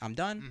up, I'm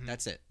done.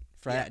 That's it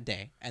for that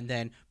day, and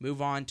then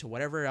move on to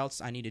whatever else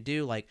I need to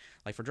do. Like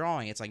for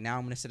drawing, it's like now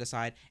I'm going to set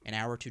aside an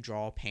hour to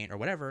draw, paint, or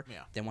whatever.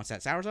 Yeah. Then once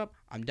that hour's up,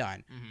 I'm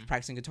done.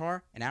 Practicing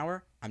guitar, an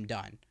hour, I'm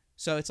done.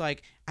 So it's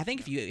like I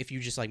think if you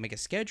just like make a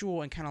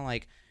schedule and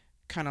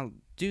kind of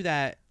do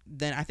that,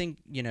 then I think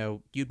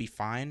you'd be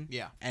fine.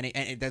 Yeah. And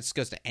that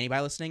goes to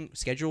anybody listening.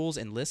 Schedules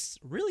and lists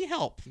really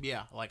help.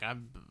 Yeah, like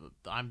I'm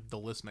the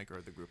list maker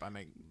of the group. I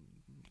make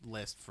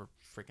lists for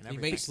freaking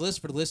everything. He makes lists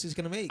for the list he's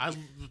gonna make.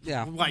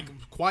 Yeah. Like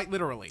quite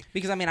literally.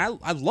 Because I mean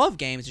I love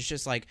games. It's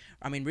just like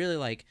really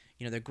like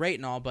they're great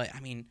and all, but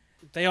I mean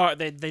They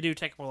do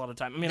take up a lot of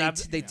time. I mean,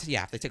 they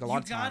take a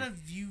lot of time. You gotta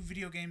view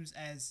video games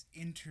as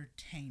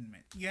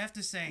entertainment. You have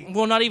to say.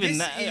 well, not even this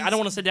that. is- I don't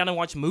want to sit down and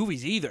watch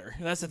movies either.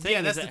 That's the thing. Yeah,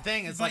 is that's that- the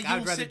thing. It's but like I'd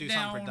you'll rather sit do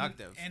down something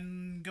productive.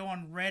 and go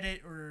on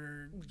Reddit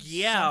or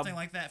Yeah. something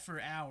like that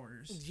for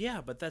hours. Yeah,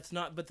 but that's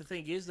not. But the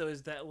thing is, though,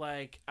 is that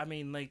like I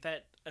mean, like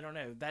that. I don't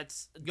know.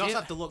 That's You also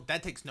have to look.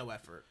 That takes no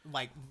effort.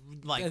 Like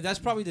Yeah, that's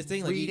probably the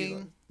thing. Like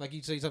reading.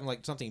 you say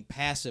something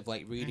passive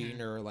like reading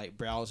or like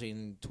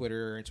browsing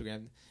Twitter or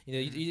Instagram.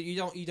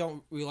 You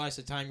don't realize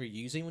the time you're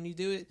using when you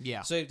do it.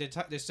 Yeah. So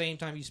the same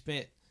time you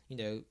spent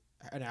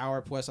an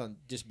hour plus on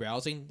just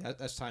browsing,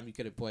 that's time you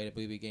could have played a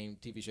movie, game,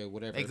 TV show,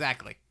 whatever.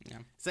 Exactly. Yeah.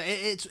 So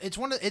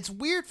it's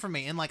weird for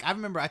me, and like I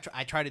remember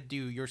I tried to do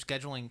your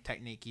scheduling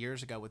technique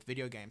years ago with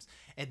video games,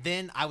 and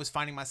then I was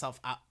finding myself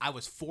I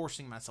was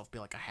forcing myself to be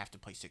like I have to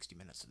play 60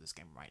 minutes of this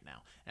game right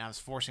now, and I was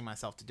forcing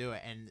myself to do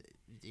it, and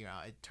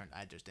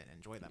I just didn't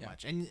enjoy that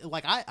much, and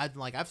like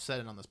I've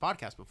said it on this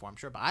podcast before, I'm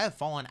sure, but I have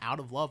fallen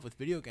out of love with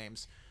video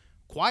games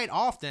quite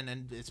often,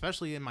 and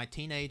especially in my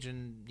teenage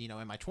and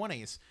in my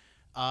 20s.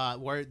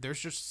 Where there's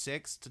just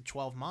 6 to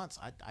 12 months,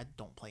 I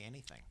don't play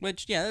anything.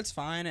 Which that's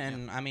fine,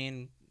 and I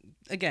mean,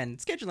 again,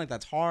 scheduling like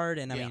that's hard,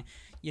 and I mean,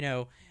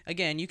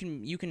 again, you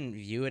can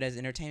view it as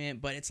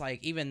entertainment, but it's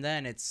like even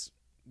then,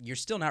 you're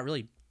still not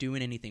really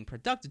doing anything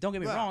productive. Don't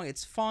get me wrong,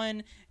 it's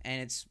fun,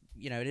 and it's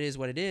it is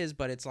what it is,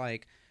 but it's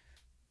like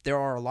there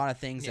are a lot of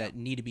things that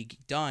need to be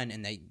done,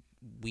 and that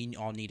we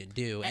all need to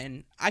do,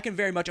 and I can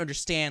very much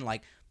understand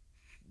like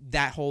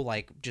that whole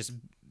like just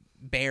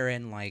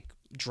barren like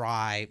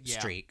dry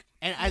streak.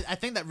 And I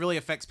think that really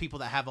affects people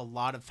that have a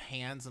lot of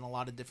hands in a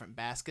lot of different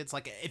baskets.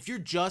 Like, if you're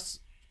just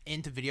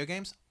into video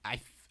games, I'm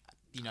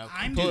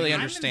completely in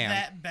understand.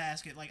 that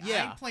basket. Like,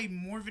 Yeah. I play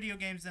more video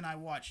games than I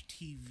watch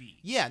TV.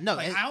 Yeah, no.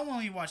 Like, I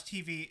only watch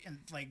TV and,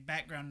 like,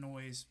 background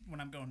noise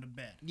when I'm going to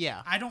bed.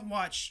 Yeah. I don't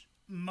watch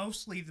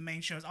mostly the main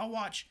shows. I'll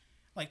watch,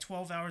 like,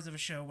 12 hours of a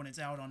show when it's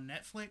out on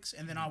Netflix,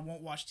 and then I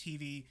won't watch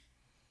TV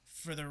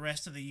for the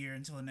rest of the year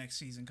until the next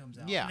season comes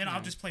out. Yeah. And then I'll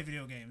just play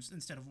video games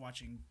instead of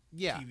watching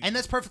TV. And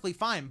that's perfectly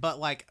fine. But,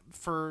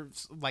 for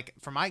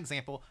my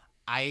example,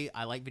 I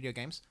like video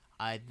games.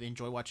 I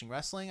enjoy watching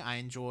wrestling. I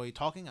enjoy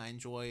talking. I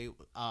enjoy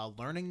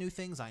learning new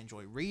things. I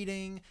enjoy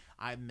reading.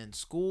 I'm in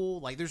school.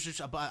 Like, there's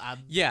just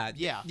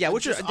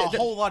which is a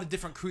whole lot of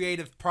different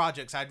creative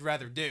projects I'd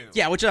rather do.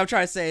 Yeah, which I'm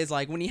trying to say is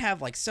like when you have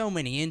like so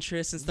many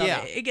interests and stuff,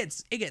 Yeah. it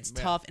gets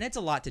tough, and it's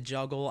a lot to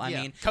juggle. I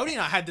mean, Cody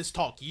and I had this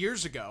talk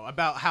years ago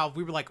about how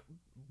we were like,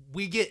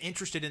 we get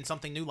interested in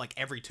something new like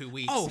every 2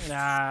 weeks. Oh,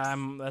 Nah,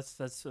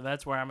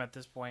 that's where I'm at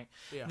this point.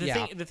 Yeah.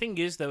 The thing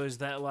is though is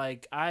that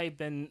like I've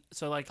been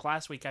like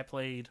last week I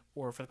played,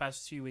 or for the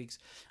past 2 weeks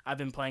I've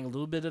been playing a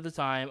little bit at a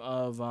time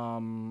of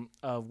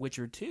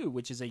Witcher 2,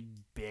 which is a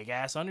big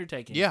ass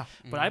undertaking. Yeah.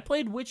 But I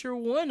played Witcher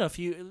 1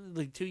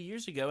 like 2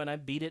 years ago, and I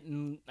beat it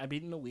in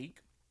a week,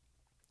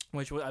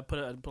 which I put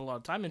a lot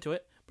of time into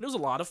it, but it was a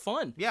lot of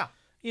fun. Yeah.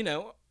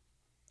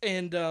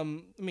 And I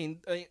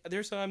mean,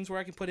 there's times where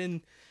I can put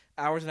in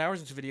hours and hours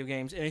into video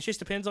games, and it just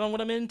depends on what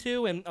I'm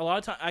into. And a lot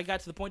of time, I got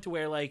to the point to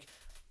where like,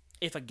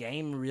 if a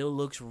game really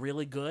looks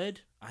really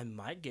good, I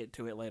might get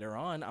to it later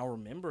on. I'll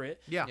remember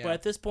it. Yeah. But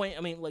at this point,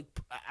 I mean, like,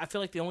 I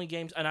feel like the only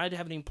games, and I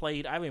haven't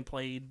played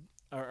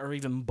or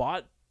even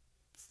bought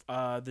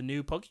the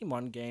new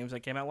Pokemon games that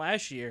came out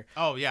last year.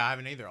 Oh, yeah, I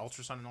haven't either.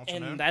 Ultra Sun and Ultra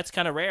Moon. And that's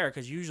kind of rare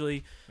because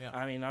usually, Yeah.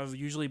 I mean, I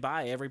usually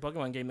buy every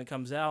Pokemon game that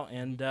comes out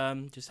and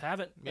just have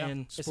it. Yeah.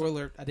 And it's-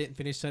 Spoiler: I didn't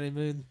finish Sun and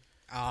Moon.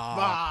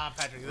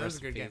 Patrick, those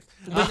are good games.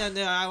 But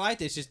no, I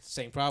like it. It's just the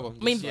same problem.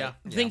 I mean, Just like,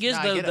 the thing is, No,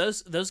 I though, get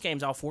it. those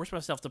games I'll force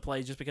myself to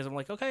play just because I'm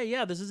like, okay,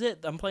 yeah, this is it.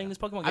 I'm playing this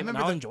Pokemon game, and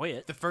remember I'll the- enjoy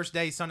it. The first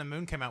day Sun and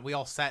Moon came out, we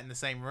all sat in the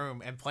same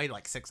room and played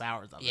like 6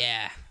 hours of it.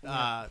 Yeah.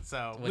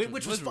 So Which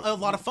which was- was a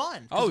lot of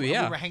fun. 'Cause Oh, when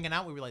yeah. we were hanging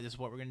out. We were like, "This is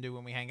what we're gonna do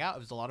when we hang out." It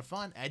was a lot of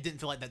fun. I didn't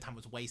feel like that time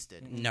was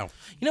wasted. No.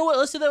 You know what?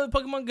 Let's do that with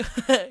Pokemon Go.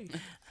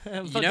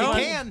 You know,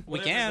 We can. We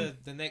whatever can.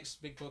 The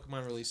next big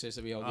Pokemon release is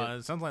that we all get.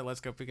 It sounds like Let's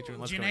Go Pikachu and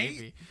Let's Gen Go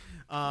 8?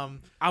 Eevee.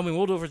 I mean,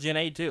 we'll do it for Gen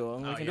 8 too.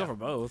 We can yeah. go for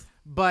both.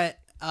 But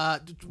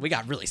We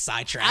got really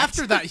sidetracked.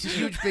 after that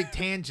huge big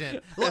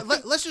tangent,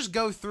 let's just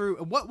go through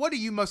what are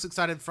you most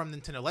excited from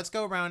Nintendo? Let's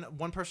go around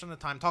one person at a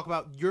time. Talk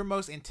about your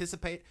most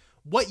anticipate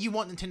what you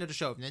want Nintendo to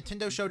show. If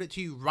Nintendo showed it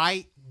to you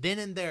right then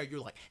and there,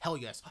 you're like, hell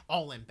yes,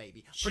 all in,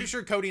 baby. Pretty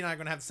sure Cody and I are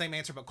gonna have the same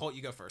answer, but Colt,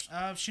 you go first.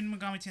 Shin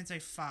Megami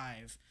Tensei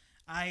 5.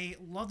 I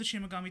love the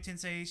Shin Megami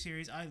Tensei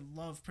series. I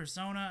love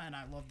Persona, and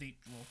I love the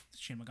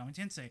Shin Megami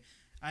Tensei.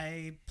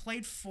 I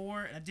played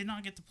 4, and I did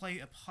not get to play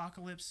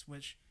Apocalypse,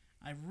 which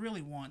I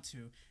really want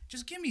to.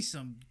 Just give me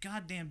some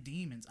goddamn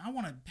demons. I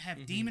want to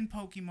have demon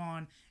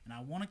Pokemon, and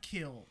I want to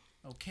kill.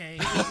 Okay.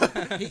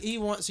 he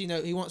wants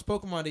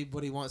Pokemon,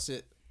 but he wants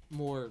it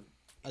more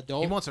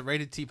adult. He wants a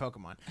rated T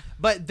Pokemon,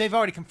 but they've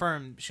already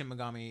confirmed Shin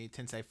Megami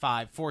Tensei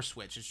 5 for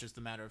Switch. It's just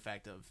a matter of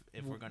fact of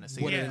if we're gonna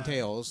see what it. it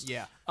entails.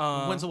 Yeah.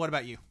 Uh, Wenzel, what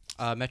about you?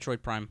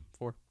 Metroid Prime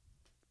 4.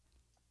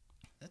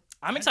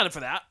 I'm excited for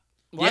that.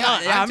 Why Yeah,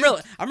 not?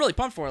 I I'm really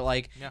pumped for it.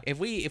 Like, Yeah. if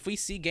we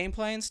see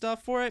gameplay and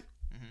stuff for it,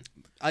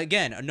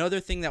 again, another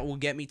thing that will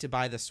get me to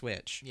buy the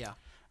Switch. Yeah.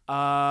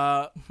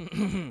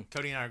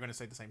 Cody and I are gonna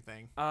say the same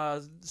thing.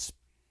 A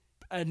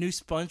new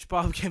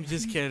SpongeBob game.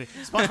 Just kidding.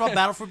 SpongeBob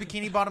Battle for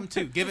Bikini Bottom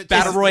 2. Give it to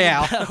Battle us.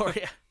 Royale. Battle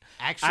Royale.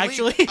 Actually,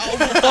 Actually,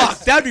 Fuck,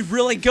 that'd be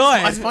really a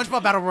good.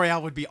 SpongeBob Battle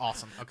Royale would be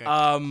awesome. Okay.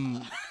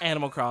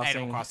 Animal Crossing.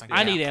 Animal Crossing, I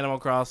yeah. need Animal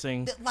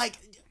Crossing. Like,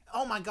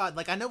 oh my god,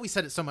 like I know we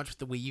said it so much with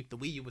the Wii U. The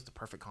Wii U was the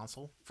perfect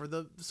console for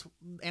the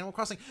Animal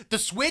Crossing. The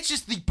Switch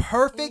is the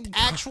perfect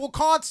actual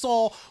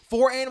console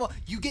for Animal.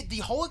 You get the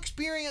whole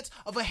experience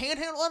of a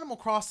handheld Animal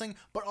Crossing,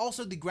 but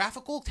also the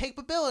graphical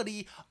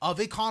capability of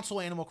a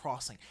console Animal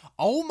Crossing.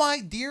 Oh my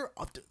dear,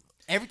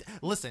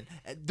 listen,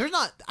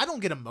 I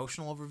don't get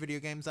emotional over video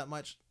games that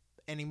much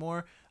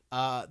anymore.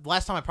 The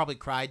last time I probably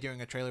cried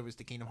during a trailer was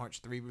the Kingdom Hearts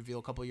 3 reveal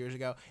a couple years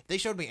ago. They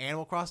showed me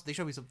Animal Crossing. They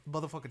showed me some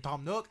motherfucking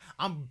Tom Nook.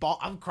 I'm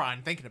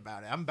crying thinking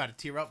about it. I'm about to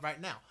tear up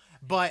right now.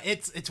 But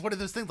it's one of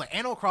those things like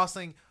Animal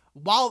Crossing.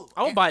 I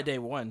will buy it day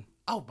one.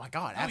 Oh my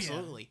god, yeah.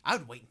 absolutely! I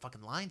would wait in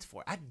fucking lines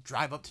for it. I'd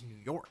drive up to New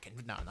York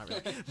and no, not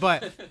really.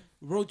 But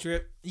Road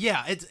trip.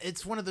 yeah,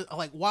 it's one of the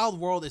like Wild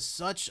World is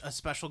such a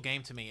special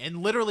game to me,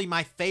 and literally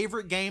my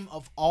favorite game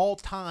of all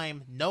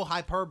time. No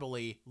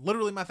hyperbole.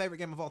 Literally my favorite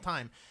game of all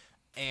time,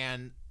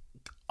 and.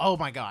 Oh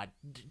my god,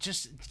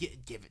 just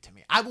give it to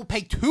me. I will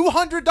pay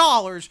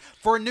 $200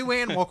 for a new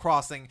Animal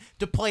Crossing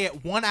to play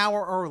it 1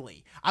 hour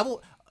early. I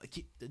will.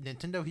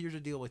 Nintendo, here's a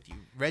deal with you.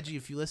 Reggie,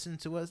 if you listen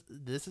to us,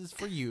 this is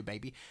for you,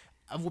 baby.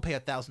 I will pay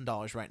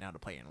 $1,000 right now to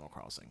play Animal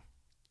Crossing.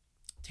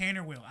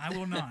 Tanner will. I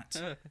will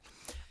not.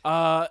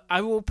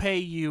 I will pay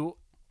you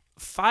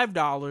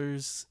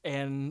 $5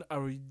 and a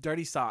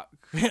dirty sock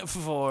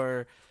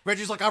for.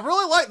 Reggie's like, I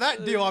really like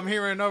that deal I'm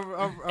hearing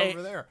over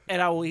there.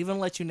 And I will even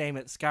let you name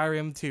it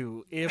Skyrim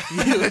 2 if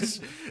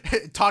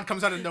you. Todd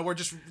comes out of nowhere,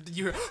 just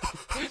you hear,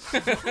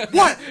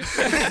 what?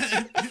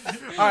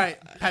 All right,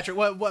 Patrick.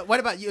 What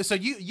about you? So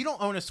you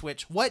don't own a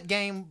Switch. What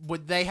game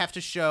would they have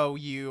to show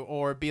you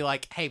or be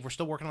like, hey, we're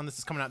still working on this.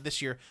 It's coming out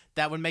this year.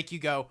 That would make you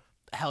go,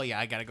 hell yeah,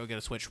 I gotta go get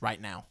a Switch right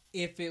now.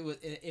 If it was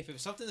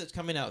something that's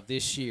coming out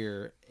this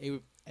year,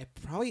 it'd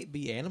probably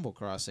be Animal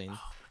Crossing.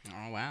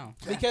 Oh wow.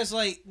 Because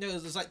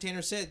it's like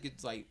Tanner said,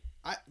 it's like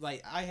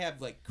I have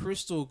like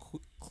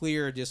crystal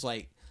clear just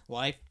like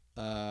life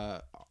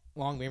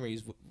long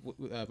memories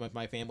with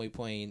my family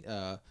playing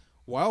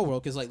Wild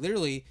World, because like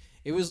literally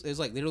it was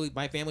like literally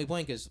my family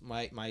playing, because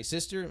my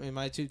sister and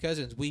my two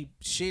cousins, we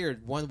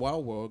shared one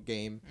Wild World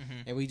game,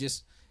 and we had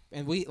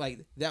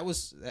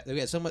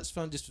so much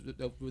fun just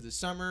with the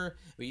summer.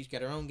 We each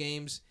got our own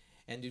games,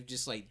 and we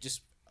just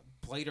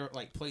played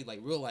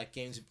real life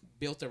games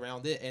built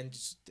around it, and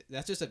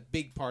that's just a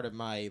big part of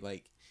my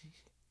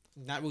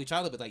not really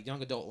childhood, but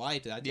young adult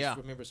life that I just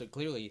remember so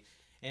clearly,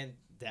 and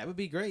that would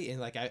be great.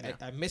 And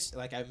I miss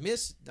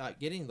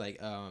getting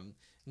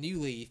New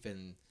Leaf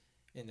and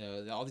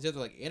all these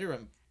other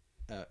interim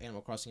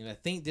Animal Crossing, and I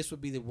think this would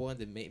be the one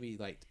that made me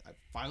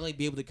finally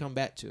be able to come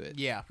back to it.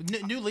 Yeah,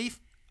 New Leaf.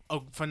 A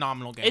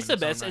phenomenal game. It's the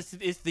in its best. own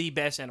right. It's the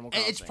best Animal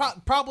Crossing. It's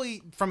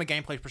probably from a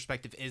gameplay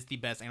perspective is the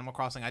best Animal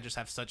Crossing. I just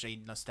have such a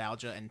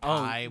nostalgia and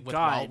tie with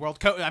God. Wild World.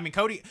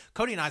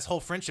 Cody and I's whole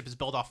friendship is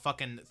built off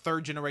fucking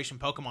third generation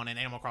Pokemon and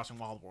Animal Crossing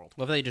Wild World.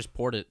 What if they just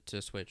port it to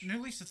Switch?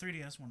 New Leaf's the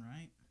 3DS one,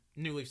 right?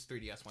 New Leaf's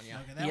 3DS one, yeah.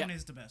 Okay, that Yeah. one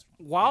is the best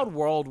one. Wild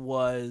World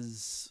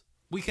was.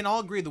 We can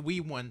all agree the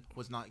Wii one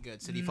was not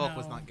good. City Folk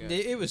was No. not good.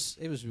 It was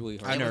really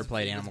hard. I It never was-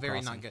 played it was Animal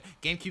very Crossing. not good.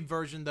 GameCube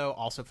version though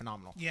also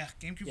phenomenal. Yeah,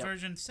 GameCube Yep.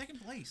 version,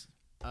 second place.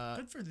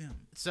 Good for them.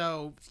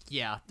 So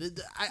yeah,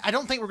 I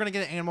don't think we're gonna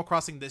get an Animal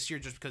Crossing this year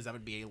just because that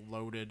would be a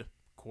loaded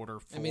quarter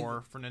four I mean,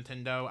 for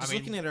Nintendo. Just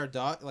looking at our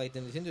doc, like the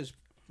Nintendo's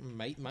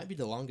might be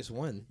the longest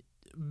one.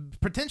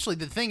 Potentially,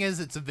 the thing is,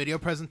 it's a video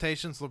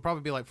presentation, so it'll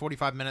probably be like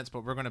 45 minutes,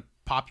 but we're gonna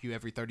pop you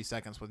every 30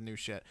 seconds with new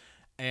shit.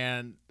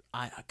 And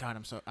God,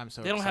 I'm so.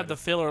 They don't have the excited.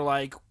 filler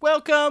like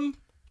 "Welcome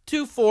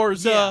to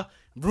Forza." Yeah.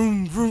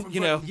 Vroom, vroom, you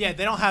know. Yeah,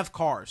 they don't have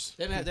cars.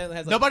 They don't have,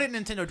 like, Nobody at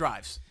Nintendo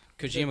drives.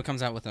 Kojima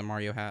comes out with a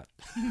Mario hat.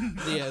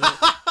 Yeah,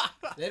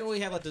 they don't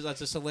really have like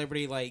a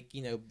celebrity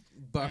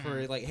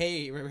buffer. Like,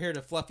 hey, we're here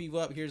to fluff you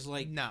up. Here's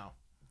like No.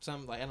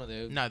 some I don't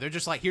know. No, they're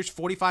just like, here's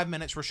 45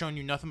 minutes. We're showing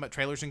you nothing but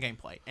trailers and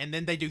gameplay, and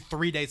then they do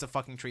 3 days of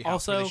fucking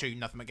Treehouse where they Also- show you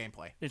nothing but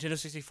gameplay. Nintendo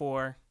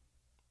 64.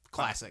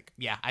 Classic.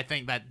 Yeah, I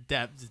think that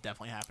is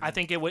definitely happening. I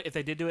think it would if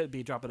they did do it, it'd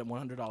be drop it at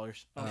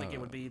 $100. I don't think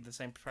it would be the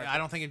same price. I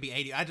don't think it'd be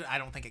 80. I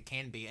don't think it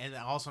can be, and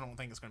I also don't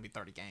think it's going to be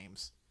 30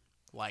 games.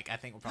 Like I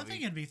think we'll I probably.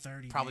 think it'd be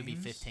 30. probably be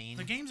games. 15,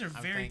 The games are I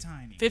would very think.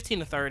 tiny. 15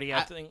 to 30,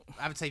 I think.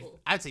 I would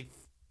say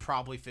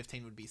probably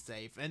 15 would be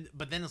safe,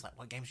 but then it's like,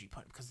 what games are you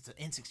putting? Because it's an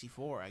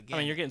N64 again. I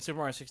mean, you're getting Super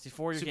Mario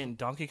 64, you're getting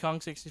Donkey Kong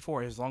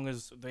 64, as long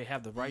as they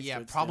have the rights. yeah,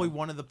 to it probably still.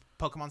 one of the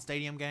Pokemon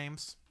Stadium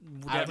games.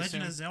 Would I that would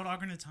Legend assume. of Zelda: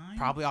 Ocarina of Time.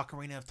 Probably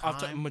Ocarina of Off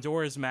to Time.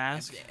 Majora's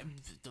Mask.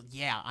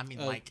 Yeah, I mean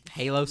like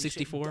Halo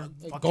 64.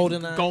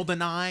 GoldenEye.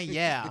 GoldenEye, I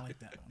yeah, like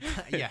that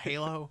one. yeah,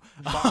 Halo.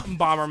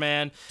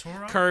 Bomberman.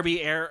 Turok?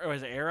 Kirby Air, or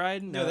was it Air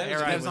Ride? No, that was- Air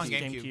that Ride was on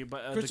GameCube. GameCube.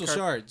 But, Crystal the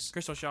Shards.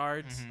 Crystal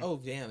Shards. Oh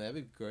damn, that'd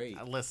be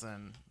great.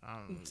 Listen,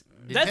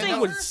 That thing Nintendo-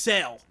 would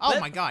sell. Oh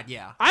That- my god,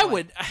 yeah. I Like,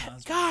 would.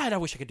 God, I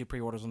wish I could do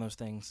pre-orders on those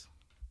things.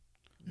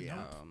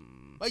 Yeah.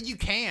 Well, you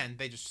can.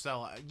 They just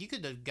sell. You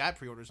could have got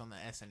pre-orders on the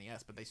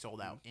SNES, but they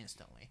sold out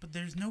instantly. But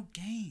there's no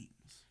games.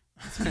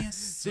 SNES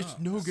sucks.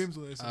 games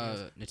on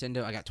the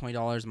Nintendo, I got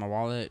 $20 in my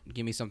wallet.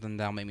 Give me something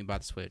that'll make me buy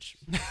the Switch.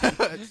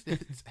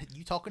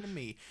 You talking to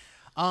me?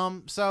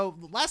 So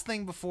last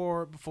thing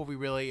before we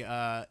really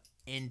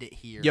end it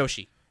here.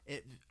 Yoshi.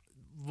 I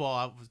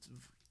was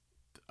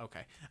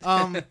okay.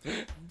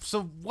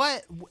 So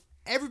what?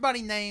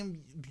 Everybody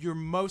name your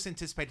most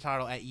anticipated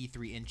title at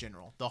E3 in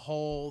general. The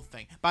whole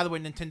thing. By the way,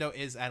 Nintendo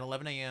is at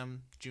 11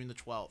 a.m. June the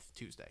 12th,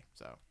 Tuesday.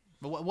 So,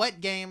 but what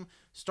game?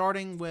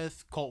 Starting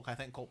with Colt. I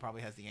think Colt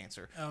probably has the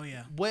answer. Oh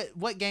yeah.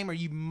 What game are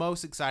you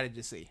most excited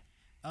to see?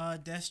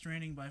 Death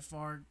Stranding by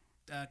far,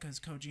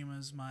 because Kojima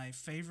is my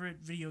favorite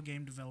video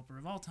game developer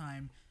of all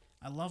time.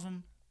 I love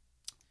him,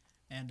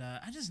 and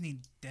I just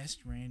need Death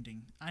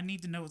Stranding. I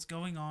need to know what's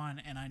going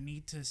on, and I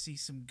need to see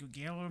some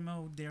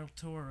Guillermo del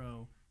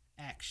Toro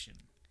action.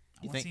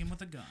 I want to think- see him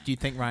with a gun. Do you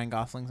think Ryan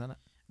Gosling's in it?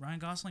 Ryan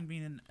Gosling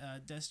being in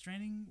Death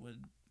Stranding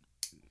would,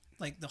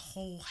 like, the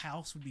whole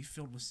house would be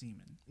filled with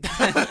semen.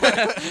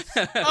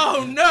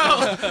 Oh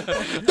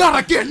no!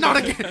 Not again! Not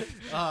again!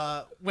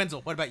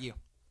 Wenzel, what about you?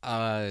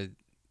 I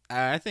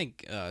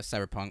think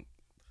Cyberpunk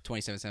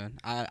 2077.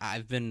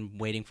 I've been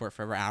waiting for it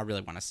forever. I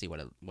really want to see what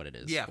it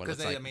is. Yeah, what because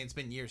it's like. I mean, it's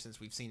been years since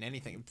we've seen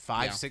anything.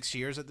 5, Yeah. 6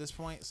 years at this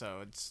point, so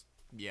it's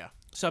yeah.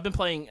 So I've been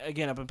playing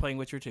again. I've been playing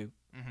Witcher 2,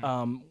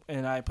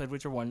 and I played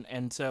Witcher 1,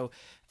 and so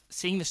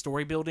seeing the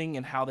story building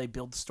and how they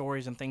build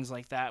stories and things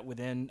like that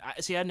within.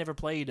 I'd never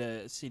played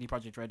a CD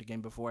Projekt Red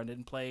game before. I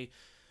didn't play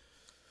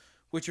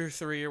Witcher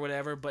 3 or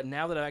whatever, but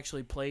now that I've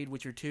actually played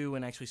Witcher 2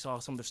 and actually saw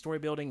some of the story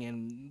building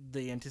and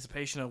the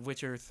anticipation of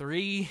Witcher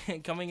 3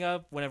 coming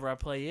up whenever I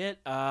play it,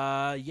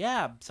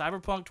 yeah,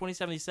 Cyberpunk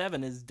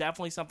 2077 is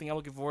definitely something I'm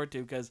looking forward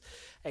to, because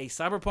a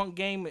Cyberpunk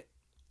game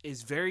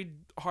is very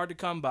hard to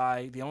come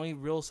by. The only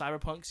real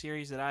Cyberpunk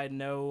series that I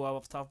know of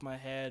off the top of my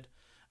head,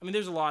 I mean,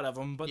 there's a lot of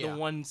them, but Yeah. the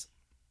ones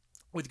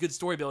with good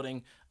story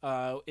building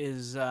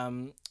is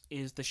the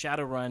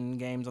Shadowrun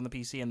games on the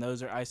PC, and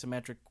those are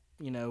isometric,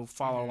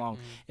 follow along.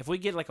 If we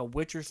get like a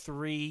Witcher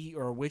 3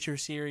 or a Witcher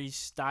series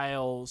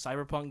style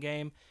Cyberpunk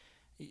game,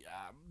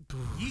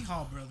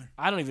 Yeehaw, brother.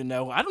 I don't even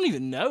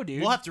know,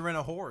 dude. We'll have to rent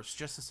a horse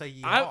just to say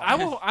you.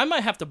 I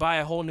might have to buy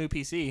a whole new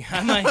PC.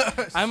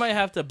 I might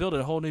have to build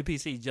a whole new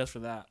PC just for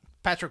that.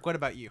 Patrick, what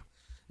about you?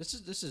 This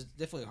is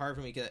definitely hard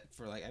for me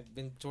I've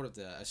been sort of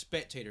a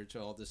spectator to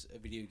all this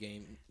video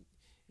game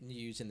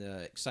news and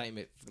the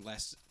excitement for the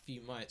last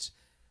few months.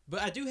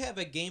 But I do have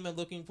a game I'm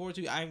looking forward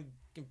to. I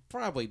can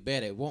probably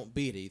bet it won't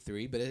be at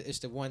E3, but it's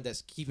the one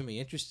that's keeping me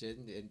interested,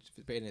 and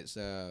it's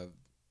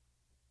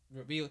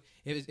reveal.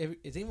 Has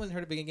anyone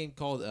heard of a game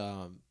called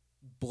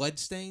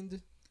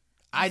Bloodstained?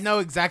 I know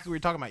exactly what you're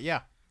talking about.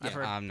 Yeah. Yeah.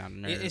 I'm not a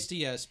nerd. It's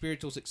the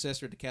spiritual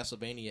successor to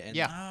Castlevania, and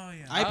Yeah. Oh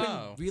yeah. I've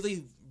Oh. been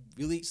really,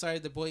 really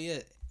excited to play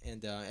it,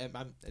 and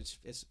it's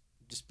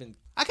just been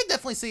I could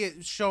definitely see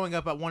it showing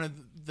up at one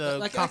of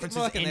the conferences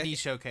more like an- indie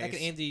showcase. like an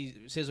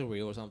indie sizzle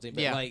reel or something.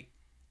 But Yeah. like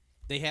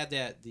they had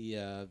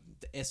the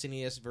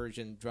SNES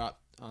version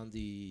dropped on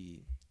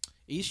the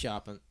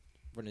eShop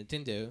for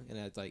Nintendo, and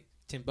it's like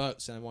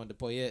 $10, and I wanted to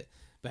play it,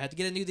 but I had to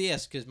get a new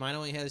DS because mine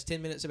only has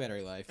 10 minutes of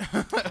battery life.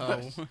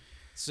 Oh.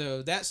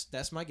 So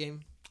that's my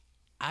game.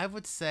 I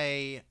would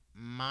say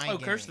my Oh,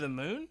 game. Curse of the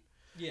Moon?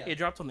 Yeah, It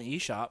dropped on the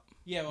eShop.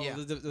 yeah. Well,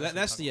 Yeah.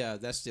 that's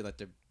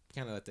the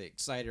kind of like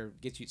the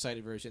gets you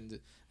excited version.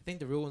 I think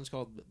the real one's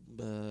called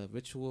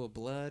Ritual of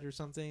Blood or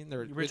something.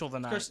 Or Ritual of the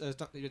Night.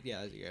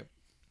 Yeah, there you go.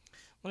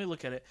 Let me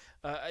look at it.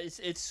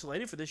 It's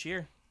slated for this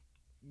year.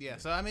 Yeah,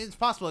 so I mean, it's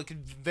possible it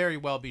could very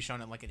well be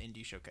shown at like an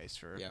indie showcase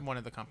for one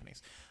of the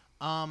companies.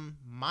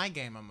 My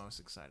game I'm most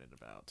excited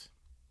about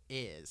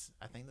is,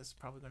 I think this is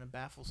probably going to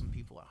baffle some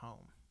people at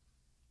home.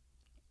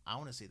 I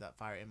want to see that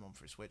Fire Emblem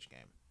for Switch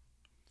game.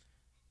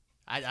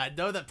 I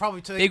know that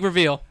probably took Big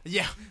reveal.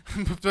 Yeah.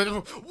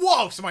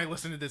 Whoa! Somebody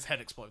listen to this,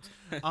 head explodes.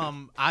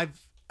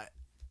 I've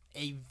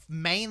a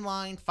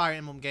mainline Fire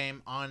Emblem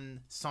game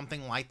on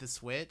something like the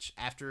Switch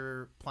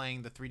after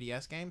playing the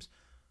 3DS games.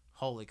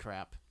 Holy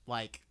crap!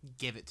 Like,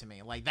 give it to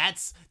me. Like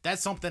that's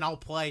something I'll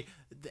play,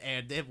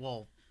 and it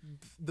will.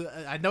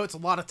 I know it's a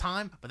lot of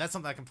time, but that's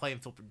something I can play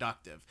and feel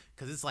productive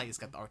because it's like it's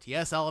got the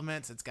RTS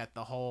elements, it's got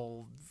the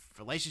whole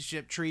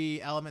relationship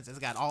tree elements, it's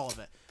got all of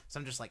it. So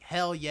I'm just like,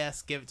 hell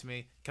yes, give it to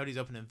me. Cody's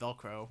opening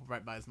Velcro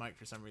right by his mic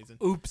for some reason.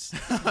 Oops.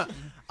 Get But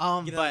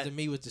out to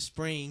me with the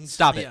springs.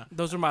 Stop it. yeah.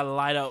 Those are my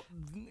light up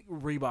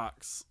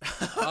Reeboks.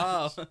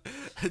 Oh.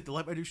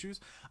 Like my new shoes.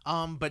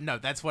 But no,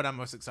 that's what I'm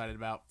most excited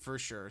about for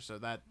sure. So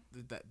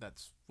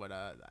that's what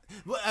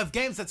of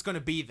games that's going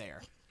to be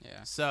there.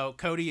 Yeah. So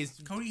Cody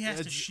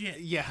has to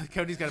shit. Yeah,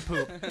 Cody's got to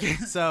poop.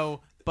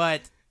 So,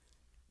 but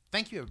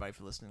thank you everybody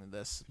for listening to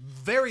this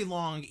very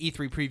long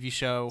E3 preview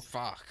show.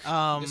 Fuck.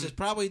 This is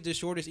probably the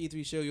shortest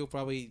E3 show you'll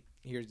probably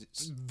hear.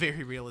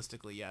 Very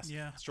realistically, yes.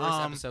 Yeah.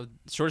 Shortest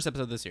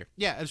episode this year.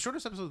 Yeah, it's the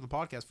shortest episode of the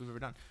podcast we've ever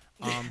done.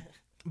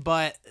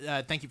 But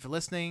thank you for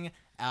listening.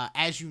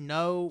 As you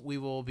know, we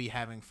will be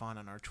having fun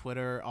on our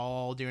Twitter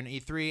all during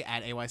E3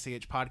 at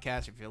AYCH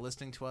Podcast. If you're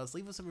listening to us,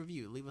 leave us a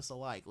review, leave us a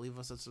like, leave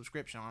us a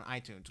subscription on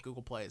iTunes,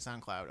 Google Play,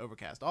 SoundCloud,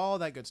 Overcast, all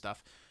that good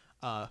stuff.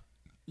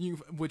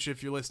 Which,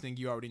 if you're listening,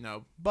 you already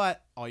know.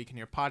 But All You Can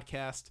Hear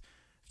Podcast.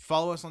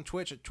 Follow us on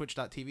Twitch at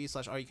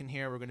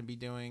twitch.tv/allyoucanhear. We're going to be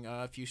doing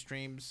a few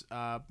streams,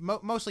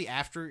 mostly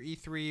after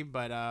E3.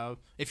 But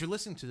if you're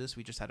listening to this,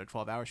 we just had a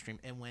 12-hour stream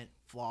and went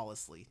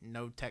flawlessly.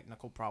 No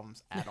technical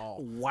problems at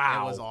all.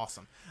 Wow. It was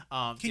awesome.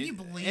 Can you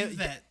believe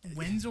that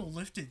Wenzel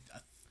lifted a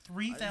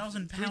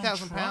 3,000 pound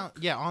 3,000 truck? pound?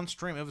 Yeah, on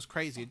stream. It was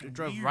crazy. It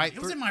drove Weird. right It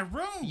through. was in my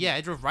room. Yeah,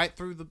 it drove right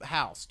through the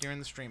house during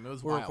the stream. It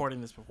was We're wild.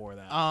 recording this before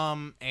that.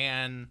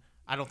 And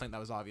I don't think that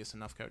was obvious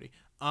enough, Cody.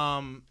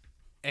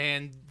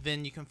 And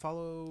then you can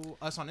follow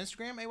us on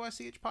Instagram,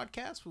 AYCH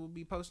Podcast. We'll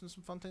be posting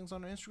some fun things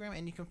on our Instagram.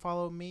 And you can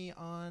follow me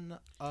on...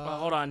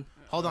 hold on.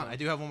 Hold on. I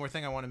do have one more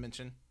thing I want to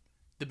mention.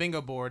 The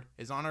bingo board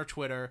is on our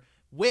Twitter,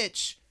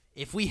 which,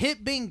 if we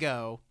hit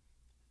bingo,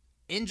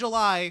 in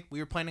July, we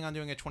were planning on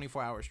doing a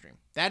 24-hour stream.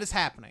 That is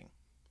happening.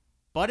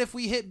 But if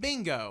we hit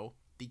bingo,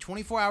 the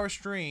 24-hour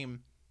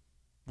stream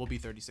will be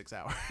 36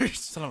 hours.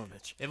 Son of a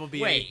bitch. It will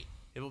be Wait.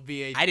 It will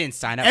be a... I didn't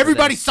sign up.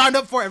 Everybody for this. signed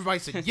up for it. Everybody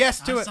said yes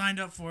to I it. signed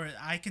up for it.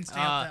 I can stay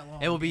up that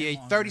long. It will be a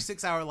and longer.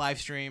 36-hour live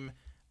stream.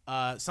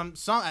 At some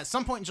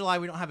point in July,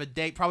 we don't have a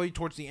date. Probably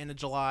towards the end of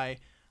July,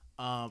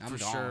 for gone.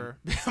 sure.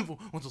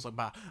 Once it's like,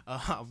 bye.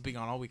 I'll be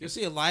gone all You'll weekend.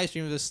 see a live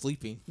stream of us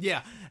sleeping.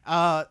 Yeah.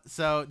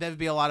 So that would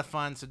be a lot of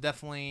fun. So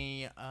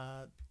definitely,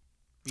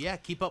 yeah,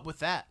 keep up with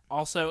that.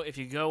 Also, if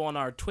you go on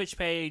our Twitch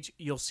page,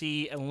 you'll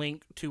see a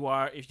link to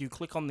our... If you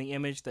click on the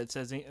image that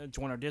says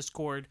join our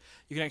Discord,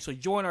 you can actually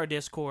join our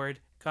Discord,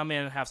 come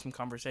in and have some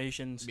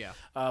conversations. Yeah.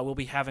 We'll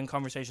be having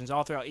conversations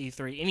all throughout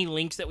E3. Any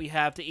links that we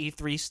have to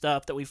E3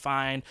 stuff that we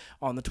find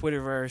on the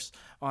Twitterverse,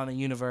 on the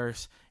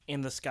universe,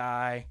 in the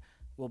sky,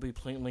 we'll be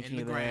linking the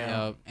you there.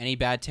 ground. Any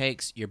bad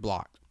takes, you're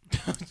blocked.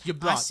 You I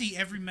blocked. see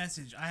every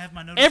message. I have my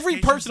Every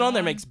notifications person on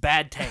there on. makes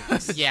bad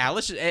takes. Yeah,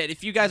 let's just,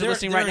 if you guys are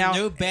listening There right now,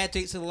 no bad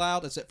takes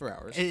allowed except for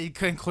ours.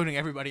 Including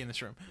everybody in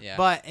this room.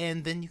 Yeah.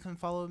 And then you can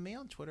follow me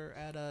on Twitter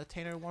at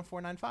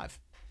Tanner1495.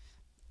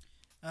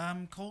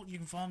 Colt, you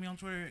can follow me on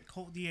Twitter at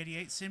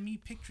ColtD88. Send me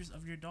pictures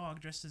of your dog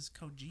dressed as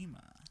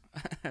Kojima.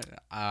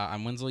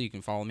 I'm Wenzel. You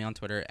can follow me on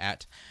Twitter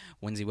at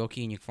Winsy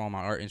Wilkie, and you can follow my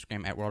art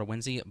Instagram at World of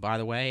Winsy. By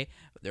the way,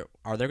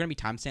 are there going to be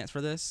timestamps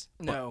for this?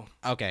 No.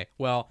 Okay.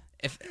 Well,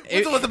 if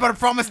What's the about a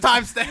promise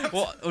timestamp?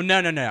 well, no.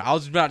 I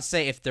was about to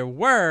say if there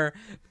were,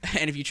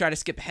 and if you try to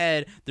skip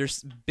ahead,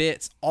 there's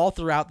bits all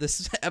throughout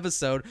this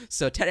episode.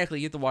 So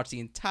technically, you have to watch the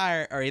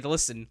entire, or you have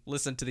to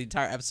listen to the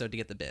entire episode to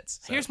get the bits.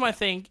 So. Here's my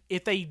thing.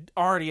 If they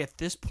already at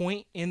this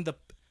point in the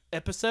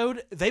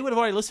episode, they would have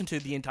already listened to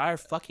the entire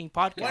fucking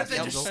podcast. What if they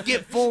just Wenzel.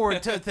 skip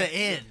forward to the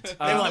end?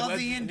 I They're love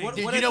the ending.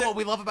 Did you know what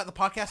we love about the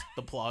podcast?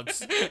 The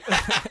plugs.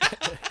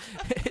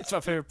 It's my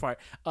favorite part.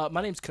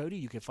 My name's Cody.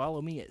 You can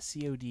follow me at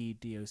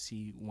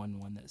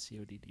CODDOC11. That's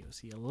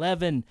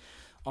CODDOC11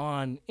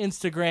 on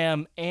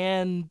Instagram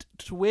and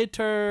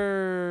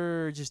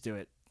Twitter. Just do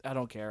it. I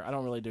don't care. I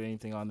don't really do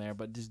anything on there,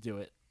 but just do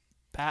it.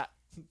 Pat.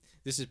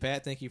 This is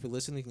Pat. Thank you for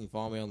listening. You can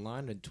follow me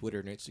online on Twitter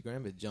and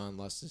Instagram at John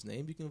Lost His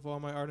Name. You can follow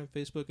my art on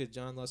Facebook at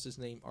John Lost His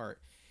Name Art.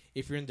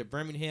 If you're in the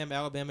Birmingham,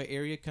 Alabama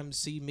area, come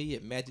see me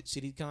at Magic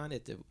City Con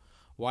at the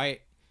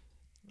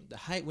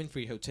Hyatt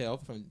Winfrey Hotel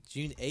from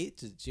June 8th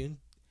to June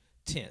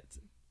 10th.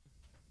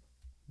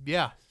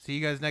 yeah, see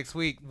you guys next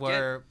week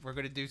where we're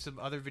gonna do some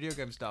other video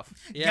game stuff.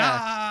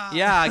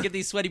 Yeah, get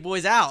these sweaty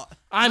boys out.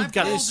 I'm My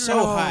gonna. balls It's so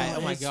are- hot.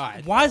 Oh my it's-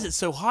 God. Why is it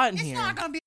so hot in It's here? not gonna be